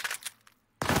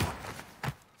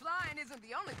 Flying isn't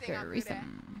the only thing I'm good at.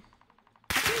 Gruesome.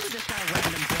 I played with this guy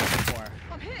random build before.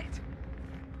 I'm hit.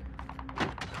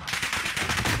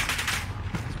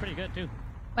 It's pretty good too.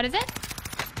 What is it?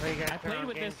 Well, you gotta I turn played on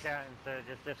with game this- chat instead of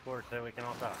just Discord so we can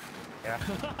all talk. Yeah.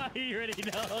 You already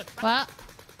know. What?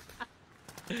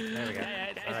 There we go. Yeah,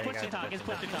 it's push to talk. It's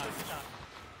push to talk.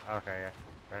 Okay, yeah.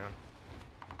 Right on.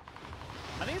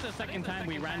 I think it's the second time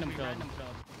we random filled.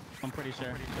 I'm pretty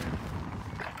sure.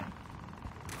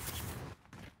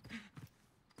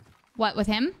 What, with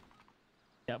him?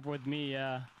 Yep, with me,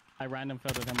 I random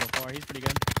filled with him before. He's pretty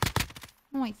good.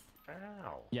 Nice.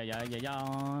 Ow. Yeah.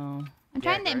 I'm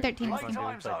trying the great. M13. Fun Late to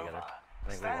time's play over. together. I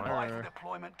think we Stand won. by for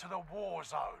deployment to the war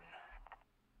zone.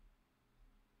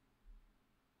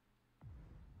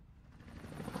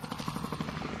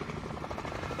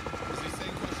 Is he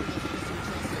saying questionable things to be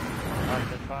trusted? Alright,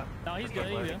 good spot. No, he's good.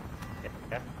 He's good.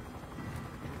 Yeah.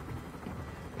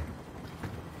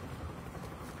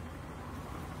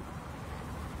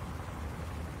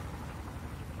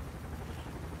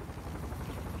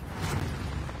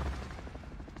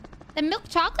 The milk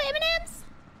chocolate M&Ms?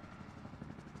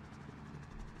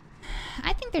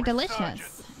 I think they're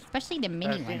delicious. Especially the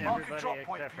mini I've seen one. Mark a everybody drop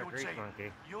point except for for your Grease team.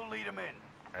 Monkey. You'll lead them in.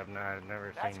 I've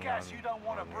never That's seen gas you you don't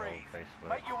want to on the old breathe. Facebook.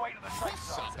 Make your way to the safe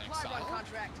zone. Supply run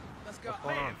contract. Let's go. What's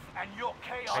going on? And your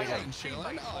Chilling, KIA chilling.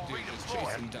 teammates Oh, will dude, just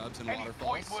redeploy. chasing dubs and Any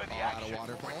waterfalls. point-worthy All out of action will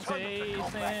waterfalls. return them to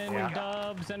combat Chasing Yeah.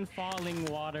 dubs and falling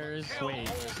waters. Kill Wait.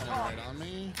 all Someone right targets. on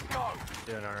me. Go.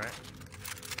 Doing alright.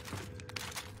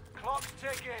 Clock's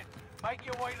ticking. Make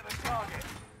your way to the target.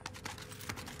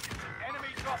 Enemy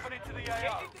dropping into the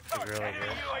AO. Really Enemy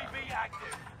good. UAV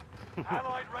active.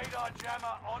 Allied radar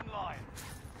jammer online.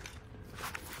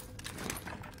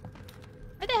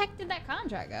 Where the heck did that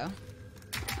contract go?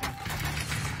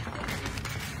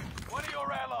 One of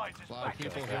your allies is A lot of back in the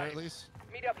people here game. at least.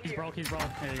 Meet up He's here. broke. He's broke.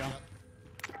 There you go.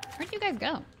 Where'd you guys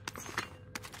go?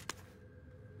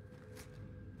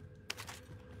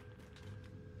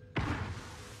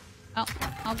 Oh,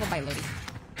 I'll go by Lodi.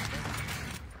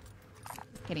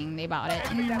 Just kidding, they bought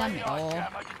it in the Radar middle.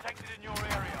 jammer detected in your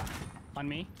area. On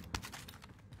me.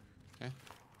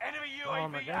 Enemy Oh,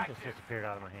 my UAV gun just active. disappeared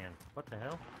out of my hand. What the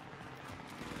hell?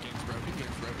 Game's broken.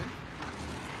 Game's broken.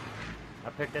 I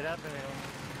picked it up and it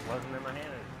wasn't in my hand.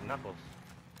 It was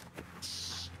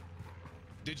knuckles.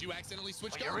 Did you accidentally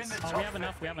switch Well, you're in guns? the Oh, we have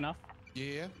enough. We have enough.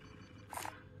 Yeah.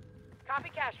 Copy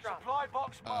cash drop. Supply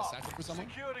box marked. Satchel for someone?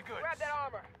 Secure the goods. Grab that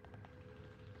armor.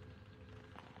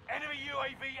 Enemy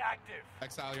UAV active.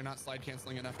 Exile, you're not slide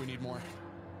canceling enough. We need more.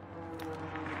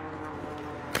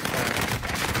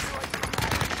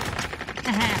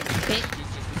 Bitch. Use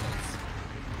just results.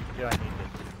 Do I need to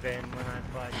spin when I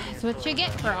slide cancel? That's what you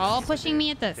get or for all pushing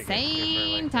me at the to get super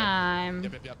same like time.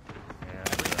 Yep, yep, yep. Yeah,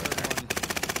 Every third one.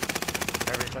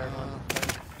 every third one.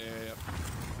 Yeah, yeah, yep.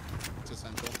 It's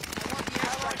essential.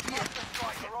 Allied cluster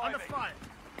strike arriving.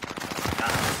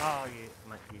 Oh,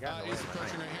 you got He's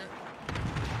approaching right here.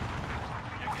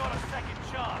 You've got a second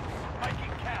chance. Make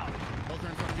it count. Both are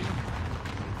in front of you.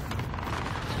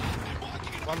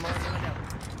 One more in the window.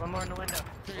 One more in the window.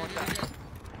 Here, One here, here, shot. here.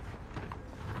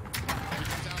 He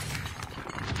comes out.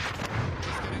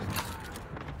 Just kidding.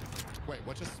 Wait,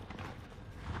 what just I'm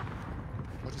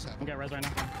happened? getting res right now.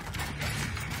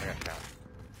 I got shot.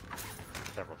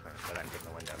 Several times, but I didn't get in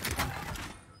the window.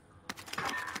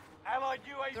 Allied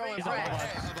UAV He's up above.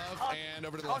 Above Hunt. and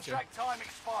over to the left here. Contract time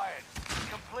expired.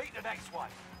 Complete the next one.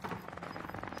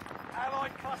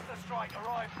 Allied cluster strike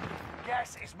arrived. Gas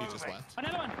is He just moving. left.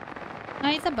 Another one. No,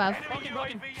 he's above. Enemy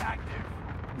UAV active.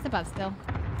 He's above still.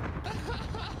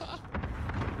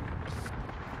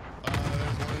 There's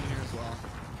one in here as well.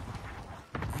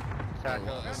 Shotgun,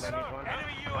 was. and then he's one.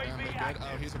 Enemy Yeah, UAV they're good. active.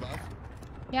 Oh, he's above.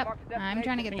 Yep, I'm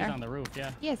trying to I get think he's there. on the roof.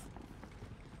 Yeah. Yes.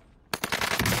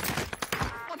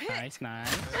 Nice,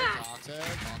 nice. Toxic,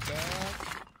 toxic.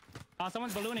 Oh,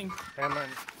 someone's ballooning. And then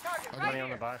Target money right on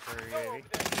the here. buy for UAV.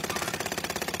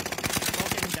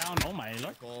 Broken down. Oh my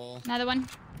lord. Cool. Another one.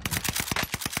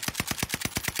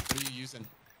 What are you using?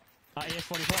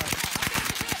 AS-44.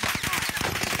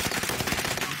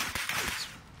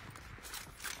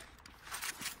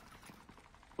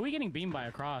 Are we getting beamed by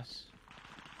a cross?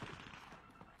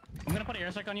 I'm gonna put an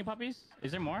airstrike on you, puppies.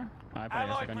 Is there more? Oh, I put an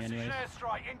Allied airstrike on you precision anyways.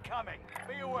 airstrike incoming.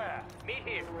 Be aware. Meet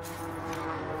here.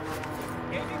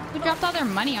 Who dropped all their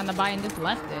money on the buy and just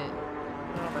left it?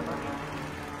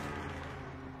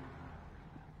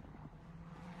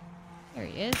 There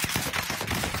he is.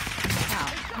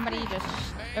 Wow, somebody just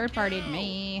third-partied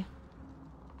me.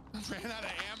 Ran out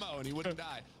of ammo and he wouldn't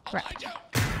die. Oh, Right. I do.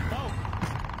 Oh,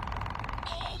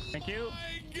 Oh Thank you.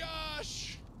 my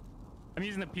gosh. I'm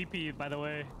using the PP, by the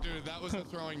way. Dude, that was a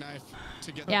throwing knife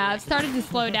to get Yeah, it started to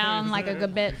slow down like a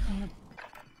good bit.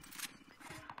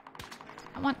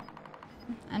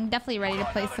 I'm definitely ready to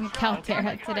play some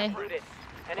Calterra today.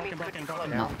 Enemy Broken, close.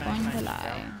 broken. Not going to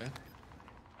lie.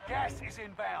 Gas is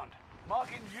inbound.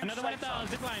 Marking new Another one at safe the zone.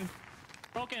 zip line.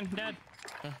 Broken, dead.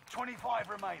 25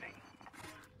 remaining.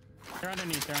 They're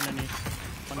underneath, they're underneath.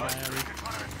 One guy Those at three least. are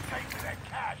trying to escape with their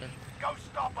cash. Go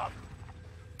stop them.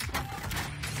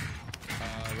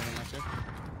 Running left here.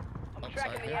 Oh,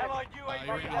 tracking sorry. the Here. Allied you're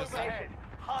UAV in this side. overhead.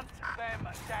 Hunt them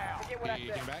down. Forget what I He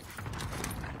said. came back.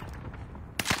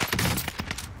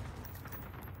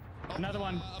 Another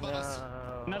one. Above us.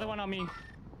 No. Another one on me.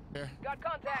 Here. Got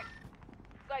contact.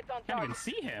 Sights on Can't even target.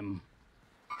 see him.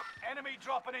 Enemy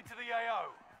dropping into the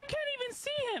AO. Can't even see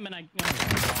him, and I. Oh my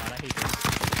god, I hate this.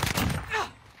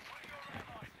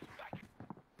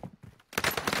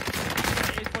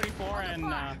 AS-44 and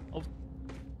oh,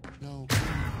 No.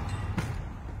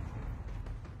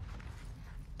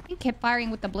 I think hip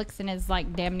firing with the Blixen is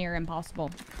like damn near impossible.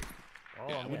 Oh,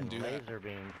 Yeah, I I'm wouldn't getting do that. laser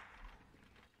beam.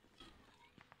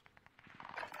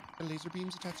 The laser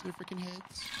beams attached to their freaking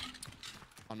heads.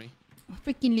 On me.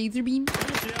 Freaking laser beam. yeah,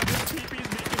 this TP's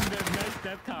making the nice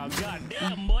death call. God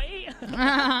damn, boy.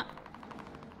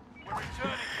 We're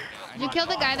returning Did you kill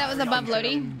the guy that was above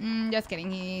Lodi? Just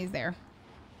kidding, he's there.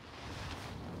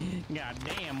 God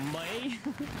damn, boy.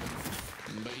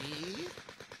 Me.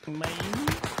 Boy.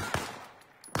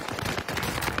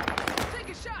 Take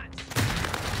a shot.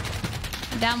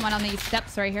 Down one on these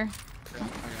steps right here. Yeah, I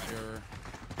got your.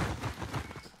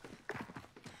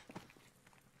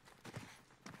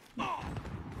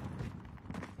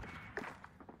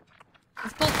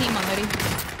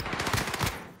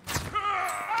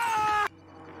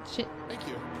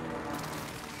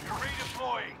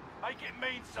 Make it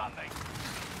mean something.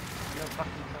 No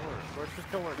fucking doors. Where's the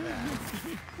door at?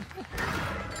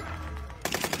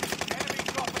 Enemy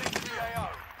dropping into the AO.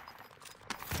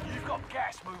 You've got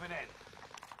gas moving in.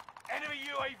 Enemy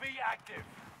UAV active.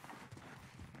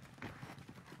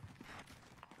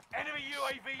 Enemy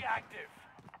UAV active.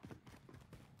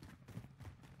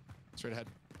 Straight ahead.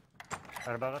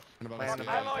 Right above us? And above Land us,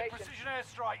 above us. Allied precision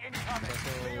airstrike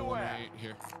incoming. Be aware.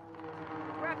 Here.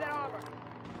 Grab that armor.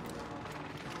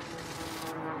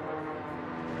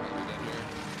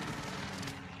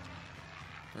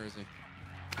 Where is he?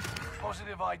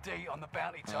 Positive ID on the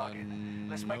bounty target.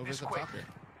 Let's make this quick.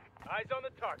 Eyes on the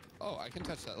target. Oh, I can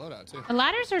touch that loadout too. The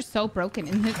ladders are so broken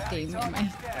in this Bounty game.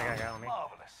 target's down. I got me.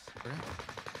 Marvelous. Okay.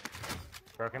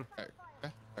 Broken. Alright,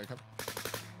 okay. Alright, come.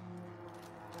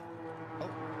 Oh.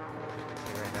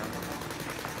 See right now.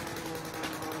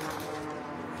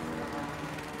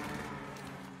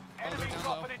 Enemy down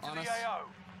dropping low, into on the us. AO.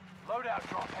 Loadout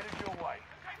drop headed your way.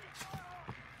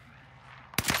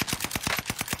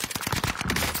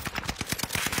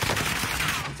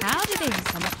 How did they have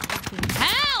so much fucking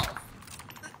health?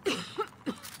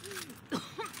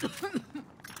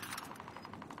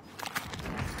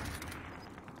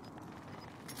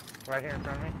 Right here in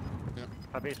front of me. Yep.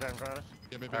 Puppy's right in front of us.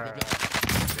 Yep, yep, Or, yep, yep.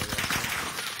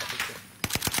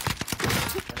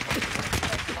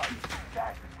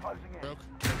 Gas is closing in. Broke.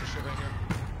 Broke the shit right here.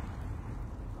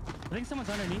 I think someone's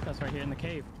underneath us right here in the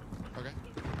cave. Okay.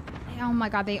 Oh my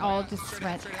god, they all just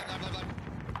Straight sweat. ahead, left, left.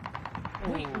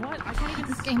 Wait, what? I can't even.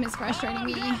 This game is frustrating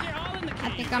me. God, they're all in the I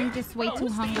cave. think I'm just way too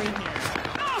hungry.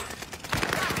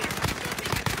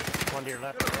 one to your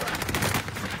left.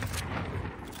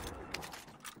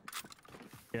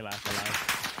 You're last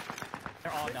alive.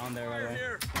 They're all down there, by the way.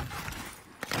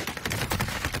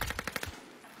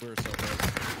 We're so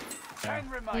close. 10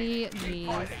 remain. GG.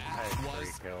 That Hey, was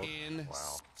 3 kills.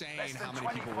 insane Less how than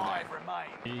many people were 25 there.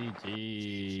 remain.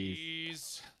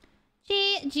 GG's.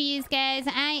 Jeez. GG's, guys.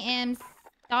 I am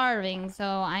starving, so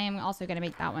I am also going to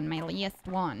make that one my last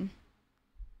one.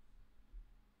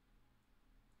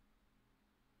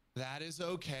 That is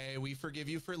okay. We forgive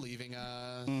you for leaving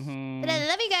us. But I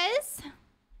love you guys.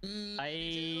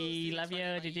 I love you,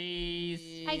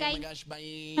 GG's. Hi, guys. Oh my gosh,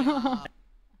 bye.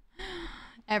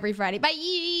 Every Friday.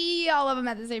 Bye! All of them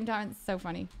at the same time. It's so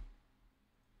funny.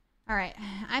 All right.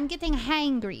 I'm getting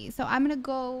hangry, so I'm going to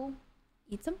go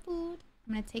eat some food.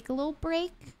 I'm going to take a little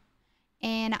break,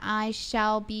 and I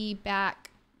shall be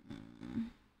back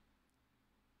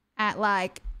at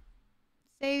like,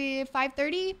 say,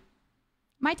 5:30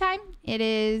 my time. It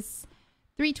is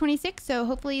 3:26, so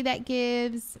hopefully that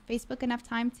gives Facebook enough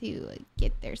time to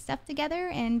get their stuff together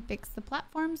and fix the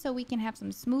platform so we can have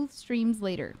some smooth streams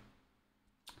later.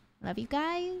 Love you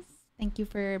guys. Thank you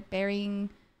for bearing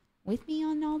with me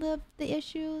on all the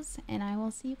issues, and I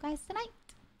will see you guys tonight.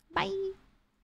 Bye.